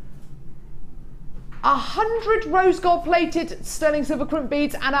 100 rose gold plated sterling silver crimp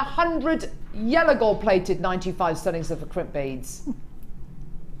beads and 100 yellow gold plated 95 sterling silver crimp beads.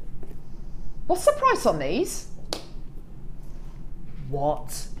 What's the price on these?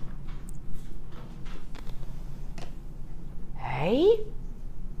 What? Hey?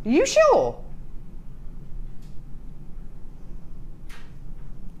 Are you sure?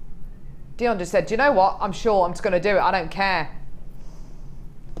 Dion just said, do you know what? I'm sure, I'm just going to do it. I don't care.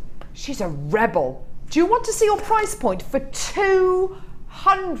 She's a rebel. Do you want to see your price point for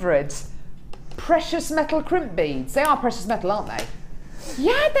 200 precious metal crimp beads? They are precious metal, aren't they?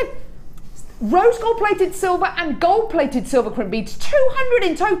 Yeah, they're rose gold plated silver and gold plated silver crimp beads. 200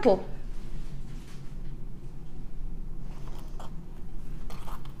 in total.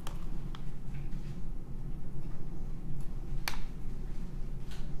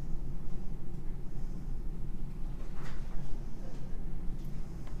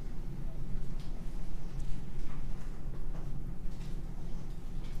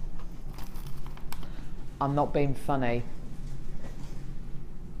 I'm not being funny.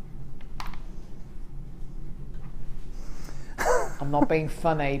 I'm not being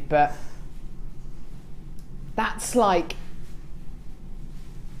funny, but that's like,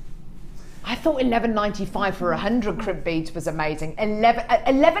 I thought $11.95 for 100 crimp beads was amazing.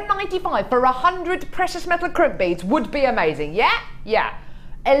 $11.95 for 100 precious metal crimp beads would be amazing. Yeah? Yeah.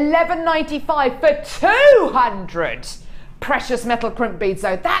 $11.95 for 200 precious metal crimp beads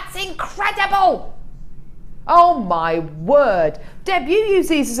though. That's incredible. Oh my word. Deb, you used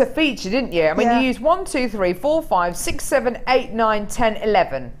these as a feature, didn't you? I mean, you used 1, 2, 3, 4, 5, 6, 7, 8, 9, 10,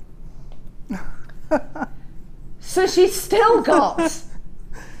 11. So she's still got...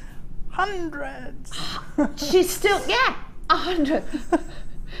 hundreds. She's still, 100. Do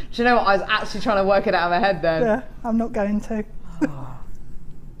you know what? I was actually trying to work it out in my head then. Yeah, I'm not going to.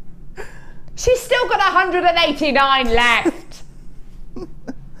 She's still got 189 left.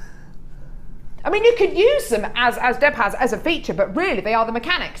 I mean, you could use them as Deb has as a feature, but really they are the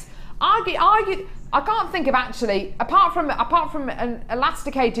mechanics. I can't think of actually, apart from an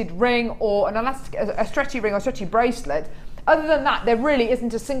elasticated ring or a stretchy ring or stretchy bracelet. Other than that, there really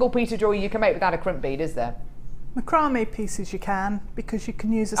isn't a single piece of jewellery you can make without a crimp bead, is there? Macrame pieces you can, because you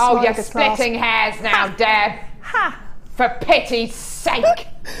can use a Oh, you're splitting hairs now, Deb. Ha! For pity's sake.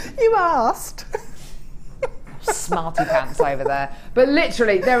 You asked. Smarty pants over there. But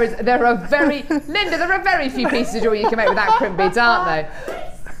literally, there are very few pieces of jewellery you can make without crimp beads, aren't there?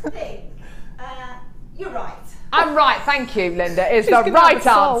 You're right. I'm right, thank you, Linda. Is the right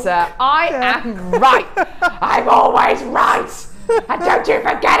answer. I am right. I'm always right. And don't you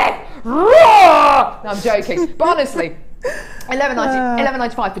forget it. No, I'm joking. But honestly,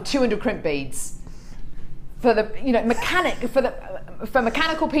 $11.95 for 200 crimp beads. For the for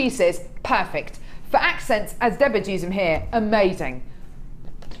mechanical pieces, perfect. For accents, as Deb would use them here, amazing.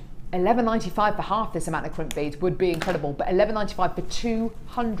 $11.95 for half this amount of crimp beads would be incredible, but $11.95 for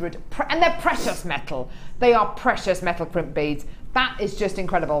 200, and they're precious metal. They are precious metal crimp beads. That is just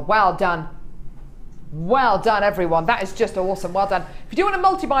incredible. Well done. Well done, everyone. That is just awesome. Well done. If you do want to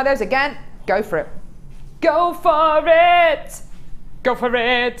multi-buy those again, go for it. Go for it. Go for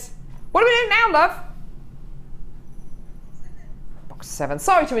it. What are we doing now, love? 7.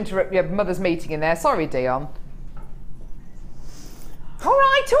 Sorry to interrupt your mother's meeting in there. Sorry, Dion. All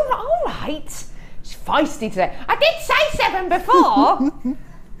right. She's feisty today. I did say 7 before.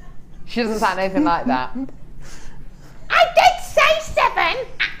 She doesn't sound anything like that. I did say 7,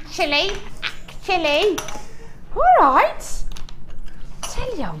 actually. All right.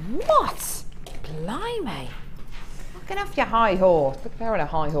 Tell you what. Blimey. Get off your high horse. Look, they're on a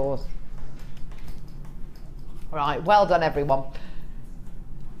high horse. All right. Well done, everyone.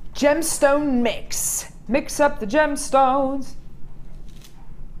 Gemstone mix. Mix up the gemstones.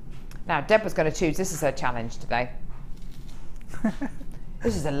 Now, Deb was going to choose. This is her challenge today.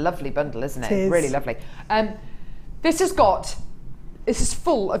 This is a lovely bundle, isn't it? It is. Really lovely. This is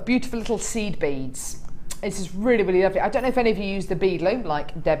full of beautiful little seed beads. This is really, really lovely. I don't know if any of you use the bead loom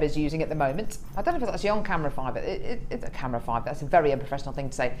like Deb is using at the moment. I don't know if it's actually on camera 5. It's a camera 5. That's a very unprofessional thing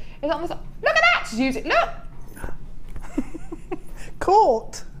to say. It's on the, look at that! She's using. Look.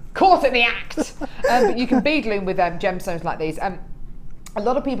 Caught in the act. But you can bead loom with gemstones like these. A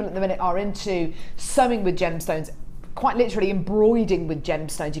lot of people at the minute are into sewing with gemstones, quite literally embroidering with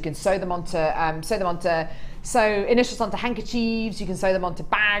gemstones. You can sew them onto initials onto handkerchiefs. You can sew them onto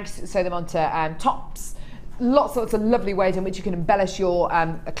bags, sew them onto tops. Lots of lovely ways in which you can embellish your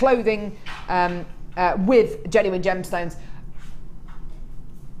clothing with genuine gemstones.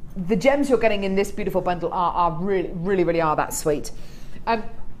 The gems you're getting in this beautiful bundle are really are that sweet.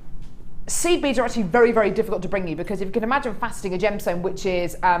 Seed beads are actually very, very difficult to bring you, because if you can imagine faceting a gemstone which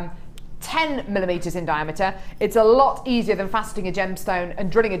is 10 millimeters in diameter, it's a lot easier than faceting a gemstone and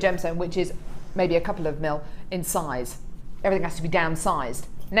drilling a gemstone which is maybe a couple of mil in size. Everything has to be downsized.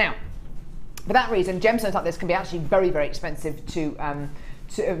 Now, For that reason, gemstones like this can be actually very, very expensive to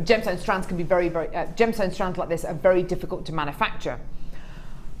gemstone strands can be gemstone strands like this are very difficult to manufacture.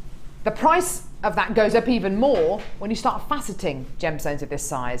 The price of that goes up even more when you start faceting gemstones of this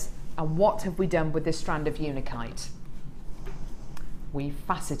size. And what have we done with this strand of unakite? We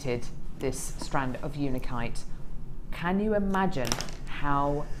faceted this strand of unakite. Can you imagine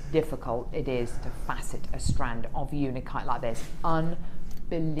how difficult it is to facet a strand of unakite like this?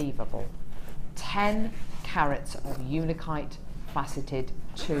 Unbelievable. 10 carats of unakite faceted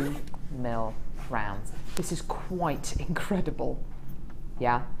 2mm rounds. This is quite incredible.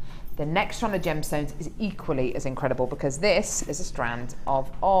 Yeah. The next strand of gemstones is equally as incredible because this is a strand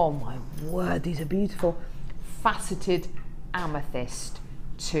of, oh my word, these are beautiful, faceted amethyst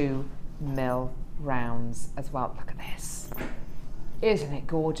 2mm rounds as well. Look at this. Isn't it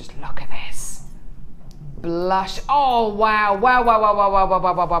gorgeous? Look at this. Blush. Oh wow, wow, wow, wow, wow, wow, wow,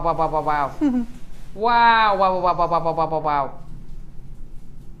 wow, wow, wow, wow, wow, wow. Wow, wow, wow, wow, wow, wow, wow, wow.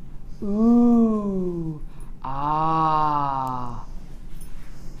 Ooh. Ah.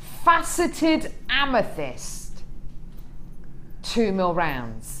 Faceted amethyst 2mm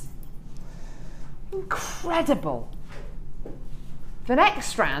rounds. Incredible. The next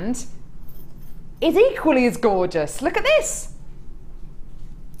strand is equally as gorgeous. Look at this.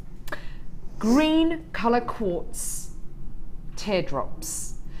 Green colour quartz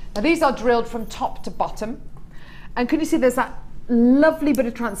teardrops. Now these are drilled from top to bottom. And can you see there's that lovely bit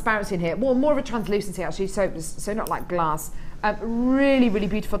of transparency in here? Well, more of a translucency actually, so not like glass. Really, really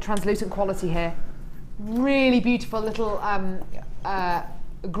beautiful translucent quality here. Really beautiful little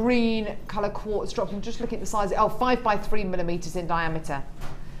green colour quartz drops. I'm just looking at the size. Oh, 5 by 3 millimeters in diameter.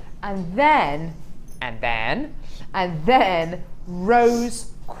 And then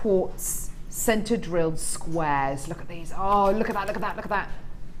rose quartz center drilled squares. Look at these. Oh, look at that, look at that, look at that.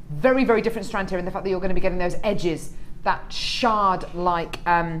 Very, very different strand here in the fact that you're going to be getting those edges, that shard-like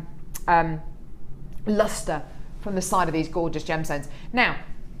luster from the side of these gorgeous gemstones. Now,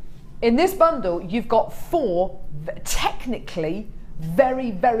 in this bundle, you've got 4 technically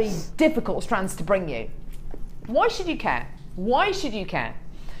very, very difficult strands to bring you. Why should you care? Why should you care?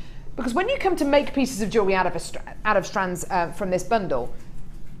 Because when you come to make pieces of jewellery out of strands from this bundle,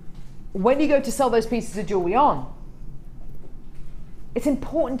 when you go to sell those pieces of jewellery on, it's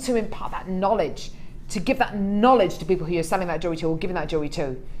important to impart that knowledge, to give that knowledge to people who you're selling that jewellery to or giving that jewellery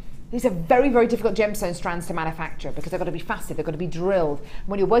to. These are very, very difficult gemstone strands to manufacture because they've got to be faceted, they've got to be drilled.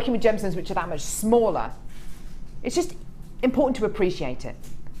 When you're working with gemstones which are that much smaller, it's just important to appreciate it.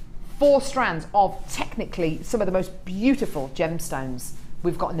 4 strands of technically some of the most beautiful gemstones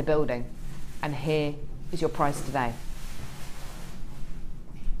we've got in the building. And here is your price today.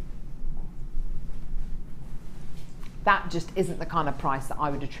 That just isn't the kind of price that I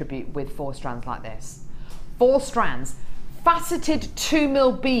would attribute with 4 strands like this. 4 strands, faceted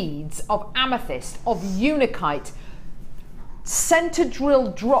 2mm beads of amethyst, of unakite, center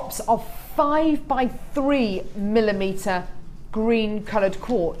drilled drops of 5 by 3 millimeter green coloured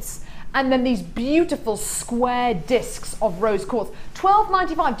quartz, and then these beautiful square discs of rose quartz.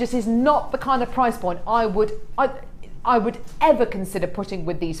 $12.95 just is not the kind of price point I would ever consider putting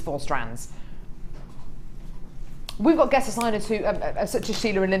with these 4 strands. We've got guest designers who, such as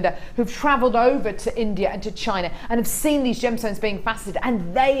Sheila and Linda, who've travelled over to India and to China and have seen these gemstones being faceted,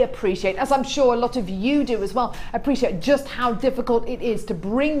 and they appreciate, as I'm sure a lot of you do as well, appreciate just how difficult it is to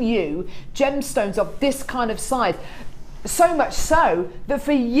bring you gemstones of this kind of size. So much so that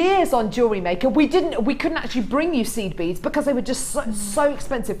for years on JewelleryMaker, we couldn't actually bring you seed beads because they were just so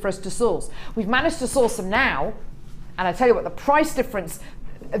expensive for us to source. We've managed to source them now, and I tell you what, the price difference,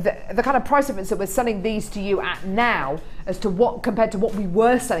 the kind of price difference that we're selling these to you at now as to what compared to what we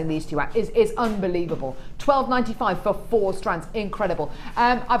were selling these to you at is unbelievable. $12.95 for 4 strands, incredible.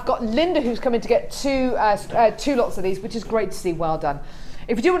 I've got Linda who's coming to get 2 lots of these, which is great to see, well done.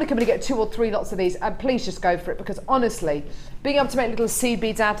 If you do want to come in and get 2 or 3 lots of these, please just go for it, because honestly, being able to make little seed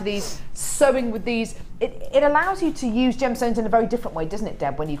beads out of these, sewing with these, it allows you to use gemstones in a very different way, doesn't it,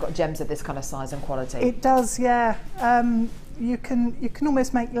 Deb, when you've got gems of this kind of size and quality? It does, yeah. You can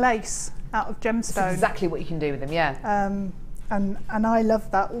almost make lace out of gemstone. That's exactly what you can do with them, yeah. And I love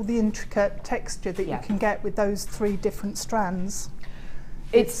that, all the intricate texture that you can get with those 3 different strands.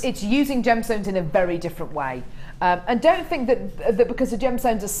 It's using gemstones in a very different way. And don't think that because the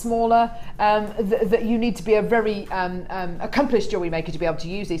gemstones are smaller, that you need to be a very accomplished jewellery maker to be able to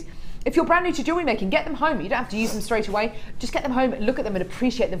use these. If you're brand new to jewellery making, get them home. You don't have to use them straight away. Just get them home, look at them and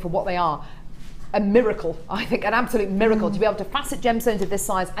appreciate them for what they are. A miracle, I think, an absolute miracle to be able to facet gemstones of this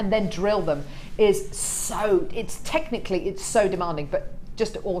size and then drill them is so, it's so demanding, but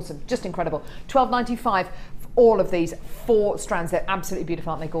Just awesome, just incredible. $12.95 for all of these 4 strands. They're absolutely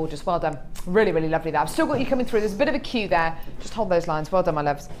beautiful, aren't they? Gorgeous. Well done. Really, really lovely there. I've still got you coming through. There's a bit of a queue there. Just hold those lines. Well done, my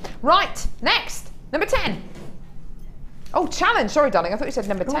loves. Right, next, number 10. Oh, challenge. Sorry, darling. I thought you said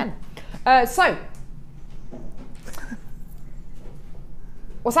number 10. So,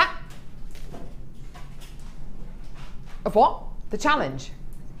 what's that? Of what? The challenge?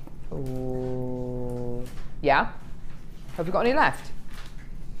 Ooh. Yeah. Have we got any left?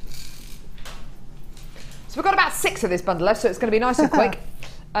 So we've got about 6 of this bundle left, so it's going to be nice and quick.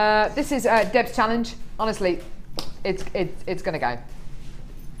 This is Deb's challenge. Honestly, it's going to go.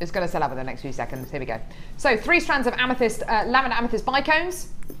 It's going to sell out in the next few seconds. Here we go. So 3 strands of amethyst, lavender amethyst bicones.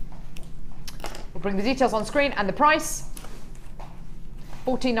 We'll bring the details on screen and the price.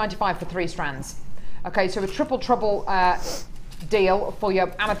 $14.95 for 3 strands. Okay, so a triple trouble deal for your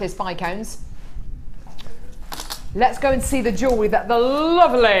amethyst bicones. Let's go and see the jewellery that the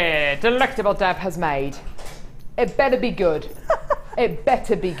lovely, delectable Deb has made. It better be good. It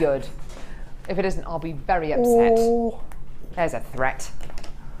better be good. If it isn't, I'll be very upset. Oh. There's a threat.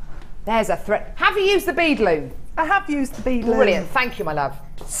 There's a threat. Have you used the bead loom? I have used the bead loom. Brilliant, thank you, my love.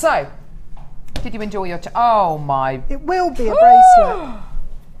 So, did you enjoy your oh my... It will be a bracelet.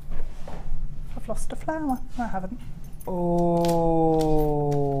 I've lost a flower. I haven't.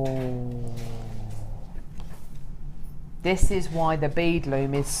 Oh. This is why the bead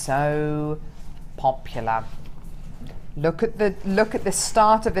loom is so popular. Look at the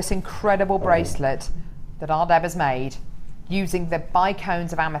start of this incredible bracelet that our Deb has made using the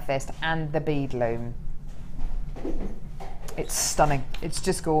bicones of amethyst and the bead loom. It's stunning. It's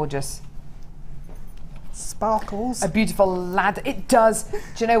just gorgeous. Sparkles. A beautiful ladder. It does. Do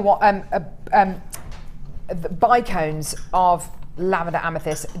you know what? The bicones of lavender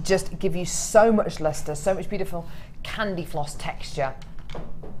amethyst just give you so much luster, so much beautiful candy floss texture.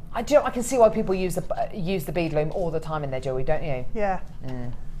 I can see why people use the bead loom all the time in their jewellery, don't you? Yeah.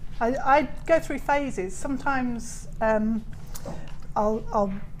 Mm. I go through phases. Sometimes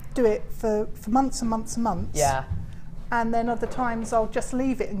I'll do it for months and months and months. Yeah. And then other times I'll just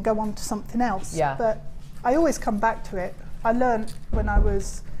leave it and go on to something else. Yeah. But I always come back to it. I learnt when I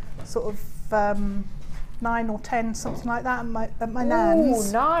was sort of 9 or 10, something like that, at my nan's.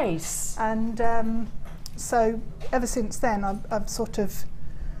 Oh, nice. And so ever since then, I've sort of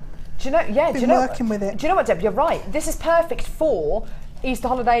been working with it. Do you know what, Deb? You're right. This is perfect for Easter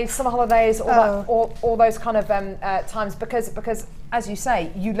holidays, summer holidays, all those kind of times, because as you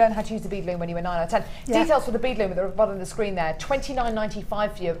say, you learn how to use the bead loom when you were 9 or 10. Yeah. Details for the bead loom at the bottom of the screen there.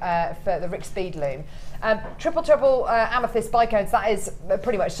 $29.95 for you for the Rick's bead loom. Triple amethyst bicones, that is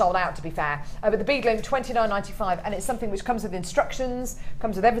pretty much sold out, to be fair. But the bead loom, $29.95, and it's something which comes with instructions,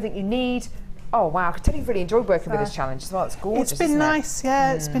 comes with everything you need. Oh wow, I can tell you've really enjoyed working with this challenge as well. It's gorgeous. It's been nice,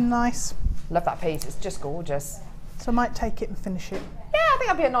 yeah. It's been nice. Love that piece. It's just gorgeous. So I might take it and finish it. Yeah, I think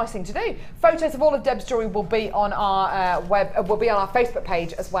that'd be a nice thing to do. Photos of all of Deb's jewellery will be on our Facebook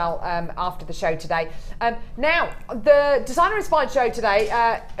page as well after the show today. Now, the designer inspired show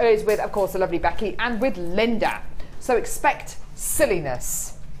today is with, of course, the lovely Becky and with Linda. So expect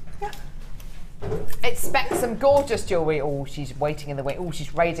silliness. Yeah. Expect some gorgeous jewellery. Oh, she's waiting in the wing. Oh,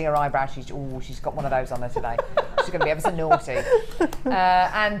 she's raising her eyebrow. She's got one of those on her today. She's going to be ever so naughty.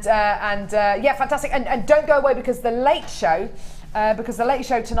 Yeah, fantastic. And don't go away because the Late Show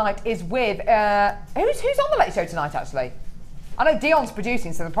tonight is with who's on the Late Show tonight actually? I know Dion's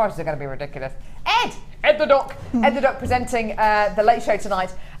producing, so the prices are going to be ridiculous. Ed the Doc presenting the Late Show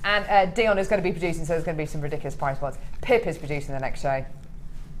tonight, and Dion is going to be producing, so there's going to be some ridiculous price points. Pip is producing the next show.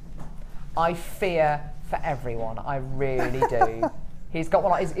 I fear for everyone. I really do. He's got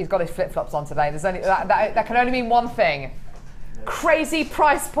he's got his flip-flops on today. There's only that can only mean one thing: crazy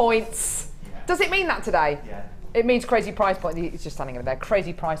price points. Does it mean that today? Yeah. It means crazy price points. He's just standing in there.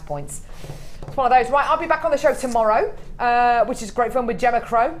 Crazy price points. It's one of those. Right, I'll be back on the show tomorrow, which is great fun with Gemma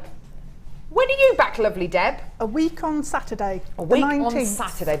Crow. When are you back, lovely Deb? A week on Saturday. A week on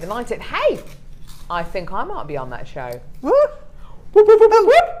Saturday, the 19th. Hey, I think I might be on that show. Woo! Whoop, whoop, whoop,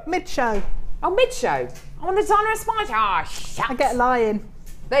 whoop. Mid-show. Oh, mid-show. I'm on the designer inspired. Ah, shucks. I get a lie-in.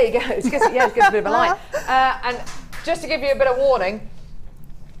 There you go. It gives a bit of a lie. And just to give you a bit of warning,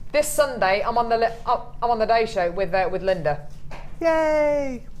 this Sunday I'm on the day show with Linda.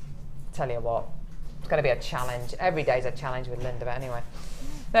 Yay! Tell you what, it's going to be a challenge. Every day's a challenge with Linda, but anyway.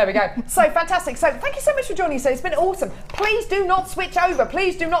 There we go. So fantastic. So thank you so much for joining us. It's been awesome. Please do not switch over.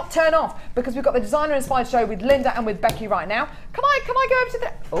 Please do not turn off, because we've got the designer inspired show with Linda and with Becky right now. Can I go over to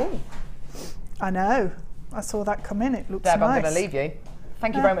the? Oh, I know. I saw that come in. It looks Deb, nice. I'm going to leave you.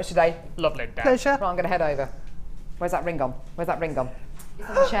 Thank you very much today. Lovely, Deb. Pleasure. Right, I'm going to head over. Where's that ring gone? Where's that ring gone? It's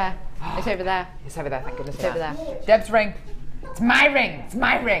on the chair. It's over there. It's over there, thank goodness. It's over there. Deb's ring. It's my ring. It's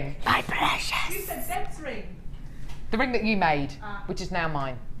my ring. My precious. You said Deb's ring. The ring that you made, which is now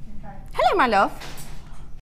mine. Hello, my love.